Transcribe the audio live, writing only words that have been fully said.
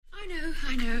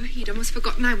You'd almost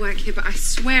forgotten I work here, but I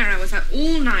swear I was out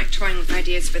all night toying with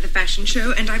ideas for the fashion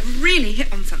show, and I've really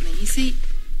hit on something. You see...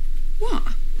 What?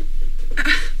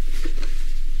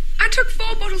 I took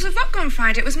 4 bottles of vodka on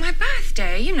Friday. It was my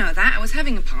birthday. You know that. I was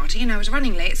having a party and I was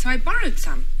running late, so I borrowed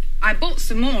some. I bought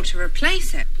some more to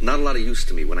replace it. Not a lot of use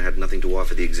to me when I had nothing to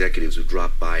offer the executives who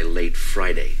dropped by late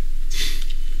Friday.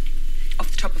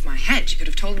 Off the top of my head, you could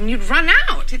have told them you'd run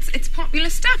out. It's popular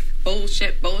stuff.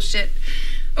 Bullshit.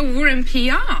 Oh, we're in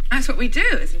PR. That's what we do,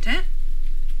 isn't it?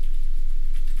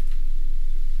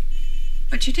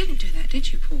 But you didn't do that,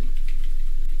 did you, Paul?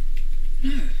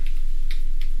 No.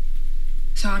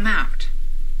 So I'm out.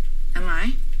 Am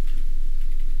I?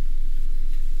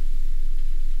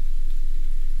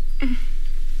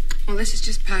 Well, this is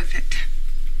just perfect.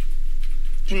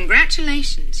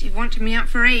 Congratulations. You've wanted me out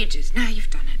for ages. Now you've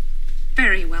done it.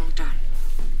 Very well done.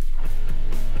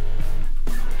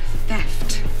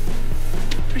 Theft.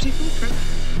 Pretty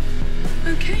foolproof.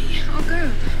 Okay, I'll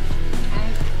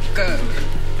go.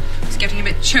 It's getting a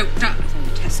bit choked up with all the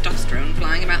testosterone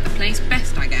flying about the place.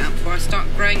 Best I get out before I start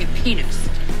growing a penis.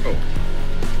 Oh.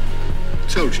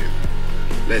 Told you.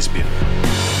 Lesbian.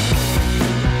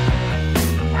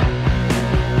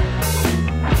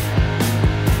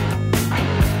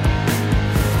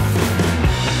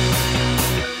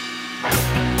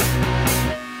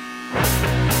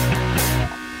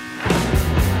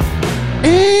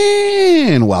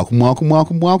 And welcome to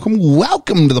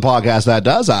the podcast that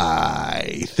does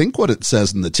I Think What It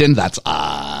Says in the Tin. That's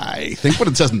I Think What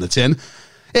It Says in the Tin.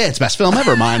 It's Best Film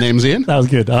Ever. My name's Ian. That was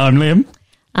good. I'm Liam.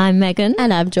 I'm Megan.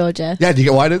 And I'm Georgia. Yeah, do you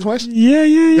get why I did it twice? Yeah.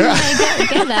 I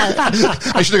get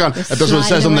that. I should have gone, it does what it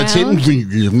says on the tin.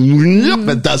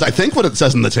 It does, I think, what it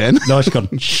says in the tin. No, I should have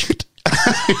gone, shit.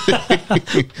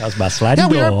 That was my sliding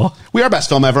door. We are Best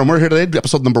Film Ever, and we're here today,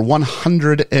 episode number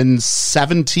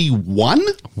 171.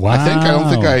 Wow. I think. I don't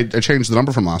think I changed the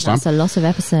number from last time. That's a lot of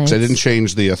episodes. So I didn't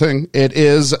change the thing. It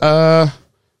is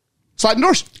Sliding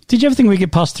Doors. Did you ever think we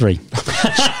get past 3?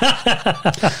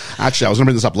 Actually, I was going to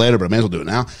bring this up later, but I may as well do it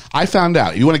now. I found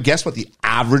out. You want to guess what the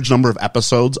average number of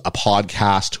episodes a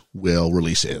podcast will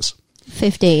release is?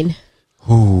 15.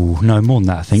 Ooh, no, more than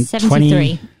that, I think.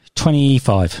 73.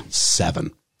 25. 7.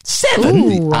 Ooh,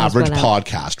 The average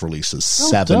podcast releases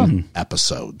 7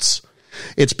 episodes.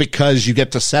 It's because you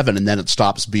get to 7 and then it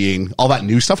stops being all that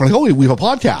new stuff. We're like, oh, we have a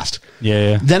podcast.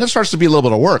 Yeah. Then it starts to be a little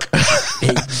bit of work. Do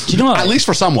you know what? At least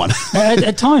for someone.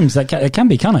 At times, it can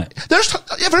be, can't it? There's some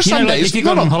like days. if you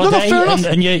go on holiday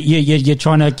and you're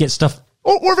trying to get stuff.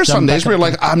 Or there's some days where you're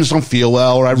like, I just don't feel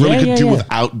well, or I really could do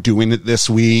without doing it this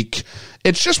week.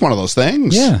 It's just one of those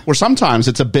things. Yeah. Where sometimes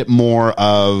it's a bit more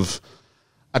of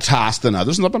a task than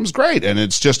others, and sometimes it's great. And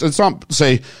it's not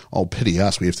say, oh, pity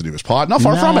us, we have to do this pod. No,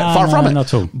 far from it. Not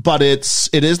at all. But it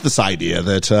is this idea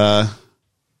that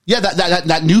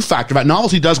that new factor, that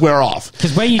novelty does wear off.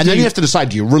 Then you have to decide,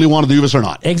 do you really want to do this or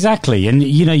not? Exactly. And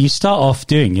you start off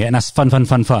doing it, and that's fun,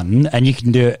 and you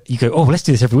can do it. You go, oh, let's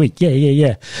do this every week.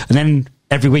 Yeah. And then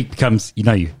every week becomes,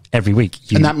 every week.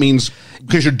 And that means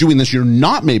because you're doing this, you're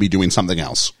not maybe doing something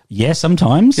else. Yeah,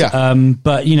 sometimes. Yeah.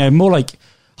 But more like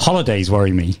holidays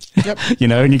worry me. Yep.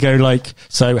 And you go like,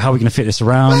 so how are we going to fit this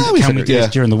around? Can we do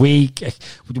this during the week?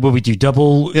 Will we do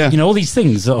double? Yeah. All these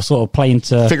things that are sort of play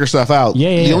into figure stuff out.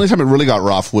 Yeah. The only time it really got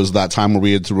rough was that time where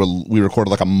we had to we recorded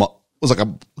like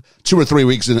a 2 or 3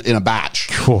 weeks in a batch.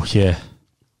 Oh yeah.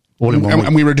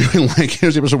 And we were doing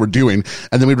here's the episode we're doing,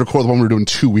 and then we'd record the one we were doing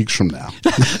 2 weeks from now.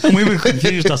 And we were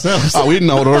confused ourselves. We didn't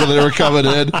know what order they were coming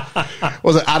in.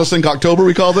 Was it Out of Sync October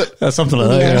we called it? Something like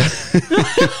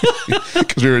that, yeah.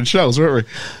 Because we were in shows, weren't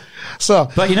we? So,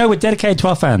 but we're dedicated to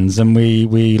our fans, and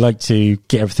we like to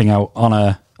get everything out on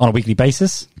a weekly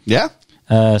basis. Yeah.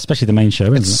 Especially the main show,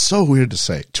 isn't it? It's so weird to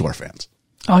say to our fans.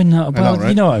 I know, but right?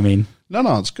 You know what I mean.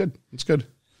 No, it's good. It's good.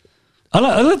 I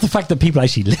love the fact that people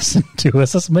actually listen to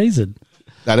us. That's amazing.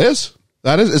 That is.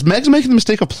 Is Meg's making the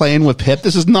mistake of playing with Pip?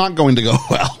 This is not going to go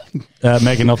well.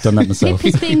 Megan, I've done that myself.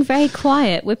 Pip is being very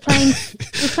quiet. We're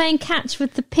playing catch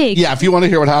with the pig. Yeah, if you want to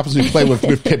hear what happens when you play with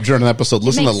Pip during an episode,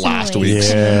 listen to last week's.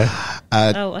 Yeah.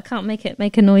 I can't make it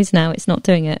make a noise now. It's not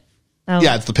doing it. Oh.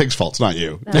 Yeah, it's the pig's fault. It's not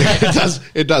you.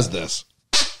 It does this.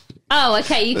 Oh,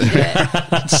 okay, you can do it.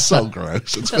 It's so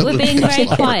gross. But we're being very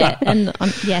quiet, and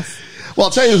yes. Well,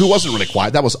 I'll tell you who wasn't really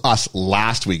quiet. That was us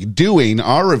last week doing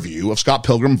our review of Scott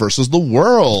Pilgrim versus the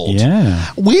World.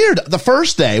 Yeah. Weird. The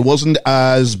first day wasn't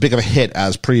as big of a hit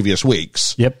as previous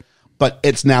weeks. Yep. But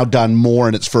it's now done more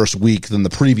in its first week than the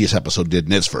previous episode did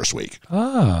in its first week.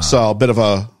 Ah. So a bit of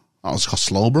it's called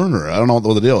slow burn, or I don't know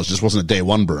what the deal is. It just wasn't a day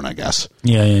one burn, I guess.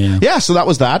 Yeah. Yeah, so that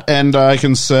was that. And I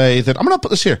can say that I'm going to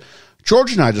put this here.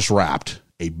 George and I just wrapped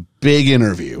a big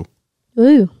interview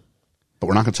Ooh. But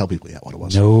we're not going to tell people yet what it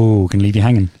was. No, can leave you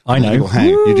hanging. I know. People hang.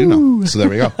 You do know. So there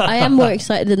we go. I am more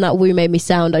excited than that woo made me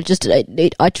sound. I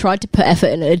tried to put effort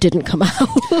in and it didn't come out.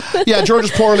 Yeah, George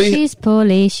is poorly. She's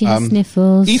poorly. She has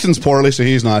sniffles. Ethan's poorly, so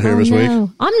he's not here this week. I'm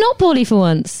not poorly for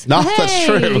once. No, Hey! that's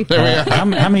true. There we go. How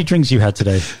many drinks you had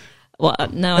today? Well,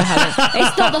 no, I haven't.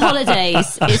 It's not the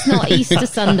holidays. It's not Easter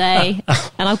Sunday,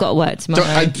 and I've got to work tomorrow.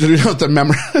 I do have to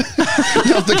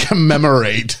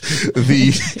commemorate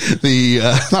the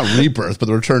not rebirth, but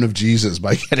the return of Jesus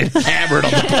by getting hammered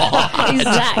on the pod.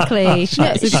 Exactly. No, That's she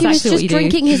exactly was what just you do.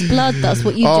 drinking his blood. That's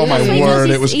what you Oh, do. my Because word,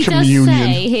 he's- it was he communion. Does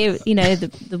say here,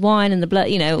 the wine and the blood. All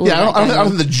Yeah, that I don't going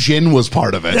think the gin was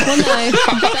part of it. on. No,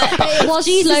 But it was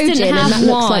Jesus slow didn't gin, and have that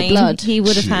looks like wine. blood. He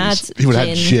would have had. Jeez. He would have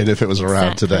had gin if it was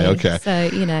around Exactly. today. Okay.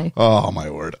 So Oh, my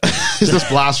word. Is this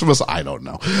blasphemous? I don't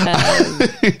know.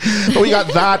 But we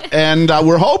got that, and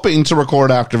we're hoping to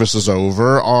record after this is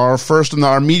over our first in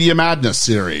our Media Madness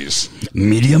series.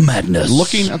 Media Madness.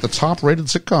 Looking at the top-rated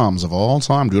sitcoms of all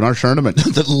time, doing our tournament.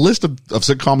 The list of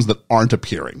sitcoms that aren't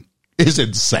appearing is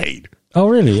insane. Oh,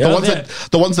 really?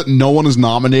 The ones that no one is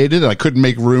nominated, and I couldn't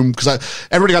make room because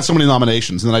everybody got so many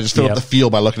nominations, and then I just filled up the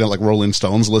field by looking at like Rolling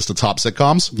Stone's list of top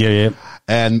sitcoms. Yeah.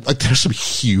 And like, there's some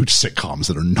huge sitcoms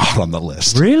that are not on the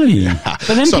list. Really? Yeah.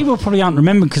 But then So- people probably aren't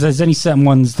remembering because there's only certain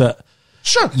ones that.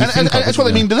 Sure, and think of that's it, what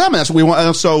they yeah. mean to them. And that's what we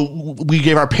want. So we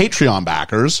gave our Patreon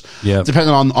backers, Yeah.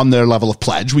 depending on their level of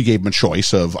pledge, we gave them a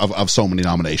choice of so many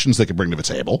nominations they could bring to the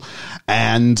table,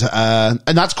 and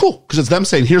that's cool because it's them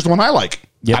saying, "Here's the one I like."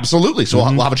 Yep. Absolutely. So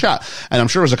we'll have a chat, and I'm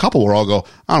sure there's a couple where I'll go,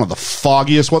 "I don't know the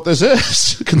foggiest what this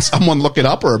is." Can someone look it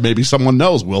up, or maybe someone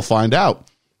knows? We'll find out.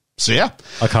 So yeah,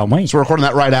 I can't wait. so we're recording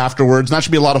that right afterwards, and that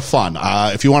should be a lot of fun.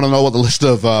 If you want to know what the list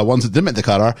of ones that didn't make the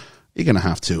cut are, you're gonna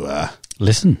have to.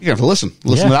 Listen. You have to listen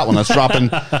Yeah. to that one. That's dropping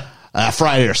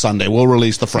Friday or Sunday. We'll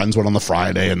release the Friends one on the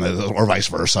Friday, or vice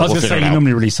versa. I was We'll going to figure say, it you out.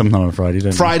 normally release something on a Friday,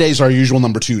 don't you? Friday's our usual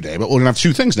number 2 day, but we're gonna have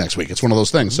 2 things next week. It's one of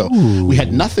those things. So we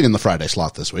had nothing in the Friday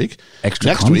slot this week. Extra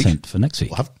next content week for next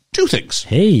week. we'll have 2 things.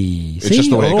 Hey, It's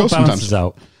just the way it goes balances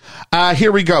sometimes. out.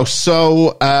 Here we go.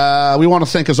 So we want to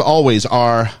thank, as always,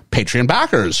 our Patreon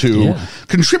backers who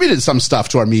contributed some stuff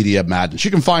to our Media Madness.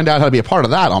 You can find out how to be a part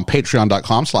of that on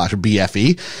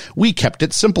patreon.com/BFE. We kept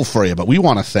it simple for you, but we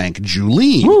want to thank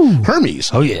Julene, Hermes,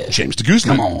 James DeGuzman,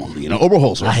 Come on. Lena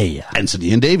Oberholzer, Aye. Ensign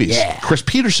Ian Davies, Yeah. Chris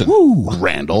Peterson,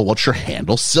 Randall, what's your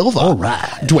handle, Silva, All right.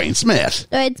 Dwayne Smith,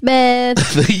 It's bad.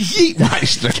 the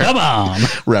Yeetmeister, Come on.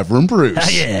 Reverend Bruce,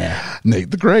 Yeah.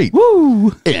 Nate the Great,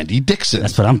 Woo. Andy Dixon,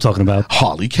 That's what I'm talking about.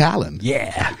 Holly Callan,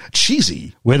 Yeah.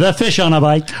 Cheesy, With a fish on a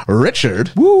bike.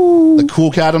 Richard, Woo. the cool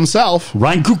cat himself,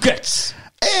 Ryan Cookets.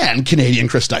 and Canadian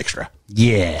Chris Dykstra.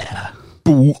 Yeah.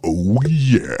 Oh,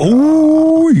 yeah.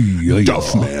 Oh, yeah.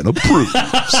 Duffman approves.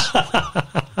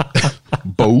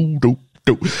 Bo, do,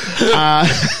 do.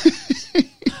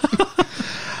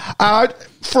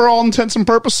 For all intents and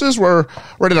purposes, we're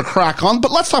ready to crack on.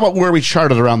 But let's talk about where we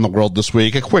charted around the world this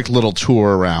week. A quick little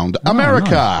tour around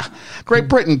America, Great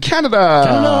Britain, Canada,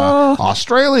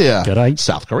 Australia, G'day.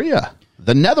 South Korea,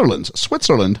 the Netherlands,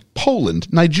 Switzerland, Poland,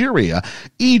 Nigeria,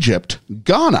 Egypt,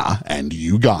 Ghana, and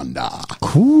Uganda.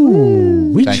 Cool.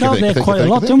 We Thank you, chart thank you, there thank quite you, a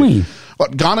lot, thank don't you. we?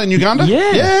 What, Ghana and Uganda?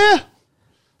 Yeah. Yeah.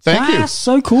 Thank you. That's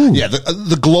so cool. Yeah,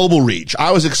 the global reach.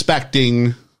 I was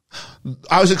expecting,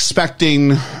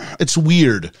 it's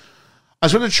weird. I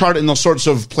was going to chart in those sorts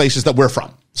of places that we're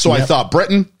from. So I thought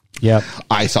Britain. Yep.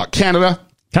 I thought Canada.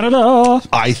 Canada.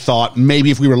 I thought maybe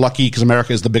if we were lucky, because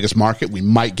America is the biggest market, we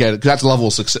might get it. Because that's a level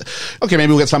of success. Okay,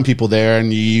 maybe we'll get some people there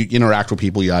and you interact with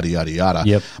people, yada, yada, yada.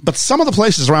 Yep. But some of the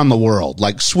places around the world,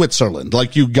 like Switzerland,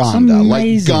 like Uganda, It's like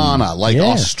amazing. Ghana, like Yeah.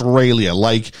 Australia,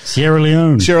 like Sierra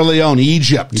Leone.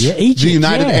 Egypt, Yeah, Egypt, the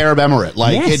United yeah. Arab Emirate.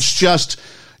 Like, Yes. it's just,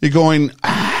 you're going,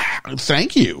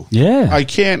 thank you. Yeah. I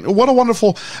can't, what a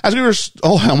wonderful, as we were,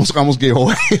 I almost gave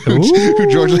away who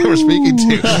George and I were speaking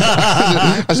to.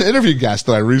 As an interview guest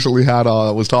that I recently had,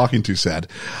 was talking to said,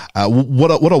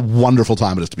 what a wonderful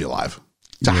time it is to be alive.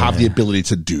 To have the ability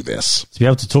to do this. To be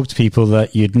able to talk to people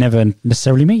that you'd never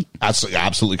necessarily meet. That's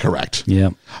absolutely correct.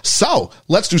 Yeah. So,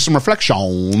 let's do some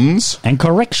reflections. And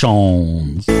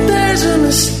corrections. There's a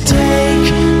mistake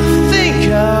I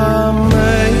think I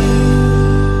made.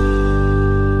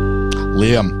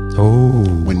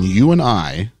 Liam, when you and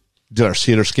I did our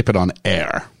See It or Skip It on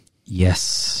air,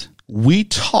 Yes. we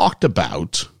talked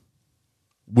about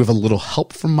With a Little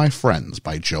Help from My Friends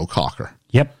by Joe Cocker.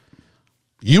 Yep.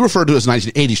 You referred to it as a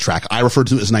 1980s track. I referred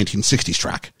to it as a 1960s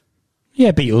track.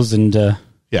 Yeah, Beatles and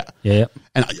Yeah. Yeah.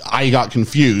 And I got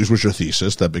confused with your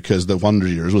thesis that because The Wonder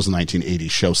Years was a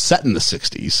 1980s show set in the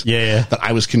 60s, Yeah. that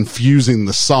I was confusing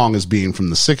the song as being from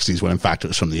the 60s when in fact it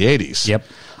was from the 80s. Yep.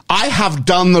 I have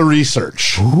done the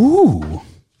research. Ooh.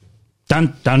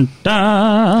 Dun, dun,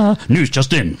 dun. News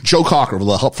just in. Joe Cocker, with a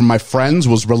little help from my friends,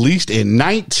 was released in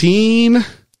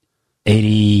 1969.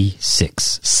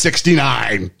 86.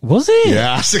 Was it?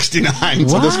 Yeah, 69.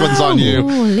 So this one's on Oh, you.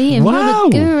 Liam, Wow.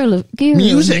 you're the guru of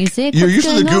music. You're What's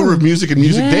usually the going guru on? of music and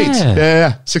music Yeah. dates.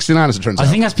 Yeah. 69 as it turns I out.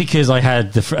 think that's because I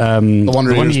had the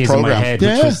Wonder Years Years in my program. head,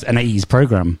 Yeah. which was an 80s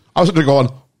program. I was sitting there going,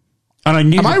 And I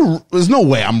knew. there's no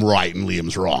way I'm right and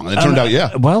Liam's wrong. And it turned out,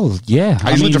 yeah. Well, yeah.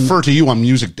 I usually mean, defer to you on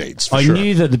music dates, for I sure.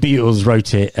 knew that the Beatles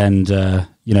wrote it and,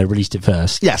 released it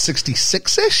first. Yeah,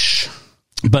 66-ish.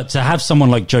 But to have someone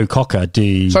like Joe Cocker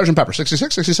do Sgt. Pepper,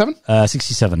 66, 67?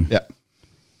 67. Yeah.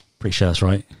 Pretty sure that's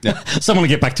right. Yeah. Someone will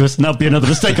get back to us and that'll be another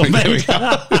mistake I've There we made. go.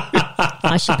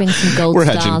 I should bring some gold We're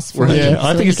hedging. stars We're for you. hedging. Yeah, I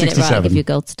So think when it's you get it right, I'll 67. give you a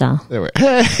gold star. There we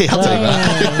go. Hey, I'll take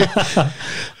that.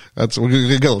 We're going to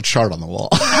get a little chart on the wall.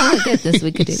 Oh, goodness,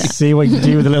 we could do that. See what you can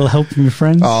do with a little help from your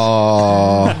friends.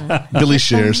 Oh, Billy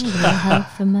Shears. Help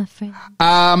from my friend.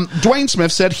 Dwayne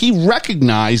Smith said he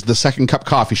recognized the Second Cup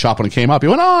coffee shop when it came up. He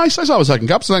went, I saw a Second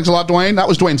Cup. So thanks a lot, Dwayne. That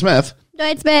was Dwayne Smith.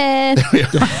 Dwight Smith.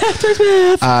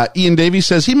 Ian Davies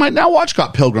says he might now watch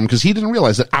Scott Pilgrim because he didn't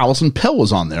realize that Alison Pill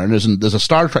was on there. And there's a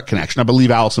Star Trek connection. I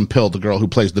believe Alison Pill, the girl who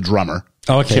plays the drummer,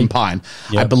 Oh, okay. Kim Pine,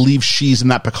 Yep. I believe she's in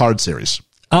that Picard series.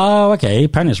 Oh, okay.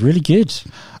 Apparently it's really good.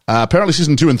 Apparently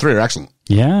season 2 and 3 are excellent.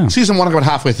 Yeah. Season 1 I got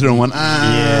halfway through and went,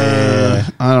 I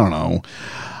don't know.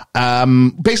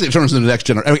 Basically it turns into the next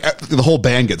generation. The whole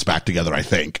band gets back together, I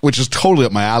think, which is totally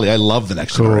up my alley. I love the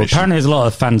next Cool. generation. Apparently there's a lot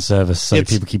of fan service, so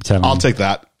people keep telling I'll me. take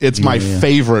that. It's my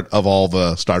favorite of all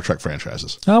the Star Trek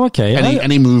franchises. Oh, okay.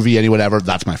 Any movie, any whatever,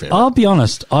 that's my favorite. I'll be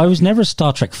honest, I was never a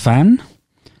Star Trek fan,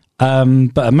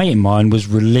 but a mate of mine was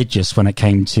religious when it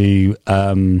came to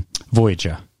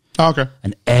Voyager. Oh, okay.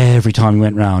 And every time we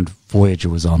went round, Voyager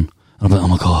was on. And I'm like, oh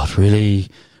my God, really?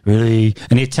 Really?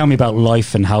 And he'd tell me about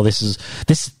life and how this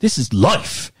is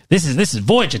life. This is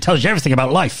Voyager, tells you everything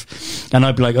about life. And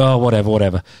I'd be like, oh,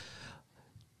 whatever.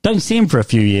 Don't see him for a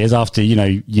few years after, you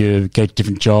go to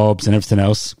different jobs and everything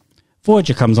else.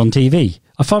 Voyager comes on TV.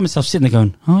 I find myself sitting there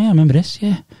going, oh yeah, I remember this.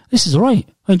 Yeah, this is all right.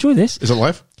 I enjoy this. Is it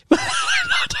life? I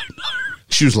don't know.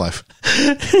 Choose life.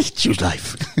 Choose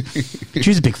life.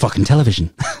 Choose a big fucking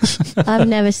television. I've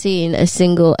never seen a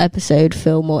single episode,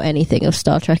 film, or anything of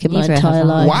Star Trek in my Neither entire have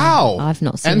I. life. Wow. I've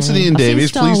not seen Anthony any. and I've seen Davies,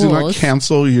 Star please do not Wars,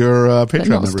 cancel your but Patreon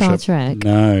not Star membership. Trek.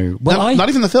 No. Well, Not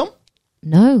even the film?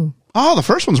 No. Oh, the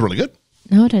first one's really good.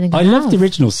 No, I don't think I I have. loved the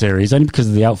original series only because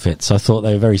of the outfits. I thought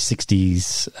they were very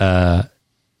 60s.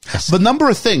 The number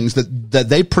of things that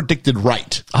they predicted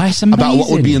right It's about what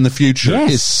would amazing. be in the future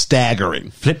Yes. is staggering.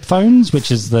 Flip phones,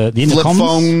 which is the Flip intercoms.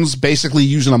 phones, basically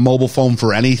using a mobile phone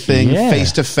for anything, Yeah.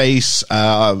 face-to-face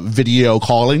video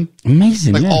calling.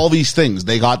 Amazing. Like yeah. all these things,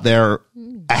 they got there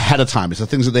ahead of time. It's the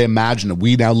things that they imagined, and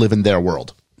we now live in their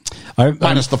world.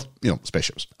 Minus the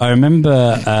spaceships I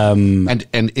remember. and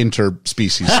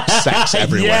interspecies sex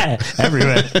everywhere. Yeah,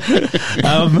 everywhere.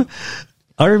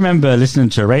 I remember listening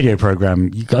to a radio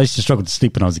program. I used to struggle to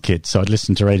sleep when I was a kid, so I'd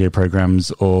listen to radio programs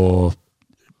or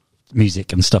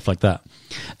music and stuff like that.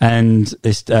 And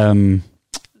this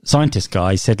scientist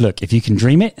guy said, look, if you can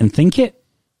dream it and think it,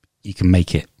 you can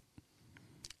make it.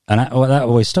 And that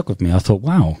always stuck with me. I thought,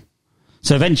 wow.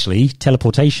 So eventually,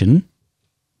 teleportation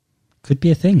could be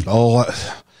a thing. Oh,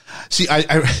 see, I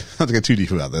not to get too deep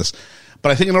about this,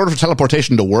 but I think in order for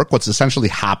teleportation to work, what's essentially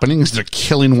happening is they're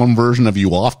killing one version of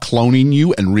you off, cloning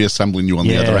you, and reassembling you on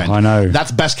the Yeah, other end. I know.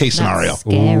 That's best case scenario. That's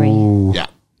scary. Yeah.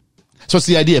 So it's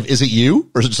the idea of, is it you,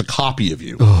 or is it just a copy of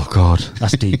you? Oh, God.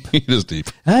 That's deep. It is deep.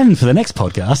 And for the next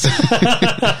podcast,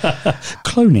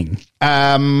 cloning.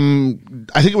 I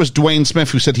think it was Dwayne Smith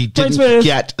who said he didn't Smith.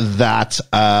 get that.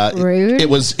 Rude. It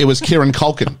was Kieran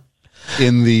Culkin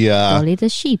in the Dolly the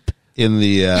sheep.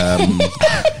 that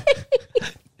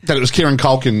it was Kieran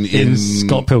Culkin In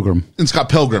Scott Pilgrim. in Scott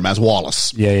Pilgrim as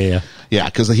Wallace. Yeah. Yeah,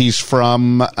 because he's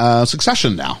from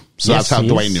Succession now, so Yes, that's how he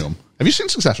Dwayne is. knew him. Have you seen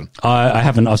Succession? I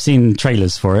haven't. I've seen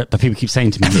trailers for it, but people keep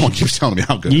saying to me, Everyone keeps telling me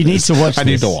how good you it need is. to watch I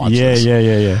need this. to watch Yeah, this.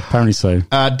 yeah. Apparently so.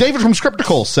 David from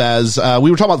Scriptical says, we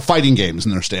were talking about fighting games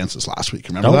and their stances last week.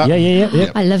 Remember Oh, that?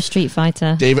 yeah. I love Street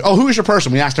Fighter. David, who was your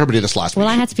person? We asked everybody this last Well,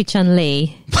 week. I had to be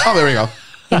Chun-Li Oh, there we go.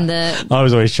 in the... I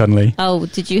was always Chun-Li. Oh,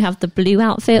 did you have the blue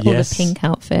outfit or Yes. the pink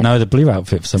outfit? No, the blue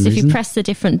outfit for some So if reason. you press the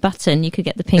different button, you could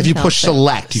get the pink If you push outfit.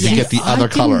 select, you can get the other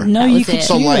color. No, That you was could it.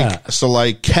 So do like,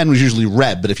 that. Ken was usually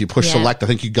red, but if you push Yeah. select, I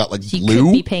think you got like So you blue.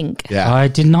 could be pink. Yeah. I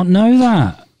did not know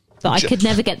that. but I could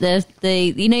never get the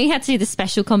you had to do the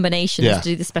special combinations to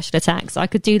do the special attacks. I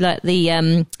could do like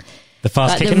the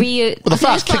fast kicking. Ryu. Well, the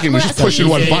fast kicking was just pushing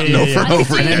one button over and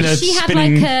over again. She had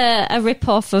like a rip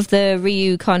off of the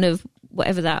Ryu kind of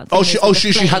whatever that.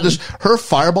 She had this. Her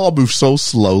fireball moved so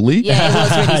slowly. Yeah, it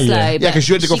was really slow. Yeah, because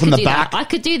you had to go from the back. I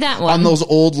could do that one on those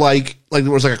old like there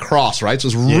was like a cross, right? So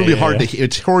it was really hard to hit.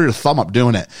 It tore your thumb up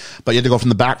doing it, but you had to go from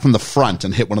the back, from the front,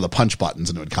 and hit one of the punch buttons,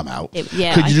 and it would come out. Could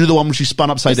you do the one where she spun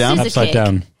upside down? Upside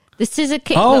down. The scissor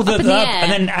kick up in the air,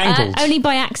 and then angled. Only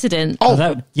by accident.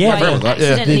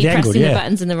 Accidentally pressing the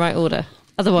buttons in the right order.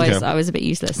 Otherwise, I was a bit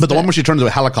useless. But the one where she turned into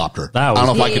a helicopter, I don't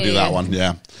know if I could do that one.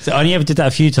 Yeah. So I only ever did that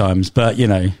a few times, but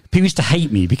people used to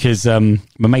hate me because my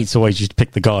mates always used to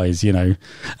pick the guys, and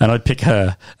I'd pick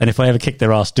her. And if I ever kicked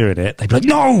their ass doing it, they'd be like,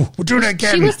 "No, we're doing it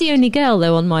again." She was the only girl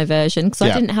though on my version because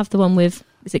I didn't have the one with.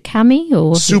 Is it Cammy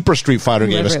or Super Street Fighter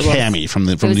gave us Cammy from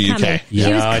the UK?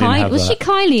 Yeah, was she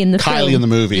Kylie in the film? Kylie in the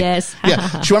movie. Yes.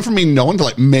 Yeah. She went from being known to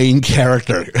like main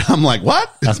character. I'm like,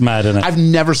 what? That's mad, isn't it? I've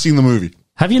never seen the movie.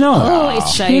 Have you not? Oh,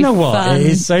 it's so You know what? fun. It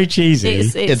is so cheesy.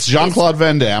 It's Jean-Claude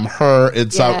Van Damme, her.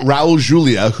 It's Raul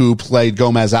Julia, who played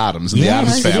Gomez Adams in the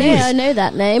Addams Family. Yeah, I know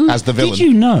that name. As the villain. Did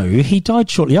you know he died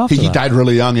shortly after He that? died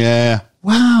really young, yeah.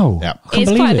 Wow. Yeah.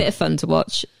 It's quite a bit of fun to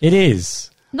watch. It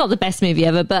is. Not the best movie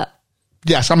ever, but...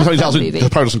 Yes, I'm going to tell you, the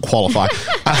part doesn't qualify.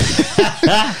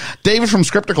 David from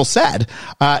Scriptical said,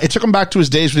 it took him back to his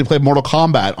days when he played Mortal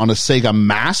Kombat on a Sega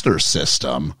Master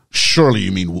System. Surely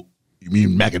you mean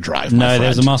Mega Drive, No, there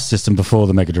was a Master System before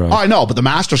the Mega Drive. Oh, I know, but the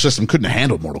Master System couldn't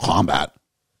handle Mortal Kombat.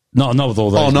 Not with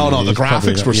all those. Oh, no, the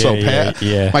graphics were so bad.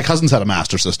 Yeah. My cousins had a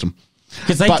Master System.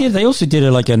 Because they also did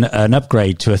an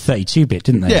upgrade to a 32-bit,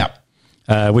 didn't they?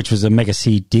 Yeah. Which was a Mega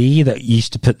CD that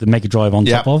used to put the Mega Drive on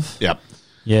top of. Yep.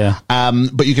 Yeah.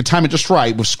 But you could time it just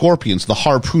right with Scorpions. The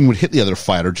harpoon would hit the other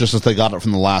fighter just as they got it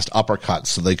from the last uppercut,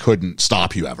 so they couldn't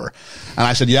stop you ever. And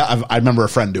I said, I remember a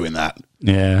friend doing that.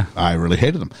 Yeah. I really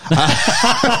hated them.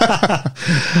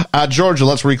 Georgia,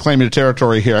 let's reclaim your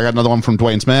territory here. I got another one from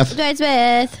Dwayne Smith.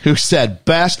 Who said,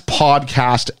 best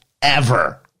podcast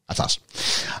ever. That's us.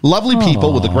 Lovely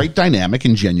people with a great dynamic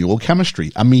and genuine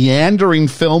chemistry. A meandering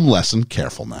film lesson,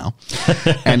 careful now,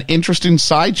 and interesting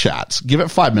side chats. Give it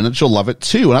 5 minutes, you'll love it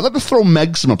too. And I'd like to throw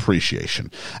Meg some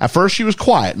appreciation. At first she was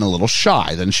quiet and a little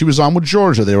shy. Then she was on with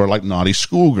Georgia. They were like naughty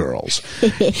schoolgirls.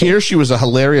 Here she was a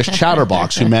hilarious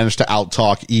chatterbox who managed to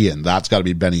out-talk Ian. That's got to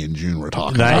be Benny and June we're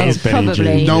talking about. That is Benny and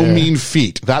June. No mean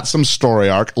feat. That's some story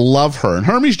arc. Love her. And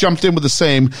Hermes jumped in with the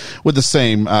same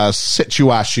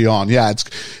situation. Yeah,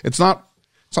 it's not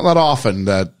that often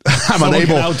that I'm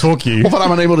unable to out-talk you. But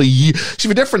I'm unable to. See,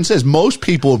 the difference is most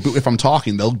people, if I'm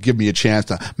talking, they'll give me a chance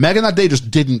to. Megan that day just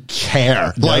didn't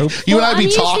care. No. Like you and I'd be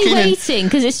talking, I'm waiting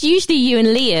because it's usually you and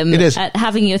Liam at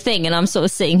having your thing, and I'm sort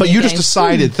of sitting. But here you going, just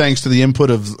decided, thanks to the input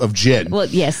of Jen. Well,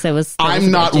 yes, there was. I'm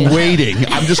not waiting.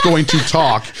 I'm just going to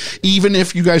talk, even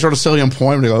if you guys are at a salient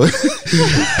point. And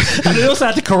they also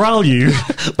had to corral you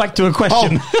back to a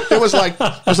question. Oh, it was like I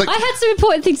had some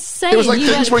important things to say. It was like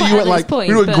things where you went like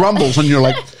you were grumbles, and you're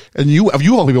like, and you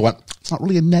all people went. It's not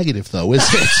really a negative though, is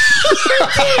it?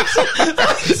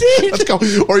 Let's go.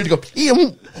 Or you go,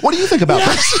 Ian, what do you think about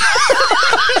this?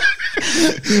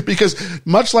 Because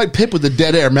much like Pip with the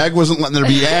dead air, Meg wasn't letting there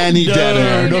be any dead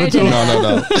air. No.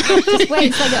 Just wait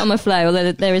until I get on my flow.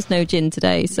 Although there is no gin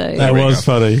today, so that was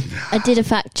funny. I did a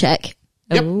fact check.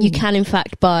 Yep. You can in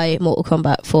fact buy Mortal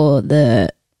Kombat for the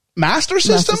Master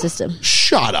System.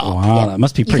 Shut up. Wow, that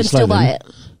must be pretty You can still buy it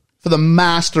for the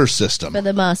Master System. for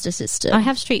the Master System. I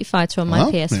have Street Fighter on my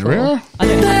Well, there we PS4. are. I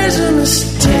don't There's a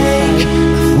mistake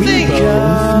I think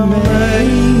I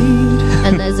made.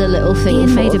 And there's a little thing Ian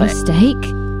for made a it. mistake.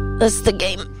 That's the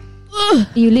game.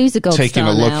 You lose a gold Taking star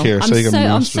a look now. here, Sega I'm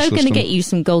Master so going to System. get you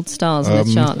some gold stars in the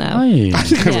chart now. Hey. I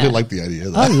think I really Yeah. like the idea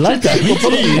of I that. like that. We'll put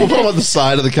them on the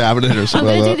side of the cabinet or I'm something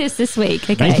going to like do that. this week.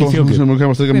 Okay. Make you feel good. We're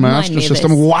going to take a Remind Master me of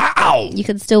System. this. Wow. You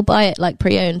can still buy it like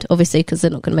pre-owned, obviously, because they're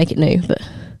not going to make it new. But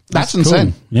That's Cool.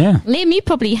 insane. Yeah. Liam, you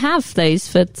probably have those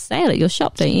for sale at your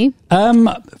shop, don't you?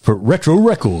 For retro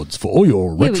records for all your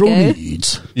Here we retro go.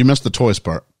 needs. You missed the toys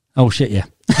part. Oh shit, yeah.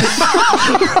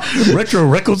 Retro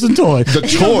records and toys. The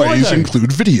You know why, toys though?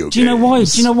 include video games. Do you know why?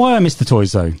 Do you know why I missed the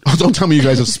toys though? Oh, don't tell me you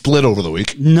guys have split over the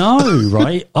week. No,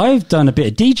 right? I've done a bit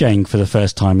of DJing for the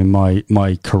first time in my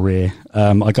career.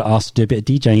 I got asked to do a bit of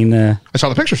DJing there. I saw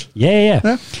the pictures.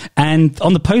 Yeah. And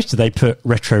on the poster they put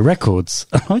retro records.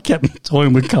 I kept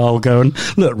toying with Carl, going,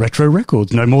 "Look, retro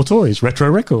records. No more toys. Retro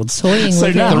records." Toying so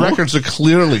with now The records are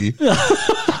clearly.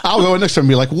 I'll go in next time and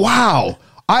be like, wow.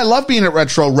 I love being at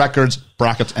Retro Records,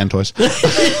 brackets and toys.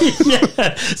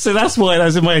 Yeah. So that's why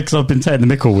that's in my because I've been taking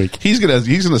the mick all week. He's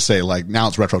gonna say like now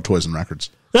it's Retro Toys and Records,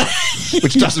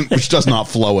 which does not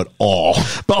flow at all.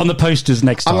 But on the posters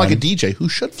next time, Unlike a DJ who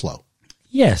should flow.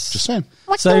 yes, Just saying.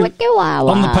 So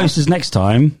on the posters next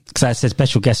time, because that says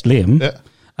special guest Liam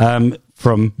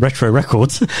from Retro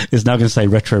Records is now going to say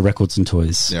Retro Records and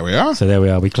Toys. There we are. So there we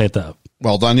are. We cleared that up.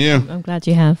 Well done, you. I'm glad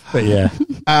you have. But yeah,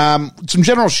 Some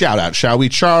general shout outs, shall we?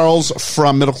 Charles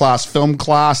from Middle Class Film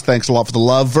Class, thanks a lot for the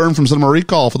love. Vern from Cinema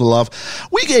Recall for the love.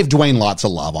 We gave Dwayne lots of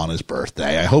love on his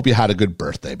birthday. I hope you had a good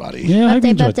birthday, buddy. yeah. I hope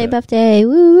you enjoyed that. Birthday.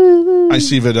 Woo, woo, woo. I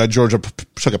see that Georgia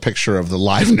took a picture of the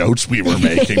live notes we were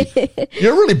making.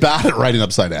 You're really bad at writing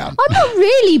upside down. I'm not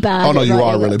really bad. Oh, no, at you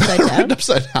are writing really bad upside at down. writing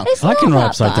upside down. It's I can not write that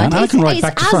upside bad. down. I can write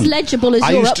back to It's front. as legible as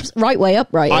I your used to- right way up,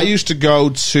 right? I used to go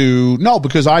to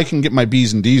because I can get my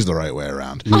B's and D's the right way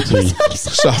around.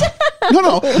 So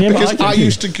no, because but I I can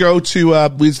used to go to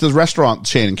this restaurant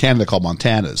chain in Canada called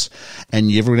Montana's, and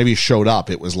whenever you showed up,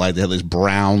 it was like they had this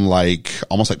brown, like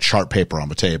almost like chart paper on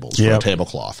the tables for a Yep.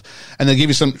 tablecloth, and they give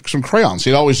you some crayons. So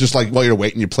you'd always just like while you're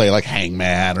waiting, you play like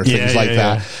Hangman or things like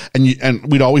that,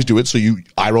 and we'd always do it. So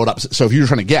I wrote up. So if you were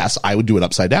trying to guess, I would do it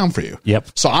upside down for you. Yep.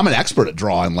 So I'm an expert at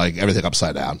drawing like everything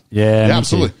upside down. Yeah, me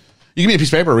absolutely. too. You give me a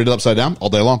piece of paper, read it upside down all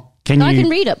day long. I can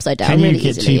read upside down Can you really get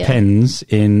easily, two yeah. pens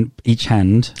in each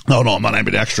hand? No, I'm not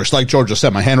ambidextrous. Like George just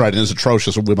said, my handwriting is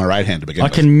atrocious with my right hand to begin I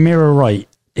with. can mirror write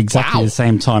exactly Wow. the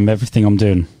same time everything I'm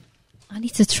doing. I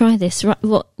need to try this.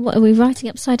 What are we writing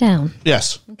upside down?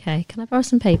 Yes. Okay, can I borrow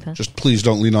some paper? Just please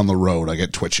don't lean on the road. I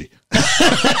get twitchy.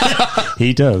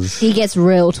 He does. He gets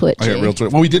real twitchy. I get real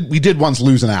twitchy. Well, we did once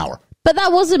lose an hour. But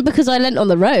that wasn't because I leant on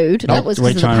the road. That was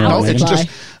wait, because of the trying to power No, it's supply. just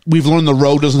we've learned the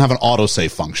road doesn't have an autosave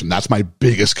function. That's my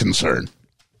biggest concern.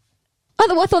 I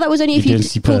thought that was only if You you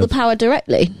did pull the superb. power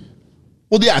directly.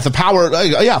 Well, yeah, if the power,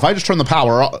 if I just turn the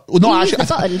power, no, You use actually,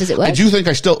 the button, does it work? I do think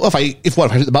I still, if I hit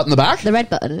the button in the back, The red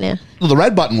button, yeah. well, the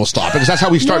red button will stop it because that's how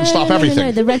we start and stop everything.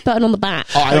 No, the red button on the back.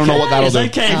 Oh, I don't know what that'll It's do.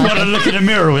 okay if you want to look in a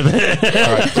mirror with it.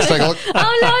 All right, let's take a look.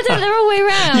 Oh no, I done it the wrong way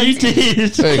round. You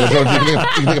did. There you go, George. You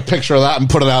can take a picture of that and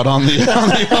put it out on the.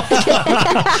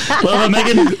 Well,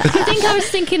 Megan, I think I was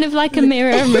thinking of like a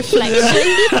mirror and reflection.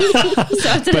 So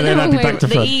I've done it the then wrong I'd be way. back to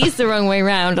The front. E is the wrong way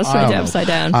round. I was trying to do it upside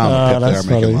down. that's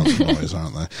They're making funny. lots of noise,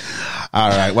 aren't they? All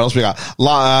right, what else we got?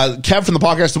 Kev from the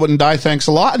podcast that wouldn't die, thanks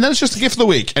a lot. And then it's just a gift of the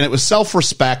week, and it was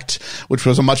Self-Respect, which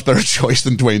was a much better choice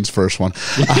than Dwayne's first one.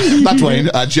 Not Dwayne,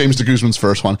 James de Guzman's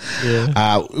first one.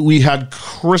 Yeah. We had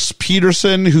Chris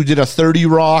Peterson, who did a 30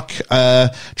 Rock,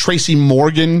 Tracy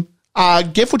Morgan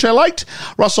GIF, which I liked.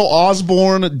 Russell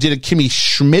Osborne did a Kimmy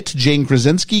Schmidt, Jane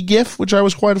Krasinski GIF, which I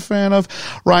was quite a fan of.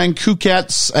 Ryan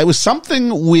Kuketz, it was something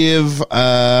with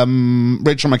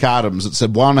Rachel McAdams. It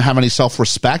said, want to have any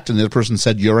self-respect? And the other person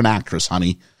said, you're an actress,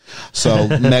 honey. So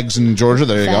Megs and Georgia,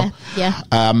 there you Fair, go.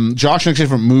 yeah. Josh, in a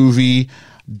different movie,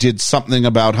 did something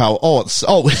about how,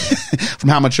 from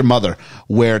How Much Your Mother,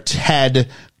 where Ted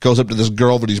goes up to this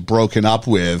girl that he's broken up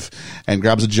with and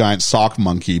grabs a giant sock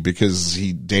monkey because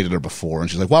he dated her before. And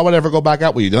she's like, why would I ever go back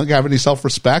out with you? You don't have any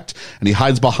self-respect? And he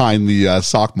hides behind the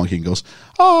sock monkey and goes,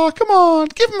 oh, come on,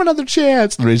 give him another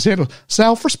chance. And his hand,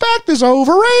 self-respect is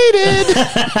overrated.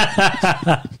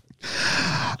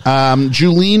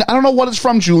 Julene, I don't know what it's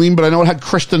from, Julene, but I know it had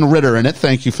Kristen Ritter in it.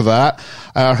 Thank you for that.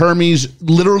 Hermes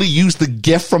literally used the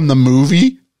GIF from the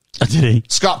movie. Did he?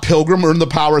 Scott Pilgrim earned the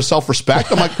power of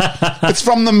self-respect. I'm like, it's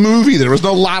from the movie. There was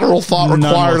no lateral thought None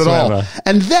required at all. whatsoever.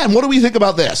 And then, what do we think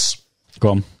about this? Go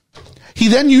on. He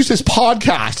then used his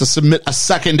podcast to submit a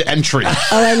second entry. Oh,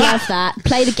 I love that.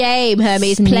 Play the game,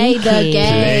 Hermes. Play the Sneaky.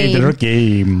 game. Play the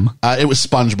game. It was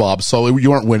SpongeBob, so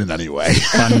you weren't winning anyway.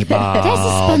 SpongeBob.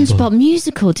 There's a SpongeBob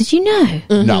musical. Did you know?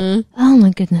 No. Oh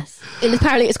my goodness. And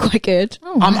apparently it's quite good.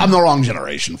 I'm the wrong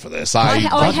generation for this. I hate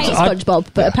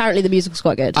SpongeBob, but apparently the musical's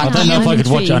quite good. I don't know if I could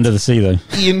watch it under the sea, though.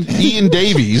 Ian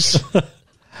Davies.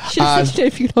 Should have said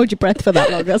if you can hold your breath for that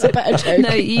long. That's a better joke.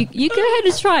 No, you go ahead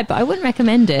and try, but I wouldn't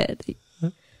recommend it.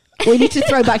 We need to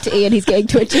throw back to Ian. He's getting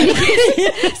twitchy.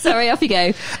 Sorry, off you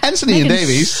go. Ensign Ian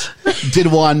Davies did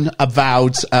one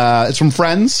about it's from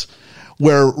Friends,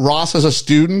 where Ross has a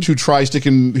student who tries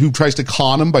to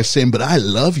con him by saying, "But I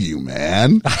love you,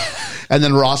 man." And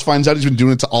then Ross finds out he's been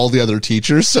doing it to all the other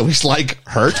teachers, so he's like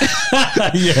hurt.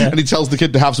 Yeah. And he tells the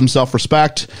kid to have some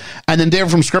self-respect. And then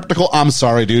David from Skeptical, I'm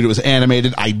sorry, dude, it was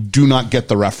animated. I do not get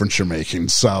the reference you're making.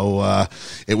 So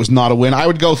it was not a win. I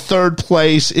would go third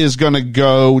place is going to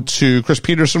go to Chris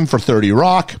Peterson for 30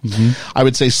 Rock. I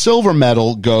would say silver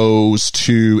medal goes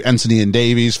to Anthony and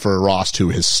Davies for Ross to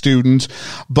his student.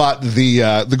 But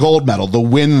the gold medal, the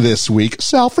win this week,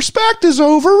 self-respect is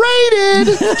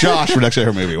overrated. Josh for Next Day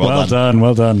Horror Movie. Well done.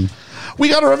 Well done. We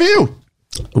got a review.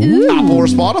 Apple or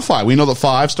Spotify. We know that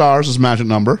 5 stars is magic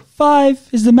number. 5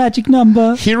 is the magic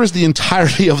number. Here is the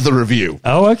entirety of the review.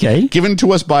 Oh, okay. Given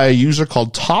to us by a user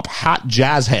called Top Hat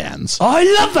Jazz Hands Oh, I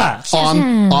love that.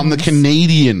 on the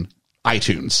Canadian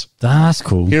iTunes. That's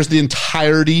cool. Here's the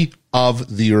entirety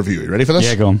of the review. You ready for this?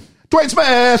 Yeah, go on. Dwayne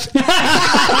Smith!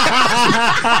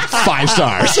 5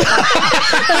 stars.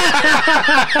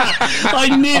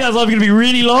 I knew that was going to be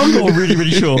really long or really,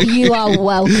 really short. You are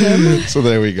welcome. So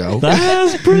there we go.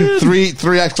 That's brilliant.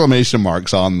 Three exclamation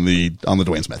marks on the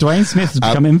Dwayne Smith. Dwayne Smith has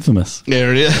become infamous.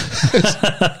 There it is.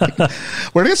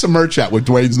 We're gonna get some merch out with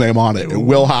Dwayne's name on it. It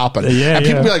will happen. Yeah, and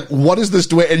people be like, "What is this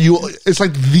Dwayne?" And it's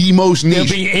like the most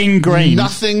niche. It'll be ingrained.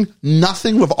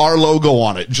 Nothing with our logo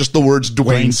on it. Just the words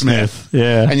Dwayne Smith.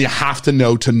 Yeah. And you have to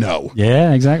know to know.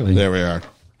 Yeah, exactly. There we are.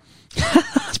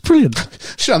 That's brilliant.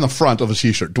 Shit on the front of a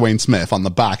t-shirt, Dwayne Smith. On the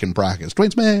back in brackets,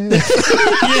 Dwayne Smith.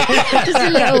 Just a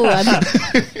little one.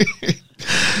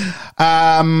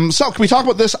 So can we talk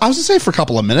about this? I was going to say for a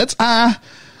couple of minutes.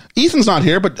 Ethan's not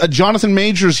here, but Jonathan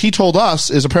Majors, he told us,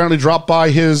 is apparently dropped by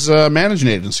his managing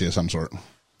agency of some sort.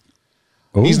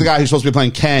 Ooh. He's the guy who's supposed to be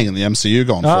playing Kang in the MCU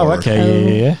going forward. Oh,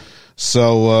 okay. Yeah.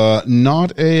 So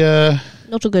not a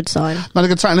good sign. Not a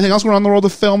good sign. Anything else going on in the world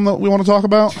of film that we want to talk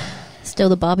about? Still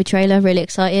the Barbie trailer. Really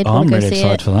excited. I'm Wanna go really see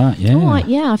excited it. for that. Yeah. Oh,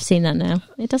 yeah, I've seen that now.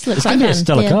 It does look It's quite going to be a fun.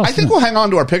 stellar cast. I think we'll hang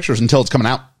on to our pictures until it's coming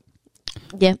out.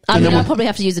 Yeah, I mean, I'll probably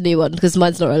have to use a new one because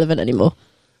mine's not relevant anymore.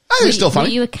 I think it's still Were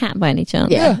funny. you a cat by any chance?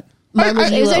 Yeah. Mine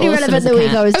was, I- it was you only were relevant awesome the as a week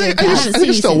cat. I was I doing think, I cats. think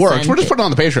it still since works. then. We're just putting it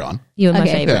on the Patreon. You were my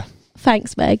Okay. favourite. Yeah.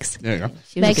 Thanks, Megs. There you go.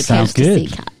 She was a Megs good Sounds loves to see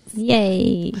good. cats.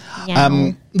 Yay.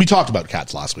 Meow. We talked about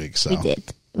cats last week, so We did.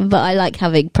 But I like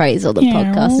having praise on the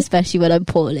podcast, especially when I'm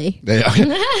poorly. Yeah.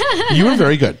 You were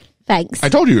very good. Thanks. I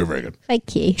told you were very good.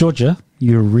 Thank you. Georgia,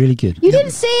 you're really good. You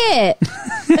didn't see it.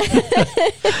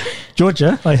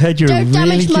 Georgia, I heard you're Don't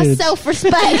really damage my good.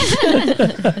 self-respect.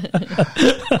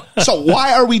 So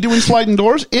why are we doing Sliding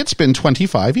Doors? It's been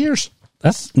 25 years.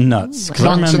 That's nuts. 'Cause I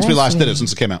Not remember- since we last did it,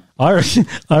 since it came out.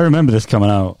 I remember this coming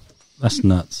out. That's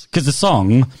nuts. Because the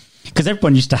song, because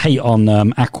everyone used to hate on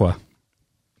Aqua.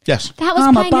 Yes. That was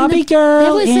I'm a playing Barbie in the, girl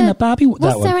there was in a Barbie- that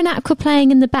Was one. there an Aqua playing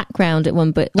in the background at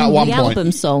one? But At one the point.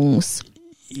 album songs.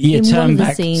 Yeah, In one turn of the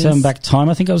back, scenes. turn back time.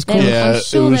 I think it was called. There- Yeah, I'm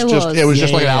sure it was there just was. it was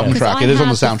just like an Yeah. album 'Cause track. I It is on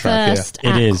the had soundtrack. first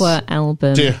Yeah. It is. Aqua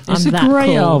album. Yeah. It's I'm a that great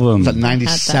cool. album. It's at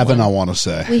 97, one. I want to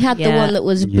say. We had the Yeah. one that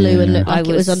was blue and looked I like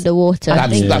it was was- underwater. I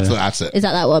That's think. that's it. Is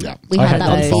that one? Yeah. We I had had that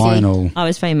on the CD. vinyl. I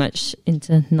was very much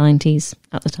into 90s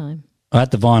at the time. I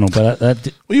had the vinyl, but Well,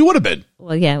 you would have been.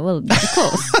 Well, yeah, well, of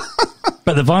course.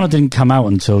 but the vinyl didn't come out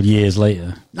until years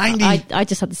later. 90, I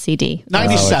just had the CD.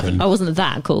 97. I wasn't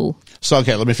that cool. So,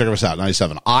 okay, let me figure this out.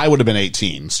 97. I would have been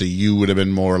 18, so you would have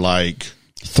been more like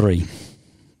 3.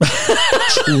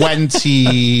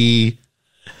 20,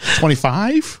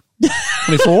 25?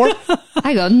 24?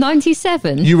 Hang on,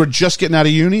 97? You were just getting out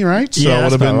of uni, right? So Yeah, it would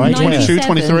that's have been about right, 22, 97.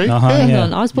 23? Uh-huh. Yeah. Hang Yeah.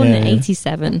 on, I was born Yeah, in yeah.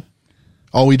 87.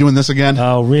 Oh, we doing this again?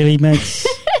 Oh, really, Megs?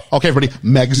 Okay, everybody.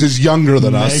 Megs is younger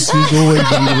than Megs us. is always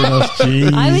younger than us.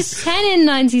 Jeez. I was 10 in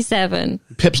 97.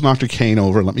 Pips knocked her cane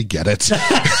over. Let me get it.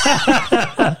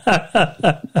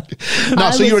 No,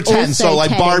 I so you were was 10. So also like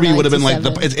 10 Barbie in would have been like the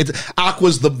 97. it's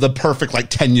Aqua's the perfect like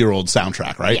 10-year-old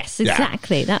soundtrack, right? Yes, Yeah.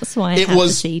 exactly. That's why I It had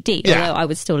was- the CD. yeah. Although I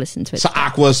would still listen to it. So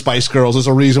Aqua, Spice Girls, there's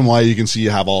a reason why you can see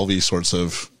you have all these sorts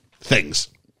of things.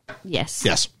 Yes.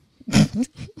 Yes.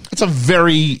 It's a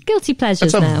very Guilty pleasures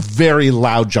it's a now. very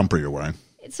loud jumper you're wearing.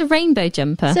 It's a rainbow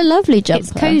jumper. It's a lovely jumper.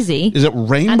 It's cozy. Is it And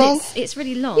rainbow? it's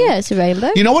really long. Yeah, it's a rainbow.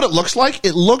 You know what it looks like?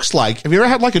 It looks like, have you ever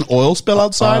had like an oil spill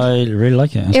outside? I really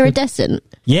like it. That's good. Iridescent.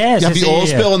 Yes, You have yes, the oil yeah.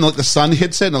 spill and the sun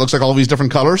hits it and it looks like all these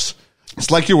different colors. It's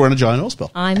like you're wearing a giant oil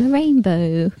spill. I'm a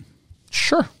rainbow.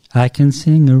 Sure. I can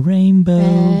sing a rainbow.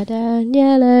 Red and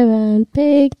yellow and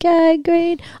pink and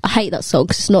green. I hate that song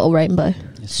because it's not a rainbow.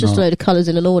 It's just not. a load of colours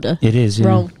in an order. It is, yeah.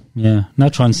 Wrong. Yeah. Now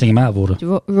try and sing them out of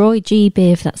order. Roy G.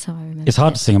 Biv, that's how I remember. It's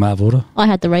hard to sing them out of order. I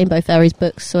had the Rainbow Fairies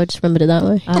books, so I just remembered it that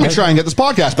way. Let me try and get this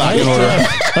podcast back in order.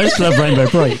 I used to love Rainbow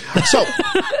Bright. So,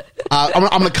 I'm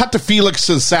going to cut to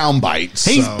Felix's soundbite.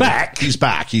 He's So- back. He's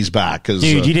back. He's back. 'Cause,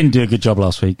 Dude, you didn't do a good job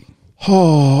last week.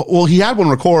 Oh, well, he had one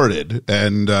recorded,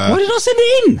 and Why did I send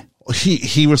it in?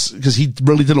 he was, because he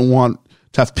really didn't want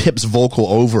to have Pip's vocal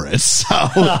over it. So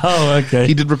Oh, okay.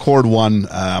 he did record one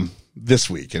this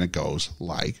week, and it goes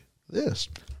like this.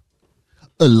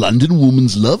 A London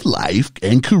woman's love life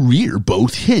and career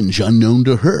both hinge, unknown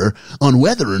to her, on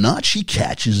whether or not she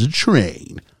catches a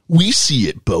train. We see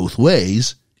it both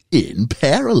ways in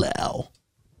parallel.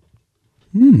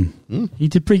 He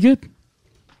did pretty good.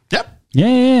 Yep.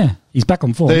 Yeah. He's back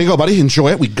on form. There you go, buddy. Enjoy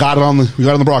it. We got it on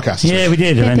the broadcast. Yeah, we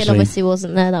did Pippin eventually. obviously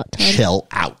wasn't there that time. Chill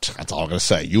out. That's all I'm going to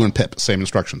say. You and Pip, same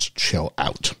instructions. Chill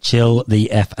out. Chill the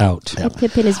F out.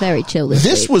 Pippin is very chill this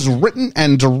This week. was written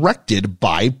and directed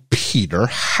by Peter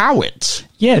Howitt.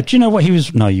 Yeah, do you know what he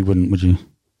was? No, you wouldn't, would you?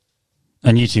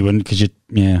 And you two wouldn't, because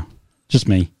just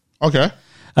me. Okay.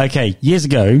 Okay, years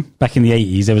ago, back in the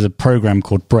 80s, there was a program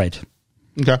called Bread.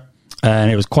 Okay.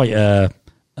 And it was quite a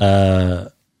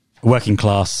working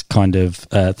class kind of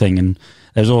thing. And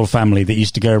there was all a family that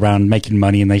used to go around making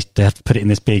money, and they have to put it in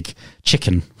this big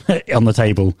chicken on the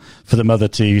table for the mother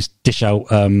to dish out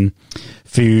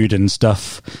food and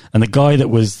stuff. And the guy that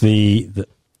was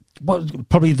what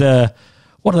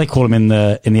do they call him in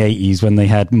the 80s when they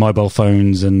had mobile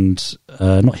phones and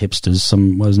not hipsters?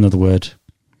 What was another word?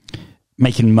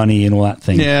 Making money and all that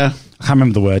thing. Yeah. I can't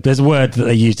remember the word. There's a word that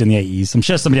they used in the 80s. I'm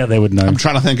sure somebody out there would know. I'm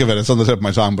trying to think of it. It's on the tip of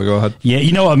my tongue, but go ahead. Yeah,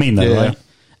 you know what I mean, though, Yeah. right?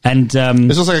 And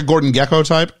Is this like a Gordon Gekko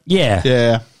type? yeah.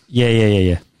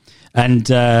 Yeah.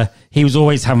 And he was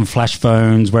always having flash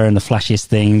phones, wearing the flashiest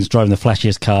things, driving the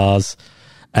flashiest cars.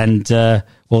 And,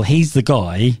 well, he's the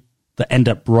guy that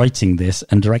ended up writing this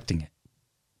and directing it.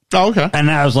 Oh, okay. And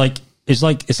I was like, it's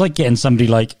like getting somebody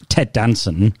like Ted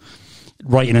Danson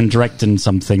writing and directing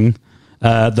something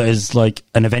that is like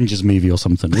an Avengers movie or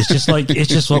something. It's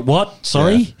just like what?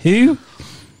 Sorry, who?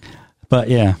 But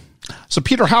yeah. So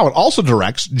Peter Howitt also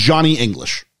directs Johnny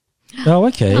English. Oh,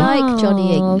 okay. Like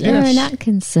Johnny English. Aaron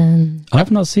Atkinson.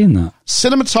 I've not seen that.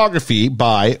 Cinematography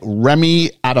by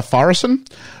Remy Adafarason,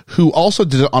 who also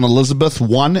did it on Elizabeth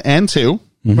 1 and 2.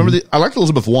 Remember, I liked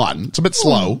Elizabeth 1. It's a bit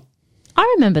slow.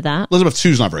 I remember that. Elizabeth 2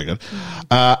 is not very good.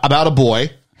 About a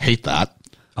Boy. Hate that.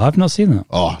 I've not seen that.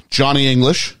 Oh, Johnny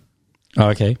English. Oh,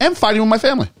 okay. And Fighting With My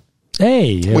Family,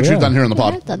 Hey, yeah, which we we've done here in the Yeah,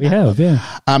 pod. I've done We that. have,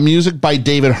 yeah. Music by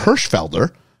David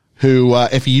Hirschfelder, who,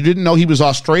 if you didn't know he was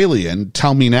Australian,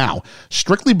 tell me now.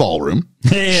 Strictly Ballroom,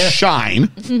 Yeah. Shine,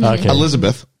 Okay.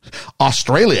 Elizabeth,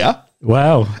 Australia,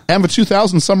 Wow. and the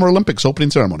 2000 Summer Olympics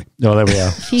opening ceremony. Oh, there we are.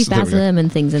 A few So there Baz we go.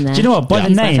 Luhrmann things in there. Do you know what? By the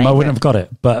He's my name, I favourite. wouldn't have got it.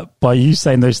 But by you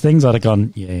saying those things, I'd have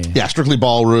gone, yeah. Yeah, Strictly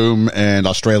Ballroom and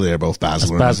Australia are both Baz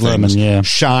Luhrmann. Baz things. Luhrmann, yeah.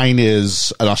 Shine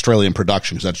is an Australian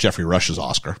production because that's Jeffrey Rush's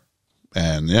Oscar.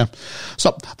 And yeah.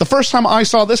 So the first time I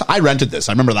saw this, I rented this.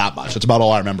 I remember that much. That's about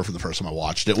all I remember from the first time I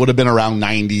watched it. It would have been around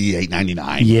 98,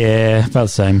 99. Yeah, about the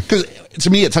same. Because to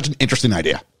me, it's such an interesting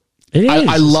idea. It is.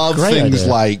 I love It's a great things idea.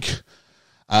 like,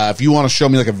 if you want to show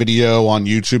me like a video on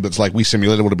YouTube that's like, we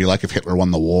simulated what it'd be like if Hitler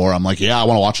won the war. I'm like, yeah, I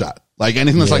want to watch that. Like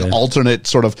anything that's like Yeah. alternate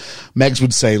sort of, Megs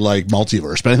would say like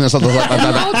multiverse, but anything that's like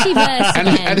Multiverse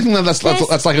again. anything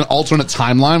that's like an alternate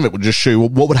timeline that would just show you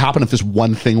what would happen if this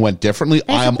one thing went differently.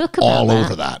 There's I a am book about all that.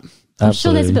 over that. I'm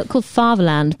sure there's a Absolutely. book called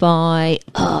Fatherland by,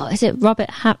 is it Robert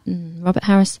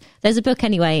Harris? There's a book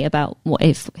anyway about what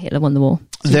if Hitler won the war.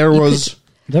 There was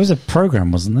a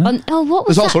program, wasn't there? What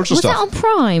was There's all that? sorts of was stuff. that on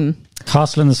Prime?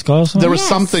 Castle in the Sky or something? there was Yes.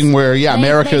 something where They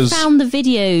America's found the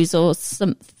videos or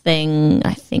something.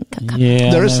 I think. I can't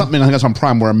Yeah. there is I know. something I think it's on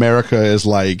Prime where America is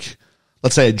like,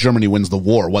 let's say Germany wins the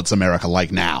war. What's America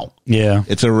like now? Yeah.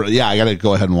 I got to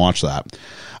go ahead and watch that.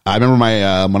 I remember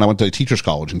when I went to a teacher's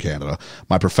college in Canada,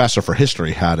 my professor for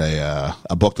history had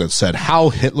a book that said how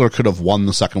Hitler could have won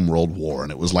the Second World War,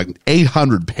 and it was like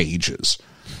 800 pages.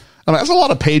 I mean, that's a lot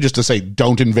of pages to say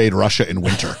don't invade Russia in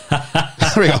winter.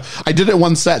 There we go. I did it in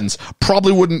one sentence.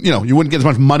 Probably wouldn't, you wouldn't get as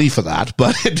much money for that,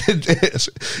 but if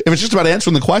it's just about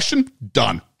answering the question,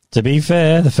 done. To be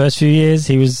fair, the first few years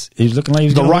he was looking like he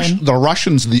was The going to win. The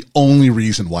Russians are the only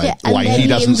reason why And then he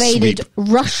doesn't invaded sweep.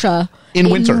 Russia In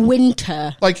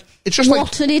winter. Like, It's just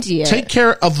what an idiot. Take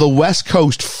care of the West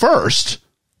Coast first.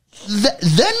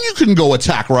 Then you can go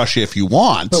attack Russia if you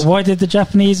want. But why did the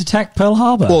Japanese attack Pearl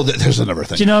Harbor? Well, there's another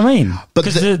thing. Do you know what I mean? But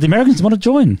Because the Americans want to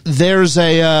join. There's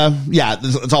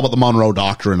it's all about the Monroe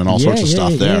Doctrine and all sorts of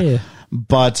stuff there. Yeah.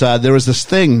 But there was this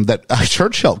thing that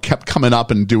Churchill kept coming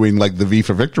up and doing, like the V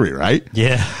for victory, right?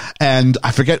 Yeah. And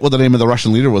I forget what the name of the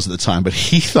Russian leader was at the time, but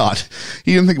he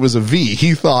didn't think it was a V.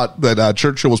 He thought that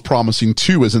Churchill was promising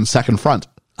 2 as in second front.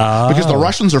 because the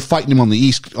Russians are fighting him on the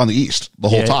east the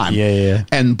whole time. Yeah.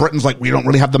 And Britain's like, we don't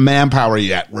really have the manpower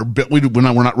yet. We're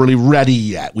not really ready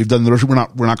yet. We've done we're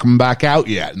not coming back out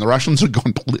yet. And the Russians are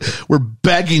going, we're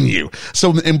begging you.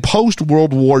 So in post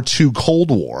World War II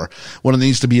Cold War, when it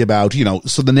needs to be about,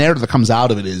 so the narrative that comes out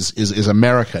of it is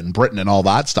America and Britain and all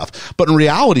that stuff. But in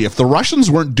reality, if the Russians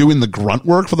weren't doing the grunt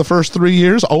work for the first 3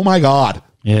 years, oh my God.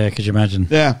 Yeah, could you imagine?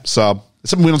 Yeah, so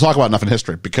it's something we don't talk about enough in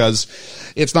history because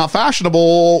it's not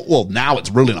fashionable. Well, now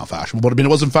it's really not fashionable, but it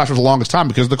wasn't fashionable for the longest time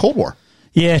because of the Cold War.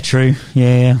 Yeah, true.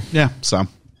 Yeah. So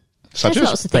there's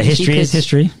lots of things. But history is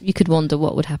history. You could wonder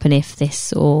what would happen if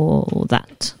this or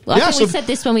that. Well, I think we said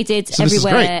this when we did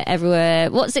everywhere.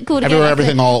 What's it called? Everywhere,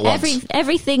 everything, all at once.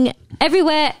 Everything,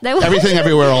 everywhere. Everything,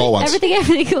 everywhere, all at once.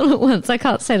 Everything, all at once. I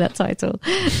can't say that title.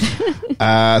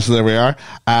 So there we are.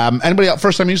 Anybody else?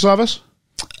 First time you saw this?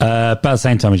 About the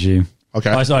same time as you. Okay.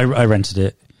 I rented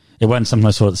it. It wasn't something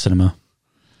I saw at the cinema.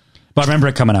 But I remember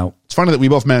it coming out. It's funny that we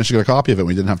both managed to get a copy of it and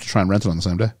we didn't have to try and rent it on the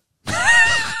same day.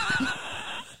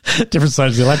 Different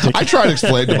sides of the Atlantic. I try to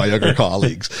explain to my younger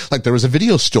colleagues, like there was a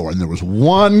video store and there was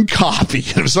one copy.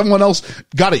 And if someone else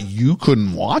got it, you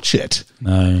couldn't watch it.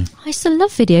 No. I used to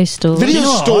love video stores. Video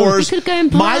stores. You could go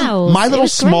and browse. My little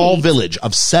small great. village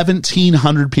of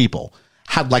 1,700 people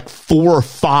had like 4 or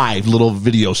 5 little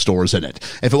video stores in it.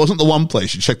 If it wasn't the one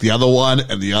place, you check the other one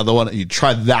and the other one, and you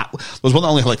try that. There was one that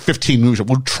only had like 15 movies.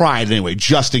 We'll try it anyway,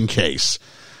 just in case.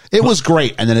 It was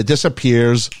great, and then it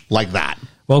disappears like that.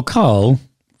 Well, Carl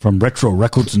from Retro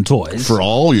Records and Toys, for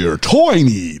all your toy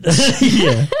needs.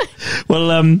 Yeah.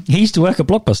 Well, he used to work at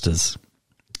Blockbusters.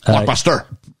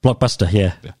 Blockbuster,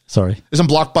 yeah. Sorry, isn't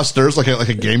Blockbusters like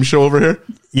a game show over here?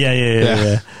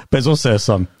 Yeah. But it's also a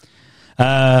song.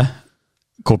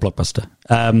 Called Blockbuster.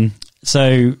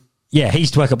 So yeah, he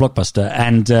used to work at Blockbuster,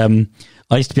 and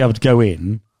I used to be able to go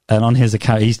in, and on his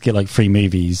account, he used to get like free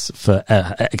movies for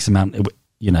X amount,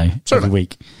 every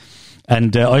week.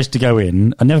 And I used to go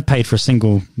in. I never paid for a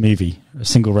single movie, a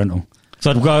single rental.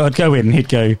 So I'd go in, and he'd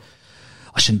go,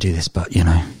 "I shouldn't do this, but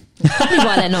Probably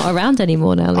why they're not around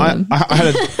anymore now, Liam. I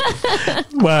had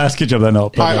well, that's a good job they're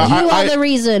not. But, you are the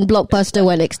reason Blockbuster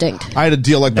went extinct. I had a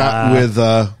deal like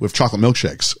that with chocolate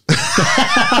milkshakes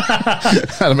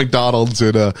at a McDonald's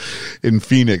in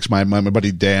Phoenix. My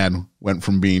buddy Dan went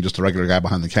from being just a regular guy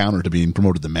behind the counter to being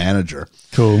promoted to manager.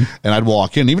 Cool. And I'd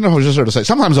walk in, even if I was just there to say.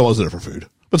 Sometimes I was there for food,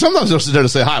 but sometimes I was there to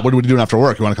say hi. What are we doing after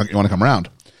work? You want to come around?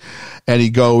 And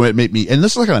he'd go and make me, and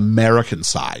this is like an American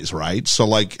size, right? So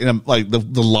like the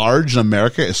large in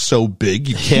America is so big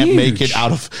you can't make it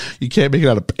out of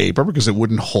paper because it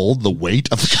wouldn't hold the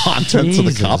weight of the contents of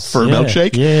the cup for a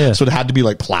milkshake. Yeah. So it had to be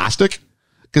like plastic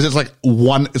because it's like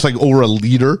over a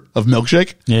liter of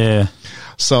milkshake. Yeah.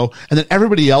 So, and then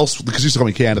everybody else, because he used to call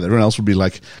me Canada, everyone else would be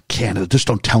like, Canada, just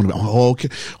don't tell me. Oh,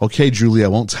 okay, Julie, I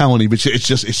won't tell any, but it's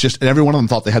just, and every one of them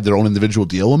thought they had their own individual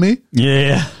deal with me.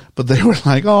 Yeah. But they were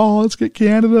like, oh, let's get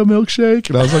Canada a milkshake.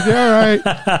 And I was like, yeah,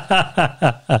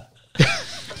 all right.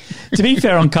 To be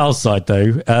fair on Carl's side,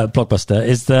 though, Blockbuster,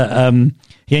 is that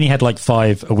he only had like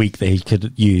 5 a week that he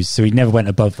could use, so he never went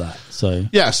above that. So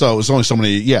yeah, so it was only so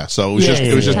many. Yeah, so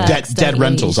it was just dead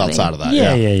rentals outside of that.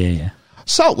 Yeah.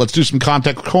 So let's do some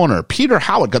context corner. Peter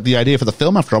Howard got the idea for the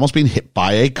film after almost being hit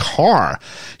by a car.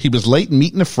 He was late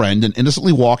meeting a friend and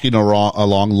innocently walking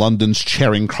along London's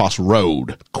Charing Cross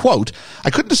Road. Quote,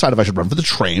 I couldn't decide if I should run for the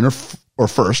train or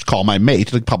first call my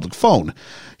mate at a public phone.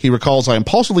 He recalls, I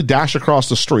impulsively dashed across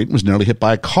the street and was nearly hit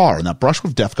by a car, and that brush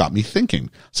with death got me thinking.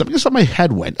 Something inside my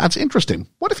head went, that's interesting.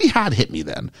 What if he had hit me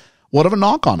then? What are the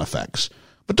knock-on effects?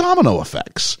 The domino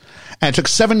effects. And it took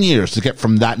 7 years to get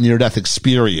from that near-death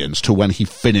experience to when he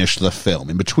finished the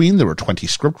film. In between, there were 20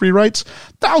 script rewrites,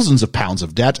 thousands of pounds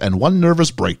of debt, and one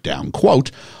nervous breakdown. Quote,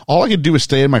 all I could do was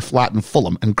stay in my flat in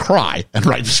Fulham and cry and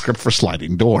write the script for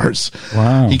Sliding Doors.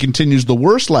 Wow. He continues, the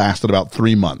worst lasted about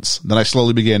 3 months. Then I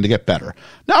slowly began to get better.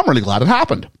 Now I'm really glad it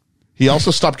happened. He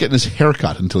also stopped getting his hair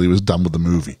cut until he was done with the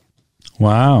movie.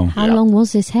 Wow. How long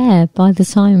was his hair by the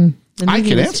time the movie I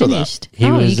can was answer finished?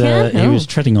 that. He was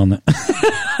treading on it.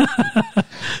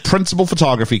 Principal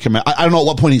photography command. I don't know at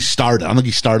what point he started. I don't think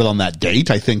he started on that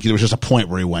date. I think there was just a point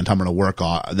where he went, I'm going to work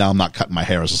on, now I'm not cutting my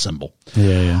hair as a symbol.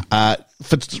 Yeah.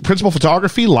 Principal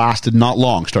photography lasted not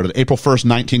long. Started April 1st,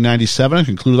 1997 and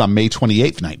concluded on May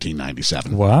 28th,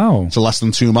 1997. Wow. So less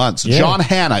than 2 months. Yeah. John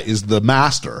Hannah is the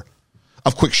master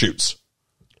of quick shoots.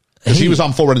 Because he was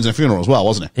on Full Weddings and a Funeral as well,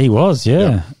 wasn't he? He was,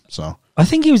 yeah. So I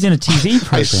think he was in a TV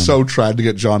program. I so tried to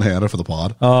get John Hannah for the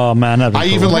pod. Oh man, that'd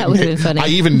be cool. That would've been funny. I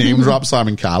even name dropped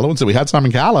Simon Callow and said we had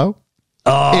Simon Callow.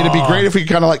 Oh, it'd be great if we could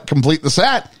kind of like complete the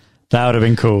set. That would have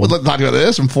been cool. We'd talk about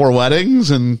this and 4 weddings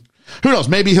and Who knows?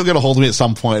 Maybe he'll get a hold of me at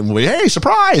some point and we'll be, hey,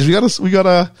 surprise! We got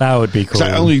That would be cool. 'cause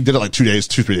I only did it like 3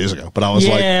 days ago, but I was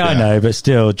I know, but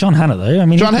still, John Hannah though. I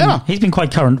mean, John Hannah. He's been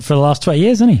quite current for the last 20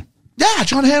 years, hasn't he? Yeah,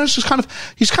 John Hannah's just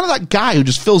he's kind of that guy who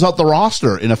just fills out the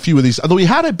roster in a few of these. Although he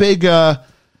had a big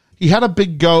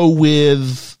go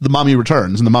with The Mummy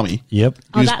Returns and The Mummy. Yep.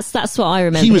 That's what I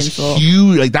remember He was him for.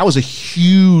 huge. Like that was a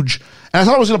huge, and I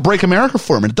thought it was going to break America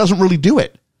for him, and it doesn't really do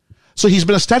it. So he's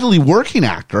been a steadily working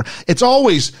actor. It's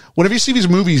always, whenever you see these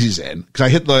movies he's in,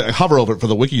 because I hover over it for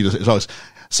the wiki, it's always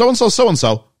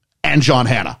so-and-so, and John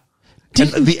Hannah.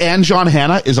 And John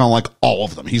Hannah is on like all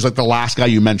of them. He's like the last guy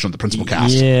you mentioned, the principal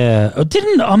cast. Yeah. I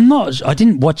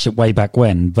didn't watch it way back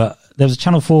when, but there was a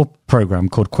Channel 4 program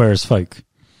called Queer as Folk.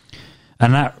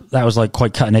 And that was like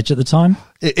quite cutting edge at the time.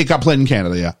 It got played in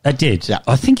Canada, yeah. It did. Yeah.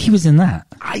 I think he was in that.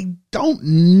 I don't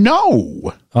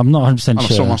know. I'm not 100% I don't know sure. if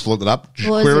someone wants to look it up.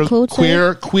 What is it called,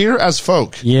 Queer as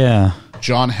Folk. Yeah.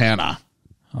 John Hannah.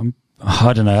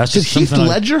 I don't know. That's Did just Heath something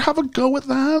Ledger have a go at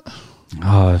that?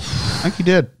 I I think he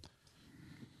did.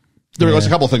 There was a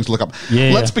couple of things to look up.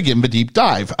 Yeah, Let's begin the deep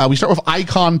dive. We start with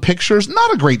Icon Pictures.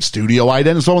 Not a great studio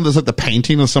idea. It's one that's like the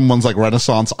painting of someone's like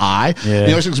Renaissance eye. Yeah.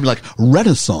 The other thing's gonna be like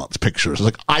Renaissance Pictures. It's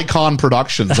like Icon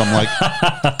Productions. I'm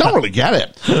like, don't really get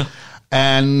it.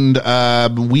 And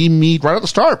we meet right at the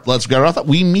start. Let's get right off that.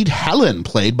 We meet Helen,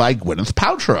 played by Gwyneth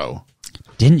Paltrow.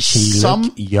 didn't she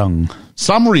look young?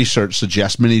 Some research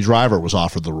suggests Minnie Driver was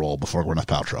offered the role before Gwyneth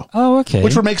Paltrow. Oh, okay.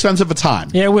 Which would make sense at the time.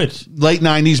 Yeah, it would. Late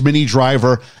 90s, Minnie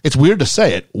Driver, it's weird to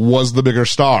say it, was the bigger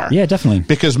star. Yeah, definitely.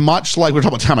 Because much like, we were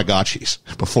talking about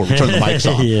Tamagotchis before we turned the mics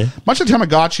on. Yeah. Much like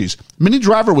Tamagotchis, Minnie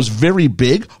Driver was very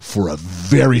big for a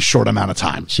very short amount of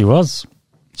time. She was.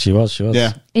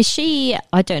 Yeah. Is she,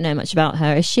 I don't know much about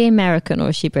her, is she American or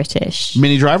is she British?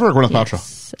 Minnie Driver or Gwyneth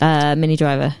Paltrow? Minnie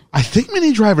Driver. I think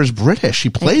Minnie Driver's British. She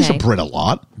plays a Brit a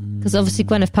lot. Because obviously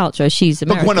Gwyneth Paltrow, she's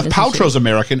American. But Gwyneth Paltrow's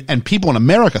American, and people in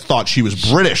America thought she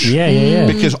was British. Yeah.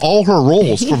 Because all her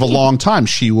roles for a long time,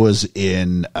 she was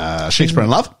in Shakespeare in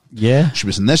Love. Yeah. She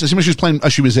was in this. I think she was playing,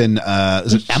 she was in,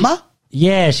 is it Emma?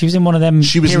 Yeah, she was in one of them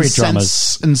She was period in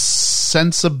dramas.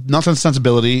 not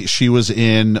Sensibility. She was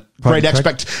in Great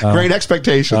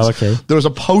Expectations. Oh, okay. There was a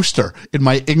poster in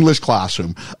my English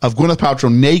classroom of Gwyneth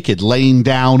Paltrow naked, laying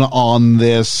down on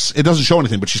this. It doesn't show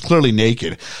anything, but she's clearly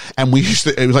naked. And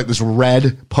it was like this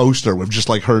red poster with just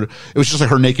like her. It was just like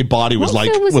her naked body was What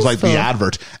like film was this like the for?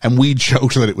 advert, and we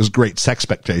joked that it was Great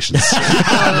Sexpectations.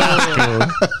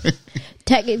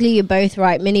 Technically, you're both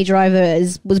right. Minnie Driver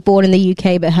was born in the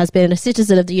UK, but has been a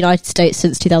citizen of the United States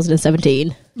since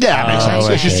 2017. Yeah, it makes sense.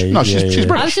 okay. She's Yeah.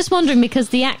 British. I was just wondering because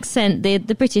the accent, the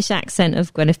British accent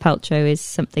of Gwyneth Paltrow is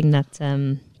something that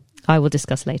I will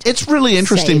discuss later. It's really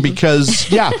interesting Same.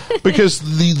 because I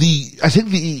think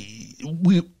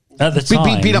we At the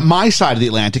time. being at my side of the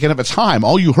Atlantic, and at the time,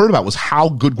 all you heard about was how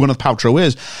good Gwyneth Paltrow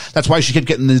is. That's why she kept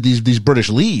getting these British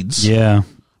leads. Yeah.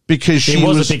 Because she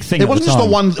was a big thing It at wasn't the just the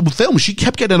time. one film. She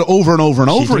kept getting it over and over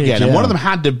and over did, again. And yeah. one of them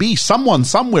had to be someone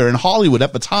somewhere in Hollywood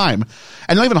at the time.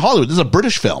 And not even Hollywood. This is a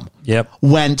British film. Yep.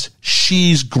 Went,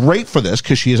 she's great for this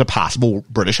because she has a passable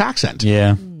British accent.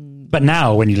 Yeah. But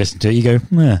now when you listen to it, you go,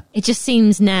 It just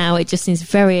seems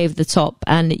very over the top,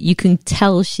 and you can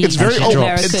tell she's It's very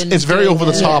American. it's very doing over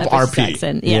the a top British RP.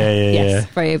 accent. Yeah.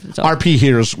 Very over the top. RP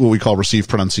here is what we call received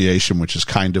pronunciation, which is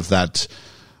kind of that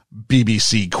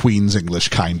BBC Queen's English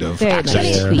kind of Very accent.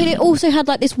 nice. But it also had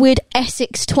like this weird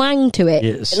Essex twang to it,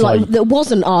 Yeah, it's like like- that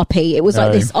wasn't RP. It was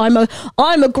like No. this. I'm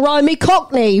a grimy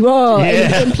Cockney.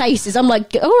 In places, I'm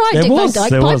like, all right, There Dick was, Van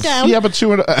Dyke, there pipe was. down. Yeah, but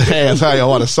hey, I tell you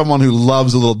what, as someone who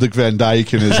loves a little Dick Van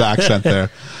Dyke in his accent there,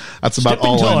 that's about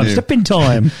all I knew. Step in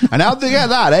time. And how'd they get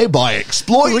that, by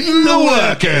exploiting the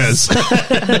workers.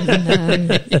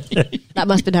 That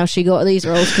must have been how she got these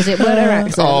roles because it weren't her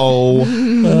accent.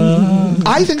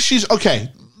 I think she's okay.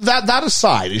 That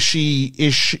aside, is she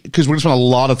because we're going to spend a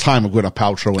lot of time with Gwyneth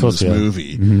Paltrow in this yeah.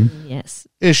 movie. Yes.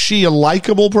 Is she a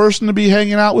likable person to be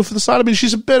hanging out with for the side? I mean,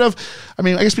 she's a bit of, I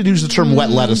guess we use the term wet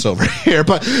lettuce over here,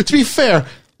 but to be fair,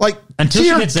 like, Until she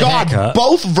dear gets a God, haircut.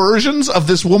 both versions of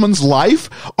this woman's life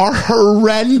are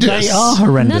horrendous. They are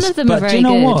horrendous. None of them but are very do you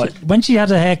know good. what? When she had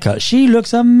her haircut, she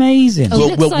looks amazing. Oh, We'll-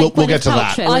 looks we'll- like we'll get Gwyneth to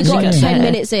that. Paltrow I when got she 10 hair.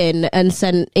 minutes in and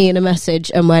sent Ian a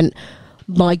message and went,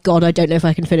 my God, I don't know if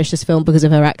I can finish this film because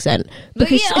of her accent.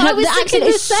 Because I was the thinking accent the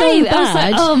is so same. I was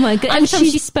bad. like, oh my God. Every And time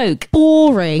she she's spoke.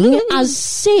 boring as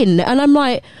sin. And I'm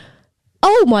like,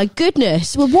 oh my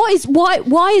goodness. Well,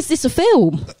 why is this a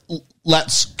film?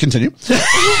 Let's continue.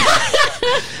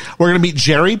 We're going to meet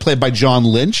Jerry, played by John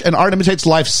Lynch, and art imitates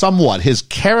life somewhat. His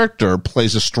character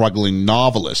plays a struggling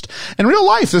novelist. In real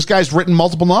life, this guy's written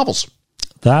multiple novels.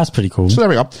 That's pretty cool. So there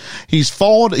we go. He's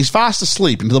fast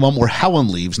asleep until the moment where Helen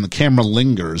leaves and the camera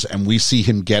lingers and we see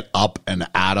him get up and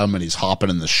at him and he's hopping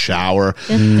in the shower.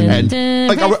 And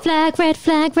like,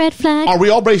 red flag. are we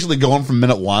all basically going from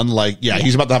minute one? Like,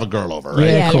 he's about to have a girl over, right?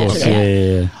 Yeah, of course.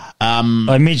 Yeah.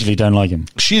 I immediately don't like him.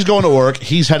 She's going to work.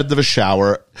 He's headed to the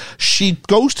shower. She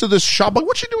goes to this shop. Like,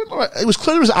 what's she doing? It was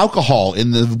clear there was alcohol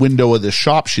in the window of the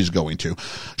shop she's going to.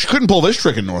 She couldn't pull this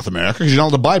trick in North America because you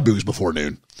don't have to buy booze before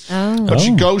noon. But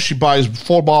she goes, she buys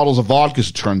 4 bottles of vodka, as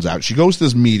it turns out. She goes to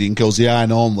this meeting, goes, I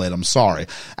know I'm late. I'm sorry.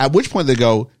 At which point they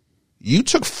go, you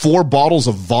took 4 bottles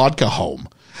of vodka home.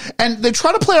 And they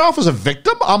try to play it off as a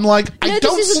victim. I'm like, I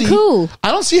don't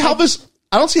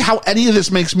see how any of this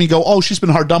makes me go, oh, she's been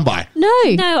hard done by. No,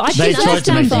 I they think tried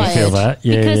to make me feel that.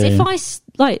 Yeah, because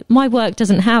yeah. if my work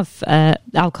doesn't have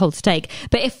alcohol to take,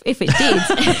 but if it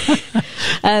did,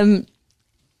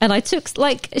 and I took,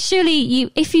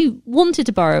 surely if you wanted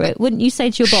to borrow it, wouldn't you say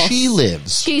to your boss, She lives.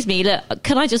 excuse me, look,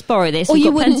 can I just borrow this? Or We've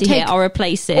you got wouldn't plenty here, take I'll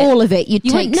replace it. all of it. You'd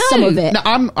You take wouldn't some know. of it.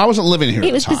 Now, I wasn't living here at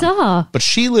It was the time, bizarre. but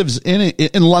she lives in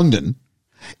London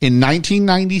in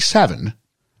 1997.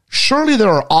 Surely there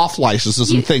are off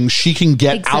licenses and things she can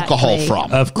get Exactly. alcohol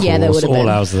from. Of course, Yeah, there would have all been.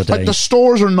 hours of the day. Like, the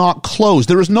stores are not closed.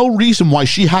 There is no reason why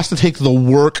she has to take the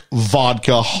work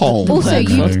vodka home. Also,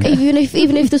 No. even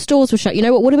if the stores were shut, you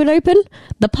know what would have been open?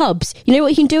 The pubs. You know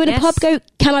what you can do in a Yes. pub? Go,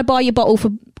 can I buy your bottle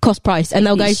for cost price? And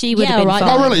they'll go, She would yeah, have been all right.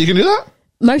 fine. Oh, really? You can do that?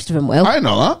 Most of them will. I didn't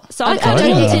know that. So I I don't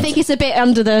Yeah. think it's a bit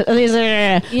under the...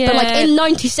 But like in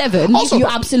 97, Also- you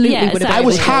absolutely Yeah, would have I been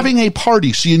was able to. having a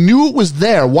party, so you knew it was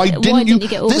there. Why didn't you? get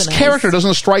This organised? character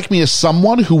doesn't strike me as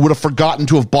someone who would have forgotten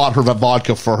to have bought her the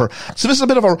vodka for her. So this is a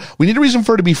bit of a... We need a reason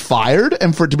for her to be fired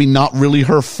and for it to be not really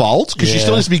her fault, because she Yeah.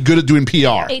 still needs to be good at doing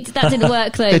PR. That didn't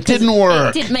work though. It didn't 'cause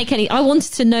work. It didn't make any. I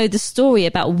wanted to know the story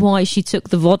about why she took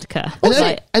the vodka.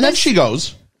 And then she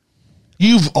goes,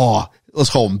 let's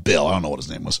call him Bill. I don't know what his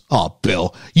name was. Oh,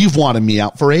 Bill, you've wanted me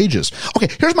out for ages. Okay,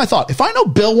 here's my thought. If I know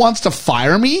Bill wants to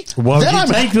fire me, Why would then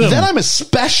you take them? I'm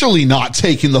especially not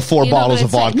taking the 4 You're not bottles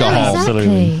of gonna take- vodka No, home.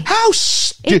 Absolutely. How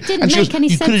stupid. It didn't And she make goes, any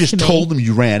you could have sense just to me. told them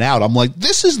you ran out. I'm like,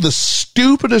 this is the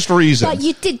stupidest reason. But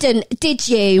you didn't, did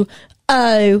you?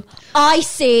 Oh, I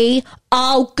see.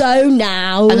 I'll go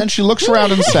now. And then she looks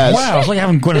around and says, Wow, it's like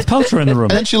having Gwyneth Paltrow in the room.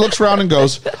 and then she looks around and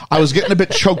goes, I was getting a bit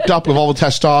choked up with all the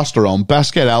testosterone.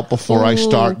 Best get out before I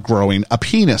start growing a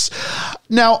penis.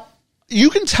 Now, you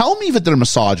can tell me that they're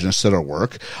misogynists at her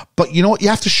work, but you know what? You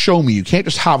have to show me. You can't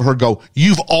just have her go,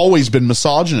 you've always been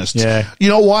misogynist. Yeah. You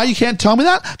know why you can't tell me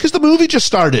that? Because the movie just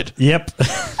started. Yep.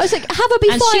 I was like, have her be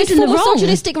And fired she's in for the wrong.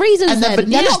 misogynistic reasons And then then.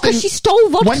 the Yeah, next not because thing- she stole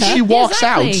vodka. When she walks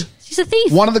Exactly. out, She's a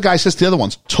thief. one of the guys says to the other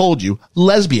ones, told you,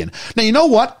 lesbian. Now, you know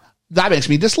what? That makes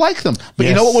me dislike them. But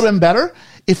you know what Yes. would have been better?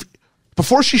 If,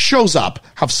 before she shows up,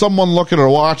 have someone look at her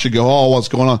watch and go, oh, what's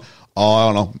going on? Oh,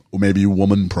 I don't know. Maybe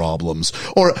woman problems.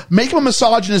 Or make him a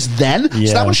misogynist then. So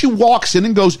Yeah. that when she walks in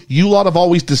and goes, you lot have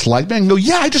always disliked me, and go,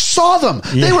 yeah, I just saw them.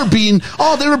 Yeah. They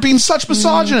were being such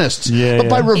misogynists. Yeah, but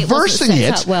by yeah. wasn't reversing set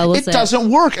it, up well, was it it? doesn't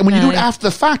work. And when you do it No. after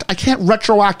the fact, I can't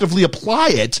retroactively apply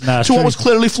it No, it's to what true. was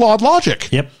clearly flawed logic.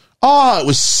 Yep. Oh, it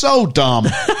was so dumb.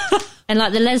 And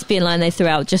like the lesbian line they threw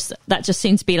out, just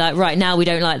seemed to be like, right now we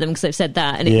don't like them because they've said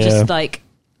that, and it Yeah. just like,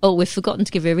 oh, we've forgotten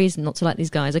to give you a reason not to like these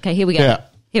guys. Okay, here we go. Yeah.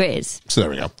 Here it is. So there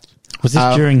we go. Was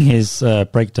this during his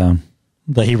breakdown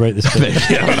that he wrote this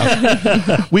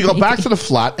book? We go back to the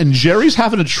flat, and Jerry's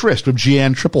having a tryst with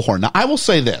Jeanne Triplehorn. Now, I will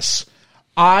say this.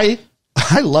 I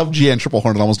love Jeanne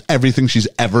Triplehorn in almost everything she's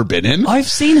ever been in. I've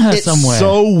seen her It's somewhere.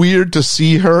 so weird to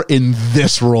see her in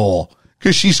this role.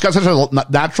 Because she's got such a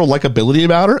natural likability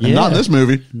about her, and Yeah. not in this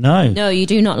movie. No. No, you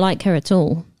do not like her at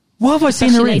all. What have I seen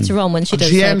Especially her in? later on when she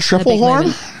does Jeanne her big Triplehorn?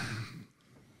 moment.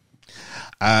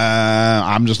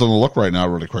 I'm just going to look right now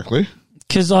really quickly.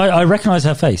 Because I recognise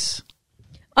her face.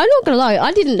 I'm not going to lie.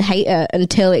 I didn't hate her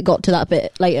until it got to that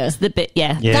bit later. The bit,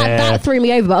 yeah. Yeah. That threw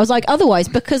me over. But I was like, otherwise,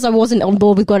 because I wasn't on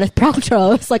board with Gwyneth Paltrow,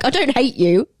 I was like, I don't hate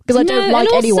you because I don't like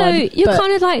and also, anyone. you're but-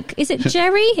 kind of like, is it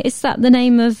Jerry? Is that the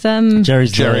name of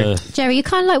Jerry's Jerry. Jerry? You're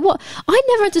kind of like, what? I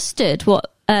never understood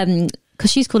what, because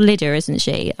she's called Lydia, isn't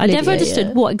she? I never Lydia, understood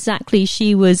yeah. what exactly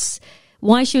she was,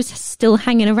 why she was still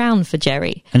hanging around for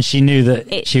Jerry. And she knew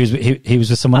that It- he was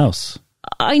with someone else.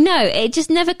 I know, it just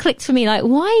never clicked for me. Like,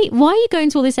 why are you going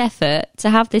to all this effort to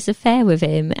have this affair with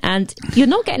him? And you're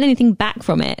not getting anything back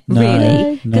from it, No,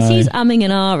 really. Because no. he's umming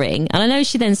and ahhing. And I know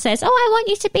she then says, oh, I want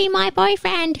you to be my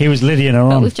boyfriend. He was Lydia her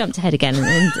But on. we've jumped ahead again. And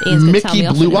Ian's gonna tell Mickey me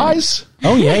off in a Blue minute. Eyes?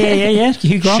 Oh, yeah.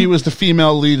 Hugh Grant. She was the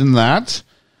female lead in that.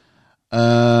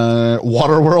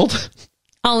 Waterworld.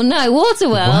 Oh, no,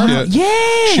 Waterworld.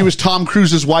 Yeah. She was Tom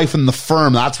Cruise's wife in The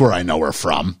Firm. That's where I know her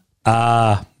from.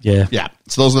 Yeah. Yeah. Yeah.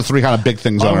 So those are the three kind of big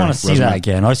things. I on want our to see resume. that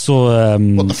again. I saw...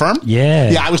 What, The Firm?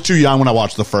 Yeah. Yeah, I was too young when I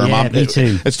watched The Firm. Yeah, me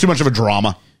too. It's too much of a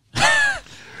drama.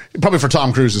 Probably for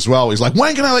Tom Cruise as well. He's like,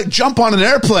 when can I like jump on an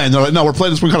airplane? They're like, no, we're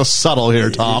playing this one kind of subtle here,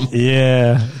 Tom.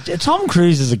 Yeah. Tom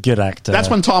Cruise is a good actor. That's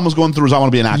when Tom was going through his I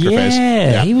want to be an actor phase.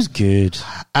 Yeah, he was good.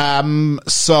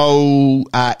 So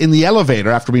in the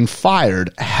elevator, after being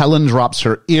fired, Helen drops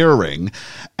her earring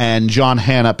and John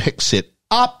Hannah picks it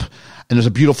up. And there's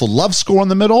a beautiful love score in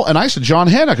the middle. And I said John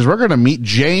Hannah because we're going to meet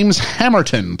James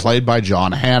Hamerton, played by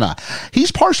John Hannah.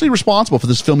 He's partially responsible for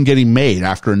this film getting made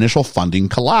after initial funding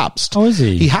collapsed. Oh, is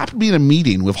he? He happened to be in a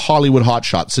meeting with Hollywood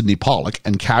hotshot Sidney Pollack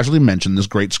and casually mentioned this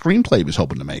great screenplay he was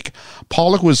hoping to make.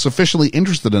 Pollack was sufficiently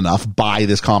interested enough by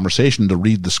this conversation to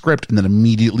read the script and then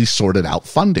immediately sorted out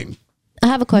funding. I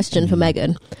have a question for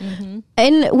Megan.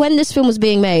 And when this film was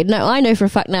being made, now I know for a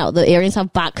fact now that earrings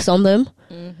have backs on them.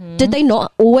 Did they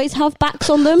not always have backs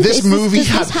on them? This movie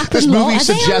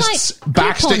suggests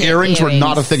backs to clip-on earrings were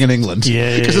not a earrings? thing in England.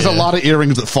 Yeah, Because there's a lot of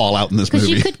earrings that fall out in this Because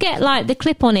movie. you could get like the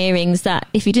clip-on earrings that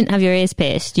if you didn't have your ears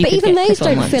pierced, you But could even get those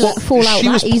clip-on don't ones. fall out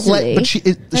that easily. But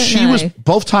she know. was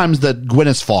both times that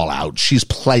Gwyneth's fall out. She's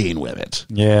playing with it,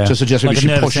 Yeah. to suggest maybe Like a she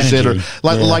nervous pushes it, or energy.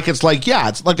 it's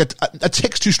like a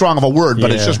tick's too strong of a word,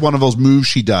 but it's Yeah. just one of those moves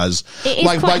she does. It is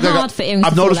quite hard for earrings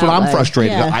I've to fall noticed when out, I'm though.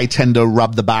 frustrated, Yeah. I tend to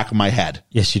rub the back of my head,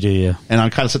 Yes, you do, yeah. and I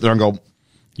kind of sit there and go,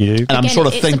 You do? and I'm Again, sort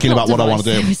of it's a thinking plot about what I want to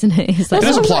device, do. isn't it? It's like, It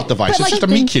is a But plot device. like It's just a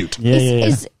meet cute.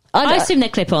 Yeah. I assume they're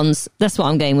clip-ons. That's what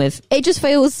I'm going with. It just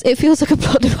feels like a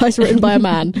plot device written by a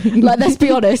man. Like, let's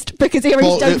be honest, because earrings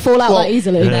Well, don't fall out that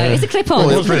easily. No, it's a clip-on.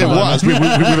 Well, It's a it clip-on. was.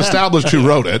 We've established who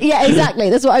wrote it. Yeah, exactly.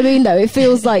 That's what I mean, though. It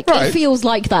feels like Right.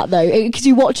 that, though, because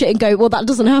you watch it and go, "Well, that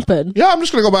doesn't happen." Yeah, I'm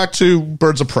just going to go back to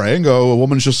Birds of Prey and go, a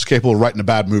woman's just as capable of writing a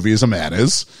bad movie as a man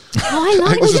is. Oh, I like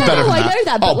think this is that. better than I that. know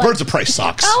that. But Oh, like, Birds of Prey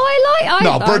sucks.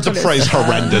 I Birds of Prey is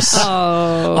horrendous.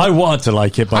 I wanted to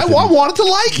like it, but I wanted to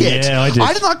like it. Yeah, I did.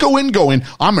 I did not go in going,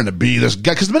 I'm going to be this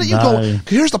guy. Because the minute you No. go,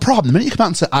 here's the problem. The minute you come out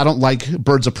and say, I don't like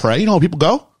Birds of Prey, you know how people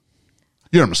go?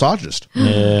 You're a misogynist.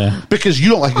 Yeah. Because you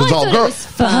don't like it because I it's all thought it girls. was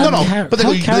fun. No, but they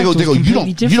go, Character was you completely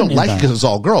don't different in like it that. because it's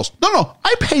all girls. No,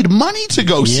 I paid money to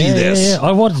go see Yeah, this. yeah,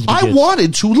 I wanted it to be I good.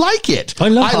 wanted to like it. I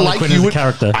love Harley Quinn as a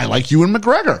character. I like Ewan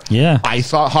McGregor. Yeah. I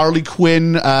thought Harley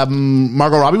Quinn,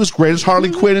 Margot Robbie was great as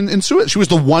Harley Quinn in Suicide. She was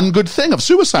the one good thing of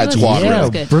Suicide Squad. Yeah, really.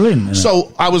 good. brilliant.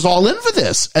 So I was all in for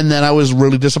this, and then I was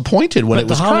really disappointed when but it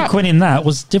the was Harley crap. Quinn in that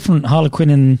was different Harley Quinn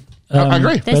in... I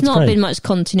agree. There's Birds of not Prey. been much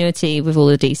continuity with all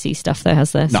the DC stuff, though,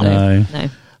 has there? No. No.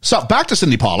 So back to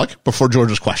Sidney Pollack, before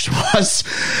George's question was,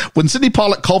 when Sidney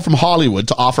Pollack called from Hollywood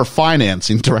to offer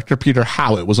financing, director Peter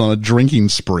Howitt was on a drinking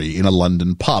spree in a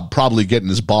London pub, probably getting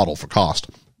his bottle for cost.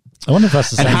 I wonder if that's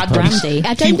the And same had to be- person. Brandy.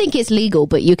 I don't think it's legal,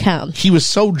 but you can. He was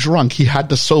so drunk he had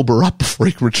to sober up before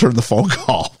he could return the phone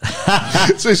call.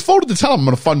 So he's phoned to tell him I'm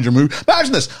going to fund your movie.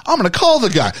 Imagine this. I'm going to call the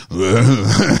guy.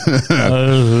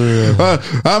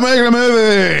 I'm making a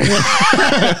movie.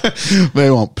 They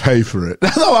won't pay for it. No,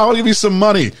 I want to give you some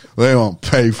money. They won't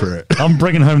pay for it. I'm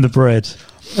bringing home the bread.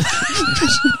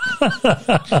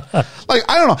 Like,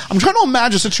 I don't know. I'm trying to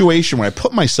imagine a situation where I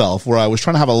put myself where I was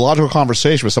trying to have a logical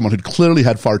conversation with someone who'd clearly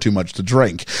had far too much to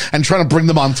drink and trying to bring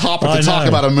them on topic I to talk know.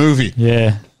 about a movie.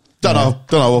 Yeah.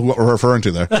 Don't know what we're referring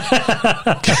to there.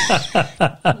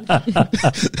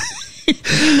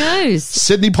 Who knows?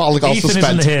 Sidney Pollack also Ethan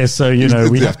spent. isn't here, so, you know,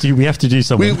 we Yeah. have to do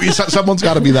something. Someone's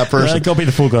got to be that person. Got to be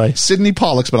the full guy. Sidney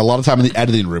Pollack spent a lot of time in the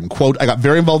editing room. Quote, I got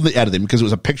very involved in the editing because it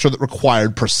was a picture that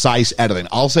required precise editing.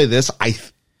 I'll say this.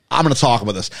 I'm going to talk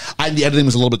about this. The editing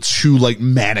was a little bit too like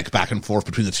manic back and forth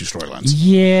between the two storylines.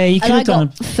 Yeah, you could And I have done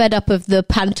got fed up of the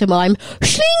pantomime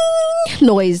shling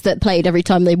noise that played every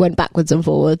time they went backwards and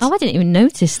forwards. Oh, I didn't even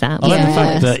notice that. I like the Yeah.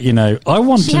 fact that, you know, I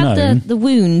want She to had know. the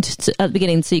wound at the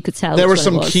beginning, so you could tell. There were which one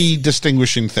some it was. key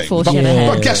distinguishing things. But, Foreshadowing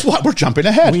ahead. but guess what? We're jumping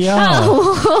ahead. We are.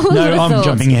 Who No, would've I'm thought?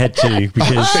 jumping ahead too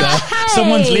because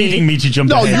someone's leading me to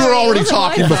jump No, ahead. you were already It wasn't my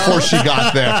talking before she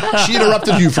got there. She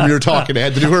interrupted you from your talking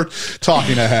ahead to do her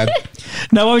talking ahead.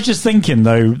 No, I was just thinking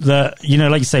though that, you know,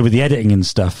 like you say with the editing and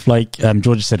stuff, like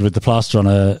Georgia said with the plaster on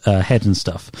her head and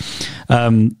stuff.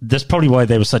 That's probably why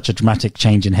there was such a dramatic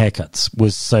change in haircuts,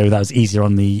 was so that was easier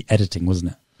on the editing,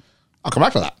 wasn't it? I'll come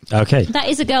back to that. Okay. That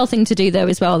is a girl thing to do, though,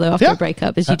 as well. Though after Yeah. a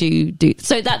breakup, is you do.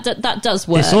 So that does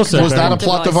work. It's also Was that a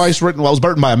plot device written? Well, it was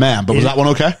written by a man, but was that one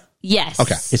okay? Yes.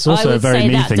 Okay. It's also I a would very say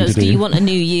me that thing does. to do. You want a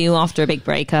new you after a big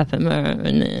breakup? And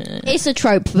It's a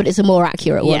trope, but it's a more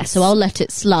accurate one, Yes. so I'll let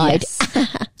it slide. yes.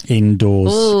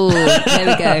 Indoors. Ooh, there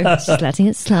we go. Just letting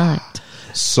it slide.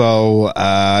 So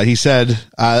he said,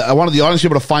 I wanted the audience to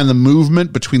be able to find the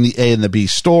movement between the A and the B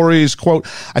stories. Quote,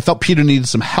 I felt Peter needed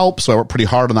some help, so I worked pretty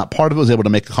hard on that part of it. I was able to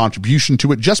make a contribution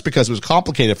to it just because it was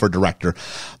complicated for a director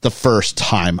the first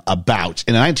time about.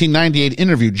 In a 1998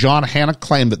 interview, John Hannah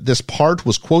claimed that this part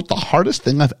was, quote, the hardest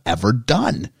thing I've ever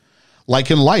done.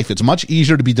 Like in life, it's much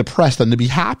easier to be depressed than to be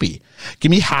happy. Give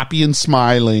me happy and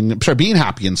smiling. Sorry, being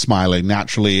happy and smiling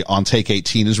naturally on take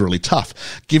 18 is really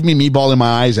tough. Give me bawling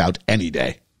my eyes out any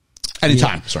day.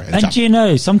 Anytime. Yeah. Sorry. Anytime. And do you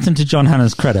know something to John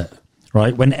Hannah's credit,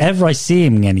 right? Whenever I see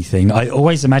him in anything, I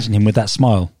always imagine him with that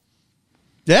smile.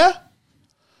 Yeah.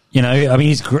 You know, I mean,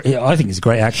 he's great. I think he's a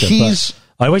great actor.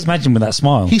 I always imagine him with that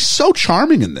smile. He's so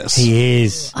charming in this. He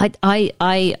is.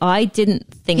 I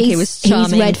didn't think he was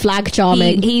charming. He's red flag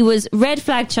charming. He was red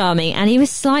flag charming, and he was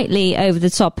slightly over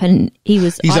the top, and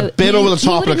he's a bit over the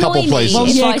top in a couple places. Well,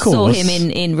 if I saw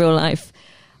him in real life.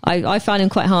 I find him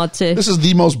quite hard to... This is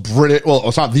the most British... Well,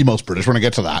 it's not the most British. We're going to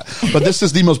get to that. But this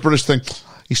is the most British thing.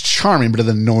 He's charming, but it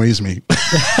annoys me. No,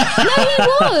 he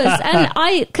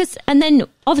was. And then,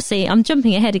 obviously, I'm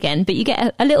jumping ahead again, but you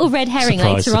get a little red herring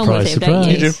later on with him, don't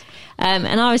you? You do.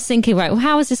 And I was thinking, right, well,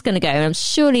 how is this going to go? And I'm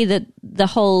surely that the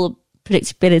whole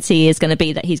predictability is going to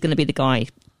be that he's going to be the guy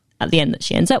at the end that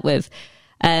she ends up with.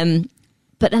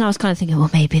 But then I was kind of thinking, well,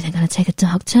 maybe they're going to take a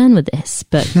dark turn with this,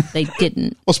 but they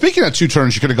didn't. Well, speaking of two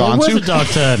turns, you could have gone to. It was a dark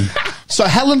turn. So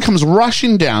Helen comes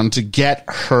rushing down to get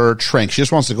her train. She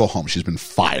just wants to go home. She's been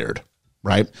fired,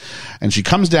 right? And she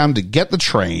comes down to get the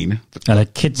train, and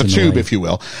the tube, if you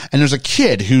will. And there's a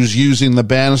kid who's using the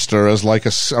banister as like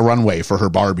a runway for her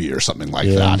Barbie or something like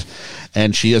that.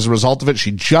 And she, as a result of it, she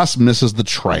just misses the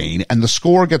train, and the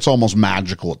score gets almost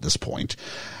magical at this point.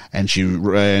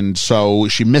 And so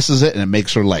she misses it, and it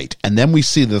makes her late. And then we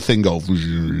see the thing go,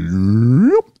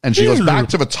 and she goes back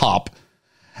to the top.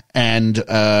 And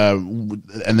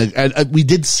we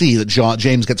did see that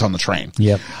James gets on the train.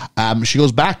 Yep. She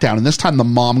goes back down, and this time the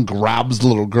mom grabs the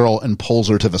little girl and pulls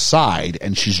her to the side,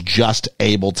 and she's just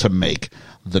able to make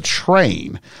the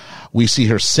train. We see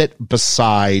her sit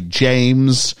beside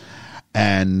James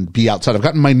and be outside. I've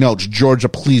gotten my notes. Georgia,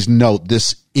 please note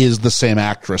this is the same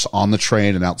actress on the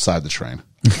train and outside the train.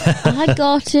 I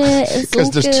got it.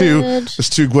 Because there's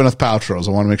two Gwyneth Paltrows.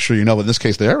 I want to make sure you know, but in this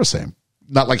case they are the same.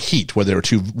 Not like Heat, where there were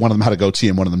two. One of them had a goatee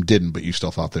and one of them didn't, but you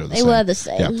still thought they were the same. They were the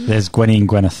same. Yeah. There's Gwenny and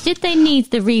Gwyneth. Did they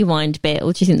need the rewind bit,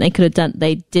 or do you think they could have done?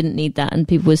 They didn't need that, and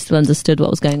people still understood what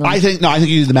was going on. I think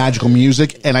you need the magical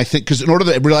music, and I think because in order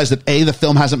to realize that the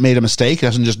film hasn't made a mistake, it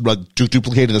hasn't just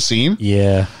duplicated a scene.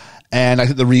 Yeah. And I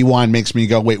think the rewind makes me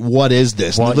go, wait, what is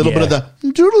this? A little bit of the,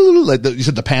 like you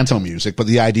said, the panto music, but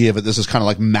the idea of it, this is kind of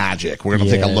like magic. We're going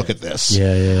to take a look at this.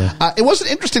 Yeah. It was an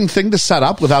interesting thing to set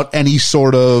up without any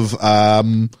sort of,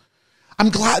 I'm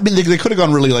glad, I mean, they could have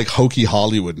gone really like hokey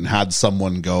Hollywood and had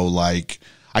someone go like,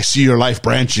 I see your life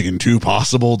branching in two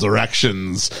possible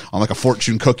directions on like a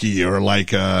fortune cookie or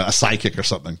like a psychic or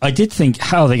something. I did think,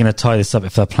 how are they going to tie this up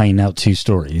if they're playing out two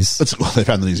stories? Well, they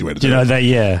found an easy way to do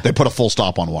it. They put a full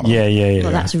stop on one of them. Yeah.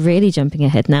 Well, that's really jumping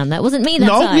ahead now. And that wasn't me that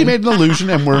time. No, we made an illusion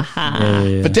and we're...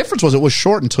 The difference was it was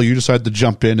short until you decided to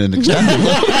jump in and extend it a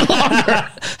little longer.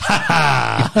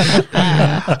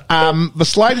 The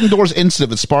sliding doors incident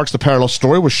that sparks the parallel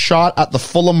story was shot at the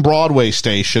Fulham Broadway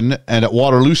station and at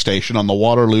Waterloo station on the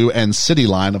Waterloo and City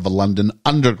line of the London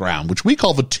Underground, which we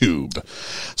call the Tube.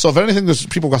 So if anything, there's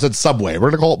people said subway.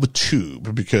 We're going to call it the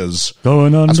Tube because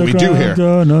that's what we do here.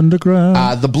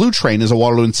 The Blue Train is a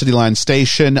Waterloo and City line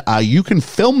station. You can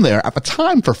film there at the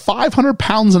time for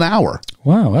 £500 an hour.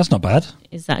 Wow, that's not bad.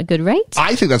 Is that a good rate?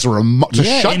 I think that's to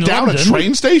shut down London? A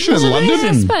train station in London.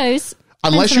 I suppose.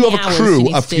 Unless you have a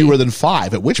crew of fewer than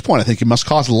 5, at which point I think it must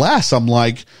cost less. I'm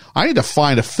like, I need to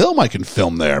find a film I can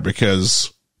film there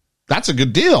because that's a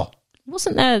good deal.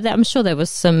 Wasn't there? I'm sure there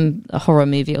was a horror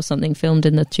movie or something filmed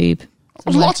in the Tube.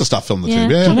 There's lots of stuff filmed in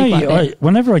the Tube. Yeah.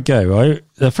 Whenever I go,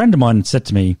 a friend of mine said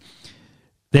to me,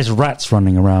 "There's rats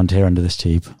running around here under this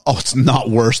tube." Oh, it's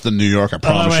not worse than New York. I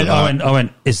promise you that. I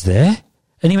went, is there?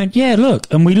 And he went, yeah,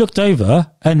 look. And we looked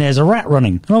over, and there's a rat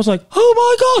running. And I was like, oh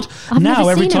my God. I've now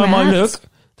every time I look,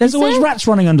 there's always rats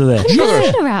running under there. I've never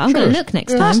seen a rat. I'm going to look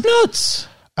next time. That's nuts.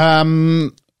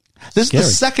 This is the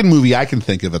second movie I can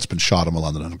think of that's been shot on the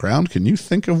London Underground. Can you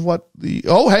think of what the...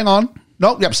 Oh, hang on.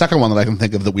 No, second one that I can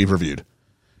think of that we've reviewed.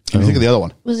 Can you think of the other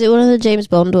one? Was it one of the James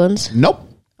Bond ones? Nope.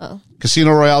 Oh.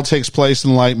 Casino Royale takes place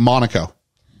in, like, Monaco.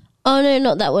 Oh, no,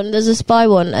 not that one. There's a spy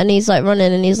one, and he's, like,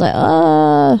 running, and he's like,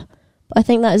 I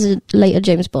think that is a later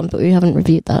James Bond, but we haven't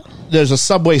reviewed that. There's a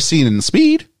subway scene in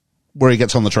Speed where he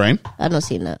gets on the train. I've not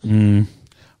seen that.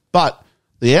 But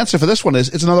the answer for this one is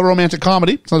it's another romantic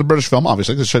comedy. It's not a British film,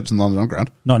 obviously, because it's in the London Underground.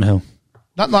 Notting Hill.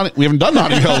 We haven't done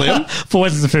Notting Hill, Liam. For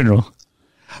Wednesday's the funeral.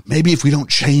 Maybe if we don't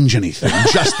change anything,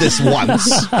 just this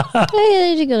once. Oh, yeah,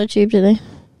 they did go to Tube, did they?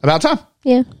 About time.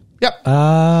 Yeah. Yep.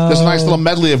 There's a nice little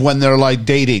medley of when they're like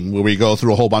dating, where we go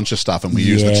through a whole bunch of stuff, and we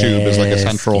use the Tube as like a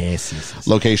central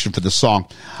location for the song.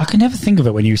 I can never think of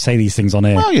it when you say these things on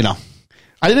air. Well, you know,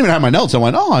 I didn't even have my notes. I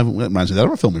went, oh, it reminds me of that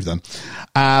other film we've done.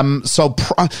 I'm going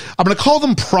to call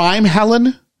them Prime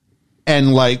Helen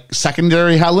and like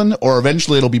Secondary Helen, or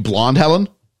eventually it'll be Blonde Helen.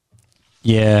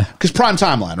 Yeah. Because Prime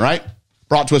Timeline, right?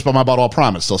 Brought to us by my bottle of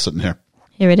Prime. It's still sitting here.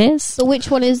 Here it is. So which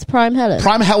one is Prime Helen?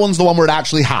 Prime Helen's the one where it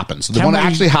actually happens. So the one that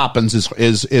actually happens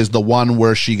is the one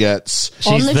where she gets...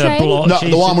 On the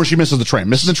train? The one where she misses the train.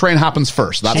 Missing the train happens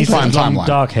first. That's Prime Timeline.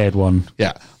 Dark-haired one.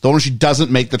 Yeah. The one where she doesn't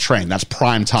make the train. That's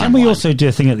Prime Timeline. Can we also do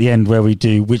a thing at the end where we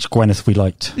do which Gwyneth we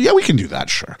liked? Yeah, we can do that,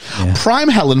 sure. Yeah. Prime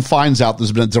Helen finds out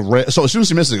there's been a derailment. So as soon as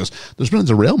he misses it, he goes, there's been a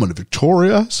derailment at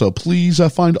Victoria, so please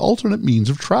find alternate means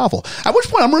of travel. At which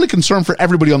point I'm really concerned for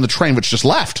everybody on the train which just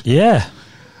left. Yeah.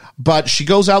 But she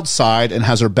goes outside and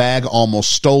has her bag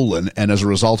almost stolen, and as a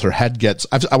result, her head gets,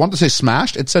 I want to say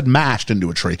smashed. It said mashed into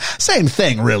a tree. Same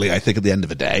thing, really, I think, at the end of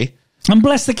the day. And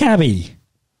bless the cabbie.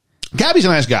 Gabby's a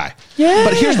nice guy. Yeah.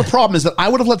 But here's the problem is that I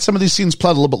would have let some of these scenes play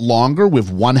a little bit longer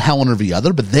with one Helen or the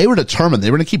other, but they were determined.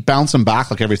 They were going to keep bouncing back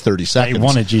like every 30 seconds. They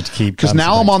wanted you to keep because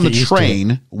now I'm on the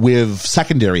train with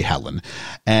Secondary Helen,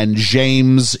 and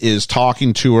James is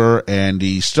talking to her, and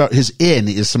his in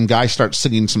is some guy starts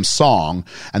singing some song,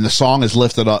 and the song is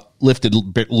lifted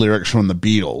lyrics from the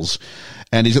Beatles.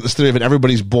 And he's got this theory of it.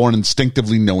 Everybody's born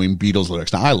instinctively knowing Beatles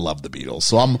lyrics. Now, I love the Beatles,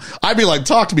 so I'd be like,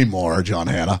 talk to me more, John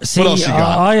Hannah. See, what else you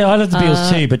got? I love the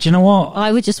Beatles too, but you know what? I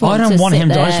would just want I don't to want sit him.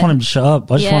 there. I just want him to shut up.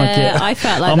 I just want to get. I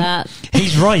felt like that.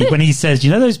 He's right when he says,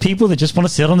 you know, those people that just want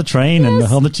to sit on the train and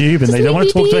on the tube, and just they don't want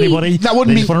to talk to be. anybody. That wouldn't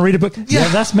they be- just want to read a book. Yeah,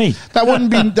 that's me. That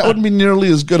wouldn't be nearly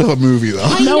as good of a movie, though.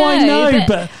 I know,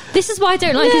 but this is why I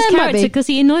don't like Yeah, his it might character, be. because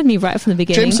he annoyed me right from the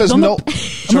beginning. James says I'm no.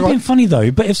 I'm not being funny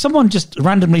though. But if someone just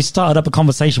randomly started up a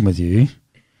conversation with you,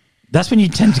 that's when you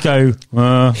tend to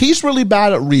go. He's really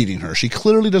bad at reading her. She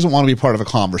clearly doesn't want to be part of a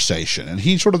conversation, and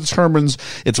he sort of determines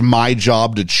it's my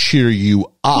job to cheer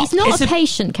you up. He's not a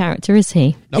patient character, is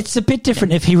he? It's a bit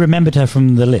different if he remembered her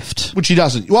from the lift. Which he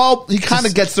doesn't. Well, he kind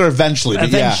of gets there eventually. But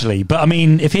Eventually, but I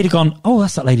mean, if he'd have gone, oh,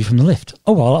 that's that lady from the lift.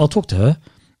 Oh, well, I'll talk to her.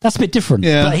 That's a bit different.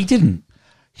 Yeah. But he didn't.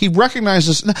 He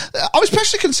recognizes. I was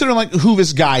especially considering like who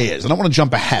this guy is. I don't want to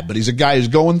jump ahead, but he's a guy who's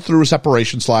going through a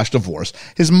separation/divorce.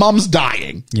 His mom's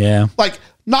dying. Yeah. Like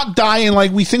not dying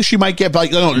like we think she might get,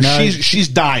 but like no, she's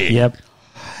dying. Yep.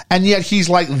 And yet he's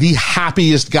like the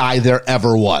happiest guy there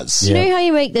ever was. You know how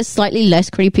you make this slightly less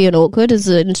creepy and awkward as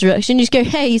an introduction? You just go,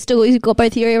 hey, you've got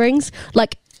both your earrings?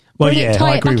 Like, Well, tie I it agree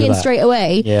back with in that. straight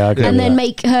away. Yeah, I agree and with then that.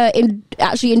 make her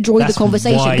actually enjoy That's the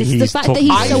conversation. why Because the he's fact that talking-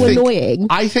 he's so annoying.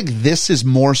 I think this is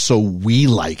more so we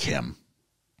like him.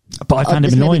 But I found him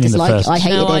this maybe annoying in the dislike- first. I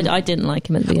hated No, him. I didn't like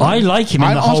him at the beginning. I like him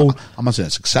in the whole. I'm not saying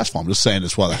it's successful. I'm just saying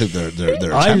as well. I think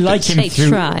they're I attempting. like him They through,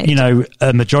 tried.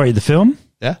 a majority of the film.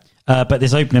 Yeah. But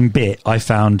this opening bit, I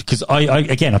found because I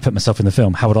put myself in the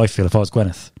film. How would I feel if I was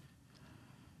Gwyneth?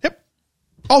 Yep.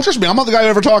 Oh, trust me, I'm not the guy who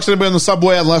ever talks to anybody on the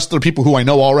subway unless they're people who I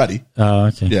know already. Oh,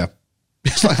 okay. Yeah.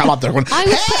 It's like I'm out there going, I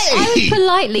would hey!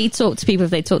 politely talk to people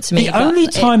if they talk to me. The but only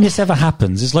it- time this ever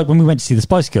happens is like when we went to see the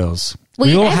Spice Girls. Well,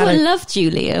 we all had everyone a, loved you,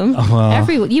 Liam. Oh, well.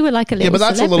 Everyone, you were like a little Yeah, but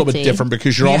that's a little bit celebrity. different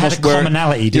because you're You had almost a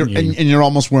commonality, didn't you? And you're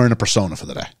almost wearing a persona for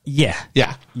the day. yeah,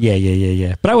 Yeah.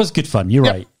 yeah. But that was good fun. You're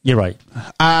Yep. right. You're right.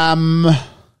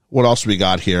 What else we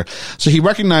got here? So he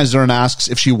recognizes her and asks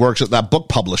if she works at that book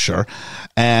publisher,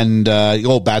 and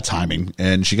bad timing.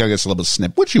 And she gets a little bit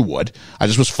snip, which you would. I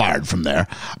just was fired from there.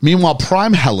 Meanwhile,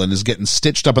 Prime Helen is getting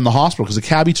stitched up in the hospital because the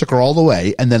cabbie took her all the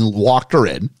way and then walked her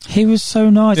in. He was so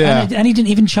nice, Yeah. and he didn't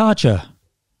even charge her.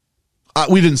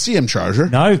 We didn't see him charge her.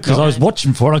 No, because I was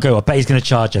watching for it. I go, I bet he's going to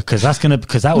charge her because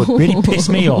that would really piss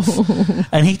me off.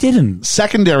 And he didn't.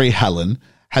 Secondary Helen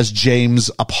has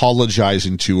James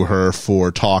apologizing to her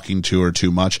for talking to her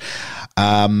too much.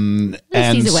 And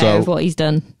He's aware of what he's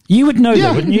done. You would know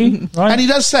that, wouldn't you? Right? And he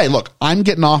does say, look, I'm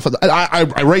getting off at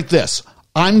I rate this.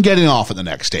 I'm getting off at the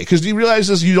next day because he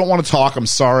realizes you don't want to talk. I'm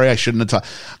sorry. I shouldn't have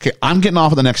talked. Okay. I'm getting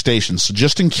off at the next station. So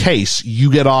just in case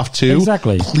you get off too,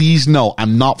 Exactly. please know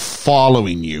I'm not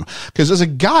following you. Because as a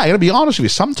guy, I gotta be honest with you,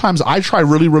 sometimes I try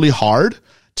really, really hard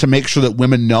to make sure that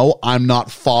women know I'm not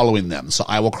following them. So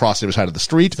I will cross the other side of the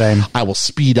street. Same. I will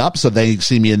speed up so they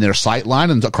see me in their sight line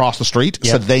and across the street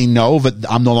so Yep. they know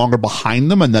that I'm no longer behind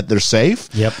them and that they're safe.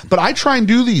 Yep. But I try and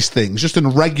do these things just in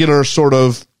regular sort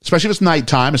of, especially if it's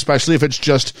nighttime, especially if it's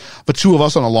just the two of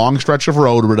us on a long stretch of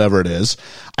road or whatever it is.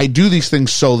 I do these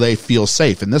things so they feel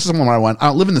safe. And this is when I went, I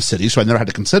don't live in the city, so I never had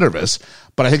to consider this,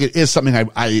 but I think it is something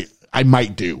I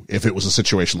might do if it was a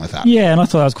situation like that. Yeah, and I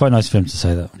thought that was quite nice of him to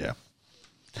say that. Yeah.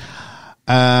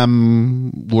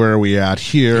 Where are we at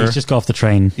here? He's just got off the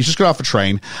train. He's just got off a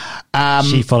train.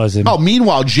 She follows him. Oh,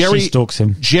 meanwhile, Jerry She stalks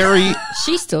him. Jerry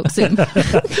She stalks him.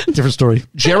 Different story.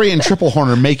 Jerry and Triplehorn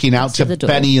are making out to the door.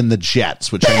 Benny and the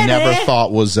Jets, which I never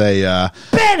thought was a.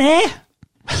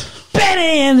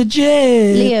 Benny and the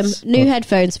Jets. Liam, new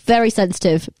headphones, very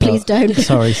sensitive. Please don't.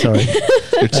 Sorry.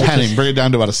 You're 10, bring it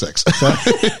down to about a 6.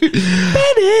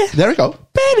 There we go.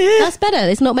 That's better.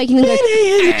 It's not making them go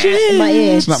in my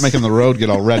ear. It's not making the road get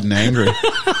all red and angry.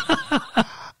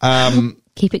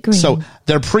 Keep it green. So we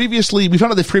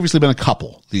found out they've previously been a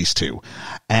couple, these two,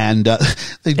 and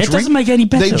they drink. doesn't make any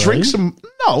better, They drink though. some,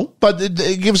 no, but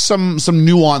it gives some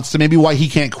nuance to maybe why he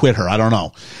can't quit her. I don't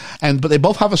know, but they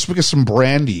both have a swig of some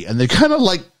brandy, and they kind of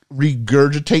like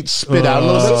regurgitate, spit out a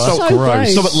little bit. So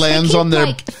gross. So it lands They keep, on their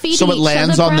like, feeding so it each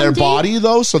lands other on their brandy? body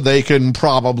though, so they can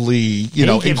probably He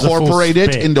gives a full incorporate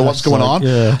it spit. into what's That's going like, on.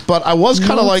 yeah. But I was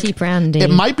kind of like, Naughty brandy. it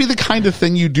might be the kind of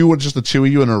thing you do with just the two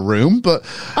of you in a room. But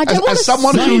I don't wanna as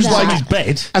someone see who's that. like His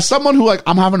bed. as someone who like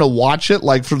I'm having to watch it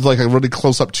like for like a really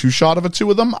close up 2-shot of the two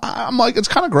of them, I'm like, it's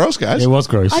kind of gross, guys. It was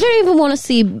gross. I don't even want to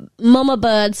see mama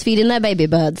birds feeding their baby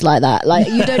birds like that. Like,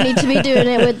 you don't need to be doing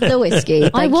it with the whiskey.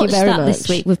 Thank I you watched very that much. this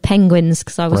week with penguins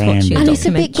because I was Brandy. watching a And it's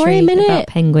a bit documentary grim, innit? about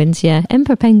penguins. Yeah,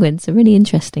 emperor penguins are really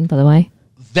interesting, by the way.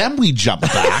 Then we jump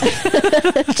back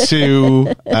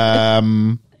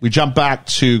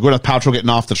to Gwyneth Paltrow getting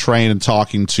off the train and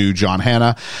talking to John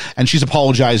Hannah, and she's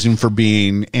apologizing for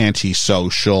being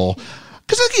antisocial.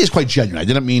 Because I think he is quite genuine. I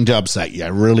didn't mean to upset you. I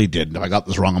really didn't. If I got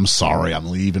this wrong, I'm sorry. I'm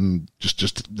leaving.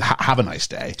 Just have a nice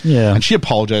day. Yeah. And she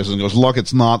apologizes and goes, look,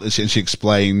 it's not. And she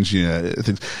explains,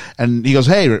 things. And he goes,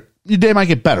 hey, your day might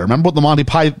get better. Remember what the Monty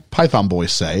Python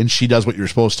boys say? And she does what you're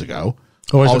supposed to go.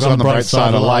 Always on the bright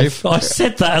side of life. I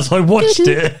said that as I watched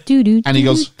it. And he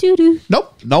goes,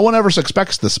 nope, no one ever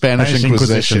expects the Spanish Spanish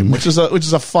Inquisition, Inquisition. which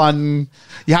is a fun.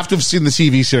 You have to have seen the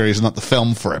TV series and not the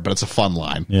film for it, but it's a fun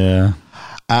line. Yeah.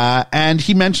 And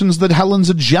he mentions that Helen's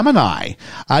a Gemini.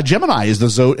 Gemini is the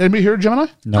zodiac. Anybody hear of Gemini?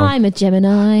 No. I'm a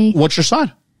Gemini. What's your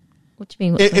sign? What do you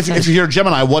mean? What's my If sign? you hear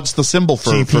Gemini, what's the symbol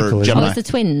for Two people, isn't it? Gemini? Oh, it's the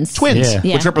twins. Twins,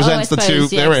 Yeah. which represents I the suppose,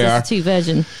 two. yeah, There we it's are. the two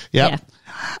version. Yep. Yeah.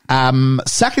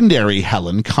 Secondary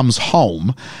Helen comes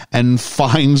home and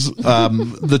finds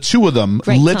the two of them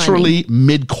Great literally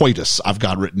mid-coitus, I've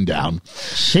got written down.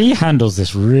 She handles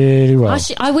this really well.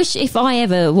 I wish if I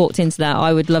ever walked into that,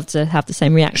 I would love to have the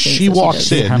same reaction. She that walks does.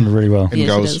 She in handled really well. and Yeah, she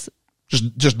goes, does.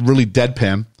 just really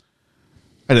deadpan.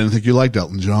 I didn't think you liked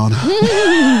Elton John.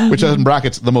 Which is in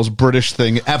brackets the most British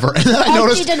thing ever. And then I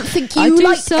noticed, didn't think I you do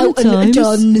liked Elton sometimes.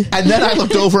 John. and then I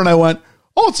looked over and I went,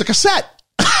 oh, it's a cassette.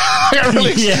 I'm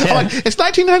like, it's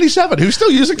 1997. Who's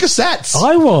still using cassettes?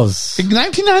 I was. In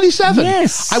 1997.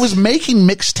 Yes. I was making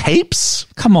mixtapes.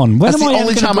 Come on. When That's am the I ever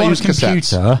only going to time go I on a use cassettes.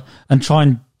 computer and try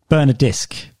and burn a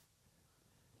disc?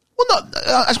 Well, no,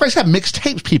 that's why I said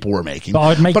mixtapes people were making. But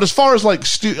I'd make- But as far as like,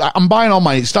 I'm buying all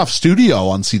my stuff studio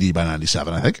on CD by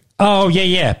 97, I think. Oh,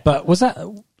 yeah. But was that... I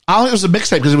don't think it was a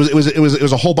mixtape because it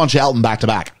was a whole bunch of Elton back to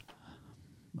back.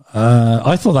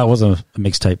 I thought that was a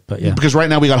mixtape, but yeah. Because right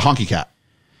now we got Honky Cat,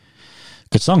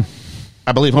 Good song.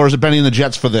 I believe, or is it Benny and the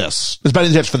Jets for this? It's Benny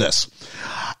and the Jets for this.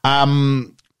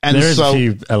 And There is so, a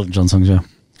few Elton John songs, yeah.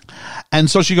 and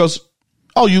so she goes,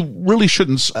 "Oh, you really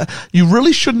shouldn't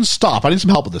stop. I need some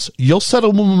help with this. You'll set a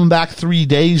woman back 3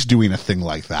 days doing a thing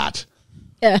like that.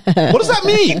 What does that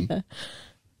mean?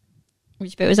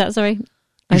 Which bit was that? Sorry.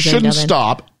 You shouldn't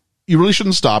stop. You really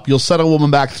shouldn't stop. You'll set a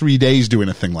woman back 3 days doing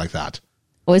a thing like that.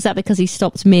 Or is that because he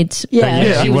stopped mid? Yeah.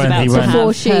 Yeah, She he was went- about he to went- have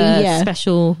Before she- her yeah.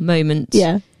 special moment.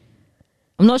 Yeah.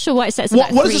 I'm not sure why it sets. What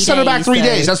does it set her back 3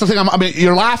 days? That's the thing. I mean,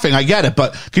 you're laughing. I get it,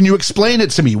 but can you explain it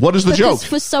to me? What is the Because joke?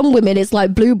 for some women, it's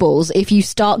like blue balls. If you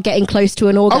start getting close to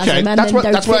an orgasm Okay, and that's then what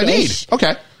don't that's what I need. finish,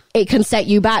 Okay, it can set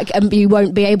you back and you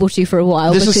won't be able to for a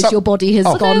while This is because some- your body has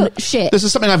Oh. gone shit. this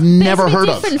is something I've never heard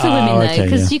of. Different for Oh, women okay, though,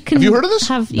 because yeah. you can. Have you heard of this?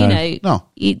 Have No. No.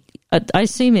 I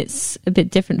assume it's a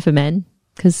bit different for men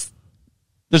because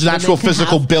There's an actual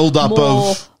physical build-up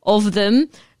more of of them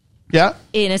yeah,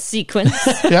 in a sequence.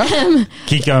 yeah.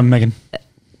 Keep going, Megan.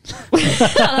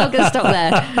 I'm going to stop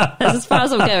there. That's as far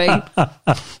as I'm going.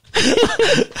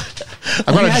 I've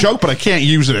got a joke, but I can't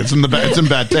use it. It's in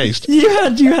bad taste. You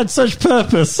had such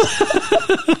purpose.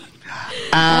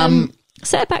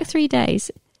 Set it back 3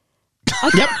 days. I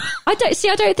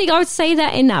don't think I would say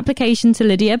that in application to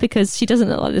Lydia, because she doesn't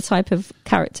look like the type of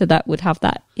character that would have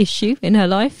that issue in her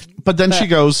life. But then she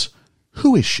goes,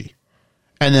 who is she?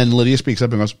 And then Lydia speaks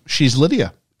up and goes, she's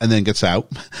Lydia. And then gets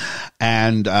out.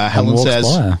 And Helen says,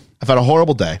 I've had a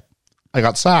horrible day. I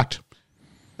got sacked.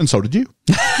 And so did you.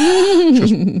 She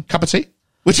goes, cup of tea?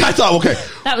 Which I thought, okay.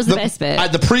 That was the best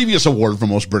bit. The previous award for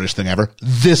most British thing ever.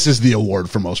 This is the award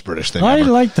for most British thing ever. I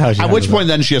liked how she At which point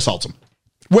then she assaults him.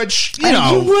 Which, you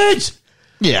know. You would.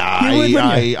 Yeah,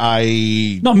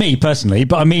 I not me personally,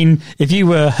 but I mean, if you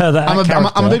were her,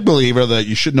 I'm a big believer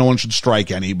that no one should strike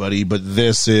anybody. But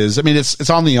this is, I mean, it's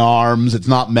on the arms. It's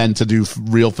not meant to do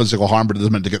real physical harm, but it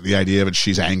is meant to get the idea that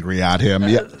she's angry at him.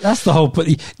 Yeah, that's the whole.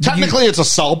 Technically, it's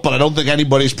assault, but I don't think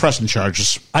anybody's pressing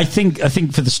charges. I think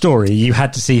for the story, you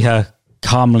had to see her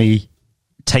calmly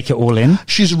take it all in.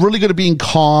 She's really good at being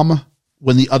calm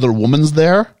when the other woman's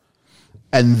there,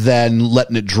 and then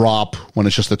letting it drop when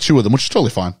it's just the two of them, which is totally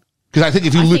fine. Because I think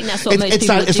if you lose, it's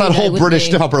that whole British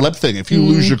stiff upper lip thing. If you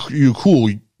lose your cool,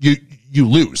 you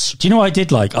lose. Do you know what I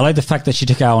did like? I like the fact that she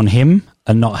took it out on him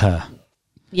and not her.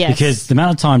 Yes. Because the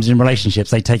amount of times in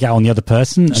relationships they take it out on the other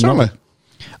person. And Certainly.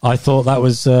 I thought that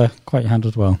was quite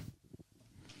handled well.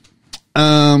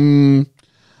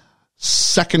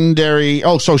 Secondary.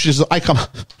 Oh, so she's. Okay, I'm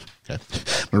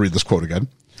gonna read this quote again.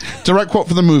 Direct quote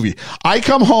from the movie. I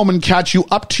come home and catch you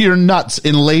up to your nuts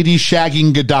in Lady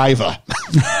Shagging Godiva.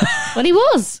 Well, he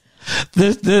was.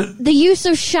 The use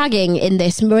of shagging in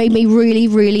this made me really,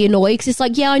 really annoyed, because it's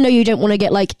like, yeah, I know you don't want to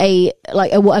get like a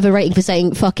whatever rating for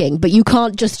saying fucking, but you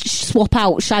can't just swap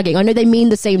out shagging. I know they mean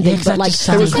the same thing, but like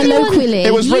colloquially,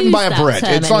 it was written by a Brit.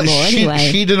 It's like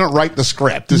she didn't write the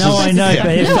script. I know,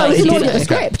 but it's not the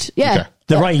script. Yeah, okay.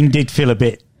 The writing did feel a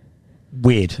bit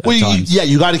weird. Well,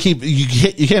 you got to keep.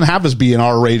 You can't have this be an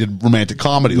R-rated romantic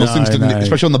comedy. Those things didn't,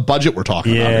 especially on the budget we're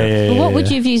talking about. But what would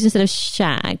you have used instead of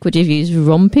shag? Would you have used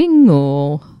romping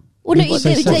or? Well, no,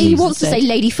 he wants to say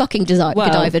Lady fucking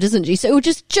Godiva, doesn't she? So it would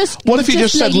just. What if he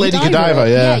just said Lady Godiva?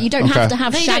 Yeah, you don't have to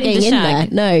have shagging in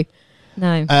there.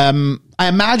 No. I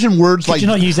imagine words like. Could you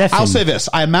not use effing? I'll say this.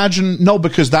 I imagine no,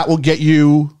 because that will get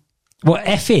you. What,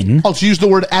 effing? Oh, to use the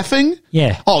word effing?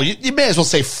 Yeah. Oh, you may as well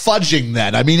say fudging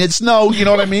then. I mean, it's no, you know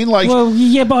what I mean? Like, well,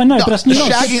 yeah, but I know, but that's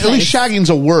not shagging. At least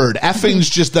shagging's a word. Effing's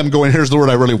just them going, here's the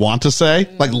word I really want to say.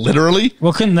 Like, literally.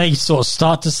 Well, couldn't they sort of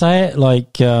start to say it?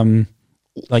 Like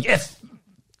F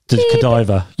to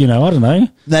Godiva, you know, I don't know.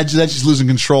 Then she's losing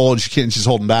control and she's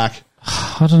holding back.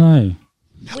 I don't know.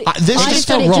 This just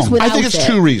felt wrong. I think it's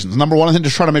two reasons. Number one, I think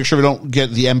just trying to make sure we don't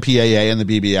get the MPAA and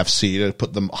the BBFC to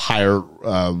put them higher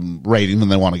rating than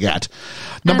they want to get.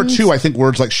 Number two, I think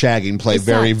words like shagging play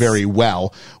very, very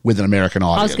well with an American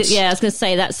audience. I was going to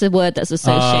say that's the word that's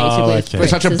associated with Brits,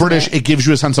 it's such a British, it gives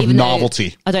you a sense of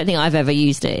novelty. I don't think I've ever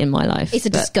used it in my life. It's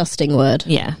a disgusting word.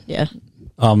 Yeah.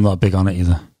 I'm not big on it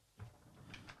either.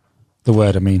 The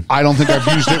word, I mean. I don't think I've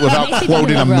used it without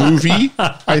quoting a movie,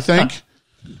 I think.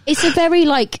 It's a very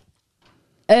like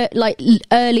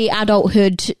early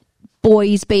adulthood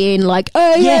boys being like,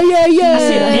 oh yeah.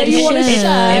 You want to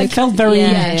shag? It felt very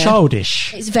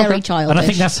childish. It's very childish, and I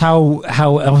think that's how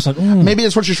I was like. Maybe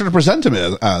it's what you're trying to present him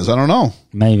as. I don't know.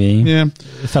 Maybe. Yeah,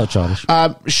 it felt childish.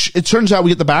 It turns out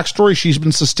we get the backstory. She's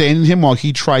been sustaining him while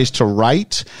he tries to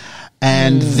write.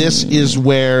 And this is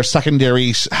where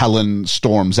secondary Helen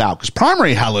storms out, because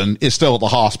primary Helen is still at the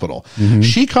hospital. Mm-hmm.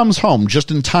 She comes home just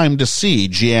in time to see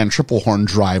Jeanne Tripplehorn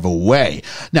drive away.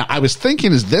 Now, I was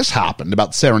thinking as this happened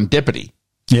about Serendipity,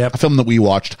 a film that we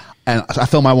watched, and a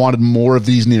film I wanted more of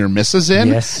these near misses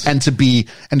in, and to be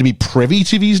privy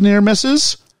to these near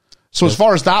misses. So as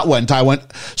far as that went, I went,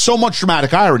 so much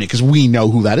dramatic irony, because we know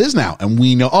who that is now. And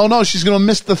we know, oh no, she's going to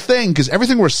miss the thing, because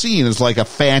everything we're seeing is like a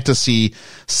fantasy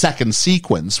second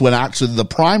sequence, when actually the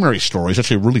primary story is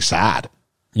actually really sad.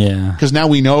 Yeah. Because now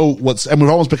we know and we've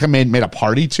almost become made a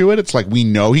party to it. It's like we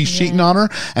know he's cheating on her,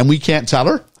 and we can't tell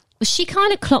her. She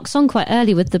kind of clocks on quite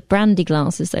early with the brandy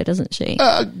glasses, though, doesn't she?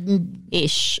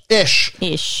 Ish.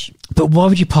 But why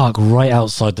would you park right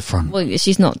outside the front? Well,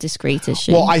 she's not discreet, is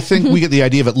she? Well, I think we get the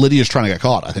idea that Lydia's trying to get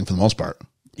caught, I think, for the most part.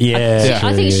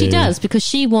 I think she does, because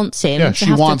she wants him. Yeah,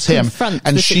 she wants him.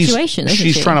 And the situation,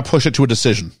 she's trying to push it to a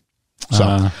decision.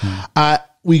 So,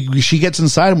 she gets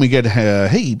inside and we get,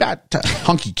 hey, that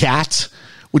hunky cat.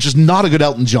 Which is not a good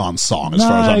Elton John song, as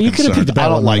far as I'm concerned. I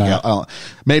don't like it.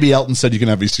 Maybe Elton said you can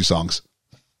have these two songs.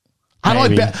 I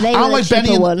don't like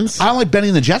Benny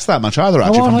and the Jets that much either,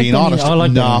 actually, if I'm being honest. I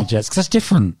like Benny and the Jets, because that's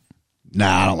different.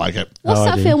 Nah, I don't like it. What's Oh, I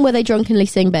that do. film where they drunkenly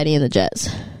sing Benny and the Jets?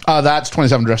 That's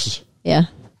 27 Dresses. Yeah.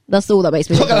 That's all that makes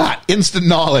me Look think at of. that. Instant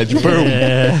knowledge.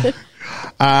 Boom.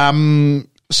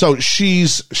 So she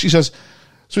says,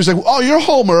 so he's like, oh, you're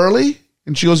home early?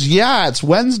 And she goes, yeah, it's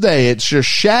Wednesday. It's your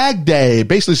shag day.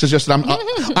 Basically suggested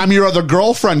I'm your other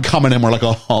girlfriend coming in. We're like,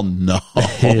 oh no.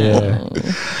 Yeah.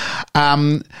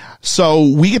 So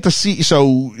we get to see,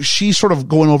 so she's sort of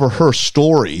going over her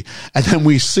story, and then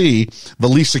we see the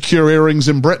least secure earrings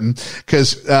in Britain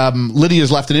because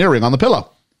Lydia's left an earring on the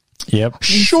pillow. Yep.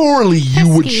 Surely you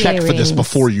would Pesky check for this earrings.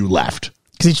 before you left.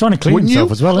 Because he's trying to clean Wouldn't himself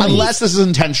you? as well, isn't he? Unless this is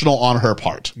intentional on her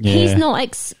part. Yeah.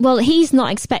 He's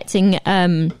not expecting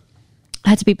her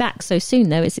to be back so soon,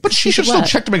 though. But she should still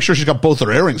check to make sure she's got both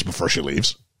her earrings before she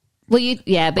leaves. Well,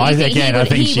 but I you think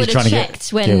think she's he would trying have to get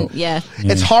checked when, killed. yeah.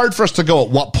 It's hard for us to go at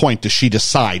what point does she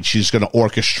decide she's going to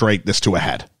orchestrate this to a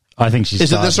head. I think she's.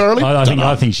 Is it done. this early?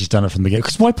 I think she's done it from the beginning.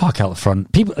 Because why park out the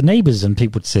front? People, neighbours, and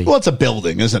people would see. Well, it's a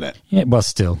building, isn't it? Yeah, well,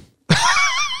 still.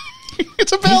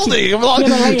 It's a building. Yeah, but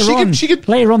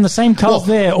later on, the same car's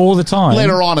there all the time.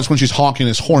 Later on, it's when she's honking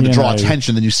his horn to You draw know.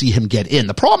 attention, then you see him get in.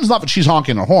 The problem's not that she's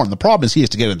honking her horn. The problem is he has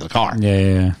to get into the car.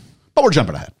 Yeah. But we're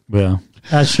jumping ahead. Well,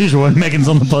 as usual, when Megan's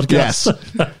on the podcast. Yes.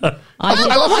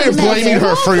 I love how you're blaming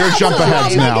her for your jump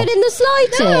aheads now. Megan in the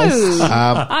slightest.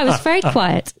 I was very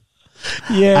quiet.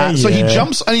 So he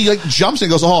jumps and he jumps and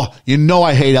he goes, oh, you know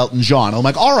I hate Elton John. I'm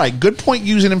like, all right, good point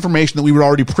using information that we were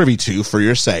already privy to for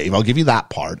your save. I'll give you that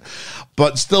part.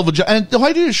 But still, and the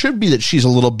idea should be that she's a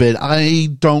little bit, I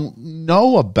don't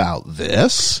know about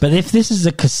this. But if this is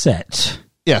a cassette,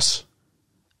 Yes.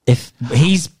 if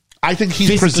he's I think he's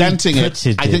physically presenting it.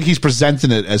 printed I think he's presenting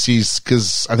it as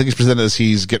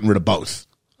he's getting rid of both.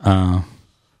 Because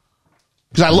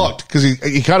I looked, because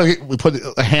he kind of put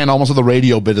a hand almost on the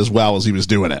radio bit as well as he was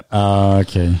doing it.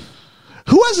 okay.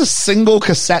 Who has a single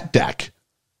cassette deck?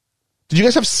 Did you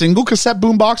guys have single cassette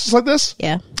boom boxes like this?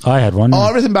 Yeah. I had one. Oh,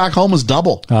 everything back home was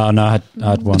double. Oh no, I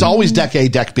had one. It's always deck A,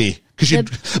 deck B. Because you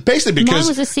basically Mine because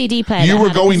was a CD player. you that were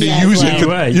had going to cassette use as it.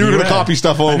 well. You were going to copy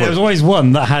stuff over. And there was always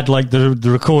one that had like the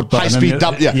record button. High speed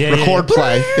record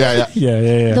play. Yeah.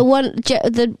 Yeah.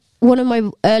 One of my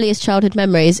earliest childhood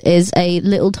memories is a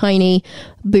little tiny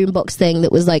boombox thing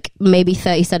that was like maybe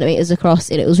 30 centimeters across,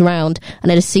 and it was round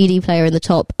and had a CD player in the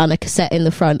top and a cassette in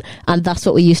the front, and that's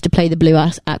what we used to play the Blue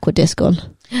Aqua disc on.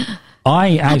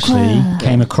 I actually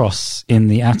came across in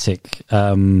the attic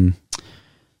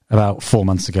about 4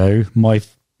 months ago my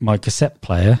cassette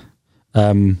player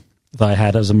that I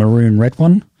had. It was a maroon red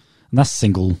one, and that's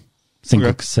single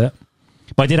cassette.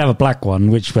 But I did have a black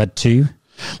one which had two.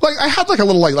 Like I had like a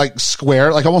little like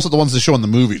square, like almost like the ones they show in the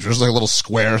movies, where it's like a little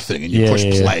square thing, and you push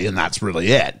play, and that's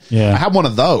really it. Yeah. I had one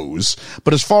of those,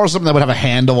 but as far as something that would have a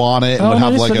handle on it, and would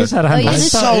have like this had a handle. That's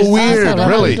this so is- weird, that's not a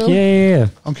really. handle. Yeah.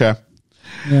 Okay.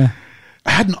 Yeah. I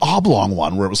had an oblong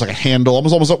one where it was like a handle, it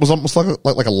was almost like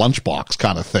a lunchbox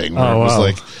kind of thing. Where Oh, it wow.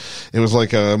 was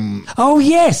like Oh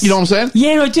yes. you know what I'm saying?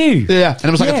 Yeah, I do. Yeah, and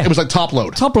it was like top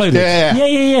load. Top loaded. Yeah.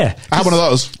 Yeah. I had one of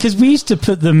those. Because we used to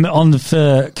put them on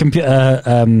for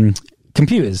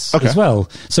computers Okay. as well.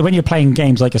 So when you're playing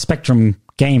games like a Spectrum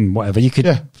game, whatever, you could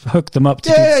hook them up to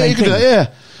do the Yeah, same you could thing. do that,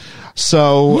 yeah.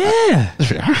 So Yeah.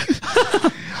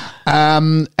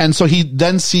 and so he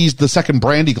then sees the second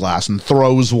brandy glass and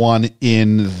throws one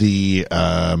in the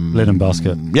Linen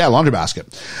basket. Yeah, laundry basket.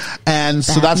 And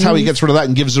so that's how he gets rid of that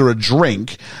and gives her a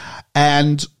drink.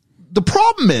 And the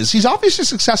problem is he's obviously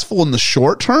successful in the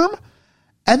short term,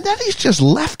 and then he's just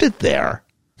left it there.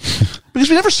 Because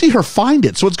we never see her find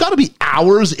it. So it's got to be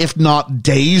hours, if not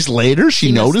days later,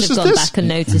 she notices must have gone this. back and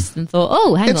noticed and thought,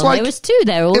 oh, hang It's on, like- there was two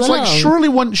there all It's along. like surely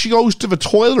when she goes to the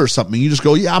toilet or something, you just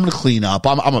go, yeah, I'm going to clean up.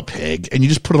 I'm a pig. And you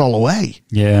just put it all away.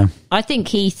 Yeah. I think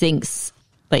he thinks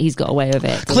that he's got away with it.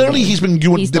 doesn't Clearly he? he's been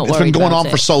doing, He's it's not been worried going about on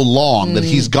for it. so long that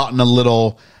he's gotten a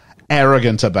little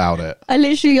arrogant about it. I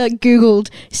literally Googled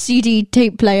CD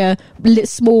tape player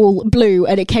small blue,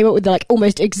 and it came up with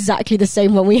almost exactly the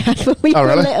same one we had when we Oh, were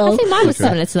really? little. I think mine was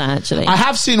similar to that, actually. I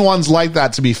have seen ones like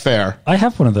that, to be fair. I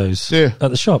have one of those Yeah.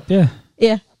 at the shop. Yeah.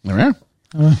 Yeah. There we are.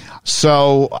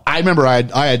 So I remember I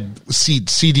had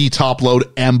CD top load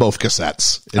and both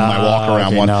cassettes in my walk around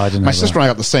okay. one. No, I didn't My have sister and I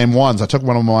got the same ones. I took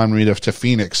one of mine to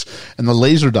Phoenix, and the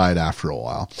laser died after a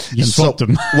while. You and swapped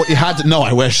them. What you had to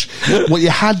I wish. What you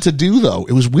had to do though,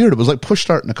 it was weird. It was like push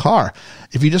start in a car.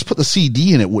 If you just put the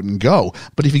CD in, it wouldn't go.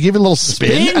 But if you give it a little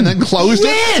spin and then closed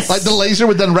Yes! it, like the laser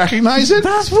would then recognize it.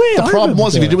 That's weird. The I problem remember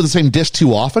was if you that. did it with the same disc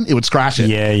too often, it would scratch it.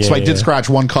 Yeah, So I did yeah. scratch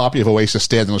one copy of Oasis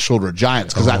Standing on the Shoulder of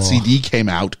Giants because that CD came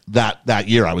out that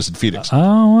year I was in Phoenix. Oh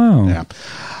wow. Yeah.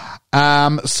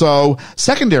 So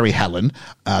secondary Helen,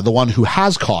 the one who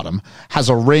has caught him, has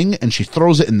a ring and she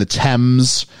throws it in the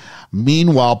Thames.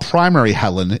 Meanwhile, primary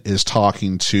Helen is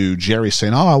talking to Jerry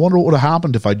saying, I wonder what would have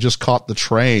happened if I just caught the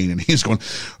train. And he's going,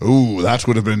 ooh, that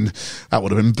would have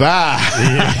been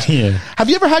bad. Yeah. Have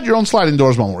you ever had your own sliding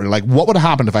doors moment where you're like, what would have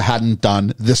happened if I hadn't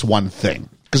done this one thing?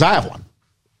 Because I have one.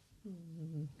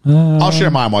 I'll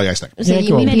share mine while you guys think. So Yeah, you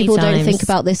go mean on. people Many don't times. think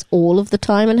about this all of the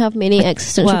time and have many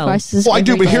existential Well- crises? Well, I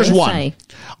do, every but here's day? one. Say.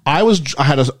 I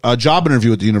had a job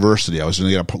interview at the university. I was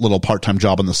going to get a little part-time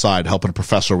job on the side, helping a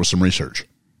professor with some research,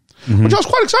 which I was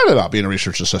quite excited about, being a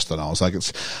research assistant. I was like,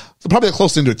 it's probably the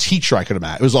closest thing to a teacher I could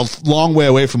imagine. It was a long way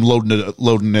away from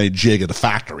loading a jig at a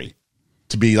factory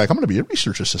to be like, I'm going to be a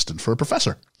research assistant for a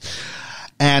professor.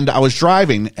 And I was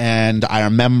driving, and I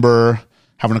remember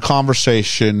having a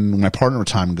conversation with my partner at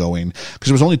the time going, because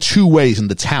there was only two ways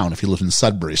into town if you lived in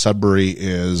Sudbury. Sudbury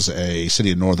is a city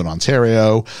in Northern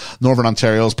Ontario. Northern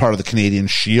Ontario is part of the Canadian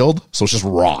Shield, so it's just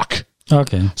rock.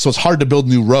 Okay. So it's hard to build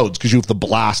new roads because you have to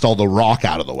blast all the rock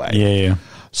out of the way. Yeah.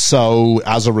 So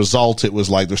as a result, it was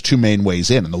like there's two main ways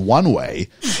in, and the one way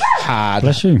had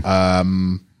Bless you.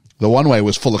 the one way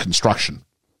was full of construction.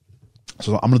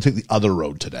 So I'm going to take the other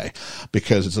road today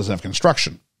because it doesn't have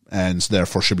construction, and so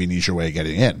therefore should be an easier way of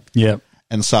getting in. Yeah.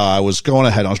 And so I was going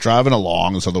ahead. I was driving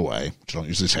along this other way, which I don't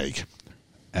usually take,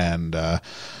 and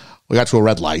we got to a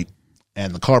red light,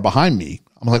 and the car behind me,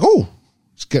 I'm like, oh,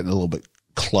 it's getting a little bit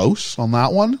close on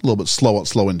that one, a little bit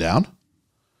slowing down.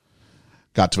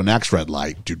 Got to the next red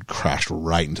light, dude crashed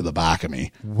right into the back of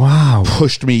me. Wow.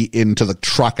 Pushed me into the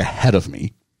truck ahead of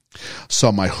me.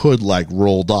 So my hood like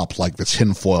rolled up like the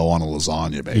tinfoil on a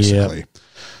lasagna, basically. Yep.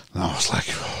 And I was like,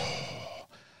 oh.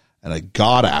 And I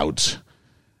got out,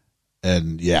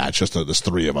 and yeah, it's just there's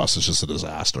three of us. It's just a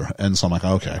disaster. And so I'm like,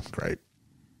 okay, great.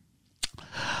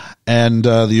 And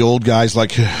the old guy's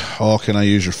like, oh, can I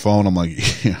use your phone? I'm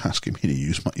like, you're asking me to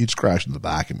use my, you just crashed in the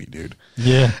back of me, dude.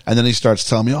 Yeah. And then he starts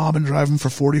telling me, oh, I've been driving for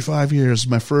 45 years.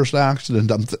 My first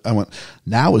accident. I went,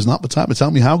 now is not the time to tell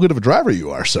me how good of a driver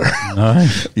you are, sir.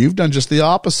 Nice. You've done just the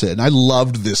opposite. And I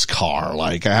loved this car.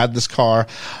 Like, I had this car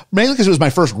mainly because it was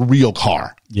my first real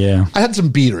car. Yeah. I had some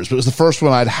beaters, but it was the first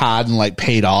one I'd had and like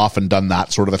paid off and done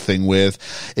that sort of a thing with.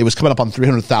 It was coming up on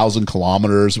 300,000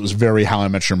 kilometers. It was very How I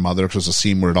Met Your Mother, because there's a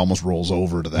scene where it almost rolls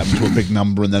over to them to a big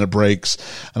number and then it breaks.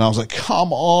 And I was like,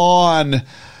 come on.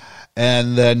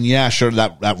 And then, yeah, sure,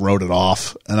 that wrote it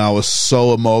off. And I was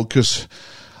so emotional because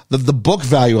the book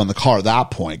value on the car at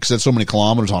that point, because it had so many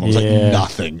kilometers on it, was like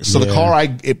nothing. So the car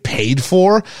it paid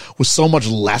for was so much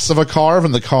less of a car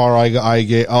than the car I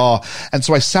get. Oh, and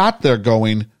so I sat there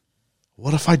going,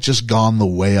 what if I just gone the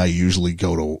way I usually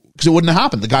go to? Because it wouldn't have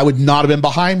happened. The guy would not have been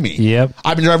behind me. Yep.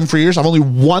 I've been driving for years. I've only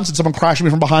once had someone crash me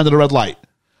from behind at a red light.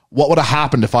 What would have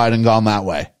happened if I hadn't gone that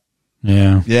way?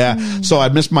 Yeah. Yeah. So I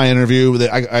missed my interview.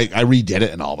 I redid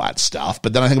it and all that stuff.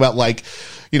 But then I think about like,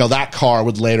 you know, that car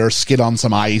would later skid on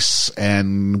some ice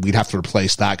and we'd have to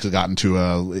replace that because it got into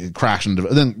it crashed into,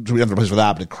 then we have to replace for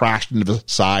that, but it crashed into the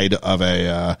side of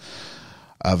a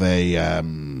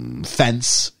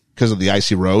fence because of the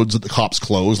icy roads that the cops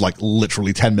closed like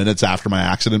literally 10 minutes after my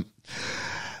accident.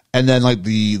 And then like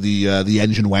the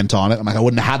engine went on it. I'm like, I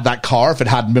wouldn't have had that car if it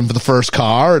hadn't been for the first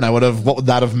car, and what would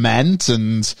that have meant?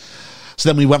 And so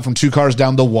then we went from two cars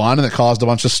down to one, and it caused a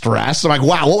bunch of stress. I'm like,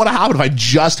 wow, what would have happened if I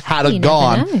just had You never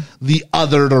gone know. the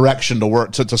other direction to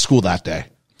work to school that day?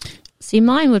 See,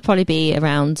 mine would probably be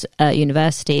around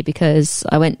university, because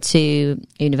I went to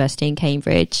university in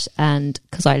Cambridge, and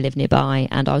because I live nearby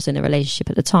and I was in a relationship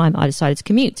at the time, I decided to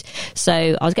commute. So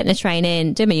I was getting a train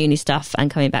in, doing my uni stuff and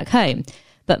coming back home.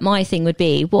 But my thing would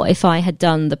be, what if I had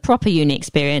done the proper uni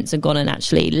experience and gone and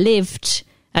actually lived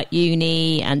at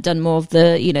uni and done more of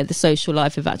the, you know, the social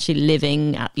life of actually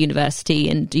living at university?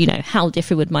 And, you know, how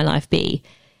different would my life be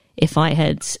if I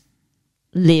had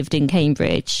lived in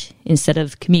Cambridge instead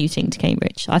of commuting to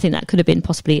Cambridge? I think that could have been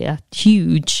possibly a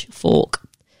huge fork.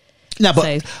 Now,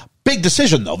 but So- big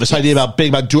decision though. This idea about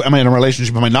am I in a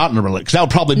relationship? Am I not in a relationship? Because that would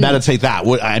probably meditate that.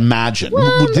 I imagine.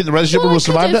 Well, Did the relationship well, would have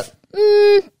survived could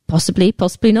it? have-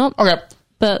 possibly not. Okay.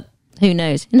 But who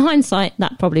knows? In hindsight,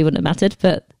 that probably wouldn't have mattered.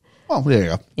 But Well, there you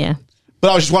go. yeah.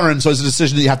 But I was just wondering, so it's a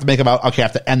decision that you have to make about, okay, I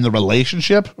have to end the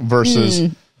relationship versus,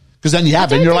 because then you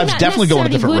have, and your life's definitely going a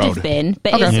different would road. have been,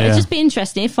 but Okay. it'd just be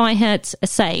interesting if I had,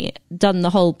 say, done the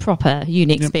whole proper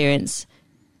uni experience.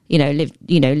 You know, lived,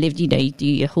 you do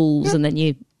your halls and then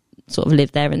you sort of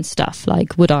live there and stuff.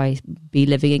 Like, would I be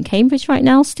living in Cambridge right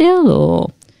now still,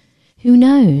 or who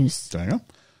knows? There you go.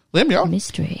 Liam, you're on.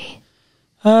 Mystery.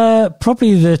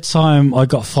 Probably the time I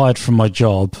got fired from my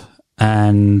job,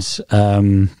 and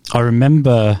I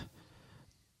remember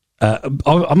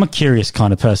I'm a curious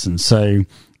kind of person. So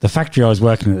the factory I was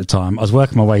working at the time, I was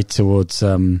working my way towards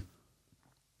going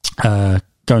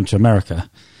to America.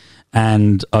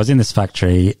 And I was in this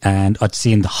factory and I'd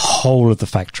seen the whole of the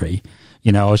factory.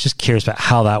 You know, I was just curious about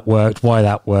how that worked, why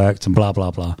that worked, and blah,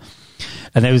 blah, blah.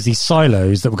 And there was these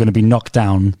silos that were going to be knocked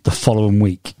down the following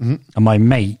week. Mm-hmm. And my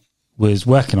mate was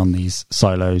working on these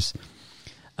silos.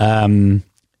 And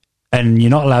you're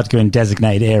not allowed to go in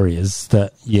designated areas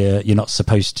that you're not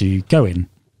supposed to go in.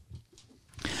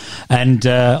 And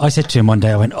I said to him one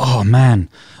day, I went, oh man,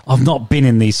 I've not been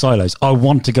in these silos. I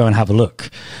want to go and have a look.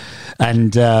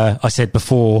 And I said,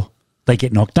 before they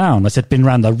get knocked down, I said, been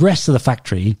around the rest of the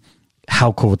factory,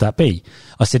 how cool would that be?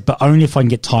 I said, but only if I can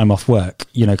get time off work,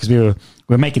 you know, because we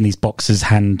were making these boxes,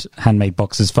 handmade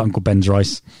boxes for Uncle Ben's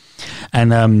rice.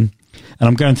 And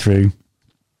I'm going through.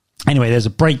 Anyway, there's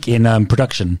a break in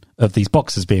production of these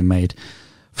boxes being made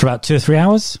for about 2 or 3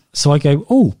 hours. So I go,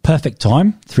 oh, perfect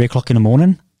time, 3 o'clock in the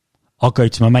morning. I'll go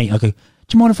to my mate. I go, do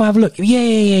you mind if I have a look?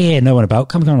 Yeah. No one about.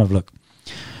 Come and have a look.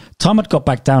 Time I'd got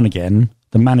back down again,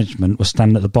 the management was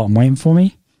standing at the bottom waiting for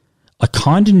me. I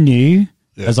kind of knew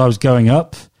as I was going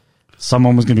up,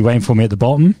 someone was going to be waiting for me at the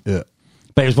bottom. Yeah.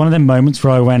 But it was one of them moments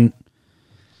where I went,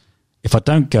 if I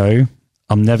don't go,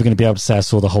 I'm never going to be able to say I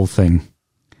saw the whole thing.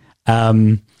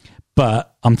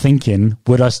 But I'm thinking,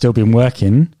 would I still been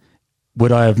working?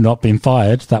 Would I have not been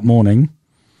fired that morning,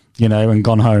 you know, and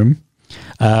gone home?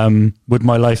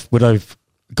 Would I've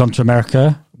gone to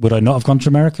America? Would I not have gone to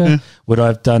America? Yeah. Would I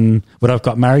have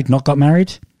got married, not got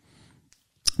married?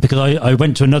 Because I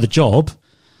went to another job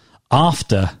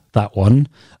after that one.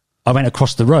 I went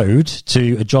across the road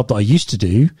to a job that I used to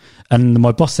do, and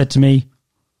my boss said to me,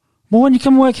 well, why don't you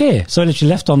come work here? So I literally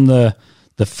left on the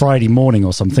Friday morning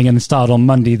or something and started on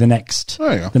Monday the next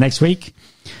week.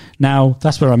 Now,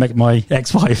 that's where I met my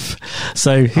ex-wife.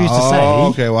 So who's to say?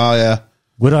 Okay, well, yeah.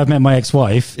 Would I have met my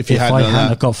ex-wife if I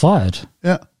hadn't got fired?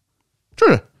 Yeah.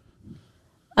 True.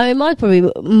 I mean, mine's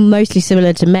probably mostly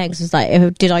similar to Meg's. It's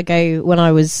like, did I go when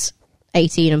I was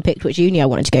 18 and picked which uni I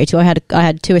wanted to go to? I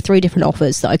had 2 or 3 different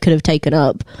offers that I could have taken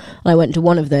up, and I went to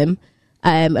one of them,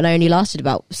 and I only lasted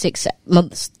about 6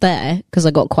 months there because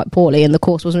I got quite poorly and the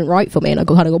course wasn't right for me, and I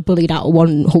kind of got bullied out of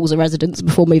one halls of residence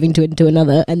before moving into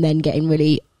another, and then getting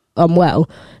really unwell.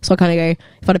 So I kind of go,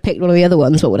 if I'd have picked one of the other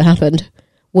ones, what would have happened?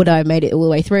 Would I have made it all the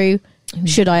way through?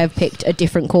 Should I have picked a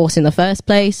different course in the first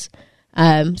place? So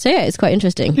yeah, it's quite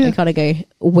interesting. I kind of go,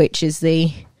 which is there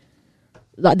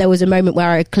was a moment where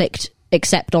I clicked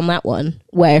accept on that one,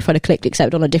 where if I'd have clicked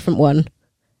accept on a different one,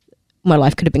 my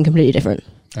life could have been completely different.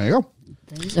 There you go.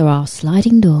 Those are our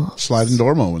sliding doors. Sliding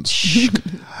door moments.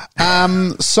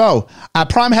 So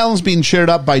Prime Helen's being cheered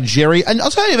up by Jerry. And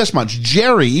I'll tell you this much.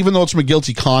 Jerry, even though it's from a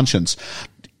guilty conscience,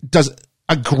 does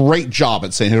a great job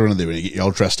at saying, hey, we're going to do. We're going to get you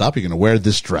all dressed up. You're going to wear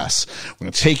this dress. We're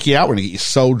going to take you out. We're going to get you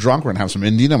so drunk. We're going to have some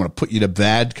Indian. I'm going to put you to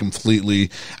bed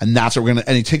completely. And that's what we're going to,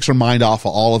 and he takes her mind off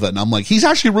of all of it. And I'm like, he's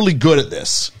actually really good at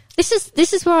this.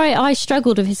 This is where I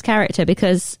struggled with his character,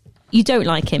 because you don't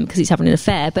like him because he's having an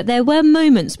affair, but there were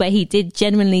moments where he did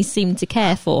genuinely seem to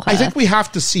care for her. I think we have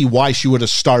to see why she would have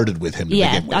started with him to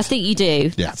begin with. I think you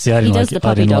do. Yeah. See, I didn't he does the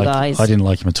puppy dog eyes. I didn't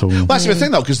like him at all. Well, that's the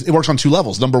thing, though, because it works on 2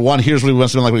 levels. Number one, here's what he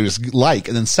wants to be like, what he was like.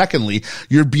 And then secondly,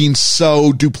 you're being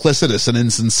so duplicitous and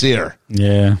insincere.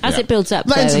 Yeah. As it builds up.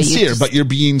 Not insincere, but you're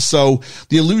being so...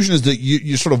 The illusion is that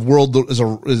your sort of world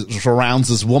surrounds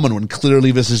this woman when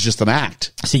clearly this is just an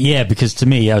act. See, yeah, because to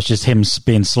me, it was just him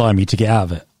being slimy to get out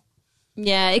of it.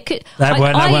 Yeah, it could. I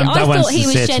thought he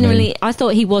was genuinely. I thought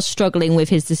he was struggling with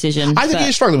his decision. I think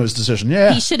he's struggling with his decision.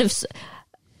 Yeah, he should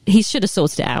have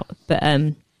sorted it out. But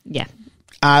yeah.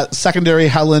 Secondary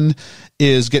Helen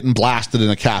is getting blasted in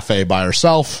a cafe by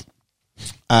herself.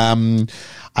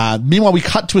 Meanwhile, we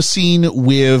cut to a scene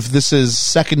with, this is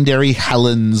secondary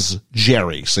Helen's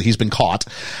Jerry. So he's been caught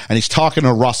and he's talking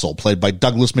to Russell, played by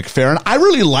Douglas McFerrin. I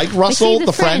really like Russell,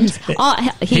 the friend.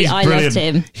 I loved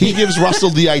him. He gives Russell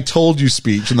the I told you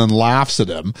speech and then laughs at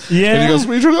him. Yeah. And he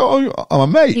goes, I'm a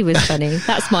mate. He was funny.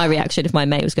 That's my reaction if my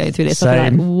mate was going through this.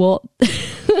 I'd be like, what?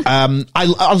 On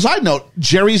a side note,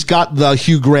 Jerry's got the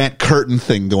Hugh Grant curtain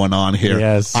thing going on here.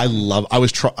 Yes.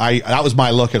 that was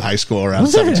my look at high school around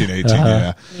 17, 18.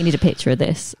 Yeah. You need a picture of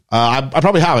this. I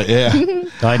probably have it, yeah.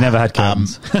 I never had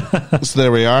curtains. So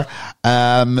there we are.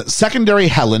 Secondary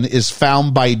Helen is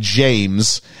found by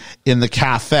James in the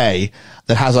cafe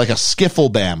that has like a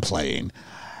skiffle band playing.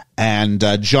 And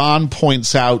John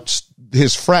points out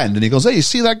his friend, and he goes, "Hey, you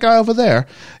see that guy over there?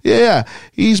 Yeah,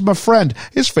 he's my friend.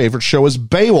 His favorite show is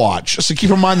Baywatch." So keep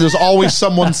in mind, there's always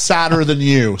someone sadder than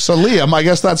you. So Liam, I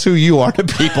guess that's who you are to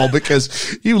people,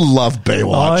 because you love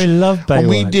Baywatch. I love Baywatch. When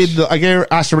we did, I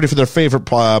asked everybody for their favorite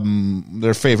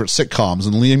sitcoms,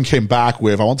 and Liam came back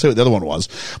with, I won't say what the other one was,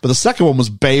 but the second one was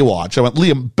Baywatch. I went,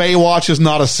 Liam, Baywatch is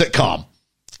not a sitcom.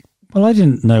 Well, I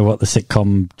didn't know what the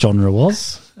sitcom genre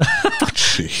was.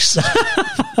 Jeez. I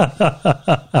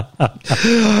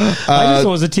just thought it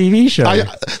was a TV show.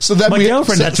 So then My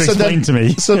girlfriend had to explain to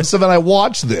me. So then I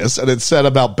watched this, and it said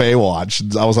about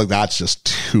Baywatch. I was like, that's just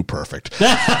too perfect.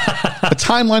 The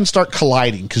timelines start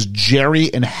colliding because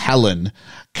Jerry and Helen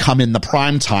come in the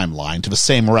prime timeline to the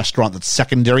same restaurant that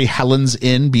secondary Helen's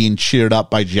in, being cheered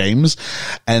up by James,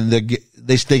 and they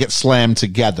get slammed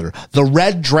together. The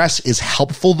red dress is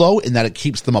helpful, though, in that it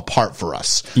keeps them apart for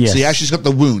us. Yes. So yeah, she's got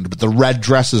the wound, but the red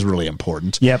dress is really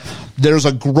important. Yep. There's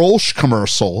a Grolsch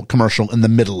commercial in the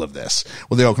middle of this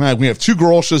where they go, we have 2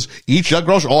 Grolsches, each that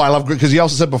Grolsch. Oh, I love, because he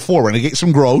also said before, we're going to get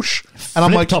some Grolsch. And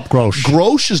I'm like, Flip-top Grolsch.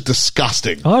 Grolsch is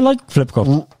disgusting. I like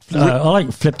flip-top. I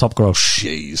like flip-top Grolsch.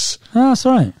 Jeez. Oh, that's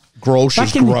right. Grolsch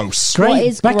is gross. Great. What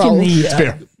is Back in Grolsch? the It's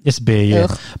beer. It's beer, yeah.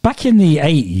 Ugh. Back in the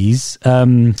 80s,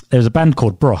 there was a band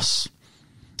called Bros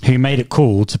who made it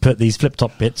cool to put these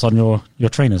flip-top bits on your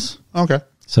trainers. Okay.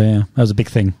 So yeah, that was a big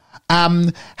thing.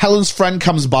 Helen's friend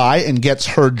comes by and gets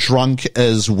her drunk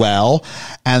as well.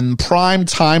 And prime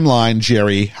timeline,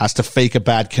 Jerry has to fake a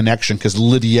bad connection because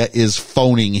Lydia is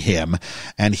phoning him,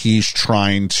 and he's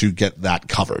trying to get that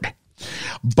covered.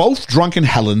 Both drunken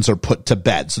Helens are put to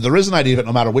bed. So there is an idea that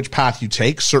no matter which path you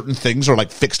take, certain things are like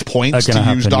fixed points to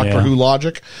use Doctor Who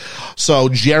logic. So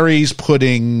Jerry's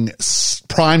putting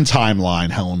prime timeline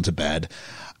Helen to bed.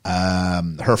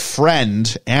 Her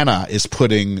friend Anna is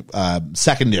putting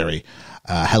secondary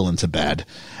Helen to bed.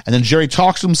 And then Jerry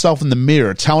talks to himself in the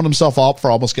mirror, telling himself off for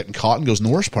almost getting caught, and goes, and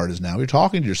the worst part is now you're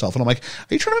talking to yourself. And I'm like,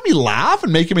 are you trying to make me laugh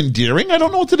and make him endearing? I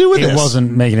don't know what to do with this. It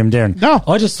wasn't making him endearing. No.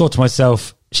 I just thought to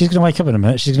myself, she's going to wake up in a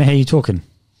minute. She's going to hear you talking.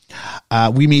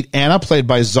 We meet Anna, played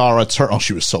by Zara Turner. Oh,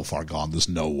 she was so far gone. There's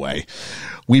no way.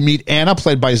 We meet Anna,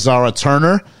 played by Zara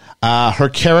Turner. Her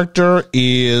character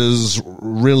is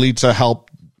really to help.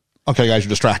 Okay, guys, you're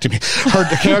distracting me. Her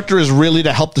character is really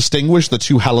to help distinguish the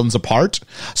 2 Helens apart.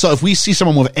 So if we see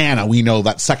someone with Anna, we know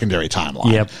that's secondary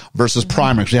timeline versus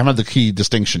primary, because we haven't had the key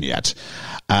distinction yet.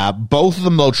 Both of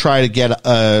them, though, try to get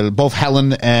both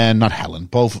Anna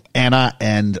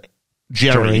and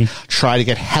Jerry try to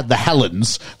get the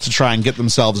Helens to try and get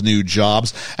themselves new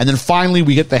jobs. And then finally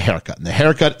we get the haircut. And the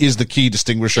haircut is the key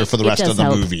distinguisher for the rest of the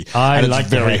movie. And it's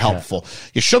very helpful.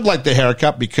 You should like the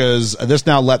haircut because this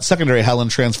now lets secondary Helen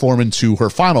transform into her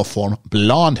final form,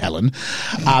 blonde Helen.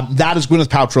 That is Gwyneth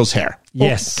Paltrow's hair.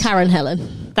 Yes. Karen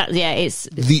Helen. It's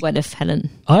Gwyneth Helen.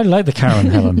 I like the Karen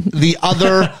Helen. The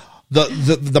other...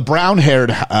 The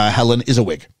brown-haired Helen is a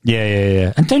wig.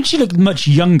 Yeah. And don't she look much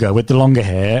younger with the longer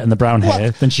hair and the brown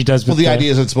hair than she does with the idea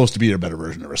is it's supposed to be a better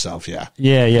version of herself, yeah.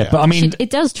 Yeah. But I mean... It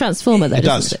does transform her, though, it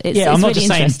does. doesn't it? I'm not really just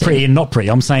saying pretty and not pretty.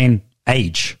 I'm saying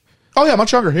age. Oh, yeah,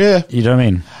 much younger, yeah. You know what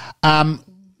I mean?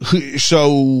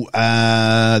 So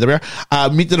there we are.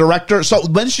 Meet the director. So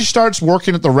when she starts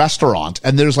working at the restaurant,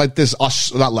 and there's like this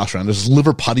there's this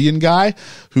Liverpudlian guy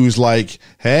who's like,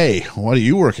 "Hey, what are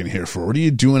you working here for? What are you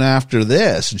doing after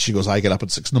this?" And she goes, "I get up at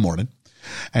 6 a.m.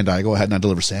 and I go ahead and I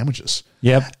deliver sandwiches."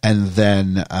 Yep. And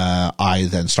then I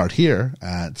then start here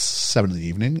at 7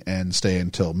 p.m. and stay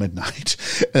until midnight.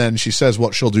 And she says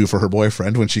what she'll do for her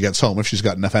boyfriend when she gets home if she's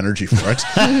got enough energy for it.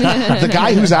 The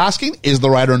guy who's asking is the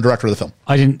writer and director of the film.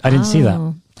 I didn't see that.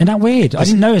 Isn't that weird? I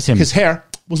didn't notice him. His hair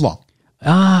was long.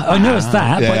 I noticed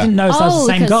that, but I didn't notice that was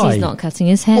the same because guy. he's not cutting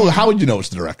his hair. Well, how would you know it's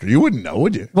the director? You wouldn't know,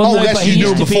 would you? Well, no, yes, but you he knew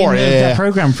used him to be before. in that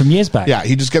program from years back. Yeah,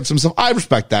 he just gets himself. I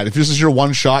respect that. If this is your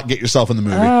one shot, get yourself in the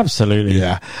movie. Absolutely.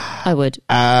 Yeah. I would.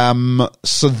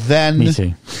 So then Me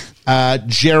too.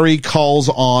 Jerry calls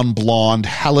on blonde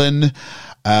Helen.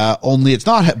 Only it's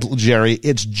not Jerry,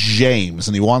 it's James,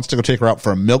 and he wants to go take her out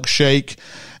for a milkshake.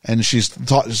 And he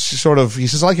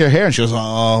says, I like your hair. And she goes,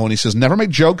 oh, and he says, never make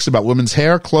jokes about women's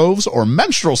hair, clothes, or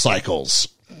menstrual cycles.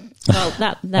 Well,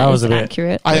 that was is a bit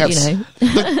accurate. I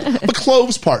But, the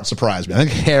clothes part surprised me. I think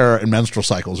hair and menstrual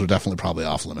cycles are definitely probably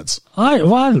off limits. I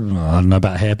don't know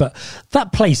about hair, but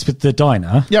that place with the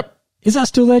diner. Yep. Is that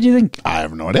still there, do you think? I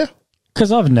have no idea.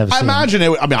 Because I've never I seen imagine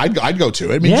it. I mean, I'd go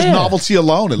to it. I mean, just Yeah. novelty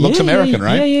alone. It looks American,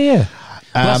 right? Yeah.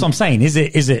 Well, that's what I'm saying. Is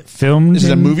it filmed? Is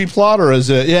it a movie plot or is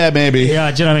it? Yeah, maybe.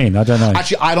 Yeah, do you know what I mean? I don't know.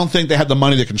 Actually, I don't think they had the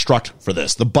money to construct for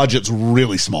this. The budget's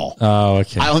really small. Oh,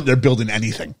 okay. I don't think they're building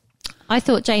anything. I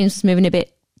thought James was moving a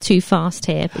bit too fast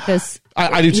here because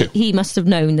I do too. He must have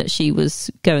known that she was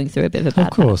going through a bit of a bad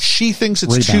Of course. She thinks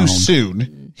it's too Rebound.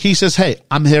 soon. He says, hey,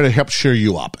 I'm here to help cheer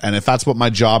you up. And if that's what my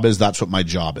job is, that's what my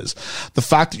job is. The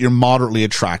fact that you're moderately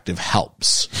attractive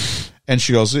helps. And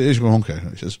she goes, okay.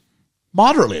 He says,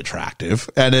 moderately attractive.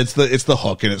 And it's the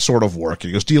hook and it's sort of working.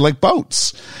 He goes, do you like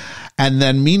boats? And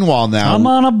then meanwhile now. I'm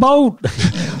on a boat.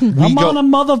 I'm on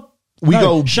a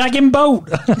go shagging boat.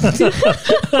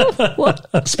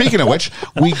 Speaking of which,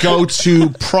 we go to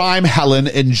prime Helen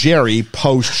and Jerry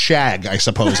post shag, I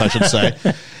suppose I should say.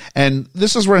 And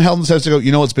this is where Helen says to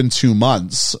go, it's been 2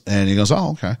 months. And he goes,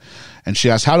 oh, okay. And she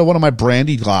asks, how did one of my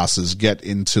brandy glasses get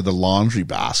into the laundry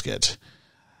basket?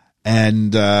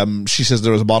 And she says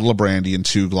there was a bottle of brandy and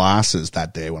 2 glasses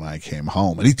that day when I came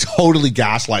home. And he totally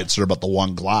gaslights her about the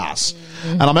 1 glass.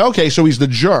 And I'm like, okay, so he's the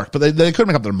jerk. But they couldn't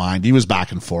make up their mind. He was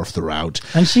back and forth throughout.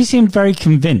 And she seemed very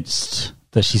convinced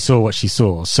that she saw what she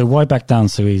saw. So why back down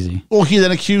so easy? Well, he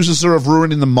then accuses her of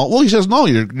ruining the moment. Well, he says, no,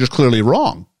 you're just clearly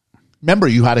wrong. Remember,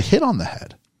 you had a hit on the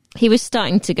head. He was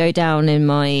starting to go down in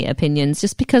my opinions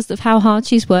just because of how hard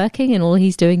she's working and all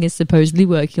he's doing is supposedly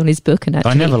working on his book and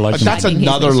actually I never liked That's shagging his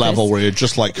another mistress. level where you're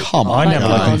just like, come on. I never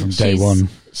liked him from day one.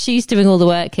 She's doing all the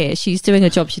work here. She's doing a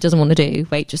job she doesn't want to do,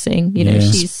 waitressing. Yeah.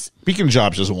 She's Speaking of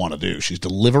jobs she doesn't want to do, she's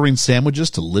delivering sandwiches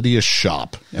to Lydia's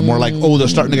shop. And we're like, oh, they're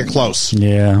starting to get close.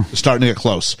 Yeah. They're starting to get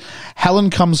close. Helen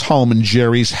comes home and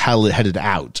Jerry's headed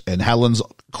out. And Helen's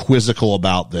quizzical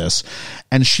about this.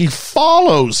 And she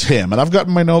follows him. And I've got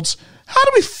in my notes, how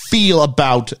do we feel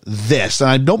about this? And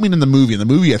I don't mean in the movie. In the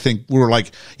movie, I think we were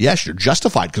like, yes, you're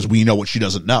justified because we know what she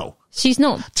doesn't know. she's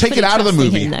not. Take it fully out of the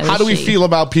trusting movie. him, though, How is do we she? feel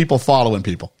about people following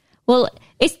people? Well,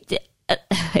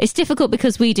 it's difficult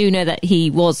because we do know that he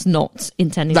was not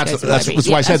intending to go to the That's library.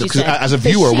 why I said that, because as a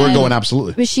viewer, we're going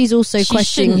absolutely. But she's also She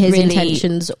questioning shouldn't his really-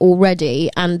 intentions already,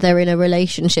 and they're in a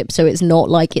relationship, so it's not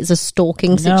like it's a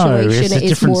stalking No, situation. it's a It is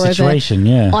different more situation, of a,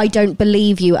 yeah. I don't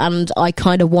believe you, and I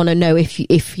kind of want to know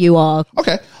if you are.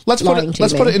 Okay, let's put lying it. to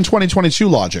Let's me. put it in 2022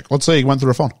 logic. Let's say he went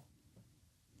through a phone.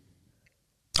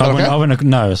 Okay.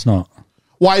 No, it's not.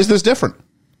 Why is this different?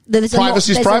 There's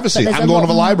Privacy's privacy. there's I'm going lot to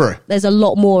the library. There's a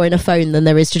lot more in a phone than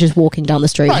there is to just walking down the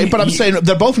street. Right, but I'm saying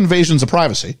they're both invasions of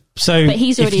privacy. So, But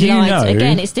he's if already you lied. know-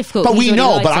 Again, it's difficult. But He's we already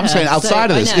know. lied But to I'm her. saying outside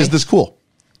So, of this, I know. is this cool?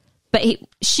 But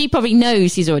she probably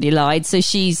knows he's already lied, so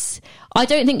she's. I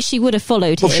don't think she would have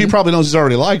followed Well, him. she probably knows he's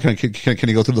already lied. Can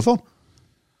he go through the phone?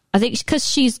 I think because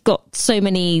she's got so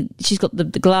many. She's got the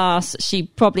glass. She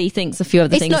probably thinks a few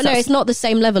other It's things. not. No, it's not the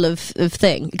same level of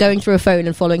thing. Going through a phone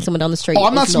and following someone down the street. Oh,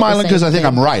 I'm not is the smiling because same I think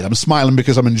thing. I'm right. I'm smiling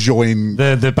because I'm enjoying.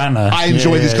 The banner. I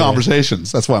enjoy Yeah, these yeah,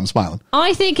 conversations. That's why I'm smiling.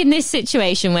 I think in this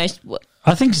situation where.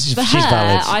 I think she's For her,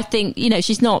 valid. I think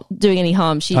she's not doing any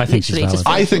harm. She I think she's literally just.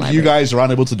 valid. I think you guys are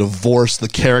unable to divorce the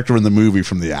character in the movie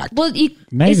from the actor. Well, it's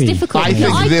Maybe. difficult. I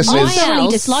think this I is- thoroughly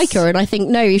dislike her, and I think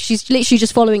no, if she's literally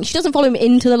just following. She doesn't follow him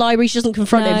into the library. She doesn't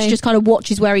confront him. No. She just kind of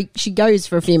watches where she goes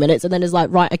for a few minutes, and then is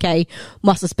like, right, okay,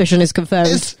 my suspicion is confirmed.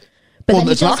 It's- but well, then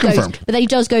he it's not does go- confirmed. but then he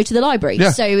does go to the library. Yeah.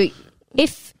 So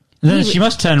If Then he she w-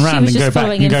 must turn she around was and go just back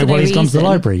following and him go, for well, no he's gone to the reason,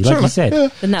 library, like Sure, you said. yeah.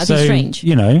 Then that would so, be strange.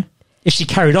 If she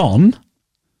carried on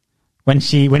when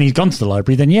he's gone to the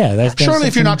library, then yeah. There's Surely,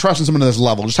 if you're something- not trusting someone to this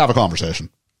level, just have a conversation.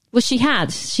 Well, she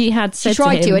had said she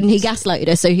tried to him, to, and he gaslighted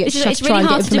her. So she It's, had it's to try really and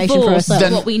get hard to information for divorce herself.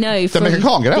 Then- what we know then from make a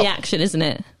call and get the out. action, isn't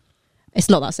it? It's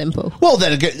not that simple. Well,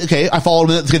 then, okay, I followed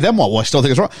him. Then what? Well, I still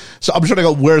think it's wrong. So I'm trying to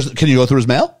go, can you go through his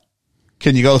mail?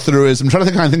 Can you go through I'm trying to think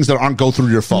of kind of things that aren't go through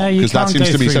your No, phone. you Because that can't seems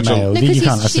go to be through such mail. a. No, you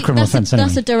can't. That's a criminal offence That's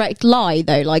anyway. a direct lie,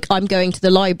 though. Like, I'm going to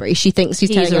the library. She thinks he's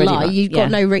He's telling a already lie. lied, You've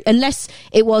got yeah. no unless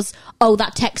it was,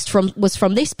 that text was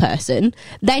from this person.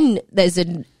 Then there's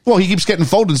a. Well, he keeps getting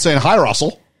phoned and saying, hi,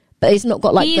 Russell. But it's not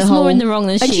got like He's the whole. more in the wrong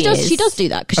than and she does. is. She does do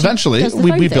that because Eventually,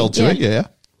 we build to it, yeah.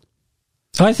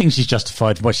 I think she's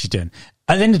justified for what she's doing.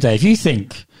 At the end of the day, if you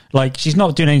think like she's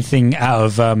not doing anything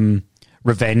out of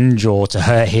revenge or to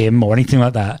hurt him or anything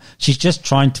like that, she's just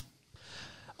trying to.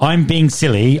 I'm being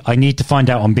silly. I need to find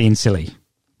out I'm being silly.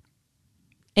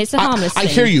 It's a harmless I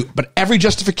thing. hear you, but every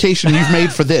justification you've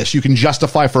made for this, you can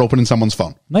justify for opening someone's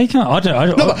phone. No, you can't. I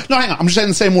don't. No, hang on. I'm just saying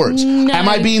the same words. No. Am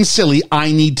I being silly?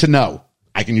 I need to know.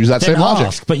 I can use that Then same logic.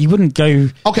 ask, but you wouldn't go.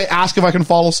 Okay, ask if I can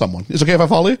follow someone. Is it okay if I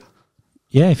follow you?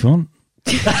 Yeah, if you want.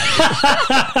 But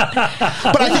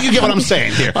I think you get what I'm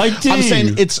saying here. I do. I'm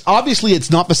saying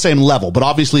it's not the same level, but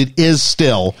obviously it is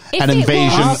still If an it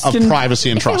invasion was- of privacy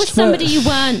and If it was trust. somebody you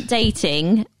weren't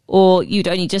dating, or you'd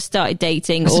only just started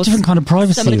dating, It's or a different kind of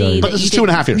privacy, somebody though. But that this you is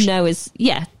 2.5 years. know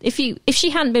if she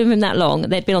hadn't been with him that long,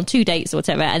 they'd been on 2 dates or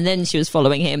whatever, and then she was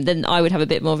following him, then I would have a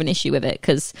bit more of an issue with it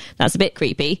because that's a bit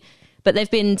creepy. But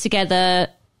they've been together.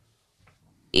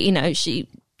 She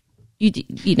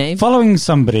you know, Following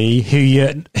somebody who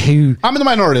I'm in the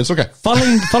minority. It's okay.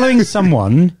 following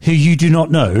someone who you do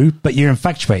not know but you're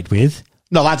infatuated with.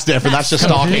 No, that's different. That's just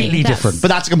stalking. Completely different. But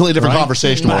that's a completely different Right?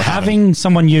 conversation. But we're having. having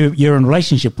someone you're in a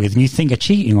relationship with and you think are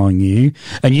cheating on you,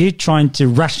 and you're trying to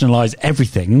rationalize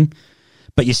everything,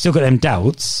 but you still got them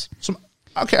doubts.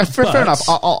 Okay, fair enough.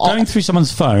 Going through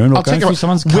someone's phone or I'll going take it. through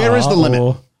someone's car. Where is the limit?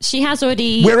 or- she has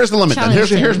already. Where is the limit then?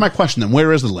 challenged Here's him. my question then.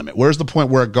 Where is the limit? Where's the point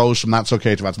where it goes from that's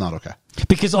okay to that's not okay?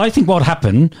 Because I think what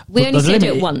happened. We only the see her do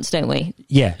limit- it once, don't we?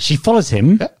 Yeah, she follows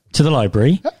him Yeah. to the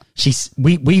library. Yeah.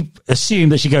 We assume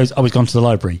that she goes, oh, he's gone to the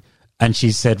library. And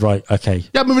she said, right, okay.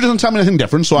 Yeah, movie doesn't tell me anything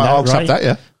different, so I'll accept right? that,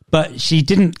 yeah. But she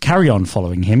didn't carry on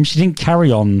following him. She didn't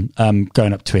carry on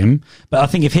going up to him. But I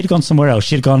think if he'd gone somewhere else,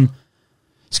 she'd have gone,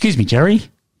 excuse me, Jerry,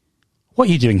 what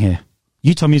are you doing here?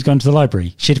 You told me he's going to the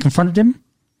library. She'd have confronted him.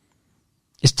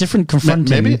 It's different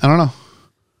confronting. Maybe? I don't know.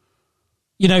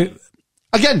 You know,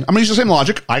 Again, I'm going to use the same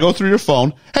logic. I go through your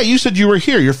phone. Hey, you said you were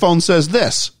here. Your phone says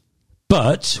this.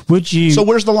 but would you... So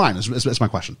where's the line is my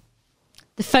question.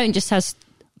 The phone just has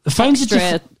the phone's a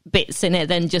extra bits in it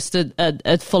than just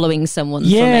a following someone. from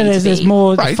Yeah, A to there's B.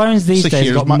 more. Right. The phones these days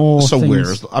here's got more So things.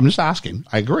 where's... I'm just asking.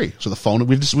 I agree. So the phone...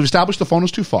 We've established the phone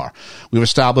is too far. We've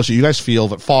established that you guys feel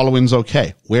that following's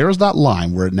okay. Where is that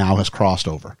line where it now has crossed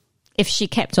over? If she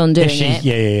kept on doing If she, it,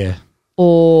 yeah.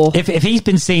 or If he's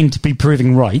been seen to be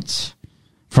proving right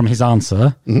from his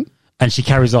answer, and she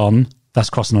carries on, that's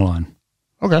crossing the line.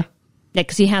 Okay. yeah,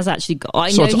 because he has actually got. I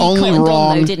So know it's he only cottoned on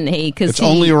wrong- though, didn't he? Because It's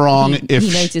only wrong if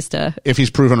he noticed her. if he's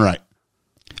proven right.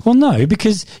 Well, no,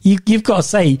 because you've got to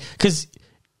say, because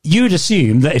you would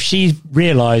assume that if she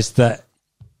realised that,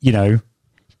 you know,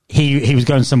 he was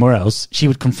going somewhere else, she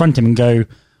would confront him and go,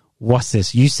 what's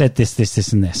this? You said this,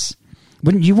 and this.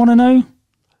 Wouldn't you want to know?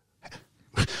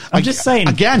 I'm just saying.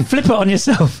 Again. Flip it on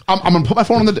yourself. I'm going to put my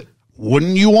phone on the...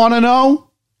 Wouldn't you want to know?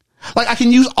 Like, I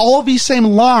can use all of these same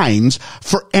lines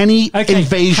for any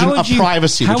invasion how would of you-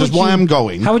 privacy, how which is would why you- I'm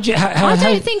going. How would you... I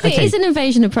don't think it is an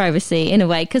invasion of privacy in a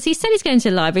way because he said he's going to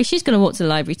the library. She's going to walk to the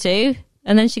library too,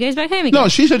 and then she goes back home again. No,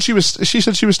 she said she was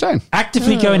staying.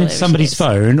 Actively Oh, going into there she somebody's is.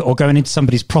 phone or going into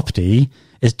somebody's property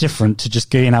is different to just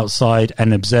going outside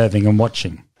and observing and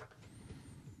watching.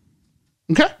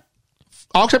 Okay.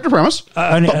 I'll accept your premise.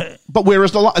 Only- But where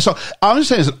is the line? So I'm just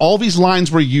saying is that all these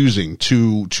lines we're using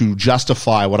to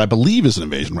justify what I believe is an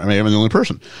invasion. I mean, I'm the only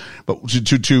person, but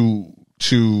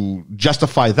to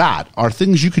justify that are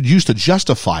things you could use to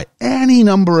justify any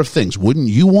number of things. Wouldn't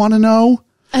you want to know?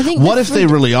 I think What the if they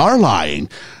really are lying?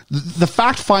 The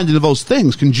fact finding of those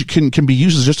things can be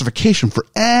used as justification for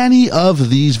any of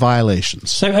these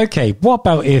violations. So, okay, what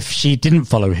about if she didn't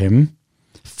follow him,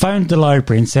 phoned the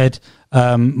library and said,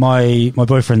 my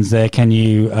boyfriend's there, can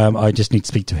you, I just need to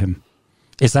speak to him.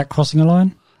 Is that crossing a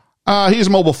line? He has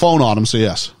a mobile phone on him, so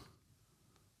yes.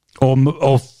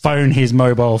 Or phone his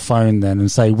mobile phone then and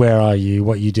say, where are you?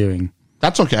 What are you doing?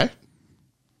 That's okay.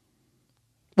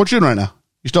 What you doing right now?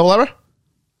 You still alive?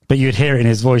 But you'd hear it in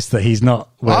his voice that he's not.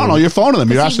 I don't know. You're phoning him.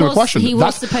 You're Because asking him a question. he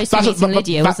was supposed to meet some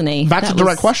Lydia, wasn't he? That's That a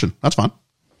direct was- question. That's fine.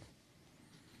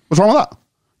 What's wrong with that?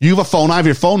 You have a phone. I have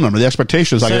your phone number. The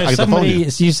expectation is I get the phone. You.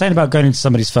 So you're saying about going into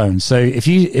somebody's phone. So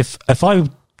if I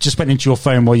just went into your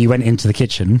phone while you went into the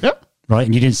kitchen, Yep. right,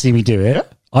 and you didn't see me do it,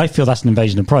 Yep. I feel that's an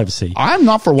invasion of privacy. I'm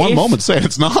not for one If- moment saying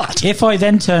it's not. If I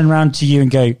then turn around to you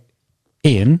and go,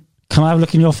 Ian, can I have a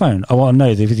look in your phone? I want to know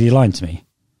if you're lying to me.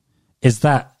 Is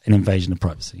that an invasion of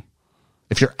privacy?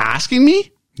 If you're asking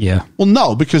me, Yeah, well,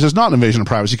 no, because it's not an invasion of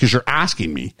privacy because you're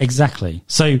asking me. exactly.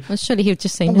 So Well, surely he would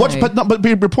just say no. But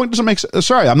your point doesn't make sense.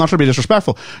 Sorry, I'm not trying to be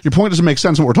disrespectful. Your point doesn't make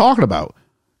sense in what we're talking about.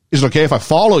 Is it okay if I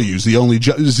follow you? Is the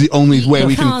only way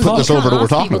we can put this over to what we're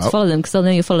talking To about? follow them because they'll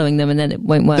know you're following them, and then it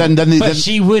won't work. But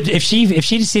she would, if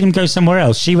she'd seen him go somewhere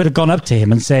else, she would have gone up to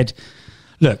him and said,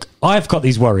 look, I've got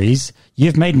these worries.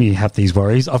 You've made me have these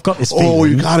worries. I've got this feeling. Oh,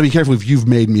 you got to be careful if you've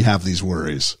made me have these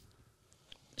worries.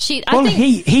 Well,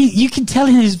 you can tell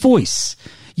in his voice.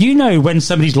 You know when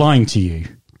somebody's lying to you.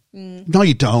 No,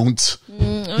 you don't.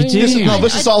 You do.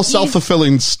 This is all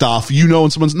self-fulfilling stuff. You know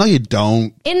when someone's... No, you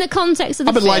don't. in the context of the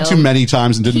I've been lied to film- many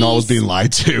times and didn't know I was He's- being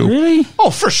lied to. Really?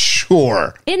 Oh, for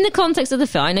sure. In the context of the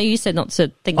film, I know you said not to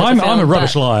think of I'm the film, a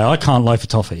rubbish but liar. I can't lie for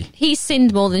toffee. He's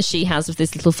sinned more than she has with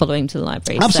this little following to the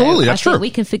library. Absolutely, so that's I think true. we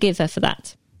can forgive her for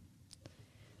that.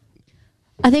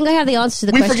 I think I have the answer to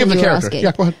the We question forgive the you were character. asking.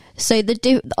 Yeah, go ahead. So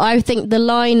I think the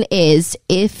line is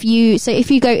if you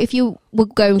were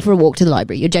going for a walk to the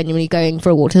library, you're genuinely going for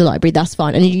a walk to the library, that's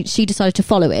fine. And she decided to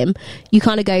follow him. You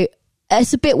kind of go,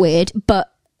 it's a bit weird,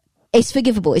 but it's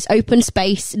forgivable. It's open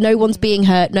space. No one's being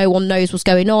hurt. No one knows what's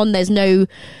going on. There's no.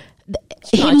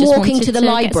 I him just walking wanted to the to get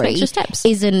some library extra steps.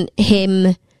 isn't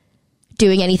him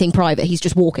doing anything private. He's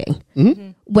just walking.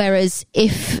 Whereas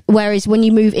when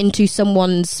you move into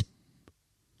someone's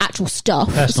actual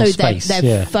stuff, Personal so their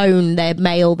space, phone, their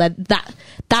mail,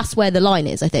 that's where the line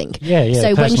is, I think. Yeah, yeah, So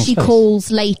when personal she space.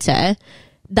 calls later,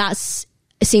 it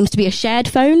seems to be a shared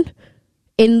phone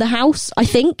in the house, I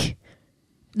think,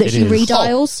 that It she is.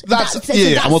 redials. That's,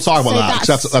 and we'll talk about that,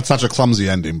 'cause that's such a clumsy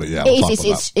ending, but yeah, we'll talk about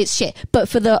that. It's shit. But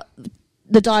for the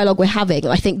dialogue we're having,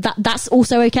 I think that's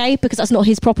also okay, because that's not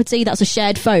his property. That's a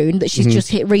shared phone that she's just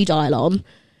hit redial on,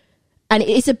 and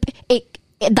I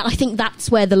think that's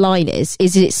where the line is.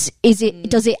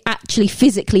 Does it actually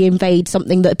physically invade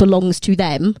something that belongs to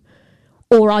them,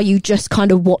 or are you just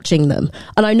kind of watching them?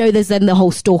 And I know there's then the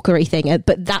whole stalkery thing,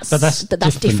 but that's different.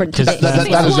 To different, 'cause this.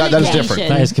 that is different.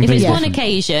 That is completely If it's one different.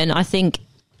 occasion, I think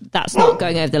that's not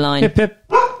going over the line. Pip, pip.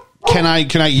 Can I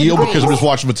yield because I'm just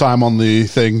watching the time on the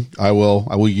thing? I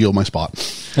will yield my spot.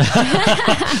 Where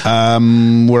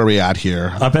are we at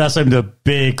here? I bet that's opened a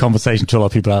big conversation to a lot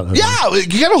of people out there. Yeah,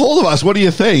 get a hold of us. What do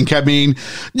you think? I mean,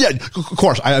 yeah, of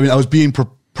course. I was being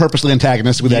purposely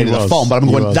antagonistic with the idea of the phone, but I'm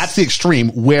going, that's the extreme.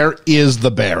 Where is the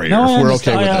barrier? No, if we're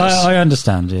okay with this. I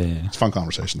understand, yeah. It's a fun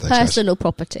conversation. Thanks, guys. Personal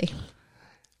property.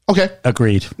 Okay.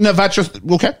 Agreed. No, that's just,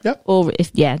 okay, yeah. Or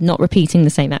not repeating the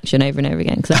same action over and over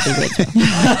again, because that'd be weird.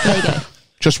 There you go.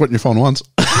 Just went on your phone once.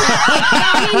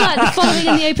 I mean, like the following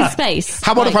in the open space.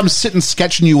 How about if I'm sitting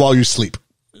sketching you while you sleep?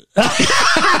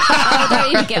 Oh,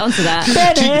 don't even get onto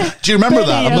that. Do you remember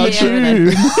that? I'm not sure. Yeah. I'm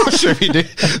not sure if you did.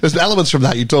 There's elements from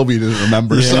that you told me you didn't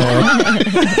remember. So,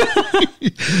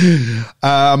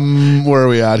 where are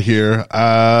we at here?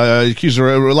 Accused of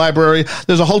a library.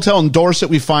 There's a hotel in Dorset.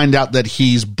 We find out that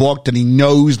he's booked and he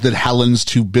knows that Helen's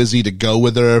too busy to go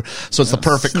with her. So it's the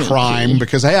perfect crime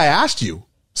because, hey, I asked you.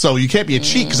 So you can't be a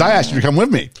cheat because I asked you to come with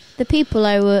me. The people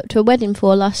I were to a wedding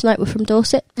for last night were from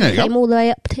Dorset. There you Came go. all the way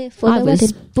up here for I the was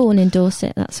wedding. born in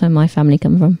Dorset. That's where my family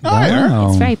come from. Wow.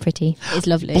 It's very pretty. It's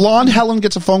lovely. Blonde Helen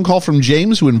gets a phone call from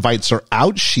James who invites her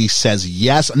out. She says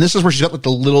yes. And this is where she's got like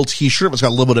the little t-shirt. It's got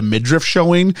a little bit of midriff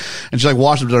showing. And she like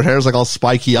washes her hair is like all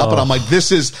spiky up. And I'm like,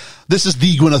 this is the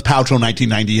Gwyneth Paltrow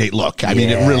 1998 look. I mean,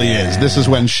 it really is. This is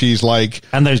when she's like,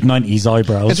 And those 90s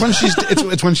eyebrows. it's when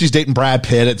it's when she's dating Brad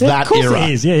Pitt. It's that Of course era.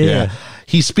 it is. Yeah.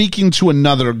 He's speaking to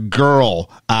another girl.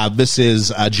 This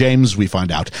is James, we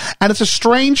find out. And it's a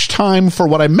strange time for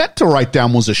what I meant to write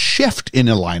down was a shift in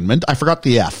alignment. I forgot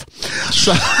the F.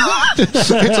 So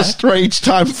it's a strange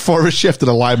time for a shift in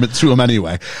alignment to him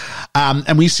anyway.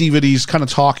 And we see that he's kind of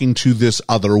talking to this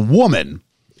other woman.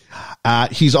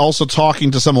 He's also talking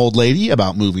to some old lady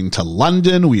about moving to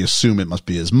London. We assume it must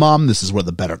be his mom. This is where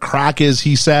the better crack is,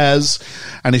 he says.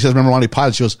 And he says, remember Monty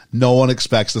Python? She goes, no one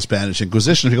expects the Spanish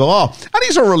Inquisition. He goes, oh, and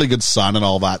he's a really good son and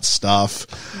all that stuff.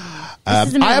 This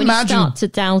is the minute when you start to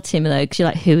doubt him, though, because you're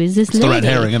like, who is this lady? the red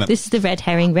herring, isn't it? This is the red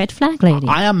herring, red flag lady.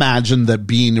 I imagine that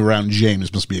being around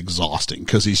James must be exhausting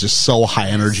because he's just so high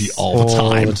energy all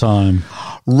the time.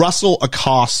 Russell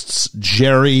accosts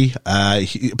Jerry.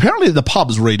 Apparently the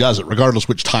pubs where he does it, regardless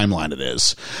which timeline it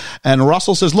is. And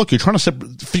Russell says, look, you're trying to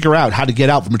figure out how to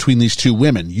get out from between these two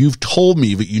women. You've told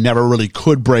me that you never really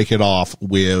could break it off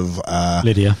with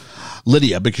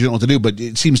Lydia because you don't know what to do, but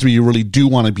it seems to me you really do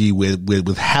want to be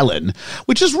with Helen,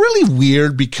 which is really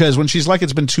weird because when she's like,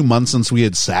 it's been 2 months since we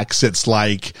had sex, it's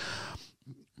like,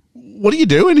 what are you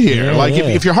doing here?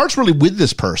 If your heart's really with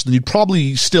this person, you'd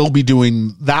probably still be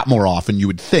doing that more often, you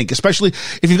would think, especially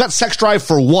if you've got sex drive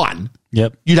for one,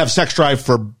 you'd have sex drive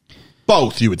for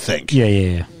both, you would think.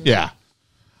 Yeah.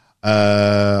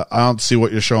 I don't see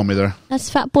what you're showing me there. That's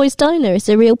Fat Boy's Diner. It's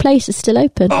a real place. It's still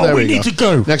open. There we need to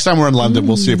go. Next time we're in London,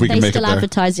 we'll see if we can make it They there. still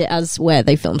advertise it as where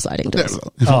they film Sliding Doors.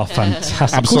 Oh,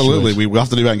 fantastic. Absolutely. We'll have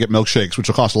to do that and get milkshakes, which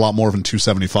will cost a lot more than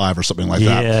 $2.75 or something like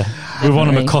that. Yeah. We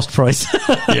want them at cost price.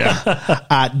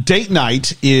 Date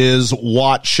night is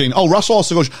watching. Oh, Russell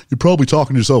also goes, you're probably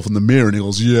talking to yourself in the mirror. And he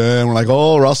goes, yeah. And we're like,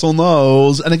 oh, Russell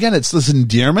knows. And again, it's this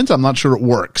endearment. I'm not sure it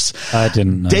works. I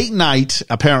didn't know. Date night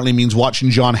apparently means watching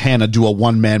John Hannah do a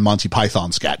one-man Monty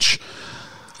Python sketch.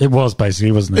 It was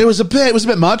basically, wasn't it? It was a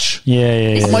bit much.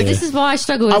 Yeah. This is why I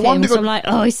struggle with him. So I'm like,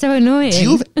 oh, he's so annoying. Do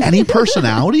you have any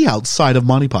personality outside of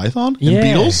Monty Python and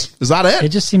Beatles? Is that it? It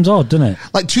just seems odd, doesn't it?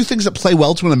 Like two things that play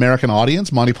well to an American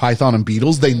audience, Monty Python and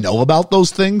Beatles, they know about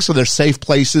those things, so they're safe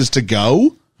places to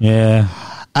go. Yeah.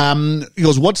 He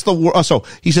goes, what's the worst? So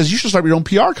he says, you should start your own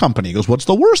PR company. He goes, what's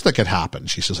the worst that could happen?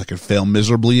 She says, I could fail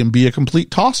miserably and be a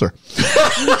complete tosser.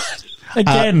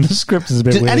 Again, the script is a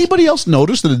bit Did weird. anybody else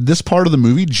notice that in this part of the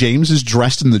movie, James is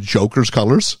dressed in the Joker's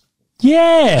colors?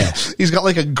 Yeah. He's got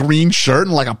like a green shirt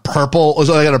and like a purple, or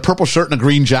like a purple shirt and a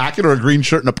green jacket, or a green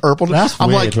shirt and a purple. That's I'm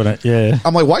weird, like, yeah.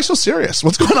 I'm like, why so serious?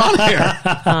 What's going on here?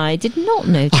 I did not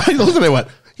notice. I looked at it and went,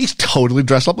 he's totally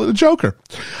dressed up like the Joker.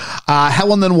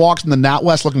 Helen then walks in the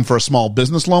NatWest looking for a small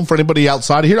business loan for anybody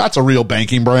outside of here. That's a real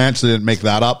banking branch. They didn't make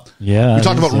that up. Yeah. We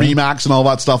talked about Remax and all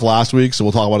that stuff last week, so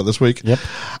we'll talk about it this week. Yep.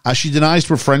 She denies to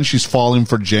her friend she's falling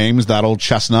for James, that old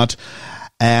chestnut.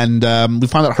 And we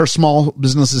find out her small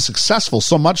business is successful,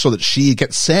 so much so that she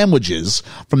gets sandwiches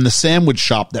from the sandwich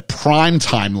shop that Prime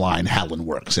Timeline Helen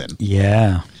works in.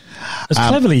 Yeah. It's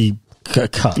cleverly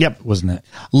cut, Yep. wasn't it?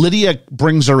 Lydia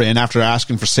brings her in after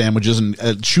asking for sandwiches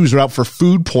and chews her out for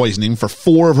food poisoning for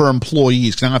 4 of her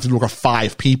employees. Because now I have to work with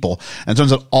 5 people. And it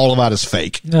turns out all of that is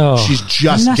fake. Oh, She's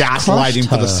just and that's gaslighting crushed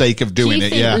for the her. sake of Do doing you it.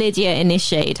 think Yeah. Lydia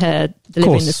initiated her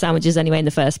delivering course. the sandwiches anyway in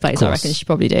the first place? I course. reckon she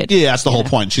probably did. Yeah, that's the whole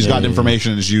point. She's got yeah,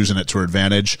 information and is using it to her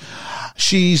advantage.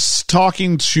 She's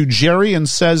talking to Jerry and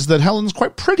says that Helen's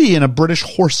quite pretty in a British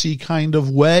horsey kind of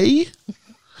way.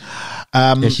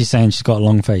 She's saying she's got a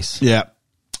long face. Yeah.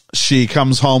 She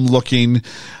comes home looking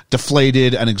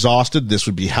deflated and exhausted. This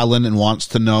would be Helen, and wants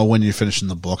to know when you're finishing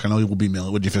the book. I know you will be when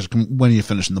are you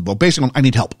finishing the book? Basically, I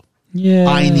need help. Yeah.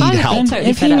 I need I help. would totally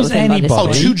If fed he up was with him by this anybody- Oh,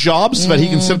 point. 2 jobs that he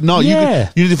can sit. No, Yeah.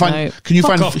 you need to find. No. Can you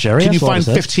Fuck find? off, Jerry. Can you That's what I find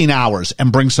said. 15 hours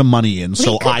and bring some money in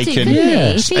so Well, I he could can? do, couldn't he? Yeah.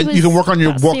 If he And was you can work on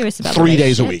your that work serious about 3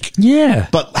 days a relationship. week. Yeah.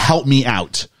 But help me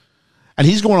out. And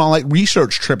he's going on like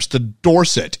research trips to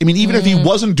Dorset. I mean, even if he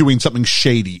wasn't doing something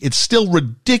shady, it's still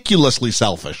ridiculously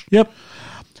selfish. Yep.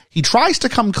 He tries to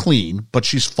come clean, but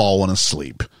she's fallen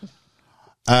asleep.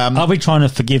 Are we trying to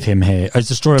forgive him here? Is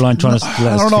the storyline trying to let us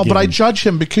I don't know, forgive but I him? judge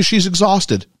him because she's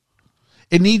exhausted.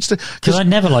 It needs to, 'Cause I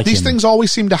never liked these him. things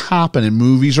always seem to happen in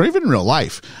movies or even in real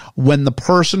life when the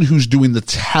person who's doing the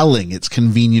telling, it's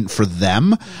convenient for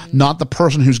them, not the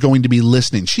person who's going to be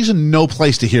listening. She's in no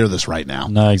place to hear this right now.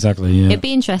 No, exactly. Yeah. It'd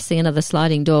be interesting, another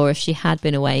sliding door, if she had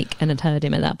been awake and had heard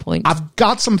him at that point. I've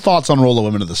got some thoughts on Roll of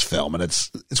Women of this film, and it's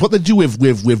what they do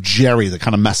with Jerry that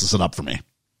kind of messes it up for me.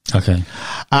 Okay.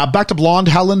 Back to Blonde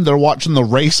Helen. They're watching the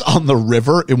race on the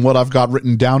river in what I've got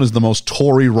written down as the most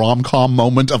Tory rom-com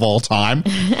moment of all time.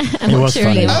 It was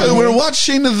cheering funny. him on. We're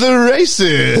watching the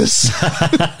races.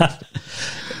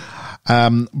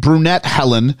 Brunette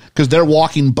Helen, because they're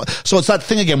walking. So it's that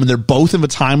thing again when they're both in the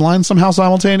timeline somehow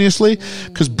simultaneously.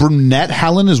 Because Brunette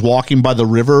Helen is walking by the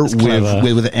river clever.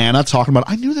 with Anna, talking about,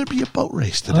 I knew there'd be a boat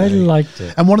race today. I liked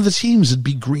it. And one of the teams would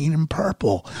be green and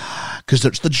purple because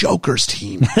it's the Joker's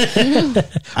team.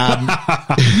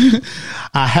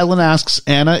 Helen asks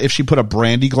Anna if she put a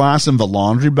brandy glass in the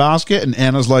laundry basket, and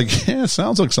Anna's like, yeah,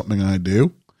 sounds like something I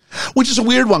do. Which is a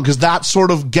weird one because that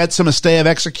sort of gets him a stay of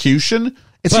execution.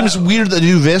 It seems weird to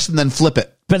do this and then flip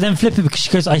it. But then flip it because she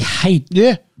goes, I hate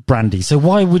Yeah. brandy. So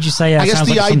why would you say that I guess sounds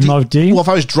the like something I would do? Well, if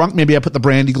I was drunk, maybe I put the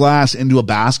brandy glass into a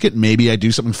basket. Maybe I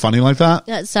do something funny like that.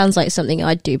 That sounds like something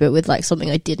I'd do, but with like something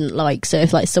I didn't like. So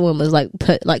if like someone was like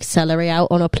put like celery out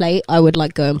on a plate, I would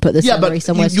like go and put the celery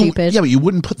somewhere stupid. Yeah, but you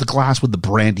wouldn't put the glass with the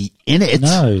brandy in it.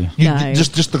 No. No.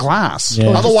 Just the glass. Yeah.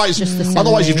 Or Otherwise, just the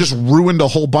otherwise celery. you've just ruined a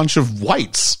whole bunch of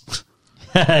whites.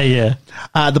 Yeah.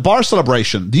 The bar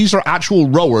celebration. These are actual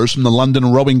rowers from the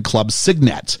London Rowing Club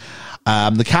Signet.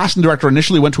 The casting director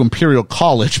initially went to Imperial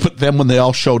College, but then when they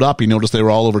all showed up, he noticed they were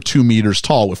all over 2 meters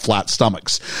tall with flat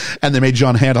stomachs. And they made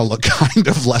John Hannah look kind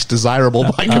of less desirable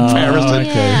by comparison.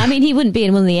 Yeah, I mean, he wouldn't be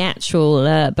in one of the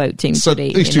actual boat teams, So would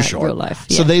he, he's in too like, short. real life.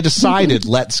 So Yeah. they decided,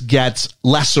 let's get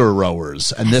lesser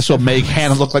rowers, and this will make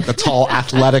Hannah look like the tall,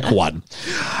 athletic one.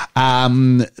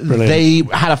 They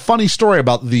had a funny story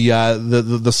about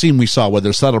the scene we saw where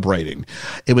they're celebrating.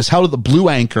 It was held at the Blue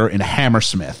Anchor in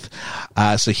Hammersmith.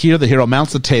 So here the hero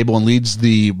mounts the table and leads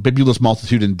the bibulous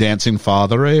multitude in dancing.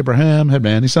 Father Abraham had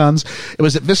many sons. It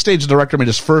was at this stage the director made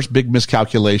his first big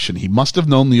miscalculation. He must have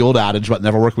known the old adage about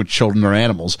never working with children or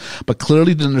animals, but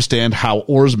clearly didn't understand how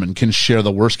oarsmen can share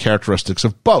the worst characteristics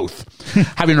of both.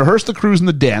 Having rehearsed the cruise and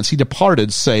the dance, he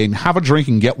departed saying, have a drink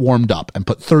and get warmed up, and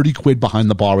put 30 quid behind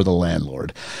the bar with the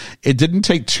landlord. It didn't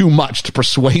take too much to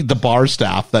persuade the bar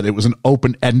staff that it was an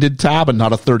open-ended tab and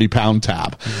not a 30-pound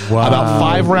tab. Wow. About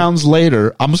 5 rounds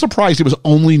later, I'm surprised it was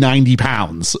only 90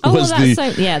 pounds. Oh, well, was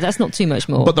that's not too much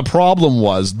more. But the problem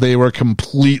was they were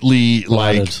completely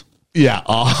like, Flooded. yeah,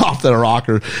 off their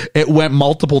rocker. It went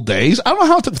multiple days. I don't know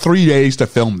how it took 3 days to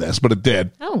film this, but it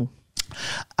did. oh.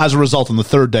 As a result, on the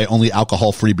third day, only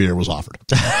alcohol-free beer was offered.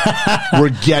 We're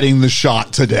getting the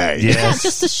shot today. Is that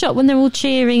just a shot when they're all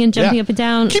cheering and jumping Yeah. up and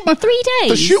down? Keep my- 3 days?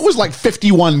 The shoot was like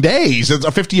 51 days. It's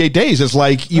 58 days. It's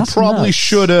like, you That's probably nuts.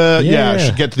 should, Yeah.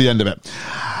 should get to the end of it.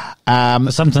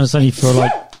 But sometimes it's only for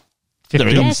like There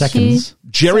we go. 15 seconds.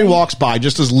 Jerry walks by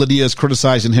just as Lydia is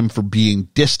criticizing him for being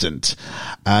distant.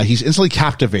 He's instantly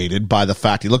captivated by the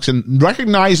fact he looks and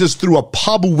recognizes through a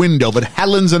pub window that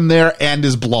Helen's in there and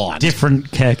is blonde.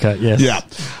 Different haircut, yes. Yeah.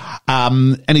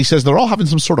 And he says they're all having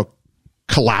some sort of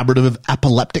collaborative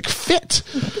epileptic fit.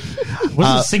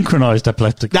 Was it synchronized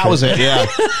epileptic? That fit? was it, yeah.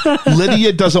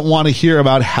 Lydia doesn't want to hear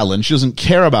about Helen. She doesn't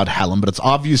care about Helen, but it's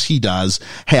obvious he does.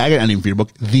 Hey, I got an ending for your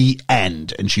book. The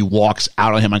end. And she walks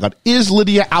out on him. I got, is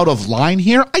Lydia out of line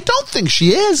here? I don't think she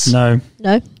is. No.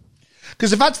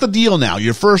 Because if that's the deal now,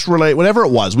 your first whatever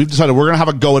it was, we've decided we're going to have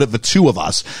a go at it, the two of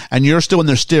us, and you're still in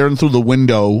there staring through the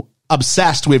window,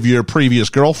 obsessed with your previous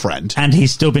girlfriend. And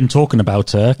he's still been talking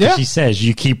about her because she says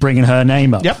you keep bringing her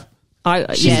name up. Yep.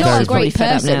 She's not a great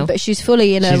person, but she's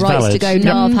fully in her She's rights valid. to go,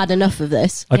 no, I've had enough of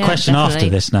this. A question after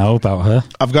this now about her.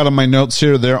 I've got on my notes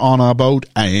here, they're on a boat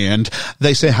and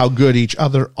they say how good each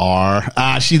other are.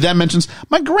 She then mentions,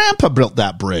 my grandpa built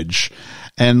that bridge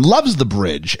and loves the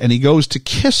bridge, and he goes to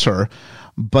kiss her,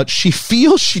 but she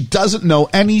feels she doesn't know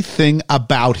anything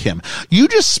about him. You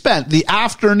just spent the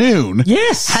afternoon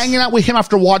hanging out with him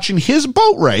after watching his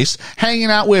boat race, hanging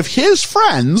out with his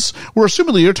friends, where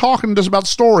assumingly you're talking to us about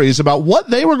stories about what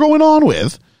they were going on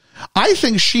with. I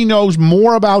think she knows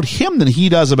more about him than he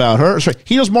does about her. Sorry,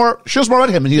 she knows more about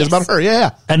him than he does about her.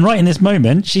 Yeah. And right in this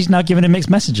moment, she's now giving him mixed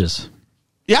messages.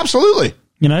 Yeah, absolutely.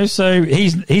 You know, so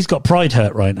he's got pride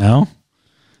hurt right now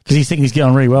because he's thinking he's getting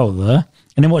on really well with her.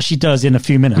 And then what she does in a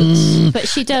few minutes. But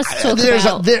she does talk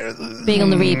about being on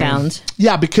the rebound.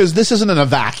 Yeah, because this isn't in a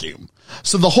vacuum.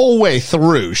 So the whole way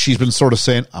through, she's been sort of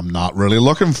saying, I'm not really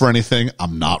looking for anything.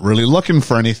 I'm not really looking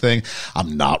for anything.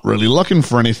 I'm not really looking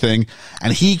for anything.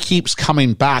 And he keeps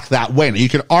coming back that way. Now, you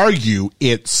could argue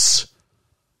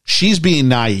she's being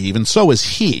naive, and so is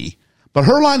he. But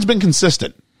her line's been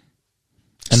consistent.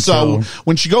 And so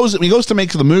when he goes to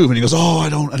make the move, and he goes, I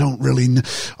don't really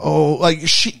know.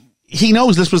 He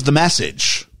knows this was the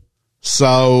message.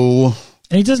 So.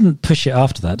 And he doesn't push it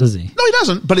after that, does he? No, he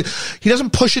doesn't. But he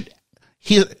doesn't push it.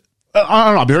 I don't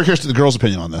know. I'll be very curious to the girl's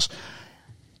opinion on this.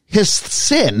 His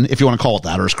sin, if you want to call it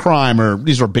that, or his crime, or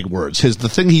these are big words. The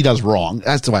thing he does wrong,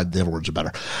 that's why the other words are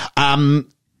better,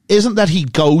 isn't that he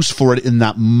goes for it in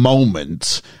that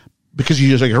moment, because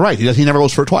you're right. He never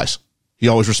goes for it twice. He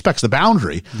always respects the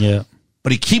boundary. Yeah.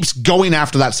 But he keeps going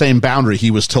after that same boundary he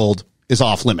was told is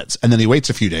off limits. And then he waits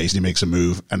a few days and he makes a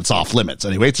move and it's off limits.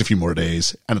 And he waits a few more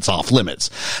days and it's off limits.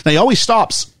 Now he always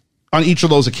stops on each of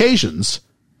those occasions,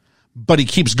 but he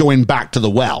keeps going back to the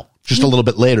well just a little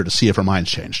bit later to see if her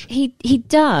mind's changed. He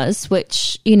does,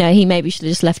 which, he maybe should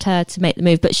have just left her to make the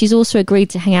move, but she's also agreed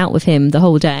to hang out with him the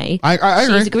whole day. I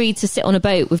agree. She's agreed to sit on a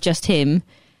boat with just him.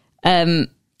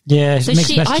 Yeah, so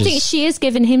I think she is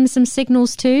giving him some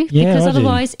signals too, because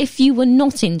otherwise, if you were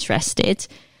not interested,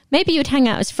 maybe you'd hang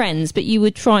out as friends, but you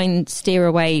would try and steer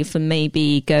away from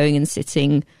maybe going and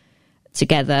sitting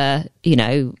together,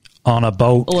 on a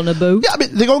boat. Yeah, I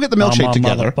mean, they go get the milkshake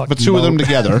together, the two of them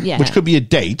together, which could be a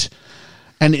date.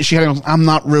 And she goes, I'm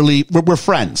not really, we're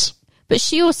friends. But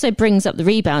she also brings up the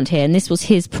rebound here, and this was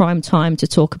his prime time to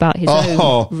talk about his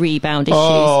own rebound issues.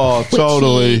 Oh,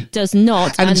 totally. Which he does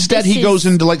not. And instead he goes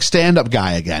into like stand-up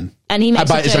guy again. And he makes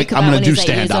a joke about I'm going when to do he's 8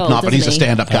 years stand-up, old, but he's a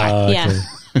stand-up guy. Yeah.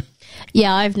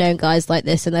 Yeah, I've known guys like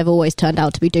this, and they've always turned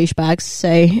out to be douchebags,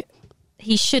 so.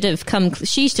 He should have come.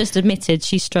 She's just admitted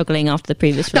she's struggling after the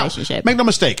previous relationship. Make no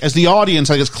mistake. As the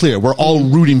audience, I think it's clear, we're all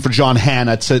rooting for John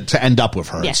Hannah to end up with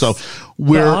her. Yes. So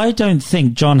I don't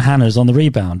think John Hannah's on the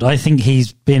rebound. I think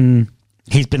he's been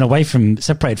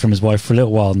separated from his wife for a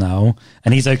little while now,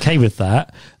 and he's okay with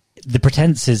that. The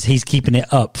pretense is he's keeping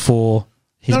it up for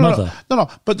his mother.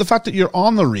 No. But the fact that you're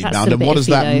on the rebound, and what does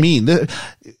that mean?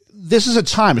 This is a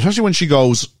time, especially when she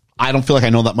goes, I don't feel like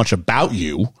I know that much about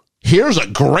you. Here's a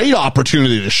great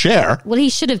opportunity to share. Well, he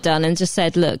should have done and just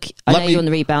said, look, I know you're on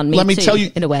the rebound. Me too, tell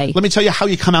you, in a way. Let me tell you how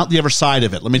you come out the other side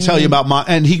of it. Let me tell you about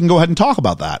and he can go ahead and talk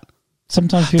about that.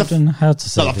 Sometimes people don't know how to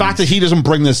say the fact that he doesn't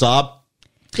bring this up.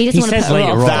 He doesn't want to put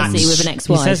her off with an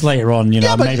ex-wife. He says later on, maybe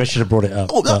I should have brought it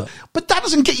up. But that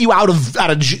doesn't get you out of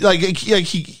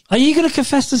he. Are you going to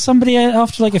confess to somebody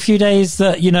after like a few days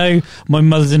that, my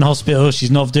mother's in hospital,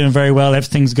 she's not doing very well,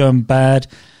 everything's going bad?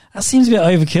 That seems a bit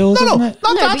overkill, doesn't it?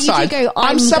 Not that side. Go,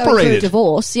 I'm separated. Going through a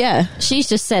divorce, yeah. She's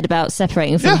just said about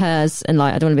separating from hers and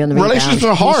I don't want to be on the rebound. Relationships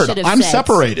are hard. I'm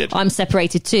separated. I'm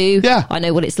separated too. Yeah. I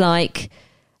know what it's like.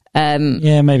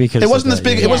 Yeah, maybe because it wasn't this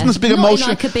big. It wasn't this big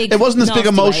emotion. It wasn't this big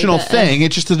emotional thing.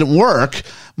 It just didn't work.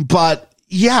 But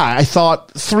yeah, I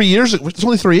thought 3 years. It's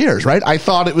only 3 years, right? I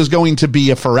thought it was going to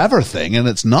be a forever thing, and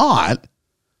it's not.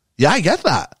 Yeah, I get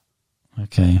that.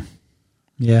 Okay.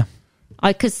 Yeah.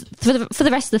 Because for the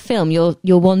rest of the film, you're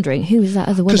wondering who is that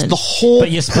other woman. Because the whole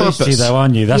But you're supposed purpose, to, though,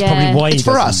 aren't you? That's Yeah. probably why it's he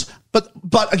for doesn't. us.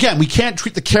 But again, we can't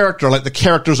treat the character like the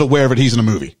character's aware of it. He's in a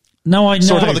movie. No, I know.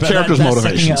 So we're talking about the but character's that's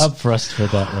motivations. setting it up for us for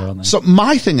that, aren't they? So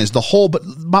my thing is the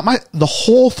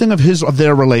whole thing of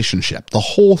their relationship. The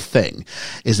whole thing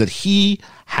is that he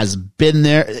has been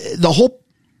there. The whole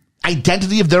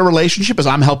identity of their relationship is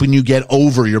I'm helping you get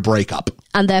over your breakup.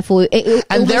 And therefore, you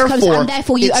owe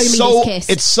me this kiss.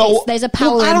 It's so. There's a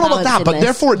power. Well, I don't know about imbalance that, in but this.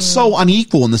 therefore it's so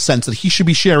unequal in the sense that he should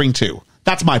be sharing too.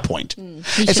 That's my point. He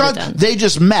It's should not have done. they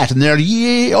just met and they're oh,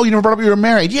 you never brought up you were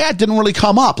married. Yeah, it didn't really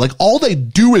come up. Like all they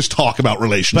do is talk about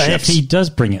relationships. But if he does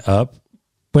bring it up,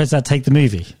 where's that take the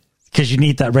movie? Because you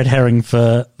need that red herring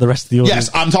for the rest of the audience. Yes,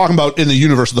 I'm talking about in the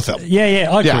universe of the film. Yeah,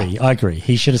 I agree.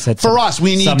 He should have said For us,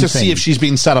 we need to see something. if she's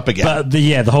being set up again. But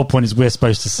the whole point is we're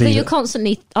supposed to see. But you're that-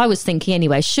 constantly, I was thinking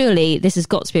anyway, surely this has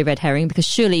got to be a red herring because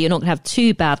surely you're not going to have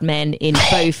two bad men in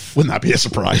both. Wouldn't that be a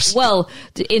surprise? Well,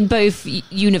 in both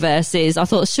universes, I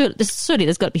thought surely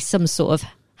there's got to be some sort of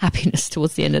happiness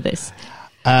towards the end of this.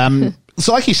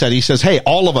 So like he says, hey,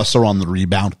 all of us are on the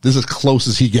rebound. This is as close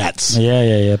as he gets.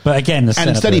 Yeah. But again, And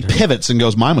instead he pivots and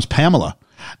goes, mine was Pamela.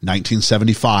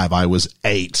 1975, I was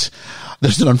 8.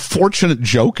 There's an unfortunate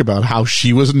joke about how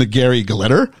she was into Gary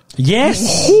Glitter. Yes.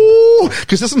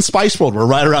 Because this and Spice World were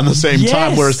right around the same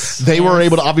time, whereas they were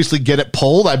able to obviously get it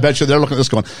pulled. I bet you they're looking at this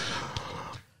going,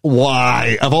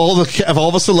 why? Of all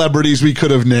the celebrities we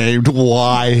could have named,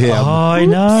 why him? I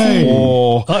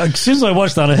know. As soon as I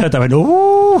watched that, I heard that. I went,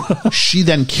 ooh. She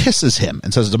then kisses him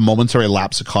and says it's a momentary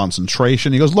lapse of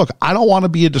concentration. He goes, look, I don't want to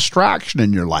be a distraction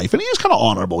in your life. And he is kind of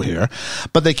honorable here.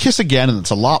 But they kiss again, and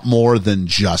it's a lot more than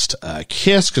just a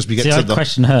kiss, because we get See, to I the...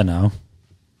 question her now.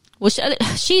 Well,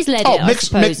 she's led Oh, it, I mixed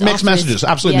suppose, mixed messages.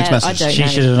 Absolutely mixed messages. I don't She know.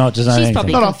 should have not designed She's anything.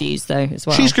 probably No. confused, though, as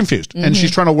well. She's confused, and she's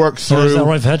trying to work So is through... that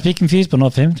right for her to be confused, but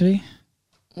not for him to be?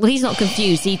 Well, he's not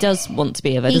confused. He does want to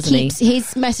be of it, doesn't he?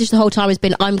 His message the whole time has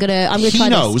been, I'm gonna try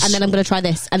knows- this, and then I'm gonna try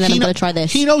this, and then I'm gonna try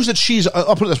this. He knows that she's,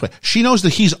 I'll put it this way, she knows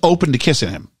that he's open to kissing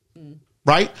him,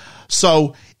 right?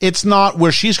 So it's not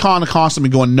where she's constantly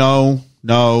going, no.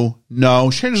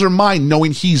 She changes her mind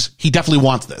knowing he definitely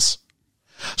wants this.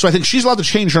 So I think she's allowed to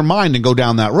change her mind and go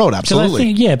down that road,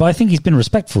 absolutely. But I think he's been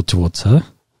respectful towards her.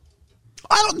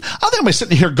 I don't think I'm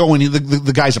sitting here going,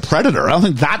 the guy's a predator. I don't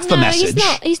think that's the message.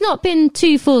 He's not been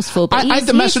too forceful, but I think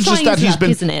the message is that he's been,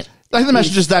 isn't it? I think the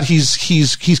message is that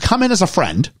he's come in as a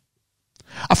friend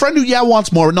who,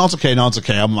 wants more. No, it's okay.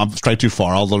 I'm straight too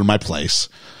far. I'll learn my place.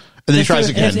 And then he tries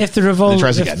again. If the And then he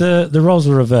tries if again. the roles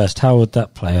were reversed, how would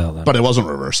that play out then? But it wasn't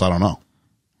reversed. I don't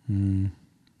know.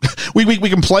 We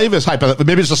can play this hypothetical.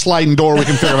 Maybe it's a sliding door. We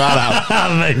can figure that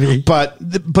out. Maybe. But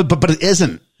it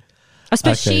isn't. I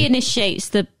suppose Okay. she initiates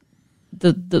the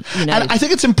you know. And I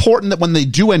think it's important that when they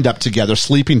do end up together,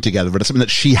 sleeping together, but it's something that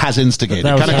she has instigated.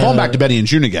 That was Kind of her- going back to Benny and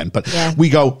June again, but Yeah. we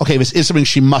go, okay, this is something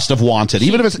she must have wanted,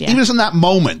 even if it's in that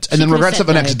moment, and She then could've regrets it said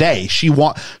the no. next day.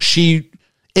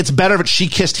 It's better if she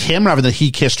kissed him rather than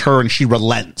he kissed her, and she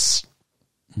relents.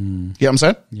 You know what I'm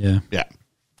saying? Yeah. Yeah.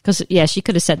 Because, she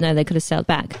could have said no, they could have sailed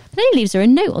back. But then he leaves her a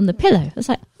note on the pillow. It's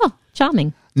like, oh,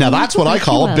 charming. Now that's what I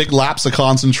call a Well. big lapse of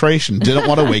concentration. Didn't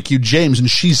want to wake you, James, and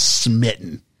she's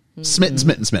smitten.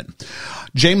 Smitten.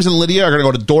 James and Lydia are going to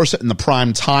go to Dorset in the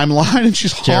prime timeline, and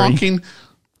she's Jerry. honking.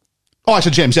 Oh, I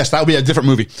said James. Yes, that would be a different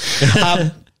movie.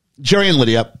 Jerry and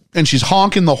Lydia, and she's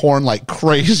honking the horn like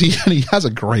crazy, and he has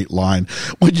a great line.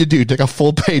 What'd you do? Take a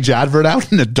full-page advert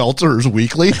out in Adulterers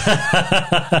Weekly?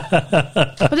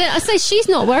 But then I say she's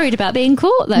not worried about being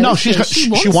caught, though. No, is she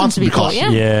wants him to be caught. Yeah.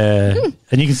 Yeah.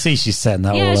 And you can see she's setting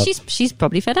that all Yeah, up. she's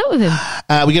probably fed up with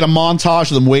him. We get a montage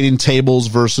of them waiting tables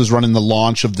versus running the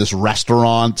launch of this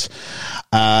restaurant.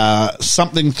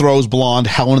 Something throws blonde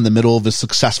Helen in the middle of a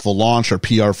successful launch, her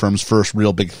PR firm's first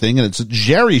real big thing, and it's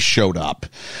Jerry showed up.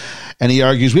 And he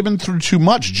argues, we've been through too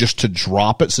much just to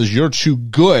drop it. Says, you're too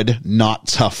good not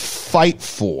to fight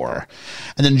for.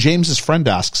 And then James's friend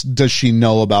asks, does she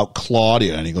know about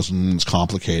Claudia? And he goes, it's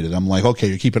complicated. I'm like, okay,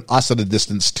 you're keeping us at a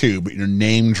distance too, but you're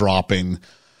name dropping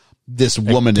this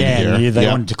woman in here. They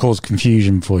Yeah. want to cause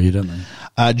confusion for you, don't they?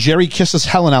 Jerry kisses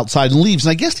Helen outside and leaves.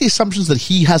 And I guess the assumption is that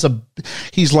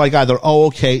he's like either, oh,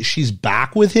 okay, she's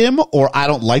back with him, or I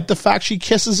don't like the fact she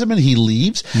kisses him and he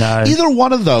leaves. No. Either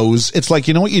one of those, it's like,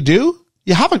 you know what you do?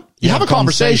 You have a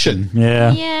conversation.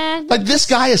 Yeah. Yeah. Like this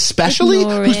guy especially,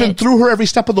 Ignore who's been it. through her every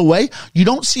step of the way. You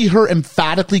don't see her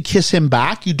emphatically kiss him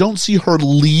back. You don't see her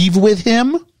leave with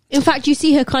him. In fact, you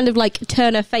see her kind of like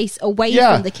turn her face away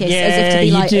Yeah. from the kiss, Yeah, as if to be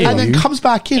you like, do. And then comes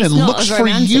back in It's and not looks a for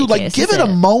romantic you. Like, kiss, give is it a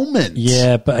it? moment.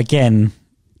 Yeah, but again,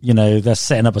 that's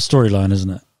setting up a storyline, isn't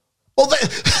it? Well,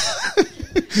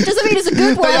 Doesn't mean it's a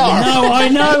good one. They are. No, I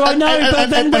know.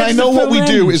 And I know what we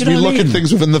do is we look at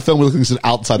things within the film, we look at things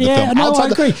outside the film. No, I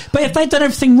agree. But if they'd done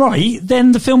everything right,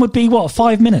 then the film would be,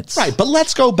 5 minutes? Right, but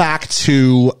let's go back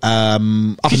to...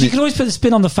 Because you can always put a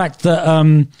spin on the fact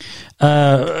that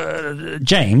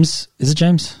James... Is it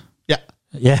James? Yeah.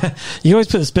 Yeah. You always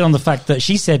put a spin on the fact that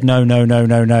she said, no.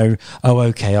 Oh,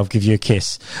 okay, I'll give you a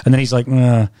kiss. And then he's like,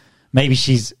 maybe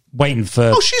she's... waiting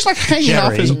for she's like hanging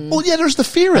off his... Well, yeah, there's the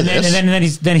fear of this. And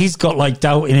then he's got like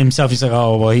doubt in himself. He's like,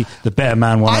 oh, well, the better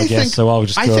man won, I guess, so I'll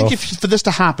just go think off. for this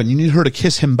to happen, you need her to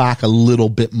kiss him back a little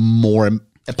bit more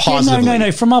positively.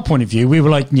 No. From our point of view, we were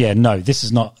like, this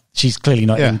is not... She's clearly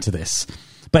not into this.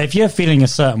 But if you're feeling a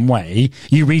certain way,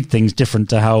 you read things different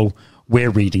to how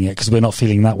we're reading it because we're not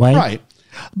feeling that way. Right.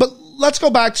 But let's go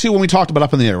back to when we talked about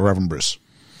Up in the Air, Reverend Bruce.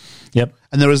 Yep.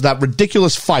 And there was that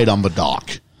ridiculous fight on the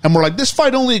dock. And we're like, this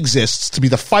fight only exists to be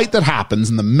the fight that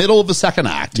happens in the middle of the second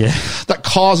act that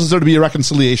causes there to be a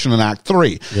reconciliation in Act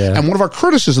 3. Yeah. And one of our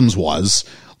criticisms was,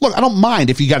 look, I don't mind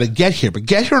if you got to get here, but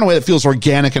get here in a way that feels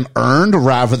organic and earned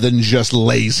rather than just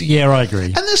lazy. Yeah, I agree.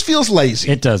 And this feels lazy.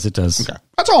 It does. Okay.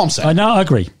 That's all I'm saying. I know, I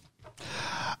agree.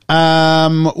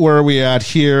 Where are we at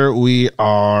here? We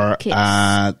are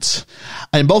at,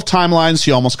 in both timelines,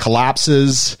 she almost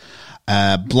collapses.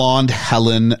 Blonde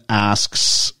Helen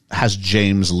asks, has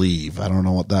James leave? I don't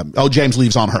know what that... Oh, James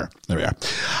leaves on her. There we are.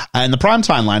 In the prime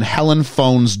timeline, Helen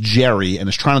phones Jerry and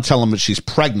is trying to tell him that she's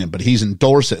pregnant, but he's in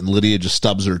Dorset and Lydia just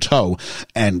stubs her toe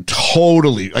and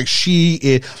totally... Like,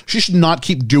 she should not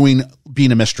keep being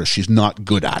a mistress. She's not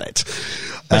good at it.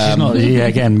 But she's not... Yeah,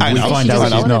 again, we find out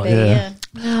she's not. Yeah.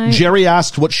 No. Jerry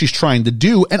asked what she's trying to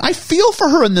do, and I feel for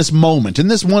her in this moment, in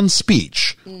this one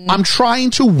speech. I'm trying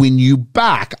to win you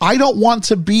back. I don't want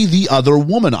to be the other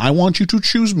woman. I want you to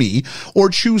choose me or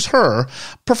choose her,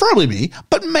 preferably me,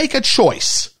 but make a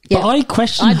choice. But I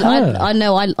question her. I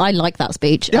know, I like that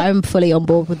speech. Yeah. I'm fully on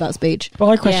board with that speech. But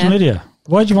I question Lydia.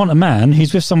 Why do you want a man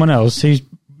who's with someone else who's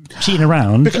cheating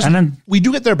around? Because and then we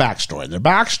do get their backstory. Their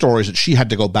backstory is that she had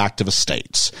to go back to the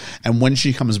States. And when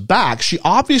she comes back, she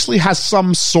obviously has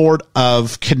some sort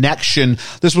of connection.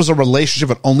 This was a relationship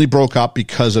that only broke up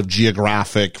because of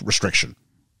geographic restriction.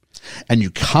 And you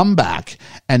come back,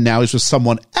 and now he's with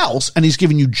someone else, and he's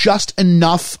giving you just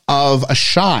enough of a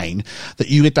shine that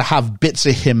you get to have bits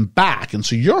of him back. And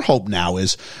so your hope now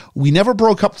is we never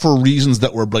broke up for reasons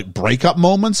that were like breakup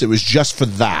moments. It was just for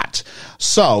that.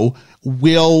 So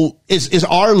is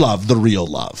our love the real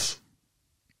love?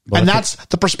 Well, and that's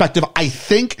the perspective I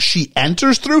think she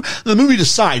enters through. The movie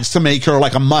decides to make her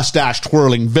like a mustache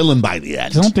twirling villain by the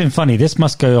end. It's not been funny. This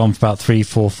must go on for about 3,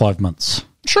 4, 5 months.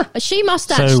 Sure. She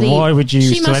must actually... So why would you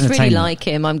She still must entertain really them? like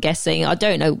him, I'm guessing. I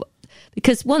don't know.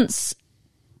 Because once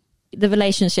the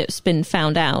relationship's been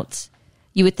found out,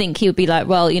 you would think he would be like,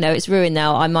 well, it's ruined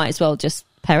now. I might as well just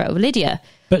pair up with Lydia.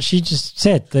 But she just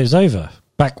said it was over.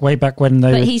 Way back when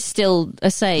they But were... he's still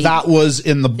a say. That was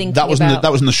in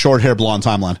the short hair blonde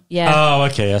timeline. Yeah. Oh,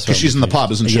 okay. That's right. Because she's in the pub,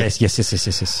 isn't she? Yes.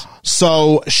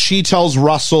 So she tells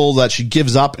Russell that she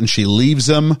gives up and she leaves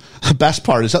him. The best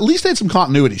part is at least they had some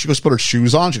continuity. She goes to put her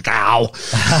shoes on. She's like, ow.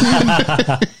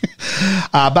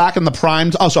 Back in the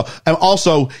prime.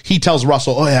 Also, he tells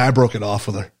Russell, oh yeah, I broke it off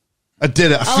with her. I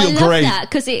did it. I feel great. That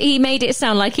because he made it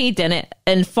sound like he'd done it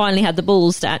and finally had the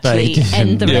balls to actually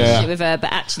end the relationship with her.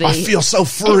 But actually, I feel so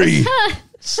free.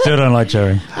 Still don't like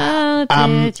Jerry. Oh, dear.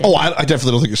 I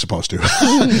definitely don't think you're supposed to.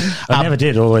 I never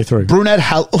did all the way through. Brunette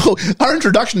our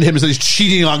introduction to him is that he's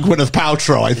cheating on Gwyneth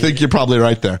Paltrow. I think you're probably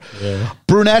right there. Yeah.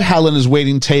 Brunette Helen is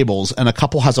waiting tables, and a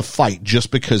couple has a fight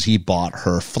just because he bought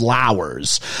her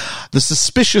flowers. The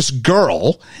suspicious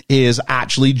girl is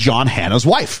actually John Hannah's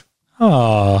wife.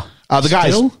 Oh. The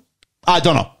guys, Still? I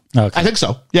don't know. Okay. I think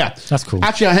so. Yeah, that's cool.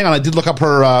 Actually, hang on. I did look up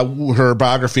her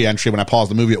biography entry when I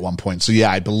paused the movie at one point. So yeah,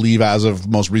 I believe as of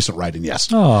most recent writing, yes.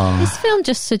 Oh. This film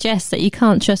just suggests that you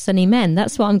can't trust any men.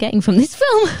 That's what I'm getting from this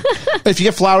film. If you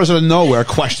get flowers out of nowhere,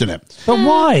 question it. But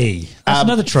why? That's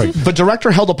another trope. The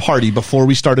director held a party before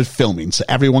we started filming so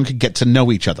everyone could get to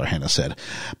know each other, Hannah said.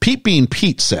 Pete Bean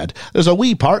Pete said, there's a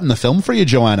wee part in the film for you,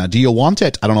 Joanna. Do you want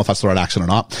it? I don't know if that's the right accent or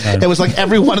not. No. It was like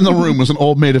everyone in the room was an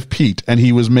old mate of Pete, and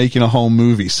he was making a home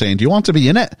movie saying, do you want to be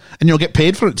in it? And you'll get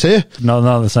paid for it too. No,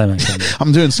 not the same accent.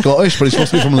 I'm doing Scottish, but he's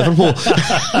supposed to be from Liverpool.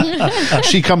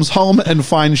 She comes home and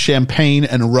finds champagne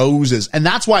and roses. And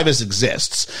that's why this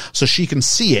exists. So she can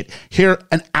see it, hear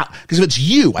and out. Because if it's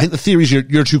you, I think the theory is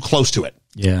you're too close to it.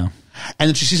 Yeah. And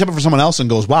then she sees something for someone else and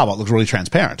goes, wow, that looks really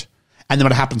transparent. And then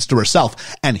what happens to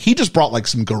herself? And he just brought like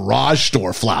some garage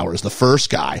store flowers, the first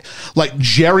guy. Like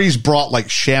Jerry's brought like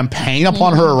champagne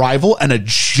upon her arrival and a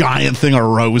giant thing of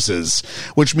roses,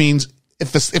 which means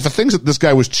if the things that this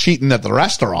guy was cheating at the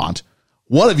restaurant,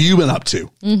 what have you been up to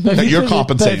But that if you're you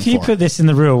compensating If you for? put this in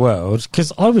the real world,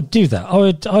 because I would do that.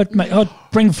 I'd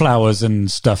bring flowers and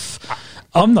stuff.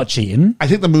 I'm not cheating. I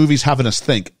think the movie's having us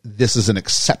think this is an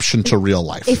exception to real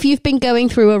life. If you've been going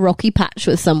through a rocky patch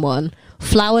with someone,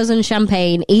 flowers and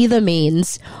champagne either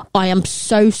means I am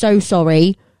so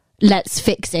sorry, let's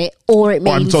fix it, or it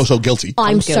means I'm so guilty.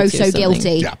 I'm I'm so guilty of something.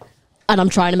 guilty. Yeah. And I'm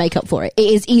trying to make up for it. It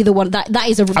is either one. That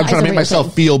is a. I'm trying to make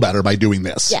myself feel better by doing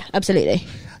this. Yeah, absolutely.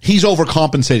 He's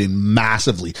overcompensating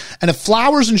massively. And if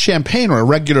flowers and champagne are a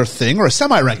regular thing or a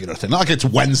semi-regular thing, not like it's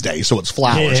Wednesday, so it's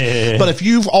flowers. Yeah. But if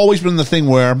you've always been in the thing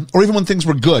where, or even when things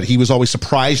were good, he was always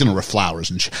surprising her with flowers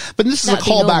and but this is That'd a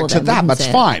be callback normal to then, that. wouldn't That's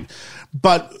it? fine.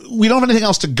 But we don't have anything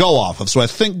else to go off of. So I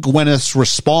think Gwyneth's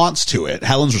response to it,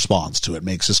 Helen's response to it,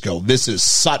 makes us go, this is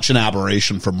such an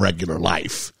aberration from regular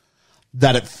life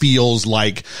that it feels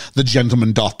like the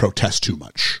gentleman doth protest too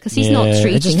much. Because he's Yeah, not it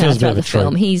treating just her feels a bit throughout of the a trope.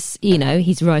 film.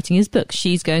 He's writing his book.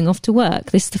 She's going off to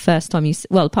work. This is the first time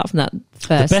well, apart from that The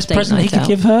first best date present night he could out.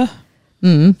 give her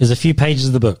is a few pages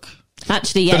of the book.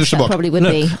 Actually, yes, Finish the that book. probably would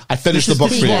Look, be. I finished the This is book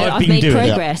the for you. thing. I've I've been made doing it.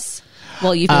 progress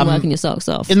while you've been working your socks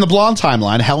off. In the blonde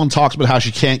timeline, Helen talks about how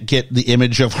she can't get the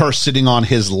image of her sitting on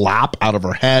his lap out of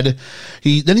her head.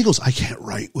 Then he goes, I can't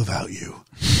write without you.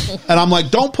 And I'm like,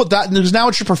 don't put that, because now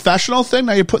it's your professional thing.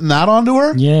 Now you're putting that onto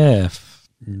her. Yeah.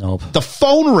 Knob. The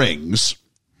phone rings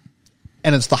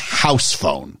and it's the house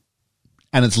phone.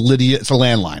 And it's Lydia. It's a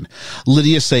landline.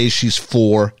 Lydia says she's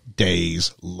 4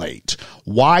 days late.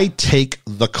 Why take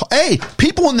the call? Hey,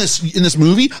 people in this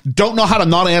movie don't know how to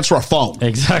not answer a phone.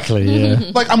 Exactly,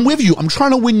 yeah. Like, I'm with you. I'm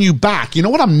trying to win you back. You know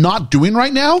what I'm not doing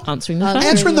right now? Answering the phone.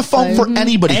 Answering the phone for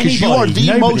anybody, because you are the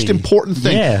Nobody. most important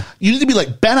thing. Yeah. You need to be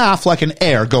like Ben Affleck in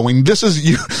Air going, this is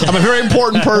you. I'm a very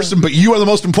important person, but you are the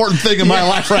most important thing in my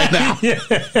life right now.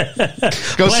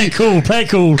 Go Play see it cool, play it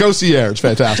cool. Go see Air. It's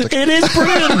fantastic. It is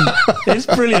brilliant. It's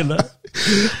brilliant.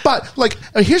 But, like,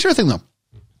 here's your thing, though.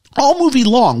 All movie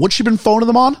long, what's she been phoning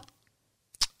them on?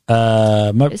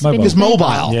 It's been Mobile. His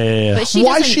mobile. Yeah. But she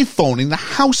Why is doesn't- she phoning the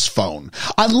house phone?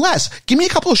 Unless, give me a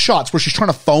couple of shots where she's trying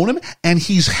to phone him and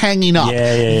he's hanging up.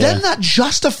 Yeah. Then that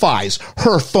justifies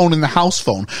her phoning the house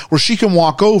phone, where she can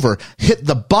walk over, hit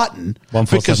the button.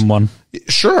 1471.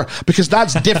 Sure, because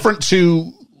that's different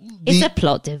to It's the a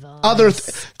plot device.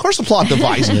 of course, a plot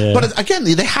device. But again,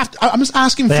 they have to, I'm just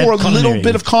asking They for a have little continuity.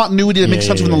 bit of continuity that makes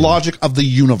sense within the yeah. logic of the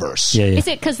universe. Yeah. Is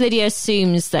it because Lydia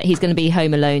assumes that he's going to be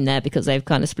home alone there because they've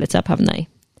kind of split up, haven't they?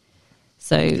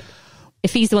 So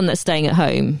if he's the one that's staying at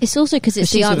home, It's also because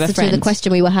it's But the she's with her answer to the friends.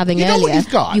 question we were having You know what earlier. you've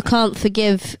got? You can't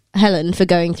forgive Helen for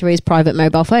going through his private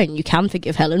mobile phone. You can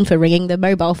forgive Helen for ringing the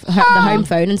the home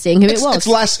phone and seeing who it was.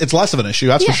 It's less of an issue,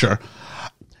 that's for Yeah. sure.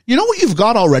 You know what you've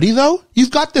got already, though? You've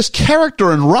got this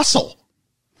character in Russell,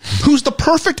 who's the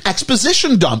perfect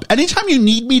exposition dump. Anytime you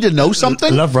need me to know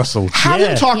something, Love Russell. have Yeah.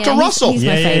 him talk to Yeah, Russell. he's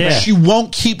my Yeah, favourite. yeah. She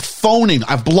won't keep phoning.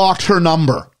 I've blocked her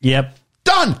number. Yep.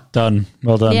 Done. Done.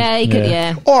 Well done. Yeah, he could,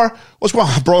 yeah. Or,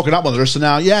 I've broken up with her, so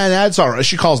now, that's all right.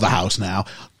 She calls the house now.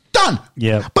 Done.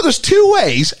 Yeah. But there's two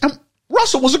ways, and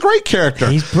Russell was a great character.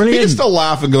 He's brilliant. He can still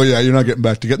laugh and go, yeah, you're not getting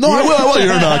back together. No, I will.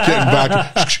 You're not getting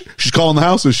back. She's calling the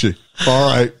house, is she?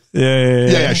 All right.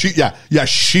 Yeah.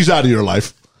 She's out of your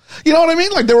life. You know what I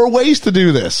mean? Like, there were ways to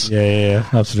do this. Yeah.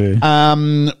 Absolutely.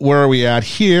 Where are we at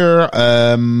here?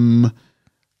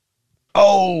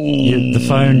 The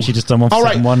phone, she just done All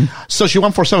right. 171. So she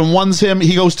 1471's him.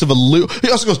 He goes to the loo.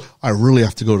 He also goes, I really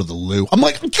have to go to the loo. I'm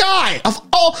like, guy, of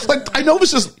all, like, I know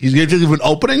this is, he's going to give an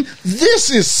opening.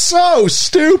 This is so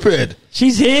stupid.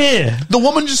 She's here. The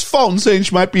woman just phoned saying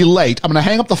she might be late. I'm going to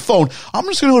hang up the phone. I'm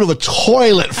just going to go to the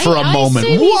toilet for a I moment.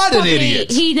 assume he's What an probably-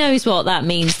 idiot. He knows what that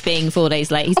means, being 4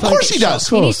 days late. He's Of probably course he got does.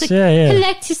 shocked. He needs Of to course, yeah.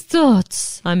 collect his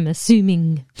thoughts, I'm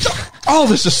assuming. Oh,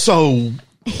 this is so,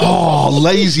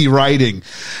 lazy writing.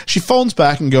 She phones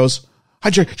back and goes, hi,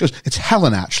 Jerry. She goes, it's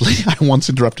Helen, actually. I once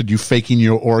interrupted you faking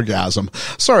your orgasm.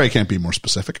 Sorry, I can't be more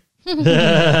specific. And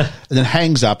then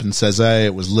hangs up and says, hey,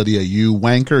 it was Lydia, you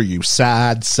wanker, you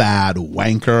sad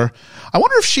wanker. I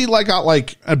wonder if she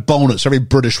got a bonus every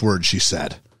British word she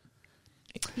said.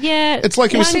 Yeah, It's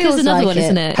like it was- Wanker's another Feels one, like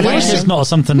isn't it. it? Have you ever It's seen- just not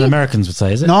something Americans would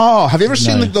say, is it? No, have you ever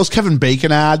seen No. those Kevin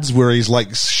Bacon ads where he's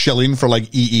shilling for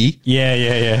EE?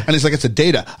 Yeah. And he's like, it's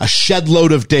a shed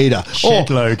load of data. Shed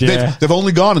load, yeah. They've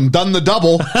only gone and done the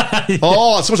double.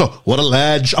 Oh, it's so, what a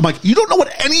ledge. I'm like, you don't know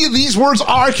what any of these words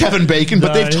are, Kevin Bacon, but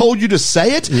No. they've told you to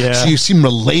say it. Yeah. So you seem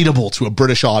relatable to a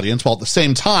British audience while at the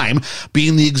same time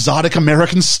being the exotic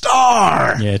American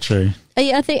star. Yeah, true.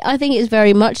 I think it's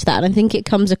very much that. I think it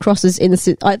comes across as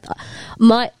innocent.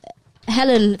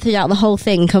 Helen throughout the whole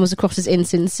thing comes across as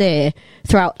insincere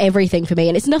throughout everything for me,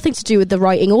 and it's nothing to do with the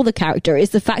writing or the character.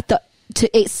 It's the fact that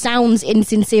it sounds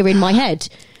insincere in my head.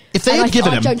 If they had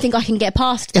given him, I don't think I can get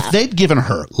past that. If they'd given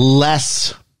her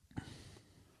less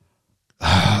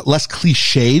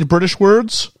cliched British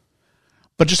words,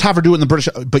 but just have her do it in the British.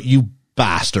 But you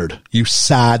bastard, you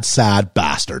sad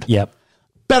bastard. Yep.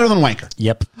 Better than wanker.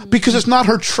 Yep. Because it's not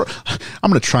her.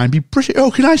 I'm going to try and be British.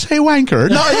 Oh, can I say wanker?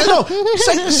 No.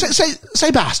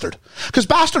 say bastard. Because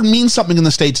bastard means something in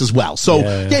the States as well. So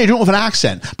yeah, you do it with an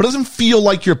accent, but it doesn't feel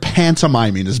like you're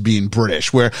pantomiming as being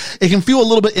British, where it can feel a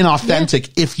little bit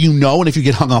inauthentic if you know and if you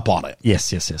get hung up on it.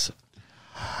 Yes.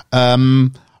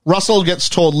 Russell gets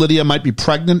told Lydia might be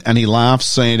pregnant, and he laughs,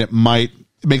 saying it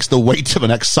makes the weight of an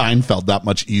ex-Seinfeld that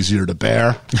much easier to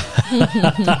bear.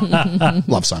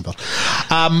 Love Seinfeld.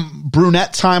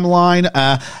 Brunette timeline.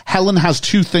 Helen has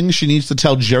two things she needs to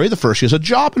tell Jerry. The first, she has a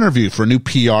job interview for a new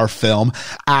PR film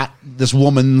at this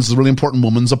really important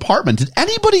woman's apartment. Did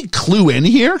anybody clue in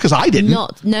here? Because I didn't.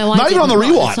 Not even on the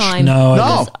rewatch.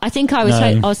 No. I think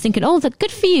I was thinking, oh, that's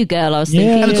good for you, girl. I was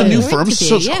thinking. And it's a new firm,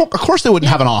 so of course they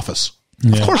wouldn't have an office.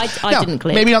 Yeah. Of course. I didn't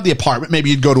click. Maybe not the apartment. Maybe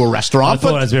you'd go to a restaurant. I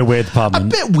thought it was a bit weird apartment. A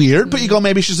bit weird, but you go,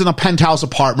 maybe she's in a penthouse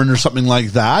apartment or something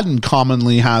like that and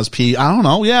commonly has I don't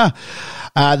know, yeah.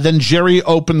 Then Jerry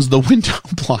opens the window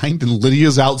blind and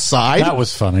Lydia's outside. That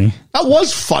was funny. That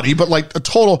was funny, but like a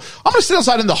total, I'm going to sit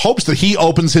outside in the hopes that he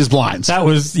opens his blinds. That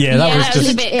was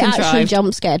just... It actually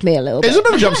jump scared me a little bit. It's a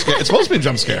bit of a jump scare. It's supposed to be a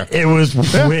jump scare. It was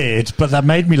weird, but that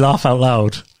made me laugh out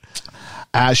loud.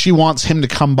 She wants him to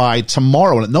come by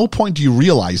tomorrow, and at no point do you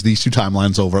realize these two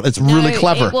timelines over. It's really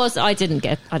clever. It was. I didn't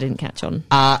catch on.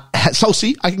 So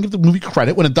see, I can give the movie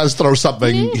credit when it does throw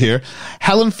something here.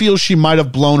 Helen feels she might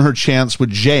have blown her chance with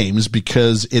James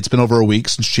because it's been over a week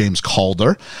since James called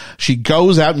her. She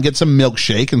goes out and gets a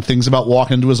milkshake and thinks about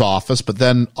walking into his office, but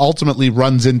then ultimately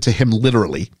runs into him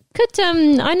literally.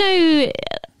 I know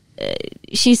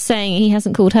she's saying he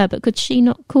hasn't called her, but could she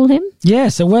not call him?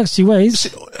 Yes, it works two ways.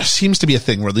 It seems to be a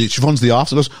thing where she phones the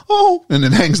office and goes, oh, and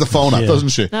then hangs the phone up, doesn't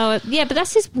she? No, yeah, but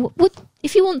that's his...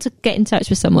 if you want to get in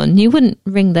touch with someone, you wouldn't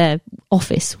ring their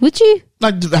office, would you?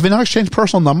 Have you not exchanged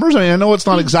personal numbers? I mean, I know it's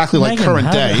not exactly like Megan,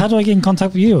 current day. How do I get in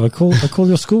contact with you? I call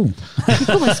your school. You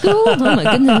call my school? Oh my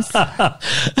goodness. That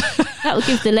will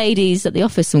give the ladies at the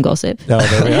office some gossip. Oh,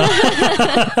 there we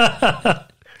are.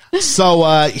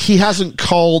 So he hasn't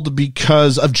called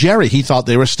because of Jerry. He thought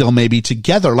they were still maybe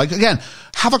together. Like, again,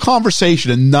 have a conversation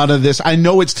and none of this. I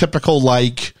know it's typical,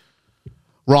 like,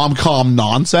 rom-com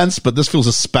nonsense, but this feels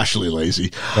especially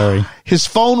lazy. Very. His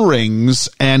phone rings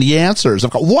and he answers.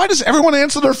 Why does everyone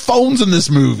answer their phones in this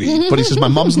movie? But he says, my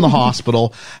mom's in the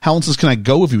hospital. Helen says, can I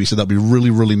go with you? He said, that'd be really,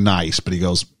 really nice. But he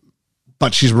goes,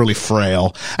 but she's really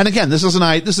frail. And again, this is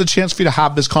a chance for you to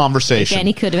have this conversation. Again,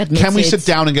 he could have admitted. Can we sit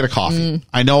down and get a coffee?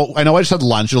 I know I just had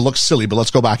lunch. It'll look silly, but let's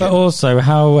go back in. But also,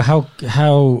 how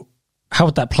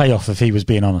would that play off if he was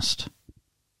being honest?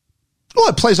 Well,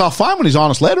 it plays off fine when he's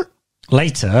honest later.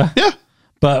 Later? Yeah.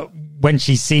 But when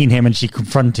she's seen him and she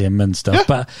confront him and stuff. Yeah.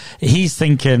 But he's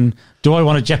thinking, do I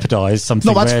want to jeopardize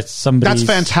something where somebody's...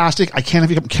 That's fantastic. Can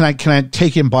I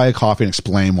take him, buy a coffee and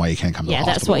explain why he can't come to the hospital?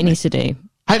 Yeah, that's what he needs to do.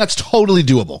 I think that's totally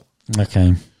doable.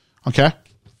 Okay.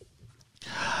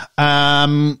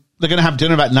 They're going to have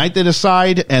dinner that night, they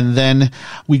decide, and then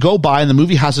we go by, and the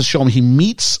movie has us show him he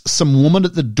meets some woman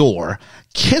at the door,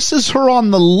 kisses her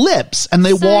on the lips, and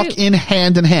they walk in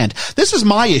hand. This is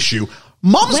my issue.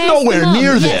 Mom's nowhere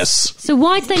near this. So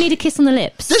why do they need a kiss on the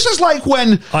lips? This is like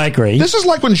when... I agree. This is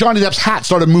like when Johnny Depp's hat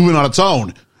started moving on its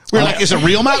own. We're like, is it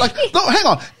real, Matt? Like, no, hang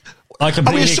on. I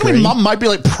completely assuming agree. Mum might be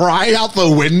like pried out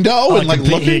the window and like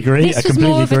looking? Agree. This was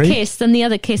more of a kiss than the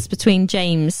other kiss between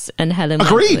James and Helen.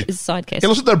 Agreed. His side kiss. It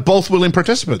looks like they're both willing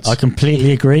participants. I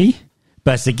completely agree.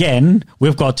 But again,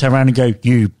 we've got to turn around and go,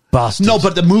 you bastard. No,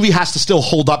 but the movie has to still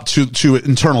hold up to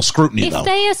internal scrutiny, if though.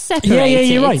 They are separated. Yeah,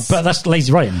 you're right. But that's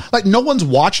lazy writing. Like, no one's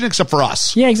watching except for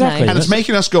us. Yeah, exactly. And it's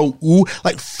making us go, ooh,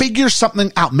 like, figure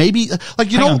something out. Maybe,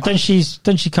 like, you know. Don't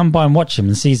she come by and watch him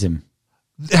and sees him?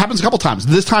 It happens a couple times.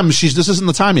 This time, this isn't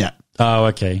the time yet. Oh,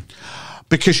 okay.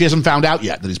 Because she hasn't found out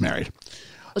yet that he's married.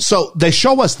 So they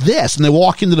show us this, and they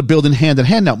walk into the building hand in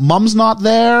hand. Now, Mum's not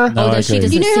there. No, she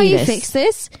doesn't. You know how see you this. fix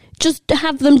this? Just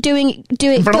have them do it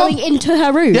going into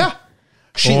her room. Yeah.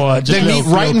 They meet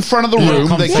right in front of the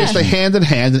room. They kiss the hand in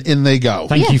hand, and in they go.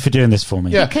 Thank you for doing this for me.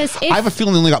 Yeah, because I have a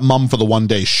feeling they only got Mum for the one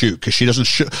day shoot because she doesn't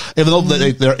shoot. Even though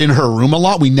they're in her room a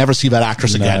lot, we never see that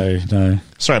actress again. No.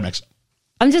 Sorry, Mix.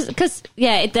 I'm just because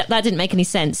that didn't make any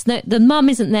sense. No, the mum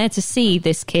isn't there to see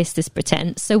this kiss, this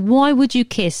pretense. So why would you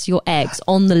kiss your ex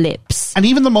on the lips? And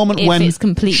even the moment if when it's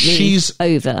completely she's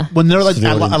over. when they're like To the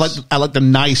at audience. like the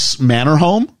nice manor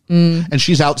home, and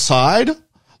she's outside.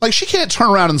 Like she can't turn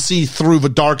around and see through the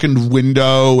darkened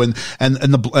window and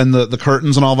the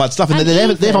curtains and all that stuff. And, And they have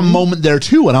a even- moment there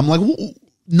too. And I'm like,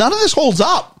 none of this holds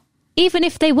up. Even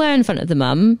if they were in front of the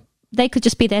mum, they could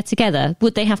just be there together.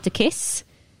 Would they have to kiss?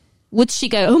 Would she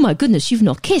go, oh my goodness, you've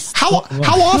not kissed? How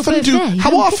often both do there. You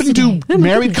how haven't often kissed do today. Oh my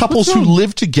married goodness, couples what's who wrong?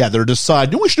 live together decide,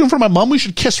 you know what we should do for my mum? We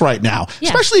should kiss right now, Yeah.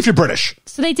 especially if you're British.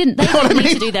 So they didn't. They know what didn't I need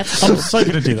mean? to do that. I'm so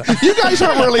going to do that. You guys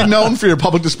aren't really known for your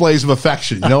public displays of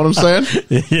affection. You know what I'm saying?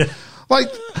 Yeah. Like,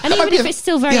 And even if it's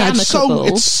still very amicable.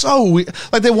 it's so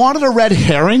like they wanted a red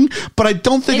herring, but I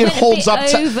don't think They it went a holds bit up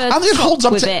to. I don't think it holds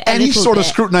up over the top to with it a any little sort of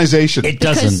bit. scrutinization. It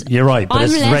doesn't. You're right, but I'm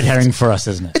it's the red left- herring for us,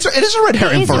 isn't it? It is a red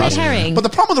herring is for a red us. herring. But the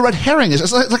problem with the red herring is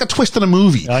it's like a twist in a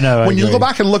movie. I know, I when you agree. go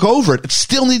back and look over it, it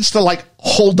still needs to like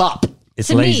hold up. It's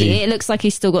To lazy. me, it looks like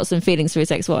he's still got some feelings for his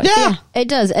ex-wife. Yeah. It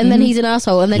does, and then he's an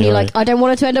asshole, and then you're You're like, right. I don't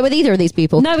want her to end up with either of these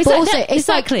people. No, But also,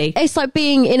 exactly. It's like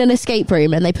being in an escape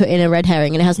room and they put in a red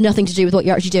herring, and it has nothing to do with what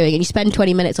you're actually doing, and you spend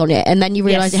 20 minutes on it, and then you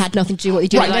realise Yes. it had nothing to do with what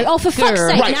you're doing. Right. Like, oh, for fuck's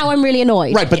Grr. sake! Right. Now I'm really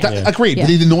annoyed. Right, but that, agreed. Yeah.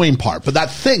 The annoying part, but that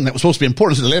thing that was supposed to be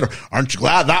important to later. Aren't you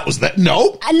glad that was that?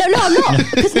 No. No, I'm not,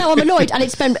 because now I'm annoyed, and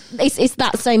it's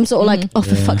that same sort of like, oh,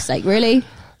 for fuck's sake, really?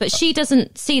 But she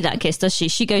doesn't see that kiss, does she?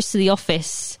 She goes to the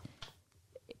office.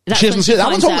 That's She doesn't when see it. That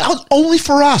finds one's out. that was only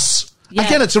for us. Yeah.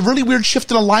 Again, it's a really weird shift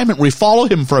in alignment where we follow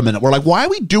him for a minute. We're like, why are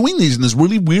we doing these in these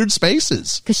really weird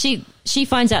spaces? Because she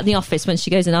finds out in the office when she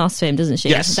goes and asks for him, doesn't she?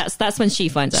 Yes. That's when she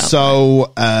finds out.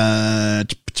 So,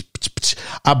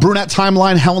 brunette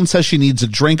timeline. Helen says she needs a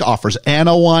drink, offers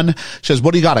Anna one. She says,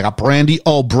 what do you got? I got brandy.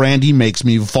 Oh, brandy makes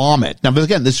me vomit. Now,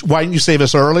 again, why didn't you say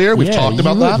this earlier? We've Yeah, talked you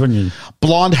about would, that. wouldn't you?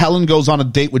 Blonde Helen goes on a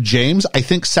date with James. I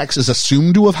think sex is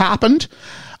assumed to have happened.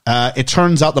 It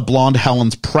turns out the blonde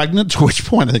Helen's pregnant, to which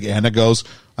point I think Anna goes,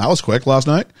 that was quick last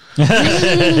night.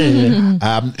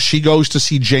 She goes to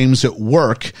see James at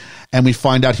work, and we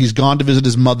find out he's gone to visit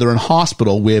his mother in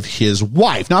hospital with his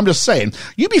wife. Now, I'm just saying,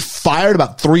 you'd be fired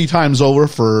about 3 times over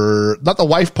for, not the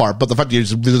wife part, but the fact that you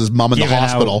just visit his mom in the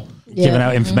hospital. Giving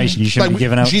out information you shouldn't Like, be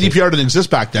giving out. GDPR didn't exist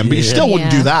back then, but you Yeah. still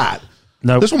wouldn't Yeah. do that.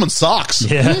 No. This woman sucks.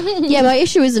 Yeah. Yeah, my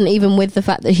issue isn't even with the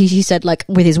fact that he said like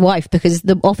with his wife, because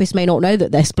the office may not know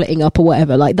that they're splitting up or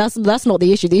whatever. Like that's not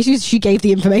the issue. The issue is she gave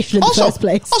the information in the first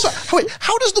place. Also, wait,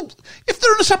 how does if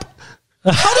they're in a separate,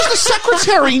 how does the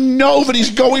secretary know that he's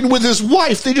going with his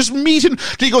wife? They just meet and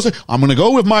he goes, I'm going to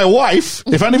go with my wife.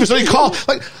 If any of us any call,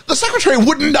 like the secretary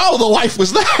wouldn't know the wife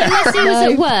was there. Unless he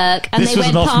was at work and This they was went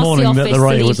an off past the morning that office the to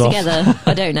writer leave was off. together.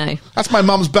 I don't know. That's my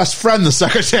mom's best friend, the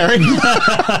secretary.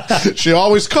 She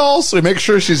always calls, so we make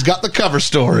sure she's got the cover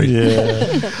story.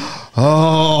 Yeah.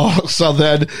 Oh, so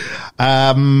then,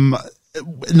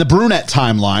 in the brunette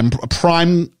timeline,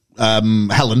 Prime,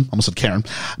 Helen, almost said Karen,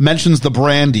 mentions the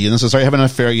brandy and says, are you having an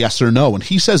affair? Yes or no? And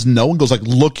he says no and goes like,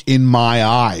 look in my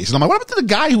eyes. And I'm like, what happened to the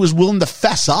guy who was willing to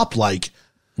fess up? Like,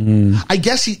 I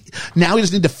guess he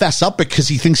doesn't need to fess up because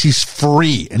he thinks he's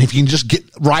free. And if you can just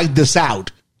ride this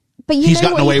out, But you he's know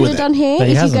gotten what away you with could it. have done here? But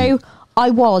he If you hasn't. go,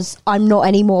 I'm not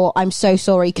anymore. I'm so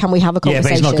sorry. Can we have a Yeah,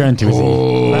 conversation? but he's not going to, is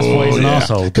he? That's why he's an yeah.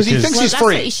 asshole. Because he thinks Well, he's that's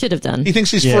free. what he should have done. He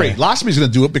thinks he's Yeah. free. Last time he's going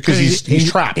to do it because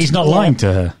he's trapped. He's not lying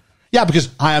to her. Yeah, because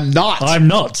I am not. I'm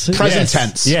not. Present Yes.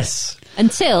 tense. Yes.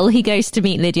 Until he goes to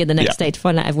meet Lydia the next Yeah. day to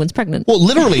find out everyone's pregnant. Well,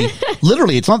 literally,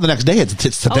 it's not the next day. It's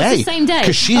today. the same day.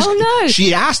 Because Oh, no.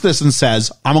 she asked this and says,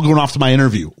 I'm going off to my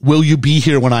interview. Will you be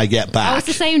here when I get Oh, back? it's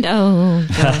the same day. Oh,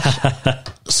 gosh.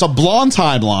 So blonde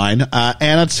timeline,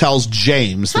 Anna tells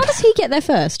James How that does he get there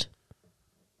first?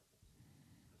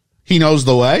 he knows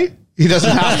the way. He doesn't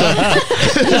have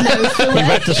to. He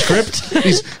read the script.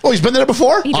 He's been there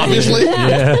before, He does. obviously.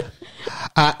 Yeah.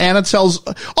 Anna tells,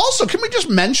 also, can we just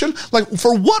mention, like,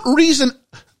 for what reason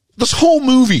this whole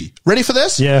movie, ready for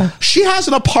this? Yeah. She has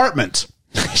an apartment.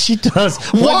 She does.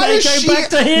 Why they is go she, back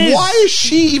to his? Why is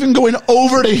she even going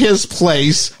over to his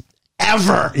place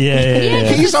ever?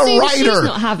 Yeah. He's a As soon as she's writer.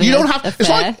 not having You don't an have.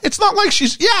 affair. It's not like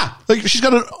she's she's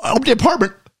got an empty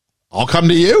apartment. I'll come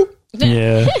to you.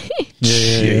 Yeah.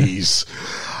 Jeez.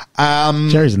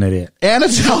 Jerry's an idiot. Anna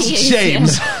tells He is,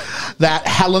 James that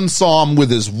Helen saw him with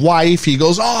his wife. He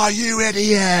goes, "Oh, you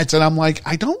idiot!" And I'm like,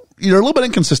 You're a little bit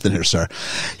inconsistent here, sir.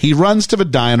 He runs to the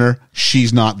diner.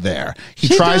 She's not there. He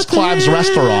tries Clive's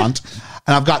restaurant.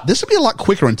 And I've got, this would be a lot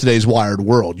quicker in today's wired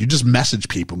world. You just message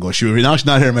people and go, now she's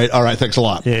not here, mate. All right, thanks a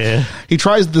lot. Yeah. He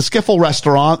tries the Skiffle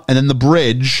restaurant and then the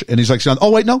bridge. And he's like,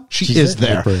 oh, wait, no, she She's is at the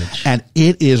there. bridge. And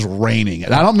it is raining.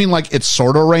 And I don't mean like it's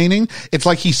sort of raining. It's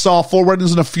like he saw 4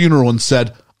 weddings and a funeral and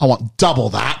said, I want double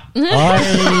that.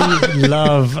 I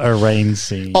love a rain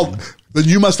scene. Oh, then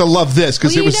you must have loved this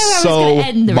because Well, it was you know so how it's going to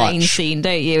end the rain much. scene,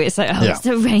 don't you? It's like, oh, Yeah. it's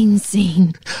the rain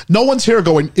scene. No one's here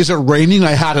going, is it raining?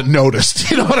 I hadn't noticed.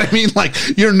 You know what I mean? Like,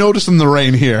 you're noticing the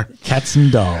rain here. Cats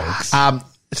and dogs.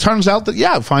 It turns out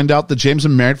that, find out that James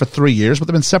been married for 3 years, but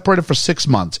they've been separated for 6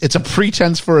 months. It's a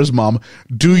pretense for his mum.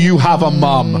 Do you have a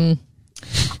mum?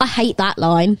 I hate that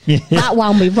line. That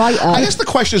wound me right up. I guess the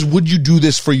question is, would you do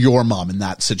this for your mum in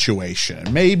that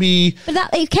situation? Maybe. But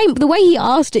the way he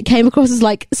asked it came across as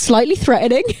like slightly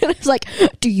threatening. And it's like,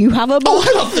 do you have a mum? Oh, I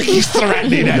don't think he's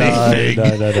threatening anything.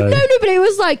 No. No, but it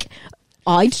was like,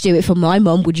 I'd do it for my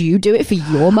mum. Would you do it for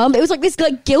your mum? It was like this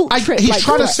like guilt trip. He's like,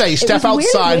 trying to what? say, It step was really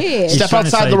outside, weird. He's step trying to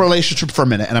outside say- the relationship for a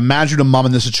minute and imagine a mum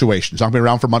in this situation. She's not going to be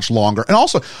around for much longer. And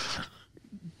also,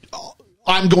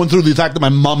 I'm going through the fact that my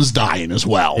mum's dying as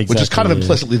well, which is kind of Exactly.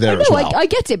 implicitly there No, as well. I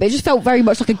get it, but it just felt very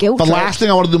much like a guilt The trip. last thing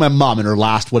I want to do to my mum in her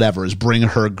last whatever is bring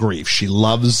her grief. She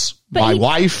loves my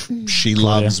wife. She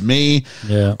loves me.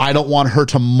 Yeah. I don't want her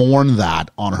to mourn that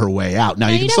on her way out. Now,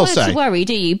 No, you can you still don't want say, to worry,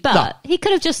 do you? But No. he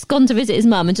could have just gone to visit his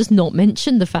mum and just not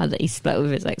mentioned the fact that he split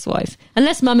with his ex-wife.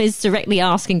 Unless mum is directly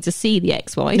asking to see the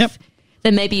ex-wife. Yep.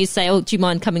 Then maybe you say, "Oh, do you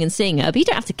mind coming and seeing her?" But you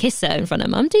don't have to kiss her in front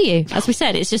of mum, do you? As we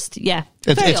said, it's just It's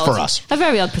very for odd. us. A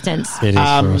very odd pretense. It is for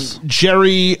us.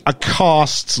 Jerry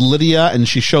accosts Lydia and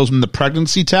she shows him the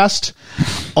pregnancy test,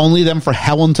 only then for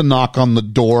Helen to knock on the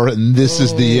door, and this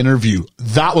is the interview.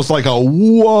 That was like a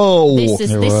whoa. This It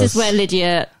is was. where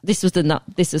Lydia. This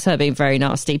was her being very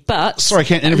nasty. But Sorry, I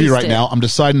can't interview at right least now. I'm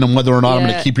deciding on whether or not I'm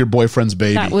going to Yeah. keep your boyfriend's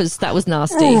baby. That was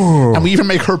nasty. And we even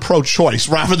make her pro-choice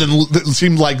rather than it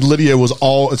seemed like Helen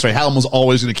was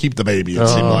always going to keep the baby. It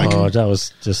seemed like. That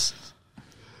was just...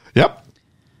 Yep.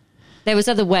 There was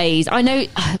other ways. I know.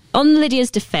 On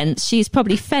Lydia's defense, she's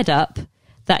probably fed up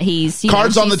that he's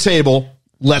Cards on the she's- table.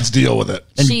 Let's deal with it.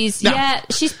 She's Now-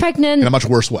 she's pregnant. In a much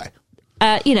worse way.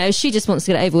 She just wants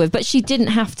to get it over with, but she didn't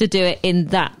have to do it in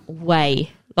that way.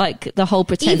 Like the whole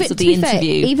pretense Even, of to the be fair,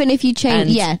 interview. even if you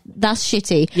change, And- that's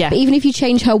shitty. Yeah. But even if you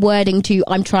change her wording to,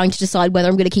 I'm trying to decide whether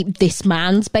I'm going to keep this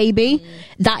man's baby,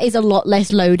 that is a lot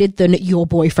less loaded than your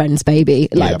boyfriend's baby.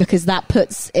 Like, Yeah. because that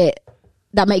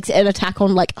makes it an attack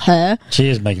on like her. She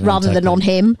is making an rather attack than on on-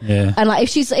 him. Yeah. And like if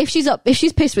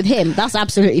she's pissed with him, that's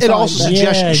absolutely It fine. also but-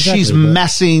 suggests Yeah, exactly, she's but-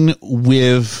 messing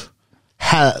with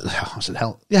was it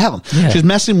Helen? Yeah, Helen. Yeah. She's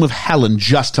messing with Helen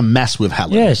just to mess with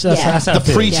Helen. Yeah, that's Yeah. how The it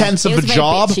feels. pretense Yeah. It of was the a very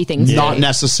job, bitchy thing to not do.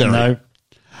 necessary. No.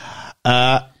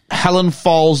 Helen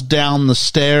falls down the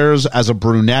stairs as a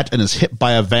brunette and is hit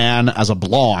by a van as a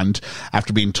blonde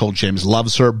after being told James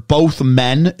loves her. Both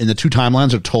men in the two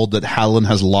timelines are told that Helen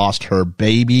has lost her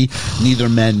baby. Neither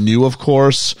men knew, of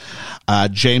course.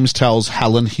 James tells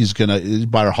Helen he's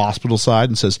by her hospital side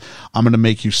and says, I'm going to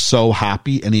make you so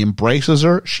happy. And he embraces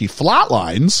her. She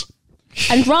flatlines.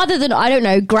 And rather than, I don't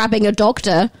know, grabbing a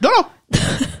doctor, No.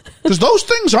 Because those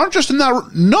things aren't just in that.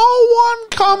 No one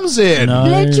comes in. No.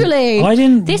 Literally. I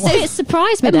didn't... It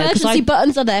surprised me though, 'cause emergency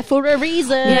buttons are there for a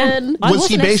reason. Yeah. I Was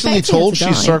he wasn't basically expecting her told to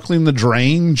she's die. circling the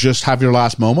drain, just have your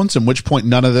last moments, at which point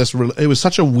none of this, it was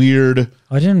such a weird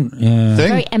I didn't... Yeah. thing.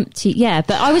 Very empty, yeah.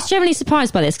 But I was generally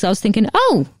surprised by this because I was thinking,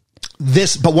 oh,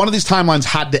 But one of these timelines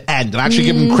had to end, and I actually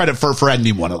give him credit for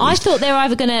ending one at I least. thought they were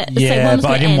either going to say Yeah, one was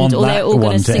but I going to didn't want end or they're that all going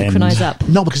one to to end. synchronize up.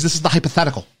 No, because this is the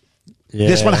hypothetical. Yeah.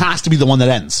 This one has to be the one that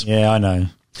ends. Yeah, I know.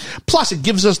 Plus, it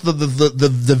gives us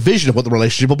the vision of what the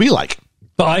relationship will be like.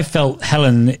 But I felt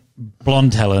Helen,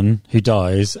 blonde Helen, who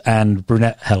dies, and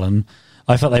brunette Helen,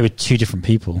 I felt they were two different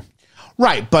people.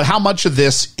 Right, but how much of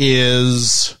this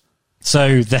is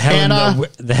So the Helen, Anna-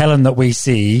 the Helen that we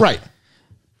see, right?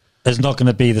 is not going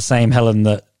to be the same Helen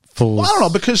that falls. Well, I don't know,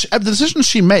 because the decisions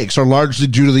she makes are largely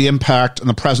due to the impact and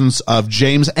the presence of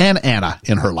James and Anna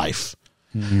in her life.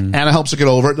 Anna helps her get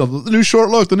over it. The new short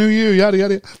look, the new you, yada,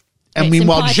 yada. And It's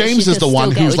meanwhile, implied that James she is the could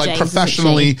one still get who's with like James, isn't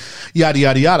professionally, yada,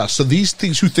 yada, yada. So these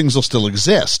two things will still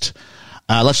exist.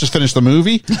 Let's just finish the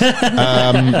movie.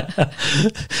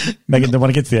 Megan, don't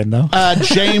want to get to the end now.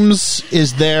 James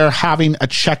is there having a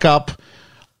checkup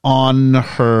on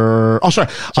her. Oh, sorry.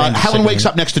 Helen checking wakes in.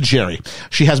 up next to Jerry.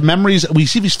 She has memories. We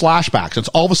see these flashbacks. It's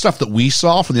all the stuff that we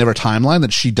saw from the other timeline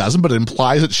that she doesn't, but it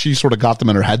implies that she sort of got them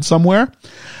in her head somewhere.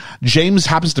 James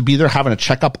happens to be there having a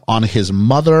checkup on his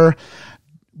mother.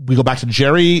 We go back to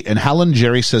Jerry and Helen.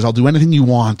 Jerry says, I'll do anything you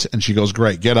want. And she goes,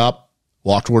 great, get up,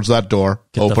 walk towards that door,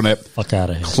 Get open the it, fuck out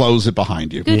of here. close it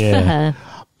behind you. Good Yeah. for her.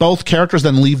 Both characters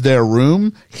then leave their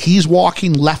room. He's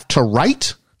walking left to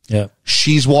right. Yeah.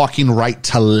 She's walking right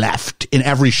to left in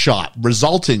every shot,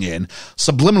 resulting in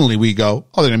subliminally we go,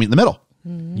 oh, they're going to meet in the middle.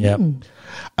 Yeah.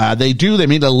 They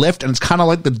meet a lift, and it's kind of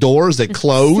like the doors. They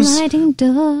close, Sliding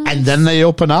doors. and then they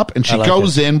open up, and she like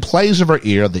goes in, plays over her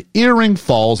ear. The earring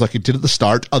falls like it did at the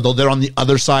start, although they're on the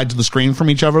other sides of the screen from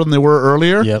each other than they were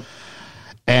earlier. Yep.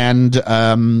 And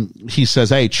he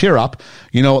says, hey, cheer up.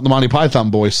 You know what the Monty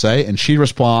Python boys say? And she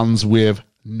responds with,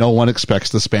 no one expects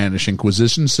the Spanish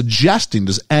Inquisition, suggesting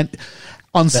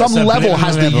on some a level,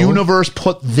 has the level. universe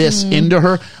put this into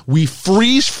her? We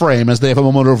freeze frame as they have a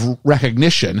moment of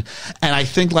recognition. And I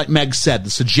think, like Meg said,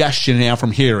 the suggestion now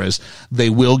from here is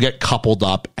they will get coupled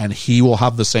up and he will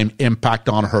have the same impact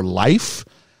on her life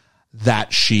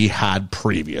that she had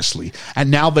previously. And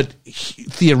now that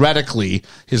theoretically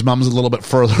his mom's a little bit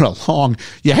further along,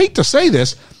 you hate to say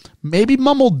this, maybe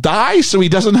mom will die so he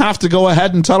doesn't have to go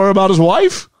ahead and tell her about his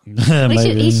wife.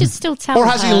 He should still tell Or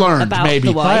has he her learned, about maybe?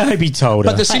 the wife. I hope he told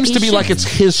her. But there seems he to be like should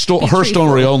it's her truthful.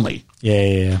 story only.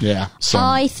 Yeah. Yeah. So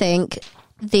I think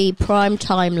the prime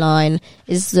timeline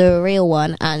is the real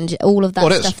one, and all of that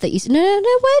it is. stuff that you no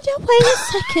wait a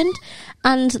second,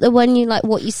 and the one you like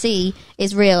what you see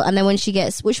is real, and then when she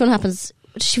gets which one happens?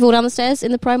 Does she fall down the stairs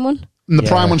in the prime one? in the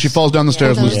prime when she falls down the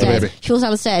stairs, Falls loses down the the baby. stairs. She falls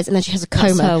down the stairs, and then she has a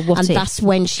That's coma, her what and if. that's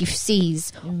when she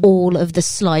sees all of the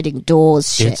sliding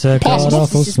doors shit. It's a Possible.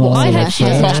 god-awful This is what I in hope her she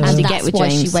head, doesn't and actually that's get with why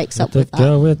James. she wakes up The with that.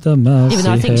 girl with the mouse. Even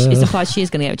though I think it's surprised she is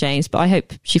going to get with James, but I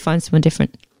hope she finds someone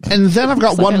different. And then I've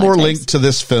got It's like one I like more James. link to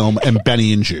this film and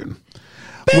Benny and June,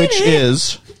 which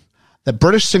is that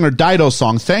British singer Dido's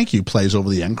song "Thank You" plays over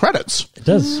the end credits. It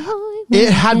does.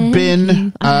 It had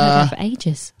been I haven't heard her for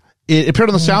ages. it appeared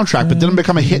on the soundtrack, but didn't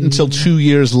become a hit until 2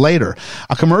 years later.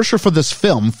 A commercial for this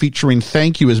film featuring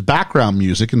 "Thank You" as background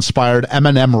music inspired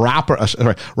rapper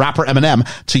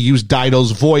Eminem to use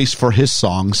Dido's voice for his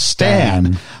song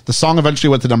 "Stan." The song eventually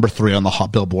went to number 3 on the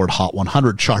Billboard Hot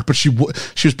 100 chart, but she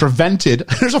was prevented.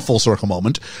 Here's a full circle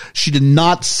moment. She did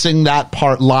not sing that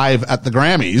part live at the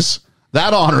Grammys.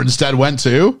 That honor instead went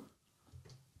to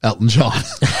Elton John.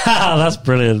 That's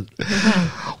brilliant.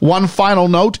 One final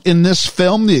note, in this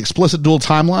film, the explicit dual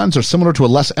timelines are similar to a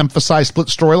less emphasized split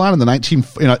storyline in the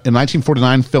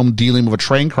 1949 film dealing with a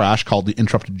train crash called The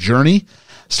Interrupted Journey.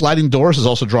 Sliding Doors has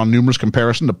also drawn numerous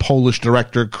comparisons to Polish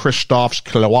director Krzysztof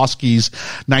Kiełowski's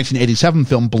 1987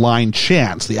 film Blind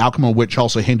Chance, the outcome of which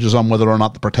also hinges on whether or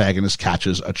not the protagonist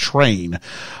catches a train.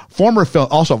 Former film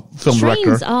director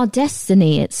Trains are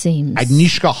destiny, it seems.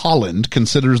 Agnieszka Holland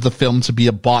considers the film to be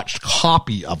a botched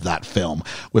copy of that film,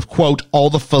 with, quote, all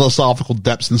the philosophical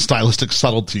depths and stylistic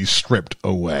subtleties stripped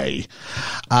away.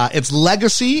 Its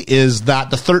legacy is that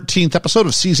the 13th episode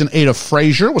of season 8 of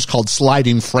Frasier was called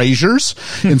Sliding Frasiers,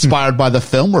 inspired by the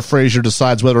film, where Frasier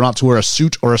decides whether or not to wear a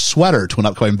suit or a sweater to an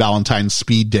upcoming Valentine's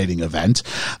speed dating event.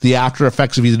 The after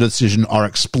effects of either decision are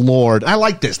explored. I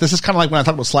like this. This is kind of like when I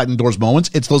talk about Sliding Doors moments.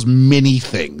 It's those mini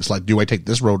things, like, do I take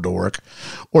this road to work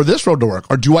or this road to work,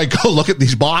 or do I go look at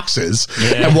these boxes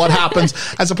and what happens,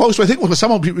 as opposed to, I think with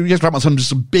some people, you guys talk about some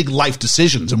big life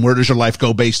decisions, and where does your life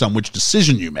go based on which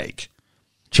decision you make.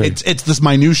 True. It's this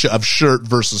minutia of shirt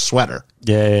versus sweater.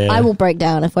 Yeah. I will break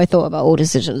down if I thought about all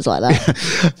decisions like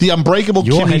that. The Unbreakable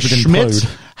Your Kimmy head would Schmidt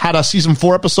implode. had a season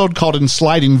 4 episode called In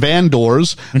Sliding Van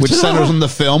Doors, which centers on the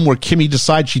film where Kimmy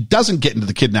decides she doesn't get into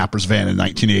the kidnapper's van in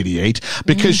 1998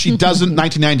 because she doesn't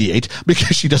 1998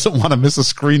 because she doesn't want to miss a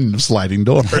screening of Sliding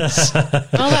Doors. Oh,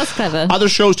 that's clever. Other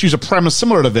shows to use a premise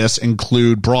similar to this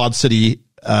include Broad City,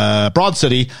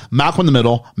 Malcolm in the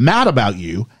Middle, Mad About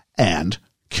You, and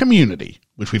Community,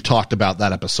 which we've talked about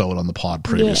that episode on the pod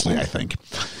previously, I think.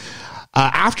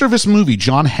 After this movie,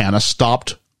 John Hannah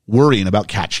stopped worrying about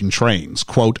catching trains.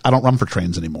 Quote, I don't run for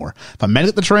trains anymore. If I'm meant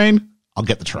to get the train, I'll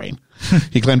get the train.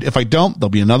 He claimed, if I don't, there'll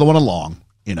be another one along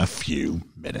in a few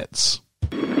minutes.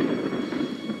 We're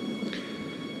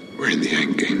in the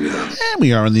end game now. And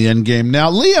we are in the end game now.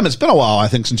 Liam, it's been a while, I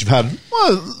think, since you've had...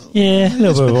 Well, Yeah, a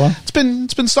little bit of one. it's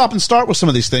been stop and start with some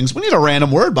of these things. We need a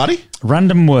random word, buddy.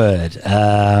 Random word.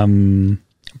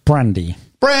 Brandy.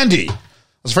 Brandy. I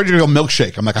was afraid you were going to go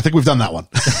milkshake. I'm like, I think we've done that one.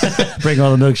 Bring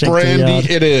on the milkshake.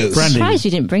 Brandy it is. Brandy. Surprised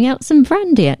you didn't bring out some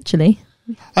brandy, actually.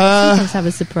 Sometimes have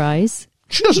a surprise.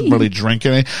 She doesn't really drink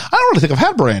any. I don't really think I've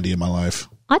had brandy in my life.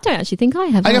 I don't actually think I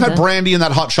have. I think I've had either. brandy and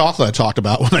that hot chocolate I talked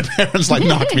about when my parents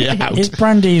knocked me out. Is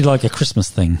brandy like a Christmas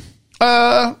thing?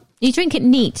 You drink it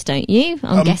neat, don't you?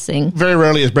 I'm guessing. Very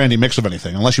rarely is brandy mixed with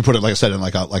anything, unless you put it, like I said, in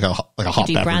like a hot Do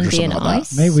beverage or brandy something and like that.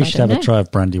 ice. Maybe we I should don't have a know. try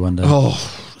of brandy one day. Oh,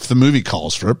 if the movie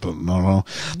calls for it, but no.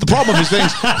 The problem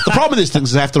with these things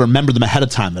is I have to remember them ahead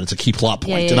of time that it's a key plot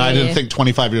point. Yeah, and I didn't yeah. think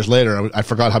 25 years later, I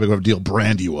forgot how big of a deal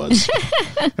brandy was.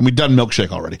 And we've done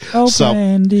milkshake already. Oh, so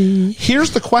brandy.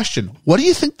 here's the question. What do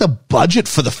you think the budget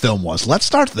for the film was? Let's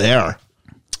start there.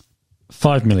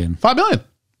 5 million. 5 million.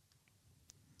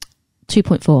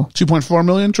 2.4. 2.4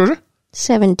 million, Georgia?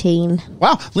 17.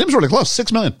 Wow, Liam's really close.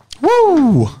 6 million.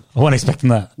 Woo! I wasn't expecting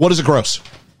that. What does it gross?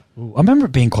 Ooh, I remember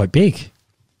it being quite big.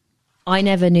 I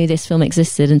never knew this film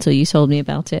existed until you told me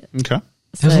about it. Okay.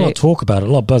 There was a lot of talk about it,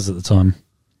 a lot of buzz at the time.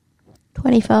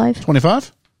 25.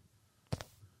 25?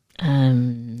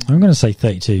 I'm going to say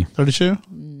 32. 32?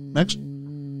 Next?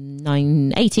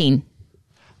 18.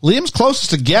 Liam's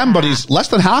closest again, but he's less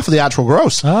than half of the actual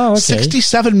gross. Oh, okay.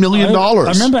 $67 million. I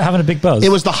remember it having a big buzz. It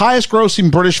was the highest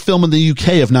grossing British film in the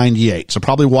UK of 98. So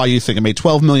probably why you think it made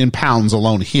 12 million pounds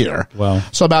alone here. Wow.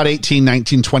 So about 18,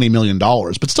 19, 20 million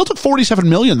dollars, but still took 47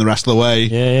 million the rest of the way.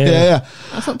 Yeah.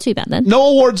 That's not too bad then. No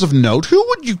awards of note. Who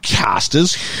would you cast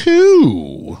as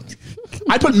who?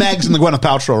 I'd put Megs in the Gwyneth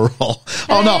Paltrow role.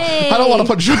 Oh no, I don't want to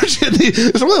put George in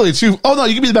the, it's really too, oh no,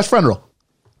 you can be the best friend role.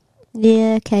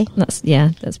 Yeah, okay. That's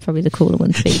probably the cooler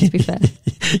one to be fair.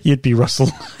 You'd be Russell.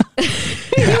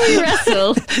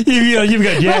 Russell. You've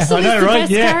got, yeah, Russell I know, is the right?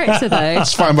 best Yeah. character though.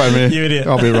 It's fine by me. You idiot.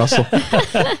 I'll be Russell.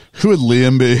 Who would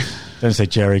Liam be? Don't say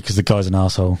Jerry because the guy's an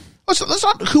asshole. That's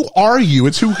not who are you,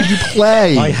 it's who you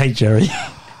play. I hate Jerry.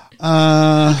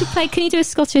 Can you do a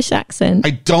Scottish accent?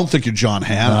 I don't think you're John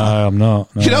Hannah. No, I'm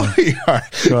not. No. You know who you are?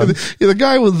 Go on. You're the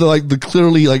guy with the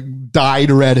clearly dyed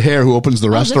red hair who opens the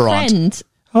restaurant. The friend.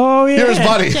 Oh, yeah. Here's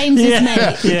Buddy. James's Yeah.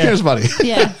 mate. Here's Buddy.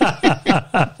 Yeah.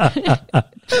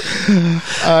 Can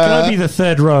I be the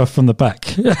third row from the back?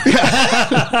 Yeah,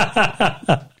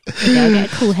 I'll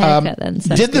get a cool haircut then.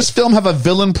 So Did this film have a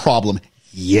villain problem?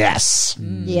 Yes.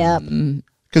 Yep.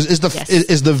 Because is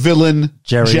the villain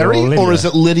Jerry or Lydia? or is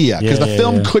it Lydia? Because Yeah, the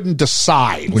film yeah. couldn't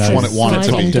decide which No, one it wanted to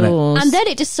sliding be. didn't it? doors. And then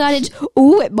it decided,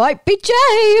 oh, it might be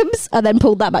James. And then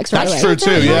pulled that back straight That's away.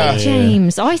 true too. Yeah.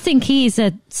 James. I think he's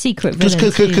a secret villain.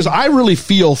 Because I really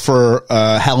feel for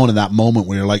Helen in that moment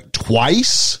where you're like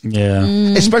twice, Yeah.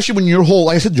 especially when your whole,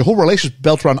 like I said, your whole relationship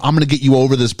built around I'm going to get you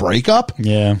over this breakup.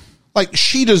 Yeah. Like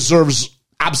she deserves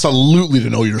absolutely to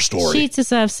know your story. She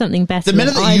deserves something better. The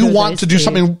minute than that either you of want to those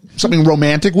do two. something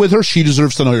romantic with her, she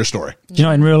deserves to know your story. Do you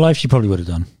know, in real life, she probably would have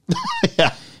done.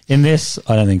 Yeah. In this,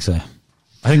 I don't think so.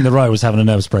 I think the writer was having a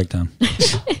nervous breakdown.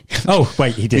 Oh,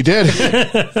 wait, he did. He did.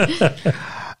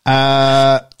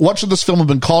 What should this film have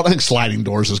been called? I think Sliding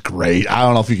Doors is great. I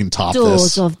don't know if you can top Doors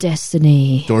this. of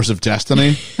Destiny. Doors of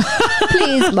Destiny.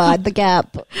 Please mind the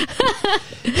gap.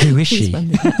 Who is she?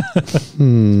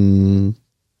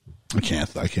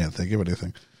 I can't think of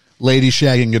anything. Lady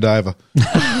shagging Godiva.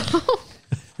 I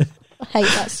hate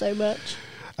that so much.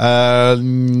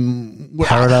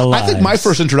 Parallel I think my lives.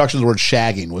 first introduction to the word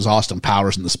shagging was Austin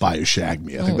Powers and the Spy Who Shagged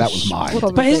Me. I think that was mine.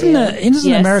 But isn't it an Yes.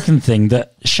 American thing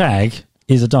that shag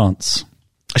is a dance?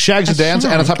 Shag's a dance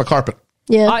and a type of carpet.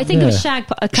 Yeah. I think it was shag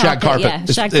carpet. Shag carpet Yeah,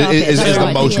 is- shag is- carpet. is That's the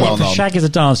right. most Yeah. well If known. shag is a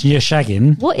dance and you're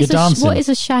shagging, What you're is dancing. what is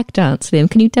a shag dance, Liam?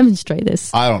 Can you demonstrate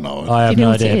this? I don't know. I have Do you know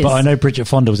no what it idea, is? but I know Bridget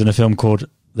Fonda was in a film called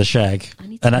The Shag,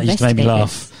 need to and that used to make me investigate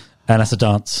laugh. And that's a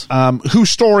dance. Whose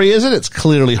story is it? It's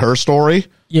clearly her story.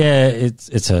 Yeah,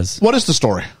 it's hers. What is the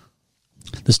story?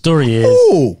 The story is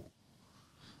Ooh.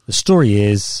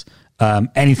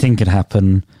 anything can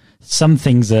happen. Some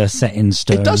things are set in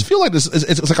stone. It does feel like this.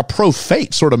 It's like a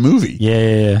pro-fate sort of movie.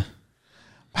 Yeah.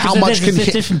 How So much there's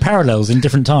can... different parallels in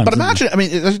different times? But isn't imagine, I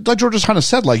mean, like George was kind of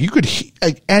said, like you could,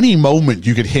 like any moment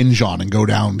you could hinge on and go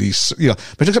down these,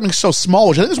 but it's something so small,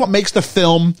 which I think is what makes the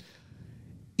film,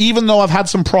 even though I've had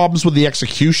some problems with the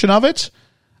execution of it,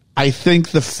 I think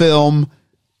the film's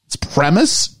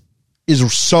premise is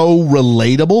so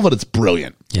relatable that it's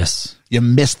brilliant. there? Yes. You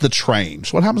missed the train.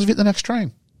 So what happens if you hit the next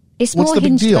train? It's What's more the big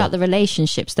hinged deal? about the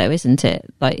relationships, though, isn't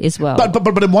it? Like as well.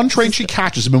 But in one train she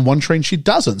catches him, in one train she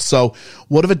doesn't. So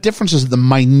what of a difference is the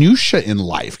minutia in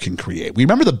life can create? We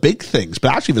remember the big things,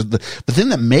 but actually the thing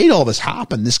that made all this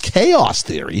happen, this chaos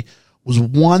theory, was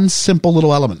one simple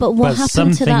little element. But what But some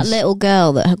happened to that things- little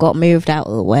girl that had got moved out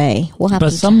of the way? What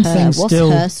happened some to her? things What's still-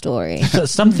 her story? So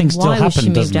something still Why was she happened,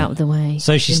 moved doesn't out it? of the way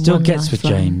So she in still one gets with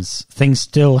lifeline? James. Things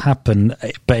still happen,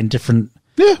 but in different...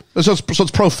 yeah, so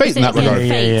it's pro-fate in that It's regard.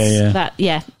 fates Yeah. that-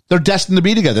 yeah. They're destined to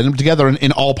be together,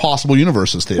 in all possible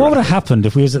universes theory. What would have happened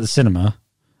if we was at the cinema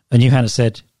and you hadn't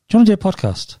said, do you want to do a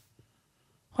podcast?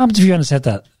 What happens if you hadn't said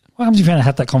that? What happens if you hadn't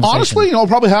had that conversation? Honestly, you know what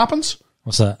probably happens?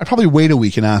 What's that? I'd probably wait a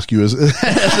week and ask you as it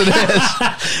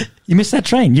is. You missed that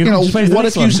train. You You know, just waited for the what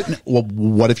next if you one. said, well,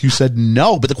 what if you said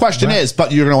no? But the question Right. is,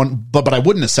 but you're going to, but I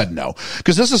wouldn't have said no.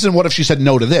 Because this isn't what if she said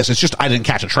no to this. It's just, I didn't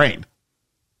catch a train.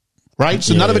 Right?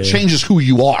 So none of it Yeah. changes who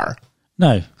you are.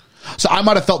 No. So I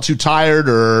might have felt too tired,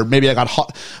 or maybe I got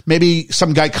hot. Maybe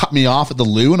some guy cut me off at the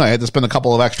loo and I had to spend a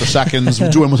couple of extra seconds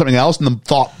doing something else and the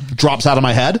thought drops out of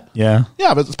my head. Yeah.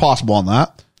 Yeah, but it's possible on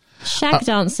that. Shag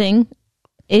dancing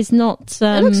is not.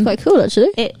 It looks quite cool, actually.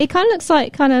 It kind of looks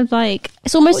like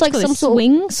It's almost what like do you call some it,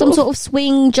 swing, some sort of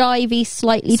swing, jivey,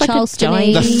 slightly It's like a Charleston.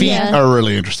 jive. The feet yeah. are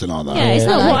really interesting on that. Yeah, it's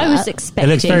not I what like I was that. expecting.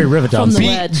 It looks very river from the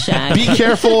dancing. word shag. Be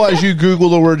careful as you Google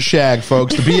the word shag,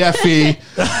 folks. The BFE.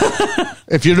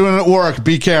 If you're doing it at work,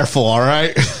 be careful, all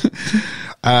right?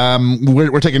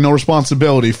 We're taking no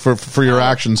responsibility for your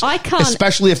actions. I can't-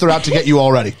 Especially if they're out to get you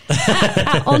already.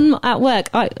 At work,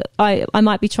 I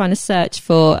might be trying to search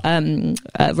for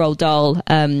Roald Dahl,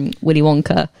 Willy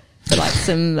Wonka, for like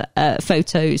some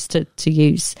photos to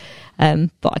use,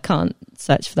 but I can't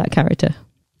search for that character.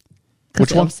 'Cause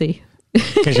Which one? Obviously,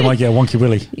 Because you might get a Wonky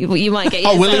Willy. you might get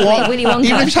Oh, Willy Wonka. Willy Wonka.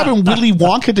 You're just having Willy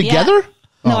Wonka together?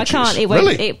 No, Oh, I can't. jeez. It won't.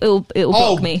 Really? It'll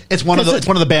block me. It's one of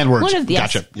the banned words. One of the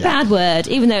Gotcha. Yeah. bad word,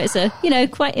 even though it's a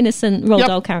quite innocent Roald Yep.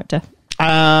 Dahl character.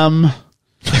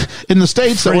 In the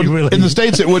States, Free Willy.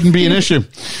 it wouldn't be an issue.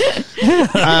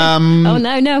 Oh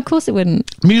no, of course it wouldn't.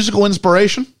 Musical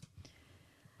inspiration.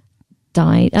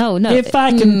 Died. Oh no. If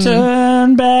I can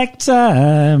turn back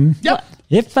time. Yep.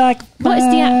 If I can What is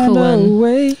the find actual a one?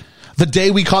 way. The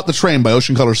Day We Caught the Train by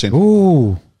Ocean Colour Scene.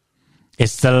 Ooh.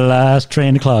 It's the last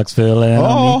train to Clarksville, and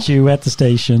I'll meet you at the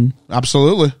station.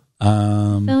 Absolutely. If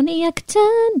only I could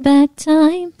turn back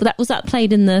time. But was that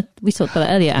played in the? We talked about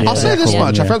it earlier. I'll say this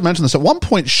much. I forgot to mention this. At one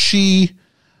point, she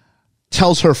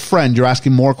tells her friend, "You're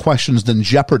asking more questions than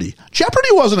Jeopardy." Jeopardy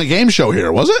wasn't a game show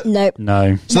here, was it? Nope.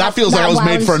 No. So that feels like it was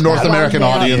made for a North American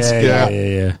audience.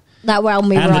 Yeah. That wound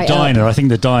me And right the diner. up. I think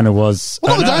the diner was.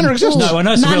 Well, no, the diner exists. No, I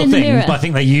know it's a Man real in the thing, Mirror. but I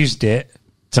think they used it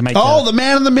to make. Oh, the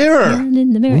Man in the Mirror. Man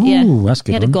in the mirror. Ooh, Yeah, that's a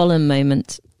good He had a one. Gollum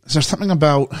moment. Is there something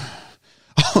about?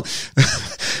 Oh,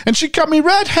 and she caught me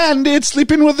red-handed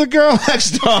sleeping with the girl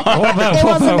next door. What about, It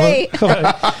wasn't me.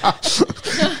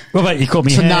 What about you caught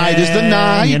me Tonight is the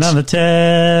night. hanging on the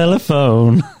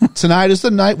telephone? Tonight is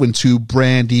the night when two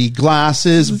brandy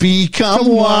glasses become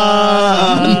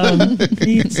one.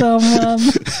 Need someone.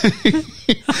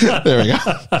 There we go.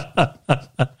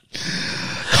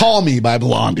 Call Me by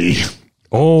Blondie.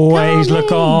 Always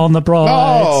look on the bright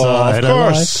Oh, side of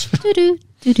course. Do-do,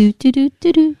 do-do, do-do,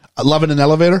 do-do. Love in an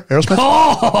Elevator, Aerosmith.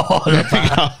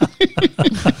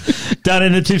 Down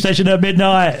in the tube station at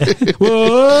midnight.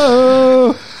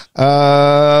 Whoa. Where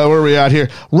are we at here?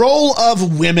 Role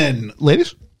of women.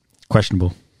 Ladies?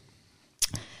 Questionable.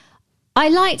 I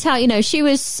liked how she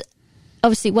was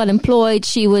obviously well employed.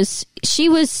 She was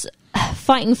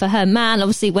fighting for her man.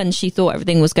 Obviously, when she thought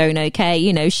everything was going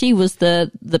okay, she was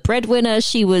the breadwinner.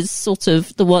 She was sort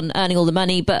of the one earning all the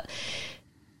money,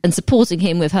 and supporting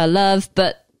him with her love.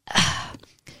 But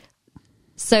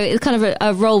so it's kind of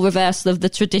a role reversal of the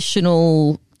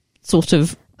traditional sort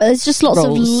of. There's just lots of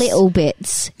roles. little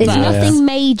bits. There's Yeah. nothing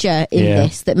major in Yeah.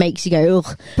 this that makes you go,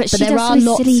 ugh. But she there does are so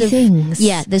lots silly of things.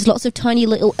 Yeah, there's lots of tiny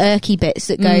little irky bits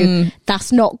that go,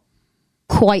 that's not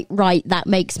quite right. That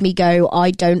makes me go,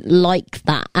 I don't like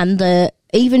that. And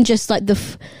even just like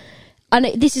and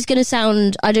this is going to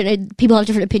sound, I don't know, people have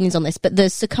different opinions on this, but the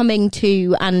succumbing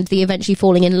to and the eventually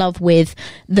falling in love with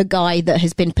the guy that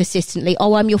has been persistently,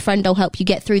 oh, I'm your friend, I'll help you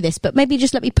get through this, but maybe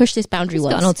just let me push this boundary He's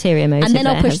once. got an ulterior motive and then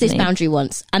I'll there, push this hasn't he? boundary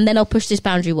once, and then I'll push this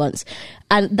boundary once.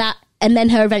 And then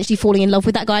her eventually falling in love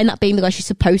with that guy and that being the guy she's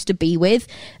supposed to be with.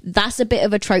 That's a bit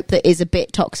of a trope that is a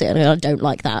bit toxic, and I don't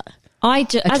like that.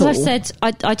 As all. I've said,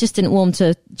 I just didn't warm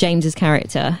to James's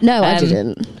character. No, I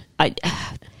didn't.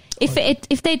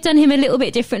 If they'd done him a little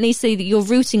bit differently, so that you're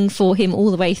rooting for him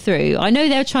all the way through. I know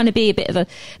there's trying to be a bit of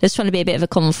a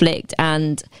conflict,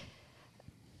 and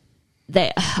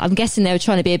I'm guessing they were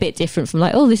trying to be a bit different from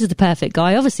like, oh, this is the perfect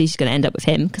guy. Obviously, she's going to end up with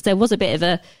him, because there was a bit of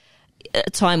a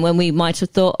time when we might have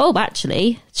thought, oh,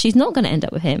 actually, she's not going to end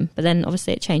up with him. But then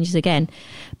obviously it changes again.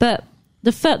 But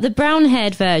the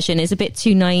brown-haired version is a bit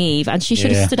too naive, and she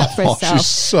should have stood up for herself.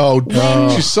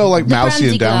 She's so like mousy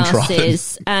and downtrodden.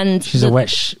 Glasses and She's a wet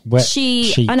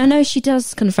sheep. and I know she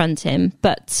does confront him,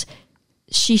 but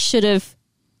she should have.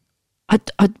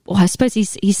 I suppose he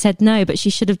said no, but she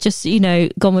should have just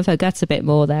gone with her gut a bit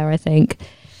more there. I think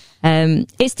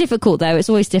it's difficult though. It's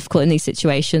always difficult in these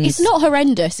situations. It's not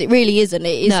horrendous. It really isn't. It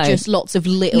is No. just lots of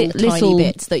little tiny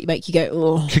bits that make you go,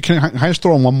 oh. Can I just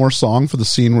throw in one more song for the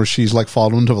scene where she's like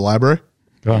following to the library?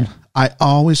 Go on. I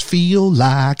always feel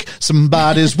like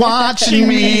somebody's watching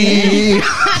me.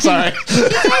 Sorry.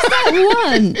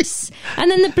 once,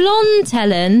 and then the blonde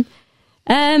Helen.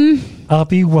 I'll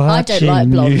be watching. I don't like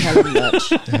blonde you. Helen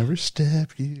much. Every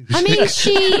step you I mean,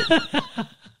 she.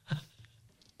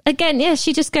 Again, yeah,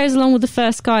 she just goes along with the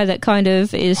first guy that kind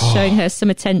of is showing her some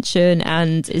attention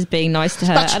and is being nice to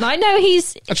her. And I know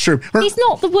That's true. he's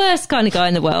not the worst kind of guy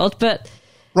in the world, but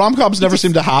Rom-coms never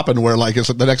seem to happen where like it's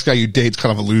like the next guy you date's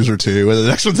kind of a loser too, and the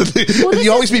next one's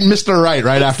you always meet Mr.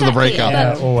 Right after the breakup.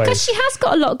 Yeah, always. Because she has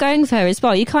got a lot going for her as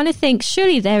well. You kind of think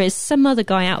surely there is some other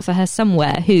guy out for her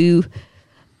somewhere who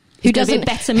doesn't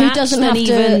better match have than to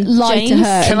even lie James. to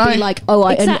her Can and I- be like,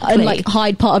 Exactly. and like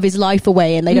hide part of his life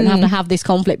away, and they don't have to have this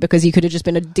conflict because he could have just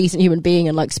been a decent human being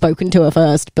and like spoken to her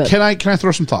first. But Can I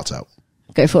throw some thoughts out?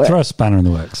 go for Throw it. a spanner in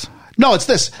the works. No, it's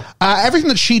this. Everything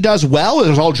that she does well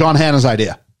is all John Hannah's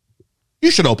idea.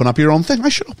 You should open up your own thing. I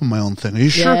should open my own thing. Are you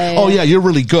sure? Yeah. Oh yeah, you're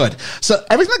really good. So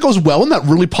everything that goes well in that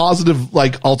really positive,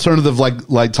 like alternative, like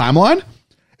timeline,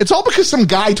 it's all because some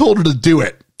guy told her to do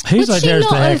it. Whose idea is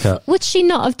the haircut? Would she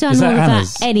not have done Is all that of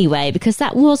Anna's? that anyway? Because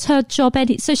that was her job.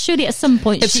 So surely at some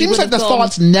point It she seems would like the have gone,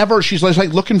 thought's never. She's like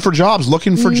looking for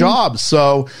jobs.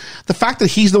 So the fact that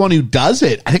he's the one who does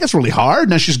it, I think it's really hard.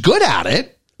 Now she's good at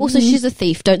it. Also, she's a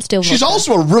thief. Don't steal. She's vodka.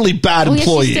 also a really bad Oh, yes,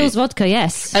 employee. she steals vodka,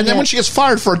 yes. And then Yeah. when she gets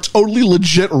fired for a totally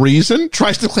legit reason,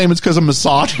 tries to claim it's because of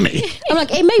misogyny. I'm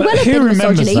like, it may well have who been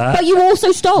remembers misogyny, that? but you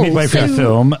also stole. Midway through the so-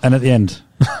 film and at the end.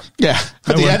 Yeah,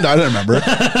 at the end, I don't remember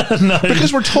it.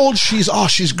 Because we're told she's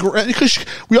great. Because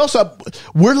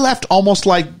we're left almost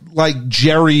like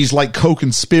Jerry's like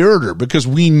co-conspirator because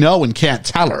we know and can't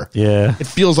tell her. Yeah. It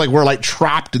feels like we're like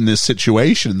trapped in this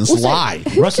situation, in this Also, lie.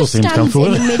 Who Russell just seems stands comfortable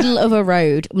in with the it. middle of a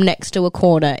road next to a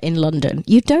corner in London?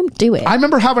 You don't do it. I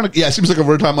remember having it seems like a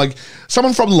weird time, like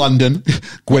someone from London,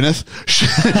 Gwyneth,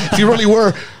 if you really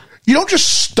were, you don't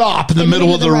just stop in the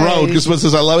middle of the road because someone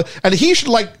says I love it. And he should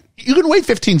you can wait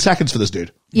 15 seconds for this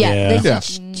dude. Yeah. Yeah.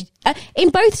 In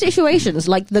both situations,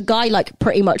 like the guy, like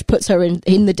pretty much puts her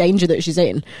in the danger that she's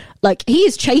in. Like he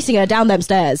is chasing her down them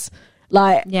stairs.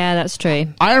 Like, Yeah, that's true.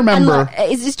 I and, remember. like,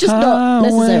 it's just not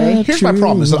necessary. Here's my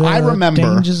problem is that I remember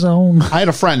Danger zone. I had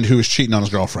a friend who was cheating on his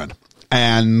girlfriend,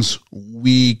 and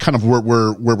we kind of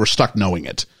were stuck knowing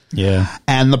it. Yeah.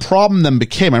 And the problem then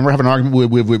became, I remember having an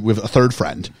argument with a third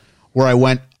friend where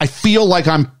I feel like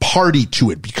I'm party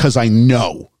to it because I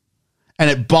know. And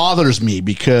it bothers me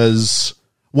because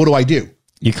what do I do?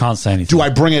 You can't say anything. Do I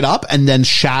bring it up and then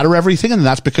shatter everything? And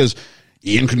that's because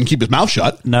Ian couldn't keep his mouth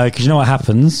shut. No, because you know what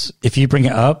happens? If you bring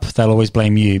it up, they'll always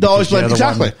blame you. They'll always blame-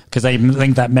 exactly. Because they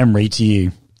link that memory to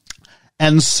you.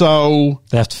 And so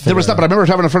They have to there was that, but I remember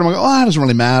having a friend, I'm like, oh, that doesn't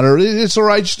really matter. It's all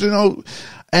right. Just,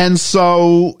 And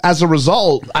so as a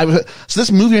result, so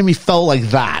this movie made me feel like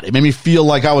that. It made me feel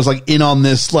like I was like in on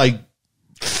this like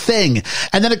thing.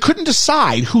 And then it couldn't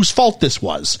decide whose fault this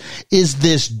was. Is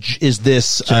this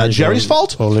Jerry's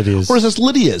fault? or Lydia's? Or is this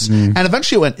Lydia's? And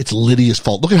eventually it went, it's Lydia's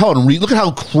fault. Look at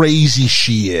how crazy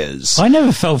she is. I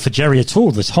never felt for Jerry at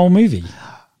all this whole movie.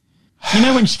 You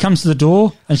know when she comes to the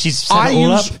door and she's set it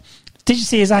all up? Did you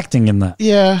see his acting in that?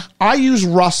 Yeah. I use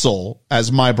Russell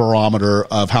as my barometer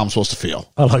of how I'm supposed to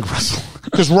feel. I like Russell.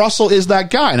 Because Russell is that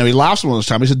guy. I know he laughs one of those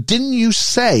times. He said, didn't you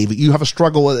say that you have a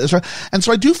struggle with this? And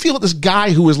so I do feel that this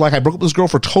guy who is like, I broke up with this girl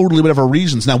for totally whatever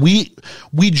reasons. Now we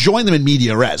join them in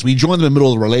media res. We join them in the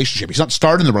middle of the relationship. He's not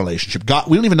starting the relationship.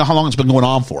 We don't even know how long it's been going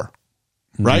on for.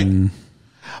 Right?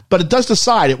 But it does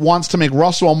decide it wants to make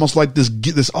Russell almost like this,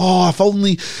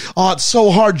 it's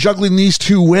so hard juggling these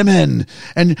two women.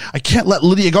 And I can't let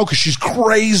Lydia go because she's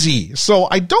crazy. So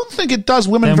I don't think it does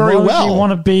women Then very why would well. you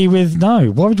want to be with, why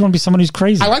would you want to be someone who's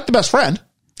crazy? I like the best friend.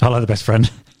 I like the best friend.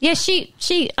 Yeah,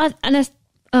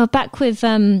 back with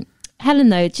Helen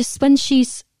though, just when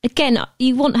she's, again,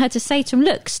 you want her to say to him,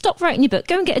 look, stop writing your book,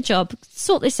 go and get a job,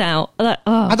 sort this out. Like,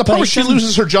 At the point where she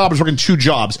loses her job, is working 2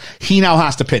 jobs, he now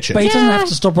has to pitch it. But he doesn't have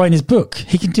to stop writing his book.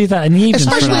 He can do that in the evenings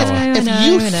for Especially an hour. if I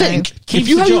you know. think, if Keeps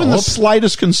you the have even the job.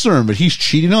 slightest concern that he's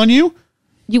cheating on you,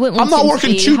 you wouldn't I'm want not him to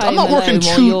working be 2. home I'm not working alone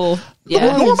while 2. you're-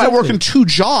 yeah. Nor am I working 2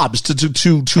 jobs to make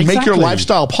your Exactly.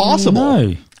 lifestyle possible.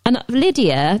 No. And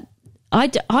Lydia, I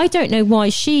don't know why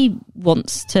she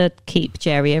wants to keep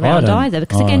Jerry around don't. either.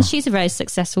 Because again, she's a very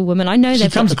successful woman. I know She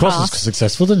they've comes got the across as past.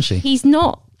 successful, doesn't she? He's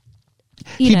not.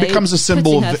 He becomes a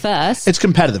symbol putting her of first. It's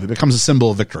competitive. It becomes a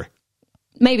symbol of victory.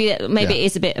 Maybe it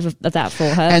is a bit of that for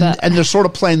her. but And they're sort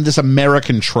of playing this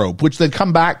American trope, which they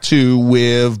come back to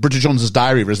with Bridget Jones's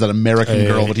Diary. There's that American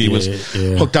girl that he was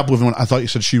hooked up with. When I thought you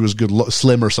said she was good,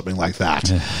 slim or something like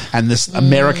that. And this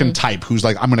American type who's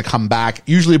like, I'm going to come back,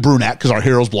 usually a brunette because our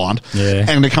hero's blonde,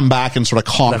 and they come back and sort of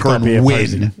conquer Let that be and win.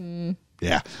 opposing.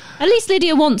 Yeah. at least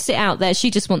Lydia wants it out there.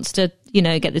 She just wants to,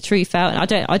 get the truth out.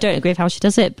 And I don't agree with how she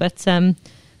does it, but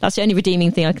that's the only redeeming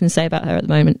thing I can say about her at the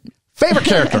moment. Favorite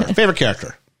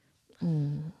character.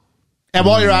 And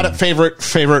while you're at it,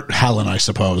 favorite Helen, I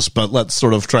suppose. But let's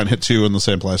sort of try and hit 2 in the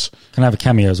same place. Can I have a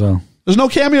cameo as well? There's no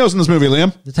cameos in this movie,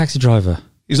 Liam. The taxi driver.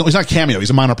 He's not a cameo. He's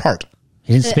a minor part.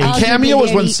 He didn't speak. Cameo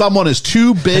is when someone is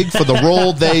too big for the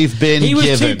role they've been He was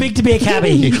given. too big to be a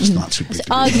cabbie. He was not too big to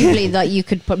be a Arguably, that you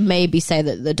could maybe say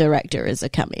that the director is a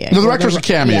cameo. The director's a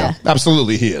cameo. Yeah.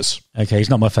 Absolutely, he is. Okay, he's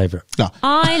not my favourite. No.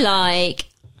 I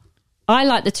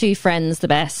like the two friends the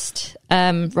best,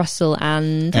 Russell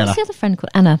and Anna. what's the other friend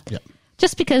called? Anna. Yeah.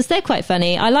 Just because they're quite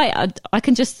funny. I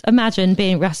can just imagine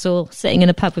being Russell sitting in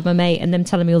a pub with my mate and them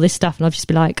telling me all this stuff, and I'd just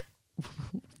be like,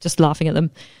 just laughing at them.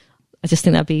 I just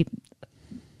think that'd be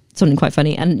something quite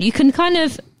funny, and you can kind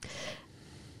of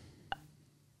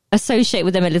associate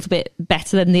with them a little bit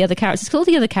better than the other characters, because all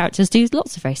the other characters do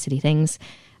lots of very silly things.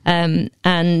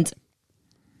 And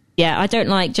yeah, I don't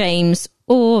like James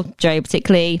or Joe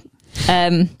particularly.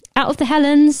 Out of the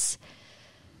Helens,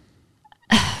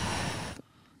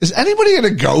 Is anybody going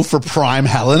to go for Prime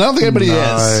Helen? I don't think anybody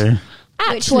is.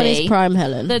 actually, Which one is Prime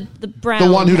Helen? the brown,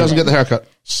 The one who doesn't get the haircut.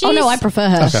 Oh no, I prefer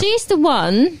her. Okay. She's the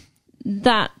one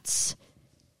that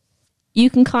you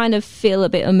can kind of feel a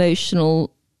bit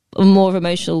emotional, a more of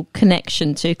emotional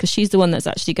connection to, because she's the one that's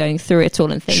actually going through it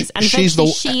all and things. And She's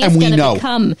eventually the- and we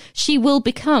know. she will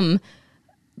become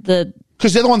the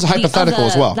Because the other one's hypothetical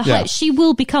other- as well. the Yeah. she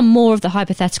will become more of the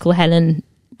hypothetical Helen,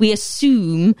 we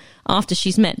assume, after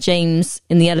she's met James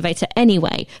in the elevator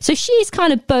anyway. So she's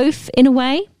kind of both in a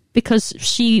way, because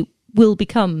she will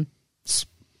become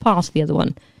part of the other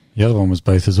one. The other one was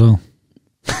both as well.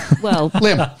 Well,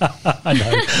 Liam.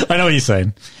 I know what you're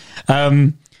saying.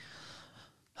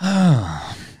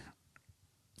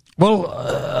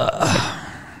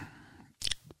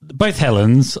 Both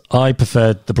Helens. I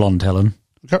preferred the blonde Helen.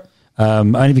 Okay.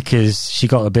 Only because she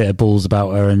got a bit of balls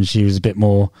about her, and she was a bit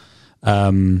more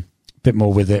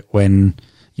with it when,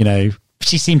 you know,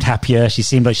 she seemed happier. She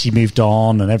seemed like she moved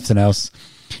on and everything else.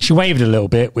 She wavered a little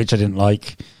bit, which I didn't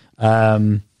like.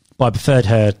 But I preferred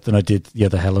her than I did the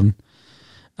other Helen.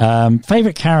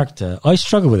 Favorite character? I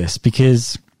struggle with this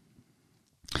because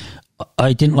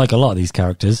I didn't like a lot of these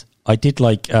characters. I did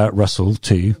like Russell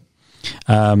too.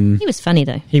 he was funny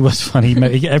though. He was funny.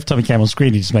 Every time he came on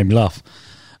screen, he just made me laugh.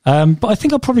 But I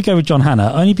think I'll probably go with John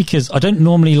Hannah, only because I don't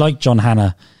normally like John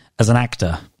Hannah as an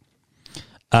actor.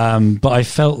 But I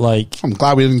felt like... I'm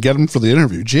glad we didn't get him for the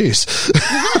interview. Jeez.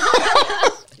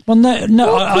 Well,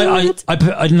 no,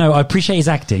 I appreciate his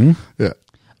acting. Yeah.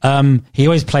 He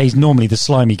always plays normally the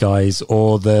slimy guys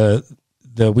or the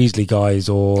Weasley guys,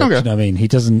 or Okay. do you know what I mean? He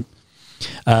doesn't.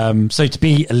 So to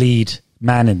be a lead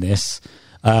man in this,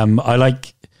 I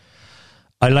liked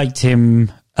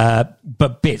him,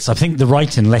 but bits. I think the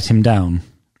writing let him down,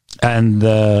 and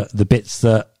the bits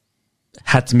that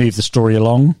had to move the story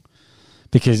along,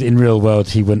 because in real world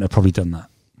he wouldn't have probably done that.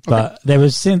 But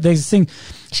there's a thing.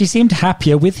 She seemed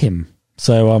happier with him,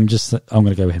 so I'm going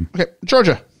to go with him. Okay.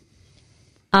 Georgia.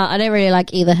 I don't really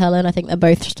like either Helen. I think they're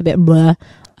both just a bit bleh.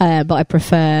 But I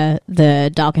prefer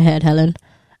the darker haired Helen.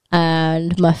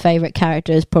 And my favourite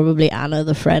character is probably Anna,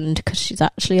 the friend, because she's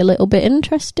actually a little bit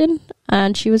interesting.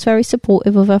 And she was very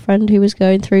supportive of her friend who was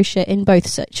going through shit in both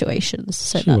situations.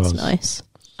 So She that's was. nice.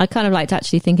 I kind of liked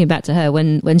actually thinking back to her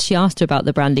when she asked her about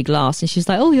the brandy glass, and she's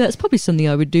like, "Oh yeah, that's probably something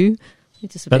I would do."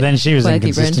 It's just a But bit then she was quirky,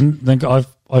 inconsistent. Then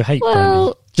I hate Well,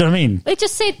 brandy. Do you know what I mean? It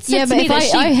just said Yeah, to but me if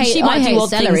that she might do odd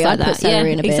celery, things like I'd put that. celery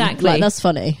Yeah, in a bin. exactly. Like, that's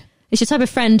funny. It's your type of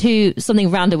friend who something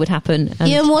random would happen. And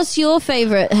Ian, what's your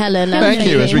favourite Helen? Thank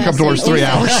you, as we come towards 3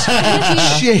 hours.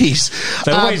 Jeez.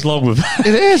 They're always long with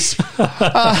It is.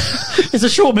 It's a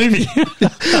short movie.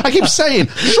 I keep saying,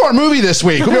 short movie this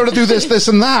week. We'll be able to do this,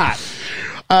 and that.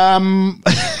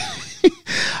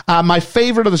 My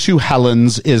favorite of the two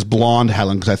Helens is blonde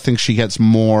Helen, because I think she gets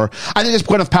more. I think it's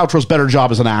Gwyneth Paltrow's better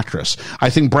job as an actress. I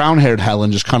think brown-haired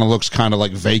Helen just kind of looks kind of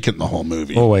like vacant the whole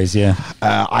movie. Always, yeah.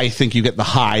 I think you get the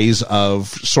highs of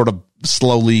sort of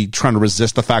slowly trying to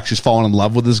resist the fact she's fallen in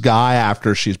love with this guy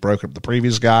after she's broken up with the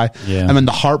previous guy. Yeah. And then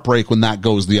the heartbreak when that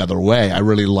goes the other way. I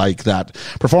really like that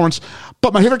performance.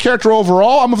 But my favorite character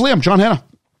overall, I'm with Liam, John Hannah.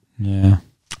 Yeah.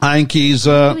 I think he's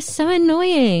it was so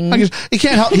annoying. he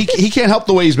can't help he can't help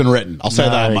the way he's been written. I'll say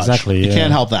No, that much. exactly, He yeah.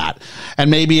 can't help that.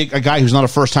 And maybe a guy who's not a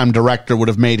first time director would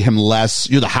have made him less.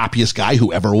 You're the happiest guy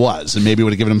who ever was, and maybe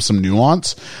would have given him some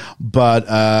nuance.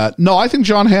 But no, I think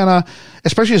John Hannah,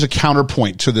 especially as a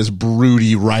counterpoint to this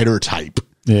broody writer type,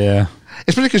 Yeah.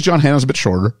 especially because John Hannah's a bit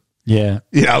shorter. Yeah.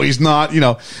 You know, he's not. You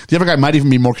know, the other guy might even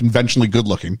be more conventionally good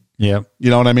looking. Yeah. You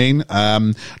know what I mean?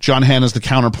 John Hannah's the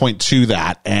counterpoint to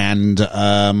that. And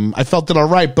I felt it all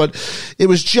right, but he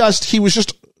was just,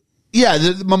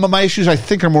 my issues, I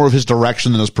think, are more of his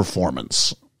direction than his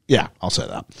performance. Yeah, I'll say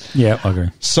that. Yeah, I agree.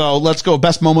 So let's go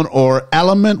best moment or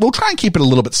element. We'll try and keep it a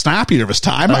little bit snappier this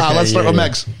time. Okay, Let's start with yeah.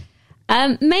 Megs.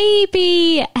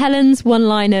 Maybe Helen's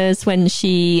one-liners when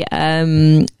she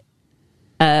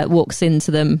walks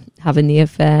into them having the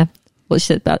affair. What she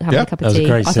said about having a cup of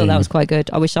tea. I thought that was quite good.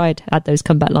 I wish I'd had those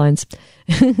comeback lines.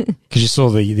 Because you saw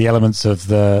the elements of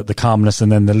the calmness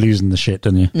and then the losing the shit,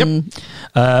 didn't you?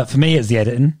 Yep. For me, it's the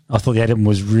editing. I thought the editing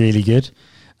was really good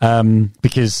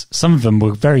because some of them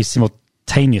were very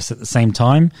simultaneous at the same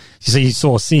time. So you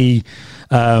sort of see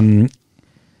Prime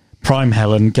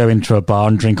Helen go into a bar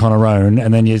and drink on her own,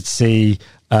 and then you'd see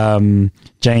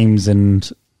James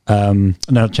and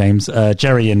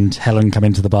Jerry and Helen come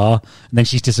into the bar, and then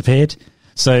she's disappeared.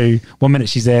 So 1 minute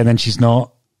she's there, and then she's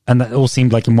not, and that all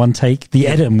seemed like in one take. The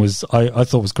editing was, I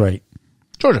thought, was great.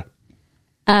 Georgia.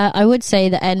 I would say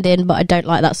the ending, but I don't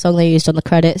like that song they used on the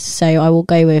credits, so I will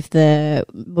go with the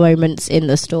moments in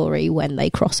the story when they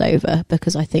cross over,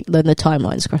 because I think then the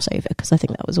timelines cross over, because I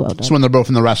think that was well done. So when they're both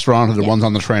in the restaurant, or the one's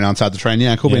on the train, outside the train.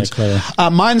 Yeah, cool beans.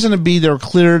 Mine's going to be they're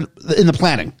clear in the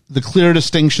planning. The clear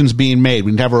distinctions being made.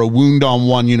 We never a wound on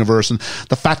one universe, and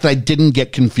the fact that I didn't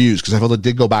get confused, because I felt it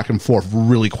did go back and forth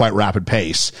really quite rapid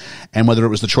pace. And whether it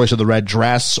was the choice of the red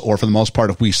dress, or for the most part,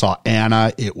 if we saw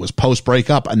Anna, it was post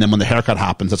breakup, and then when the haircut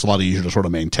happens, that's a lot easier to sort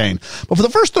of maintain. But for the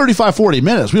first 35, 40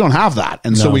 minutes, we don't have that.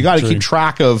 And so we got to keep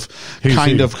track of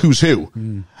who's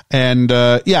who. And,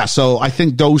 so I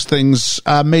think those things,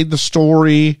 made the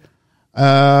story,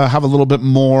 have a little bit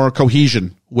more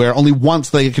cohesion, where only once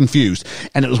they get confused.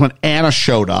 And it was when Anna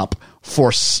showed up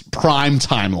for prime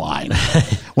timeline.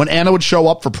 When Anna would show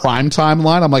up for prime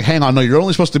timeline, I'm like, hang on, no, you're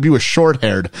only supposed to be with short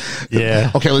haired. Yeah.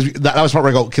 Okay. That was part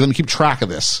where I go, okay, let me keep track of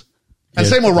this. And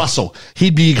same with Russell.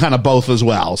 He'd be kind of both as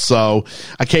well. So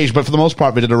occasionally, but for the most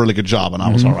part, they did a really good job, and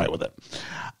I was all right with it.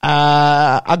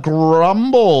 A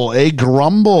grumble.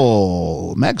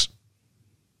 Megs?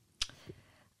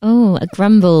 Oh, a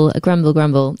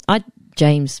grumble.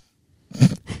 James.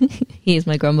 He is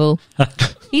my grumble.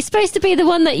 He's supposed to be the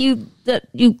one that you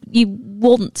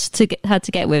want to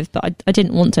get with, but I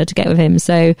didn't want her to get with him,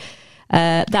 so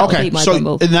that would be my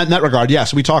grumble. In that regard,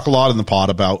 yes, we talk a lot in the pod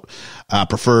about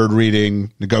preferred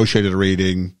reading, negotiated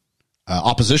reading,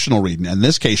 oppositional reading. In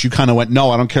this case, you kind of went,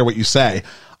 no, I don't care what you say.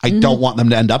 I don't want them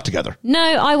to end up together. No,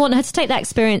 I want her to take that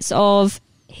experience of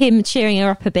him cheering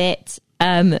her up a bit,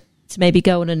 to maybe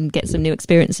go on and get some new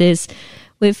experiences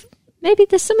with, maybe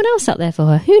there's someone else out there for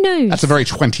her. Who knows? That's a very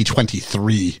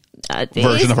 2023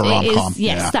 version of a rom-com.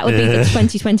 Yes, that would be the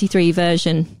 2023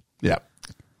 version. Yeah.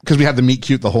 Because we had the meet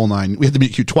cute the whole nine. We had the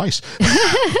meet cute twice.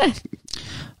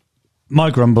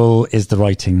 My grumble is the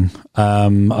writing.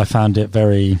 I found it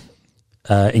very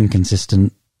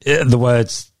inconsistent. The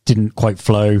words didn't quite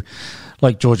flow.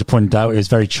 Like Georgia pointed out, it was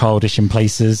very childish in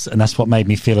places, and that's what made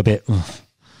me feel a bit...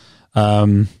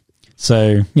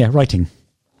 writing.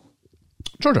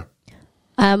 Georgia.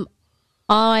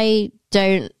 I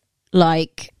don't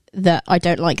like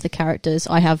the characters.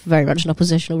 I have very much an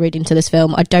oppositional reading to this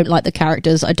film. I don't like the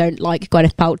characters. I don't like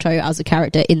Gwyneth Paltrow as a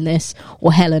character in this,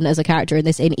 or Helen as a character in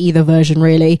this, in either version,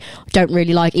 really. I don't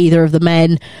really like either of the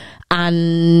men.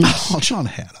 And John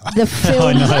Hannah. The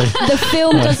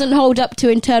film doesn't hold up to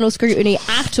internal scrutiny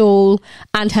at all,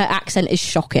 and her accent is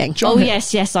shocking.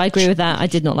 Yes, I agree with that. I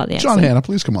did not like the accent. John Hannah,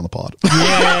 please come on the pod.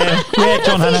 Yeah,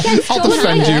 John Hannah. I'll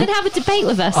defend you. And have a debate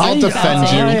with us. I'll defend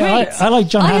you. I like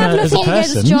John Hannah as a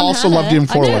person. Also loved you in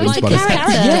Four Weddings, buddy.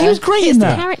 Yeah, he was great in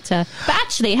that. Character. But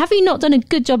actually, have you not done a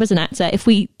good job as an actor?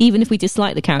 Even if we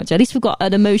dislike the character, at least we've got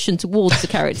an emotion towards the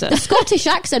character. The Scottish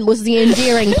accent was the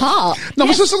endearing part. No,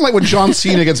 it's just like when John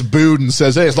Cena gets booed and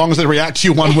says, hey, as long as they react to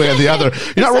you one way or the other,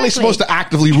 you're not really supposed to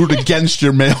actively root against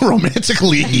your male romantic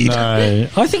lead. No,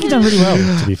 I think he's done really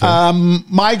well, to be fair.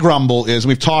 My grumble is,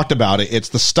 we've talked about it, it's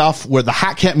the stuff where the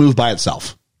hat can't move by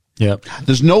itself. Yep.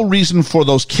 There's no reason for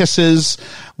those kisses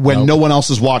when no one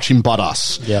else is watching but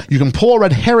us. Yep. You can pull a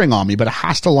red herring on me, but it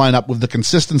has to line up with the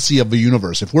consistency of the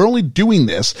universe. If we're only doing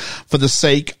this for the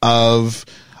sake of...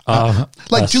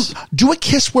 do a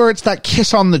kiss where it's that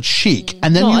kiss on the cheek,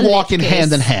 and then you walk in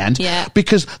hand in hand. Yeah.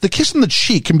 Because the kiss on the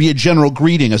cheek can be a general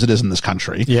greeting, as it is in this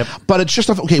country. Yep. But it's just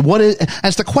what is? And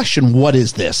it's the question, what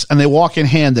is this? And they walk in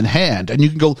hand, and you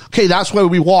can go, okay, that's where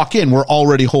we walk in. We're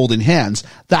already holding hands.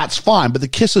 That's fine. But the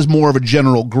kiss is more of a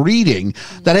general greeting.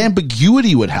 That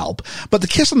ambiguity would help. But the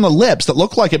kiss on the lips that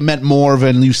looked like it meant more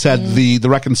than you said the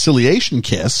reconciliation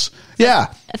kiss.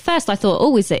 Yeah. At first I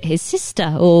thought, is it his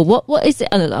sister? Or what is it?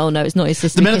 Oh, no, it's not his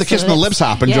sister. The minute the kiss on the lips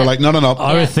happened, you're like, no.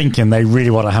 I was thinking they really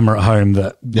want to hammer it home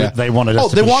that they wanted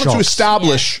us they wanted to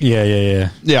establish. Yeah.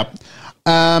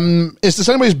 Is this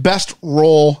anybody's best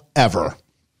role ever?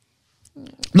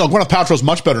 No, Gwyneth Paltrow's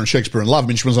much better in Shakespeare in Love. I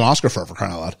mean, she wins an Oscar for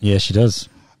crying out loud. Yeah, she does.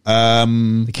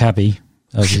 The cabbie.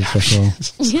 as his special.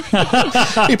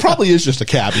 He probably is just a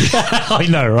cabbie. I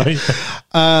know, right?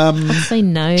 I'd say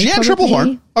no. Jeanne probably.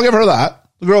 Tripplehorn. I'll give her that.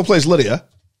 The girl who plays Lydia.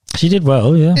 She did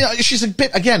well, yeah. Yeah, she's a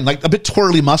bit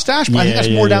twirly mustache, but I think Yeah,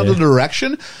 that's more yeah, down yeah. to the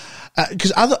direction.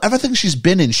 Because everything she's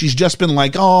been in, she's just been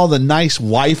like, the nice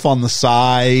wife on the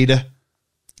side.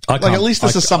 Like, at least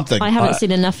this is something. I haven't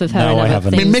seen enough of her. No, in I other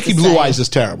haven't. I mean, things Mickey to Blue say. Eyes is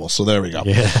terrible, so there we go.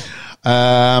 Yeah.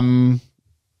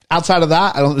 Outside of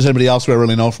that, I don't think there's anybody else who I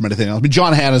really know from anything else. I mean,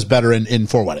 John Hannah's better in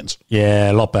Four Weddings. Yeah,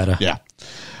 a lot better. Yeah.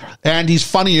 And he's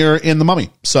funnier in The Mummy.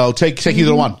 So take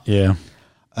either one. Yeah.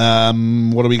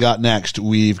 What do we got next?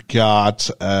 We've got,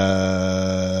 it's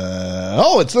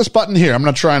this button here. I'm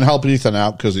going to try and help Ethan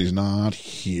out because he's not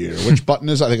here. Which button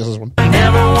is it? I think it's this one.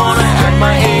 Never wanna act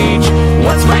my age.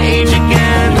 What's my age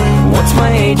again? What's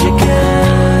my age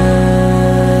again?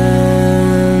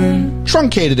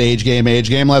 Truncated age game.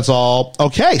 That's all.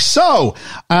 Okay. So,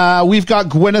 we've got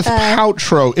Gwyneth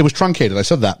Paltrow. It was truncated. I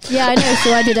said that. Yeah, I know.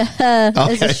 So I did a as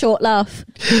Okay. a short laugh.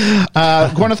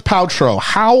 Gwyneth Paltrow.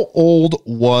 How old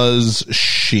was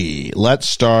she? Let's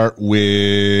start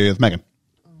with Megan.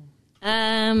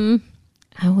 How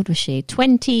old was she?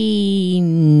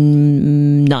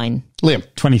 29.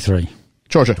 Liam. 23.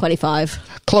 Georgia. 25.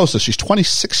 Closest. She's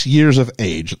 26 years of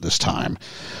age at this time.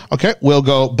 Okay, we'll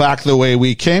go back the way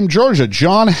we came. Georgia,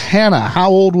 John Hannah, how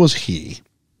old was he?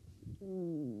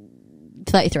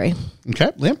 33.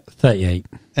 Okay, Liam. 38.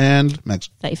 And Megs.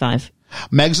 35.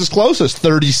 Megs is closest,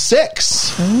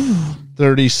 36.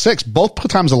 36. Both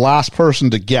times the last person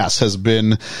to guess has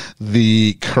been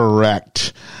the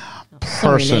correct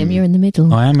Sorry, person. Liam, you're in the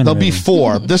middle. I am in There'll the be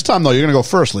 4. This time, though, you're going to go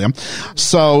first, Liam.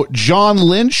 So, John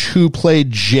Lynch, who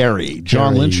played Jerry.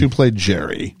 John Jerry. Lynch, who played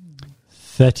Jerry.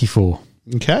 34.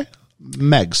 Okay.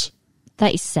 Megs.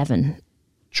 37.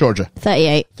 Georgia.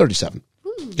 38. 37.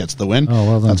 Gets the win. Oh,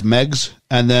 well done. That's Megs.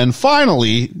 And then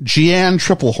finally, Jeanne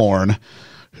Tripplehorn,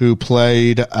 who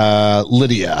played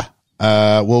Lydia.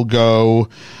 We'll go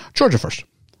Georgia first.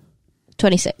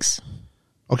 26.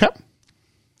 Okay.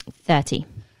 30.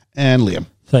 And Liam.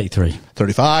 33.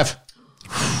 35.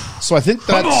 So I think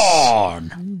that's... I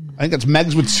think that's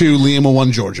Megs with 2, Liam with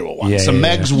 1, Georgia with 1. Yeah, So yeah,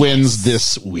 Megs wins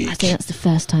this I week. think that's the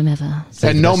first time ever.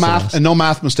 And no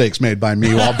math mistakes made by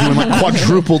me while doing my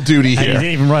quadruple duty And you didn't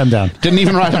here. even write them down. Didn't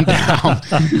even write them down.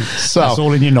 So That's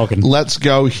all in your noggin. let's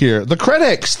go here. The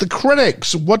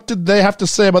critics. What did they have to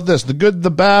say about this? The good,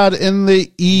 the bad, and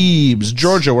the eaves.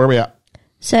 Georgia, where are we at?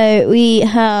 So we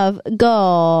have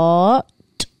got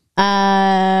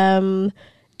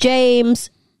James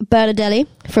Bernadelli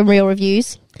from Real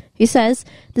Reviews, who says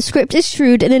the script is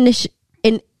shrewd and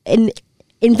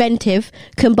inventive,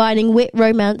 combining wit,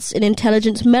 romance, and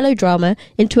intelligent melodrama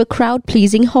into a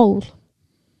crowd-pleasing whole.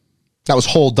 That was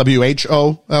Whole,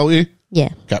 WHOLE. Yeah.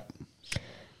 Okay.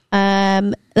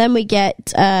 Then we get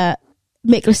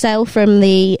Mick LaSalle from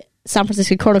the San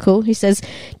Francisco Chronicle, who says,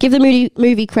 give the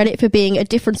movie credit for being a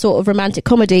different sort of romantic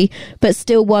comedy, but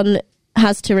still one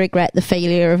has to regret the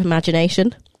failure of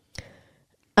imagination.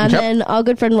 And Okay. then our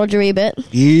good friend Roger Ebert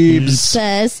Eaves.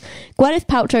 says, Gwyneth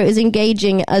Paltrow is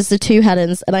engaging as the two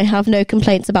Helens, and I have no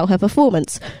complaints about her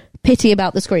performance. Pity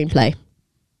about the screenplay.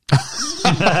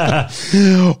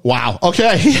 Wow.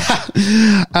 Okay. Yeah.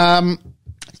 I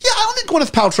don't think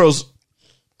Gwyneth Paltrow's...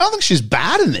 I don't think she's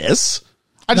bad in this.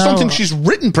 I just No. don't think she's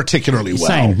written particularly well.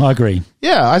 Same. I agree.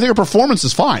 Yeah, I think her performance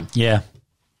is fine. Yeah.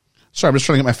 Sorry, I'm just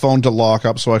trying to get my phone to lock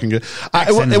up so I can get...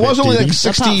 Accent it was a bit only like duty.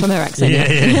 60... Apart from her accent.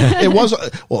 It was...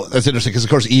 Well, that's interesting because, of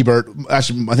course, Ebert...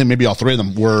 Actually, I think maybe all 3 of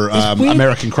them were weird.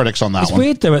 American critics on that It's one.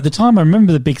 weird though. At the time, I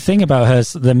remember the big thing about her,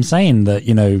 them saying that,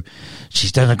 you know,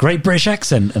 she's done a great British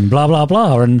accent and blah, blah,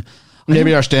 blah. And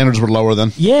Maybe our standards were lower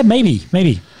then. yeah, maybe.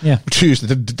 Yeah. Choose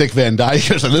the Dick Van Dyke.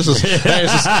 So this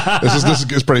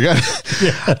is pretty good.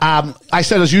 I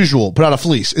said as usual, put out a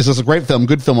fleece. Is this a great film,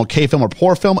 good film, okay film, or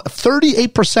poor film?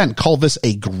 38% call this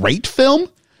a great film.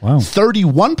 Wow.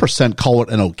 31% call it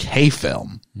an okay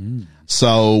film.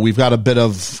 So we've got a bit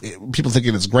of people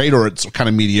thinking it's great or it's kind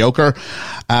of mediocre.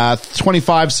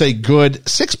 25 say good,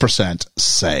 6%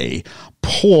 say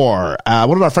poor.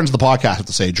 What did our friends of the podcast have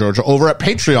to say, Georgia? Over at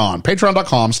Patreon,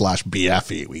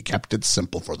 patreon.com/BFE. We kept it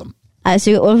simple for them.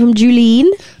 So we got one from Julene,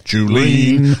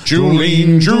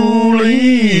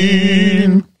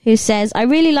 Julene. who says, I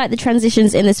really like the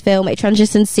transitions in this film. It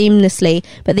transitions seamlessly,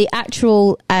 but the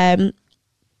actual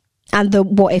and the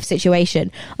what if situation.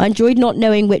 I enjoyed not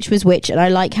knowing which was which, and I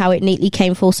like how it neatly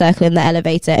came full circle in the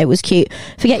elevator. It was cute.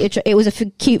 It was a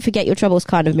cute forget your troubles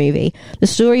kind of movie. The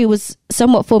story was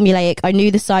somewhat formulaic. I knew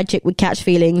the side chick would catch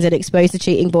feelings and expose the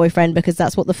cheating boyfriend because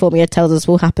that's what the formula tells us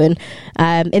will happen.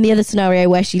 In the other scenario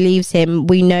where she leaves him,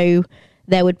 we know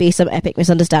there would be some epic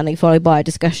misunderstanding followed by a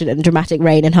discussion and dramatic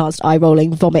rain enhanced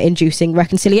eye-rolling, vomit-inducing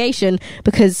reconciliation,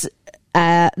 because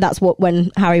that's what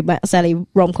when Harry Met Sally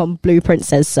rom-com blueprint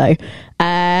says so.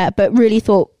 But really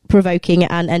thought-provoking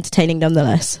and entertaining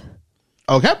nonetheless.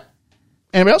 Okay.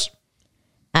 Anybody else?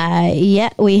 Yeah,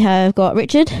 we have got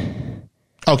Richard.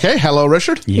 Okay. Hello,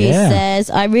 Richard. He Yeah. says,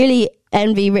 I really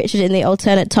envy Richard in the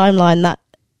alternate timeline that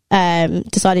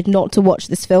decided not to watch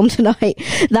this film tonight.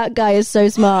 That guy is so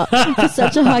smart. For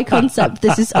such a high concept,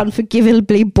 this is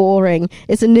unforgivably boring.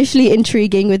 It's initially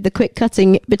intriguing with the quick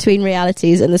cutting between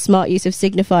realities and the smart use of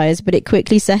signifiers, but it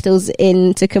quickly settles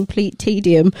into complete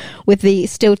tedium, with the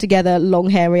still together long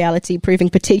hair reality proving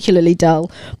particularly dull.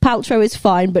 Paltrow is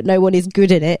fine, but no one is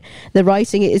good in it. The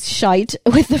writing is shite,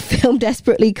 with the film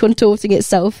desperately contorting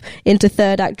itself into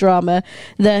third act drama.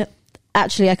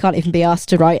 Actually, I can't even be asked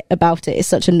to write about it. It's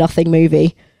such a nothing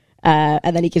movie.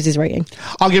 And then he gives his rating.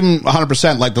 I'll give him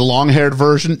 100%. Like the long-haired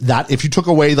version, that if you took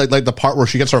away like the part where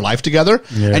she gets her life together,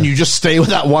 and you just stay with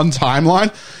that one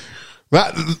timeline,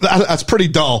 that's pretty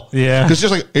dull. Yeah. Because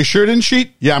just like, you sure didn't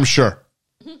cheat? Yeah, I'm sure.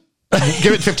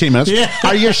 Give it 15 minutes. Yeah.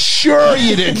 Are you sure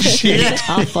you didn't cheat?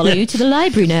 I'll follow you to the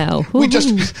library now. We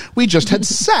just had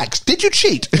sex. Did you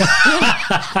cheat?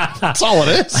 That's all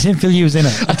it is. I didn't feel you was in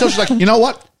it. Until she's like, you know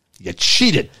what? You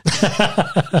cheated.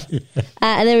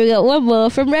 And then we got one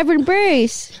more from Reverend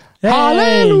Bruce.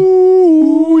 Hallelujah.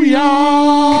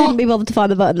 Couldn't be bothered to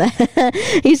find the button there.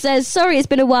 He says, sorry, it's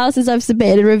been a while since I've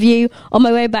submitted a review. On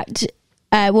my way back to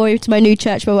my new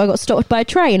church where I got stopped by a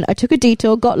train. I took a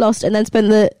detour, got lost, and then spent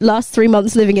the last 3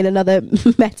 months living in another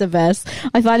metaverse.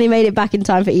 I finally made it back in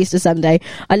time for Easter Sunday.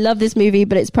 I love this movie,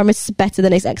 but its premise is better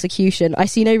than its execution. I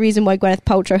see no reason why Gwyneth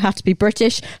Paltrow had to be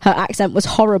British. Her accent was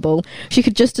horrible. She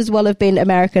could just as well have been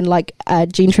American like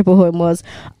Jean Triplehorn was.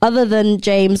 Other than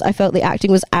James, I felt the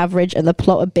acting was average and the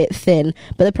plot a bit thin.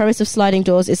 But the premise of Sliding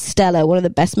Doors is stellar, one of the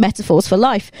best metaphors for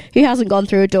life. Who hasn't gone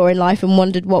through a door in life and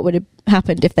wondered what would have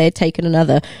happened if they had taken another?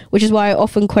 Which is why I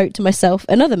often quote to myself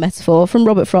another metaphor from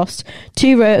Robert Frost: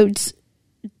 two roads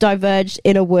diverged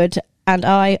in a wood, and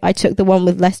I took the one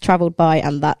with less travelled by,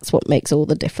 and that's what makes all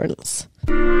the difference.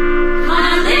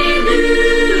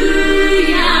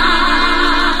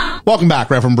 Welcome back,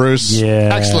 Reverend Bruce.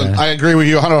 Yeah. Excellent. I agree with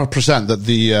you 100% that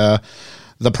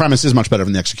the premise is much better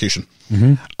than the execution.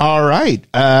 All right.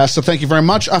 So thank you very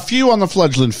much. A few on the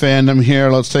fledgling fandom here.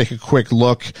 Let's take a quick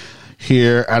look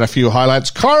here at a few highlights.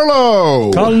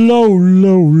 Carlo.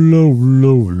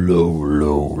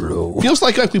 Feels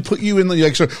like we put you in the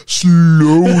sort of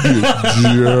slowed it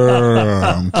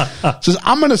down. Says,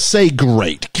 I'm going to say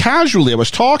great. Casually, I was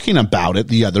talking about it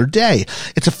the other day.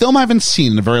 It's a film I haven't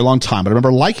seen in a very long time, but I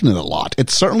remember liking it a lot.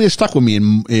 It certainly has stuck with me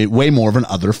in way more than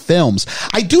other films.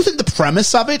 I do think the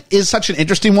premise of it is such an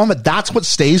interesting one, but that's what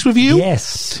stays with you.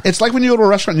 Yes. It's like when you go to a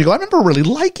restaurant and you go, I remember really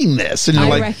liking this. And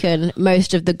you're I reckon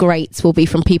most of the greats will be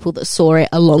from people that saw it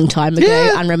a long time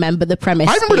ago and remember the premise.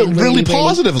 I remember it really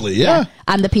positively, yeah.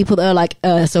 And the people that are like,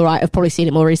 it's all right, I've probably seen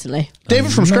it more recently.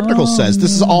 David from Scriptical says,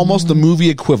 this is almost the movie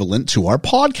equivalent to our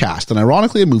podcast, and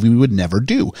ironically a movie we would never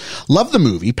do. Love the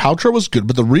movie. Paltrow was good,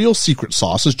 but the real secret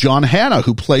sauce is John Hannah,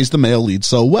 who plays the male lead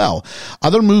so well.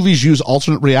 Other movies use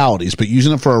alternate realities, but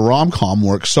using it for a rom-com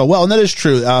works so well. And that is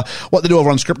true. What they do over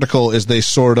on Scriptical is they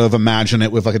sort of imagine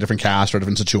it with like a different cast or a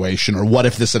different situation, or what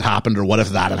if this had happened, or what if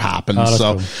that had happened.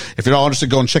 So cool. If you're all interested,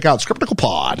 go and check out Scriptical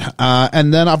Pod.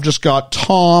 And then I've just got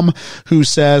Tom, who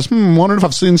says, wondering if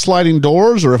I've seen Sliding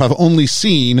Doors or if I've only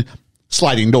seen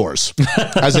sliding doors,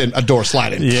 as in a door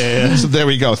sliding. Yeah. So there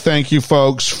we go. Thank you,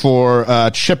 folks, for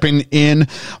chipping in.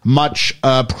 Much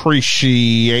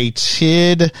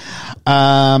appreciated.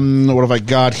 What have I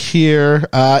got here?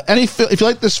 If you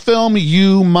like this film,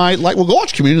 you might like. Well, go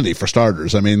watch Community for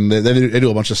starters. I mean, they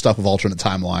do a bunch of stuff with alternate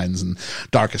timelines and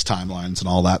darkest timelines and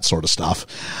all that sort of stuff.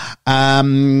 I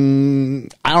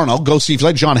don't know. Go see, if you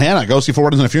like John Hannah, go see 4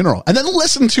 Weddings and a Funeral, and then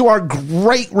listen to our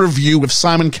great review with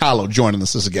Simon Callow joining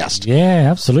us as a guest.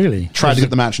 Yeah, absolutely. Tried to get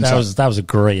the match. That was a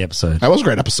great episode. That was a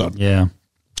great episode. Yeah.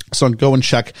 So go and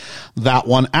check that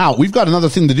one out. We've got another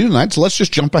thing to do tonight, so let's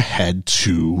just jump ahead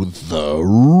to the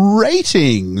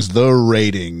ratings.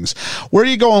 Where are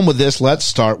you going with this? Let's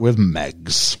start with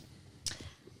Megs.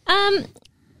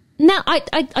 Now,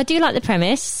 I do like the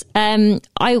premise. I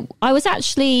was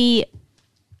actually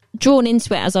drawn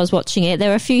into it as I was watching it.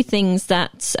 There are a few things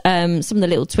that, some of the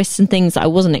little twists and things that I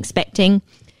wasn't expecting.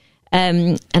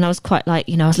 And I was quite like,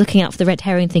 I was looking out for the red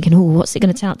herring thinking, oh, what's it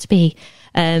going to turn out to be?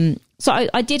 So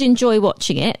I did enjoy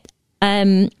watching it.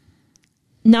 Now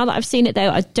that I've seen it, though,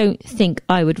 I don't think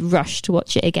I would rush to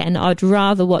watch it again. I'd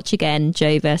rather watch again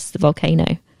Joe versus the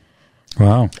Volcano.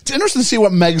 Wow. It's interesting to see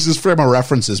what Meg's frame of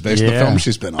reference is based on the film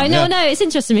she's been on. I know, no, it's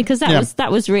interesting because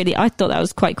that was really, I thought that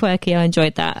was quite quirky. I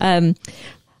enjoyed that. I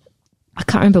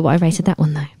can't remember what I rated that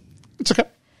one though. It's okay.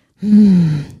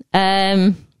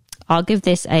 I'll give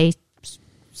this a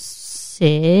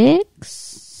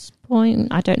 6 point.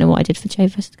 I don't know what I did for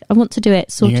Java. I want to do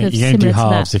it You're going to similar do to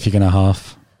halves that. if you're going to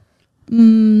half. 6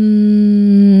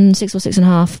 or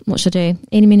 6.5. What should I do?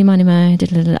 Eeny, meeny, miny, mo.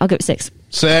 I'll go with 6.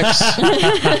 6.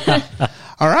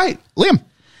 All right. Liam.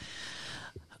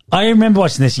 I remember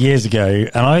watching this years ago,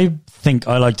 and I think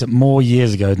I liked it more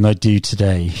years ago than I do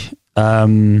today.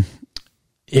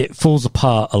 It falls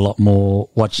apart a lot more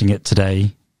watching it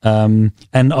today. And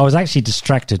I was actually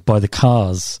distracted by the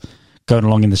cars going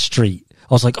along in the street.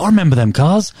 I was like, I remember them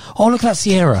cars. Oh, look at that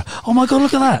Sierra. Oh my God,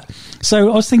 look at that.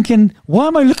 So I was thinking, why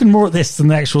am I looking more at this than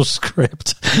the actual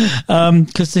script?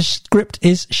 Because the script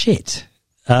is shit.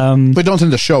 They don't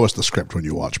tend to show us the script when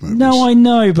you watch movies. No, I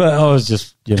know, but I was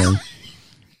just,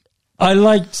 I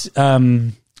liked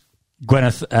Gwyneth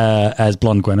as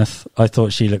blonde Gwyneth. I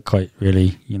thought she looked quite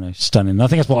really, stunning. I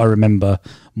think that's what I remember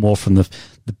more from the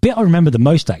bit I remember the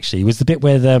most, actually, was the bit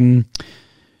where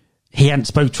he hadn't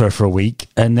spoke to her for a week,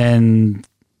 and then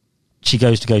she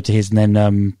goes to his, and then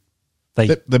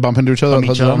they bump into each other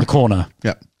on the corner.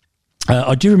 Yeah.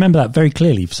 I do remember that very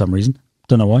clearly for some reason.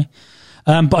 Don't know why.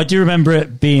 But I do remember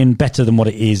it being better than what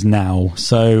it is now.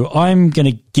 So I'm going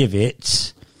to give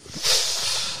it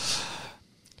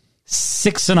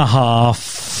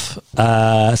 6.5.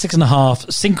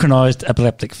 6.5 synchronized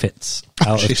epileptic fits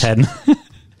out of 10.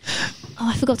 Oh,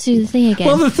 I forgot to do the thing again.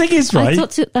 Well, the thing is, right?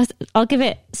 I'll give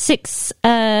it 6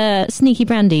 sneaky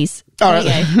brandies. All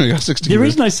right. You got 60. The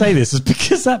reason I say this is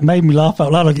because that made me laugh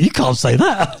out loud. Like, you can't say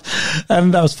that.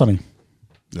 And that was funny.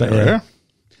 But,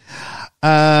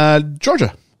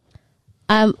 Georgia.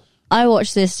 I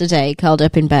watched this today, curled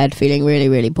up in bed, feeling really,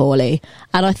 really poorly.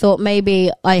 And I thought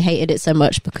maybe I hated it so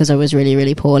much because I was really,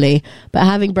 really poorly. But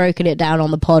having broken it down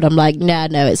on the pod, I'm like,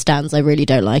 no, it stands. I really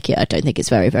don't like it. I don't think it's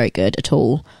very, very good at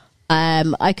all. I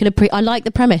like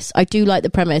the premise. I do like the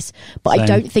premise, but Same. I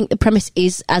don't think the premise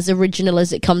is as original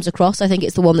as it comes across. I think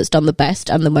it's the one that's done the best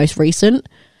and the most recent.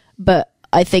 But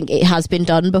I think it has been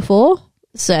done before.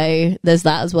 So there's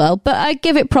that as well. But I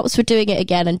give it props for doing it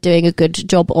again and doing a good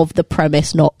job of the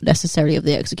premise, not necessarily of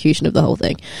the execution of the whole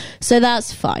thing. So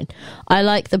that's fine. I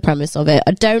like the premise of it.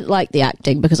 I don't like the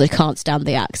acting because I can't stand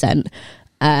the accent.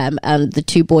 And the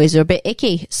two boys are a bit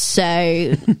icky.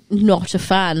 So not a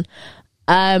fan.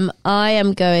 I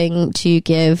am going to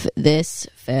give this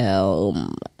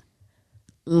film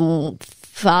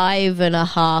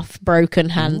 5.5 broken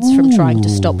hands from trying to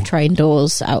stop train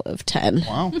doors out of 10.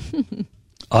 Wow.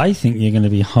 I think you're going to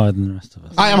be higher than the rest of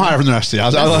us. I am higher than the rest of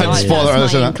you.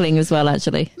 That's my inkling as well,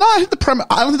 actually. No, I don't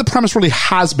think the premise really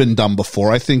has been done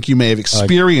before. I think you may have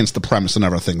experienced the premise and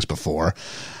other things before.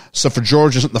 So for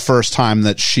George, isn't the first time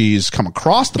that she's come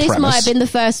across the premise. This might have been the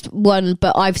first one,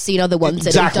 but I've seen other ones.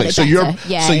 Exactly. That have done it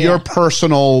better. Your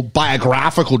personal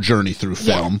biographical journey through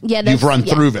film, you've run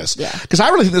through this. Because I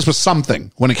really think this was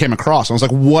something when it came across. I was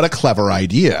like, what a clever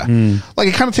idea. Like,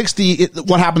 it kind of takes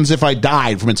what happens if I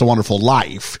died from It's a Wonderful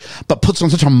Life, but puts it on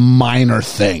such a minor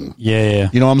thing. Yeah.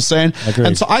 You know what I'm saying? Agreed.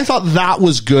 And so I thought that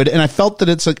was good, and I felt that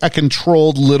it's a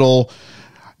controlled little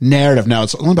narrative. Now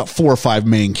it's only about 4 or 5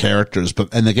 main characters,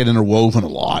 and they get interwoven a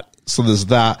lot. So there's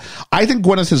that. I think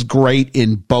Gwyneth is great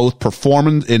in both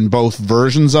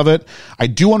versions of it. I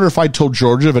do wonder if I told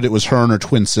Georgia that it was her and her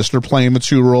twin sister playing the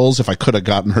two roles, if I could have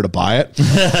gotten her to buy it.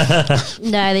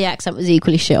 No, the accent was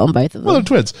equally shit on both of them. Well, they're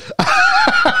twins.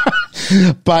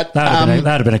 But that'd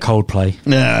have been a Coldplay.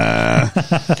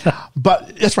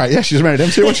 But that's right. Yeah, she's married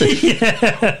him too, wasn't she?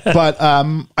 But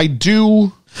I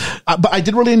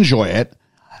did really enjoy it.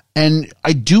 And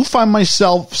I do find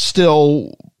myself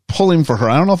still pulling for her.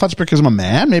 I don't know if that's because I'm a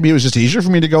man. Maybe it was just easier for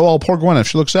me to go, oh, poor Gwyneth,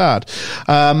 she looks sad.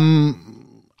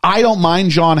 I don't mind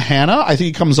John Hannah. I think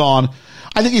he comes on.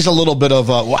 I think he's a little bit of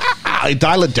a, wow, I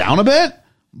dial it down a bit.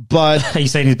 But are you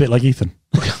saying he's a bit like Ethan?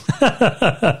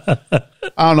 I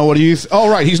don't know. What do you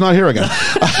oh, right. He's not here again.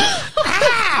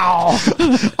 Ow!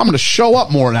 I'm going to show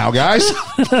up more now, guys.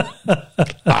 All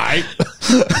right.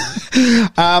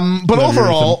 But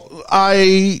overall,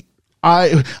 I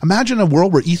imagine a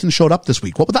world where Ethan showed up this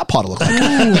week. What would that pot look like?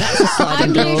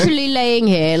 I'm literally laying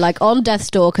here like on death's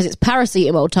door because it's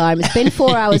paracetamol time. It's been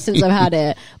 4 hours since I've had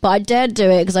it, but I dared do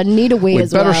it because I need a wee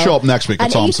as well. Better show up next week.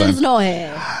 That's all I'm saying. Ethan's not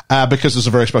here because there's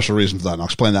a very special reason for that, and I'll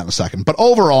explain that in a second. But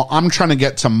overall, I'm trying to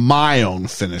get to my own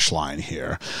finish line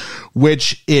here,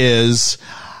 which is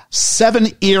 7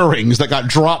 earrings that got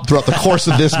dropped throughout the course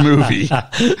of this movie.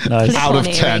 Nice. Out of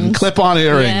 10. Clip-on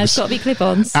earrings. Yeah, it's got to be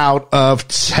clip-ons. Out of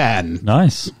 10.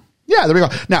 Nice. Yeah, there we go.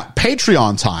 Now,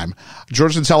 Patreon time.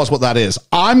 George can tell us what that is.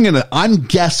 I'm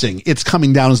guessing it's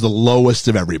coming down as the lowest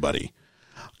of everybody.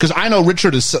 Because I know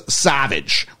Richard is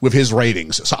savage with his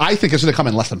ratings. So I think it's going to come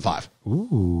in less than 5.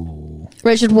 Ooh.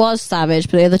 Richard was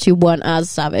savage, but the other two weren't as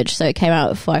savage, so it came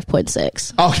out at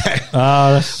 5.6.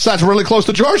 Okay. So that's really close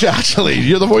to Georgia, actually.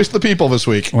 You're the voice of the people this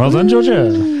week. Well done,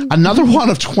 Georgia. Another one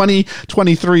of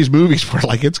 2023's movies where,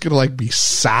 like, it's going to, like, be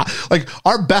like,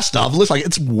 our best of list, like,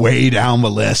 it's way down the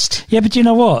list. Yeah, but you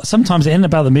know what? Sometimes it isn't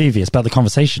about the movie, it's about the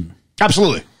conversation.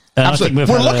 Absolutely. And Absolutely.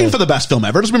 We're looking for the best film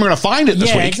ever. Doesn't mean we're going to find it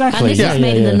this week. Exactly. And this was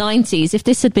made in the 90s. If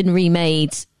this had been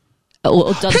remade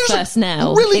or done Here's first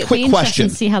now, really it'd quick be interesting question.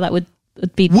 to see how that would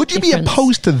be. Would you different. be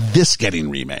opposed to this getting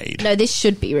remade? No, this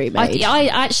should be remade. I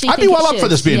actually I'd think be well it up for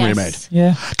should, this being yes. remade.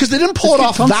 Yeah. Because they didn't pull It's it a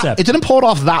off good that. concept. It didn't pull it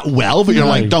off that well. But you're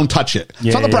No. like, don't touch it. Yeah,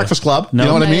 it's not the yeah, Breakfast Club. No. You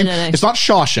know what I No, mean? no, no. It's not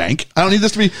Shawshank. I don't need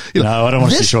this to be. You know, No, I don't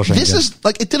want to see Shawshank This again. is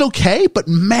like, it did okay, but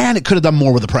man, it could have done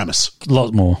more with the premise. A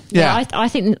lot more. Yeah. I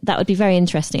think that would be very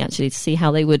interesting actually to see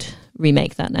how they would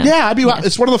remake that now. Yeah,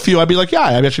 it's one of the few I'd be like, yeah,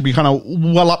 I'd actually be kind of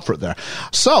well up for it there.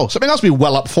 So, something else to be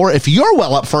well up for, if you're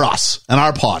well up for us and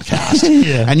our podcast,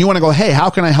 Yeah. and you want to go, hey, how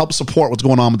can I help support what's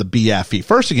going on with the BFE?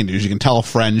 First thing you can do is you can tell a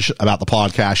friend about the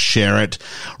podcast, share it.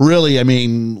 Really, I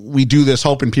mean, we do this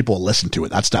hoping people will listen to it.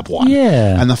 That's step one.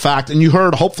 Yeah. And the fact, and you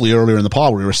heard hopefully earlier in the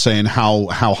pod where we were saying how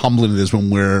humbling it is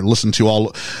when we're listened to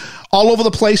all over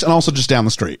the place and also just down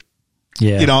the street.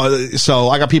 Yeah. You know, so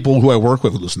I got people who I work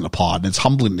with who listen to the pod, and it's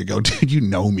humbling to go, dude, you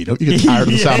know me. Don't you get tired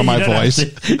of the sound of my you don't voice?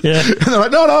 have to. Yeah. And they're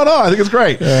like, no, I think it's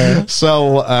great.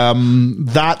 So,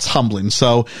 that's humbling.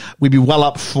 So we'd be well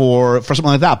up for something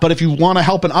like that. But if you want to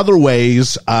help in other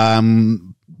ways,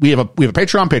 we have a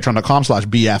Patreon,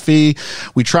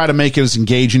 patreon.com/BFE. We try to make it as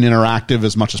engaging, interactive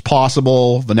as much as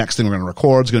possible. The next thing we're going to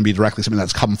record is going to be directly something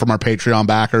that's coming from our Patreon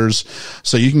backers.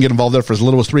 So you can get involved there for as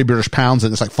little as £3 British, and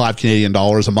it's like $5 Canadian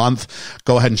a month.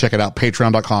 Go ahead and check it out.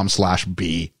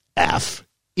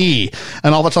 Patreon.com/BFE.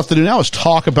 And all that's left to do now is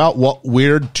talk about what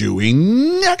we're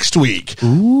doing next week.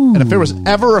 Ooh. And if there was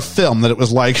ever a film that it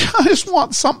was like, I just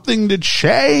want something to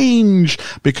change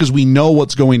because we know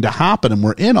what's going to happen and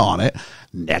we're in on it,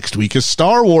 next week is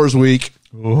Star Wars week.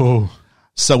 Oh.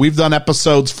 So we've done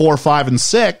episodes 4, 5, and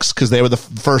 6 because they were the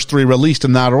first 3 released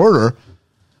in that order.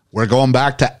 We're going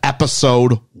back to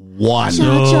episode 1.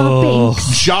 Jar Jar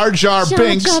Binks. Jar Jar Jar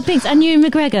Binks. Jar Binks and Ewan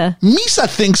McGregor. Misa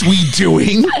thinks we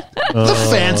doing the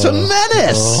Phantom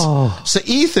Menace. So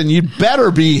Ethan, you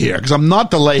better be here because I'm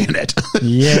not delaying it.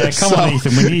 Yeah, come on,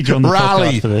 Ethan. We need you on the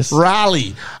podcast for this.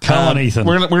 Rally. Come on, Ethan.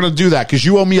 We're gonna do that because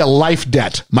you owe me a life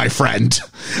debt, my friend.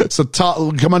 So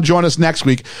come on, join us next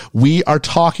week. We are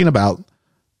talking about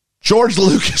George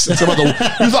Lucas and some of the.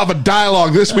 We thought the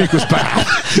dialogue this week was bad.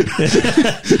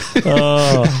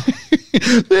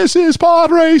 This is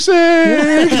pod racing.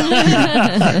 We're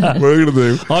gonna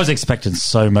do. I was expecting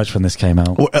so much when this came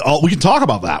out. We can talk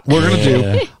about that. We're gonna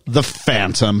do the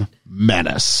Phantom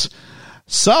Menace.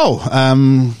 So,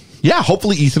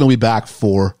 hopefully Ethan will be back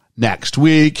for next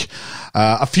week.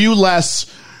 A few less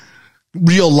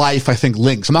real life, I think,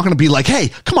 links. I'm not going to be like,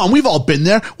 hey, come on, we've all been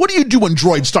there. What do you do when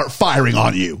droids start firing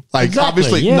on you? Like, Exactly,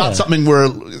 obviously, yeah. not something where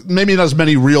maybe not as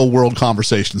many real world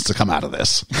conversations to come out of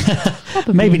this.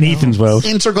 Maybe in Ethan's world.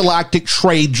 Intergalactic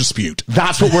trade dispute.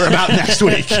 That's what we're about next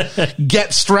week.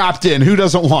 Get strapped in. Who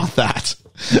doesn't want that?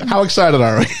 How excited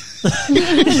are we? Feels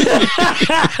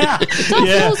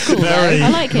cool, very. though. I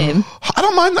like him. I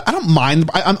don't mind.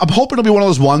 I'm hoping it'll be one of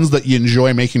those ones that you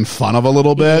enjoy making fun of a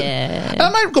little bit. Yeah. And I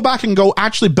might go back and go,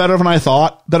 actually better than I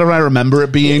thought, better than I remember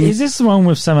it being. Is this the one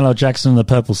with Samuel L. Jackson and the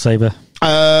purple saber?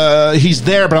 He's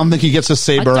there, but I don't think he gets a I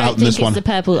saber don't out in think this it's one. the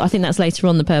purple. I think that's later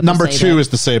on the purple. Number saber. 2 is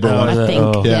the saber one. I think.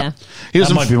 Oh. Yeah. He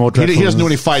doesn't. That might be more he dreadful doesn't do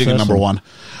than any the fighting in first number 1.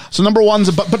 So number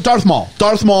 1's, but Darth Maul.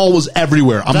 Darth Maul was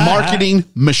everywhere. A marketing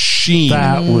machine.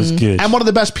 That was good. And one of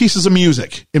the best pieces of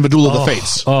music in the Duel of the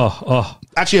Fates.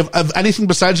 Actually, of anything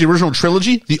besides the original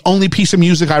trilogy, the only piece of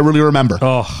music I really remember.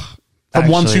 From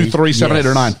 1, 2, 3, 7, 8,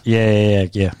 or 9.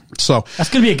 Yeah. So that's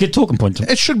going to be a good talking point.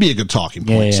 It should be a good talking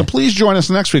point. Yeah. So please join us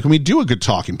next week when we do a good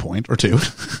talking point or two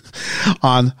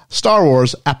on Star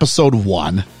Wars Episode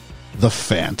 1, The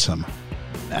Phantom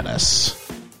Menace.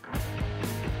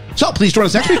 So please join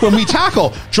us next week when we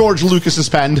tackle George Lucas's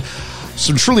penned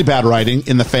some truly bad writing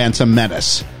in The Phantom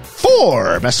Menace.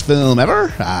 For Best Film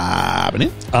Ever, I've been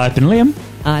Liam.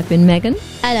 I've been Megan.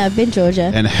 And I've been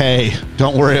Georgia. And hey,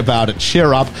 don't worry about it.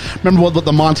 Cheer up. Remember what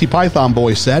the Monty Python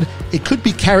boy said? It could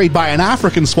be carried by an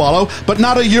African swallow, but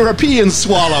not a European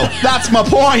swallow. That's my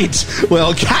point.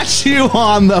 We'll catch you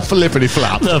on the flippity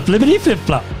flop. The flippity flip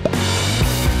flop.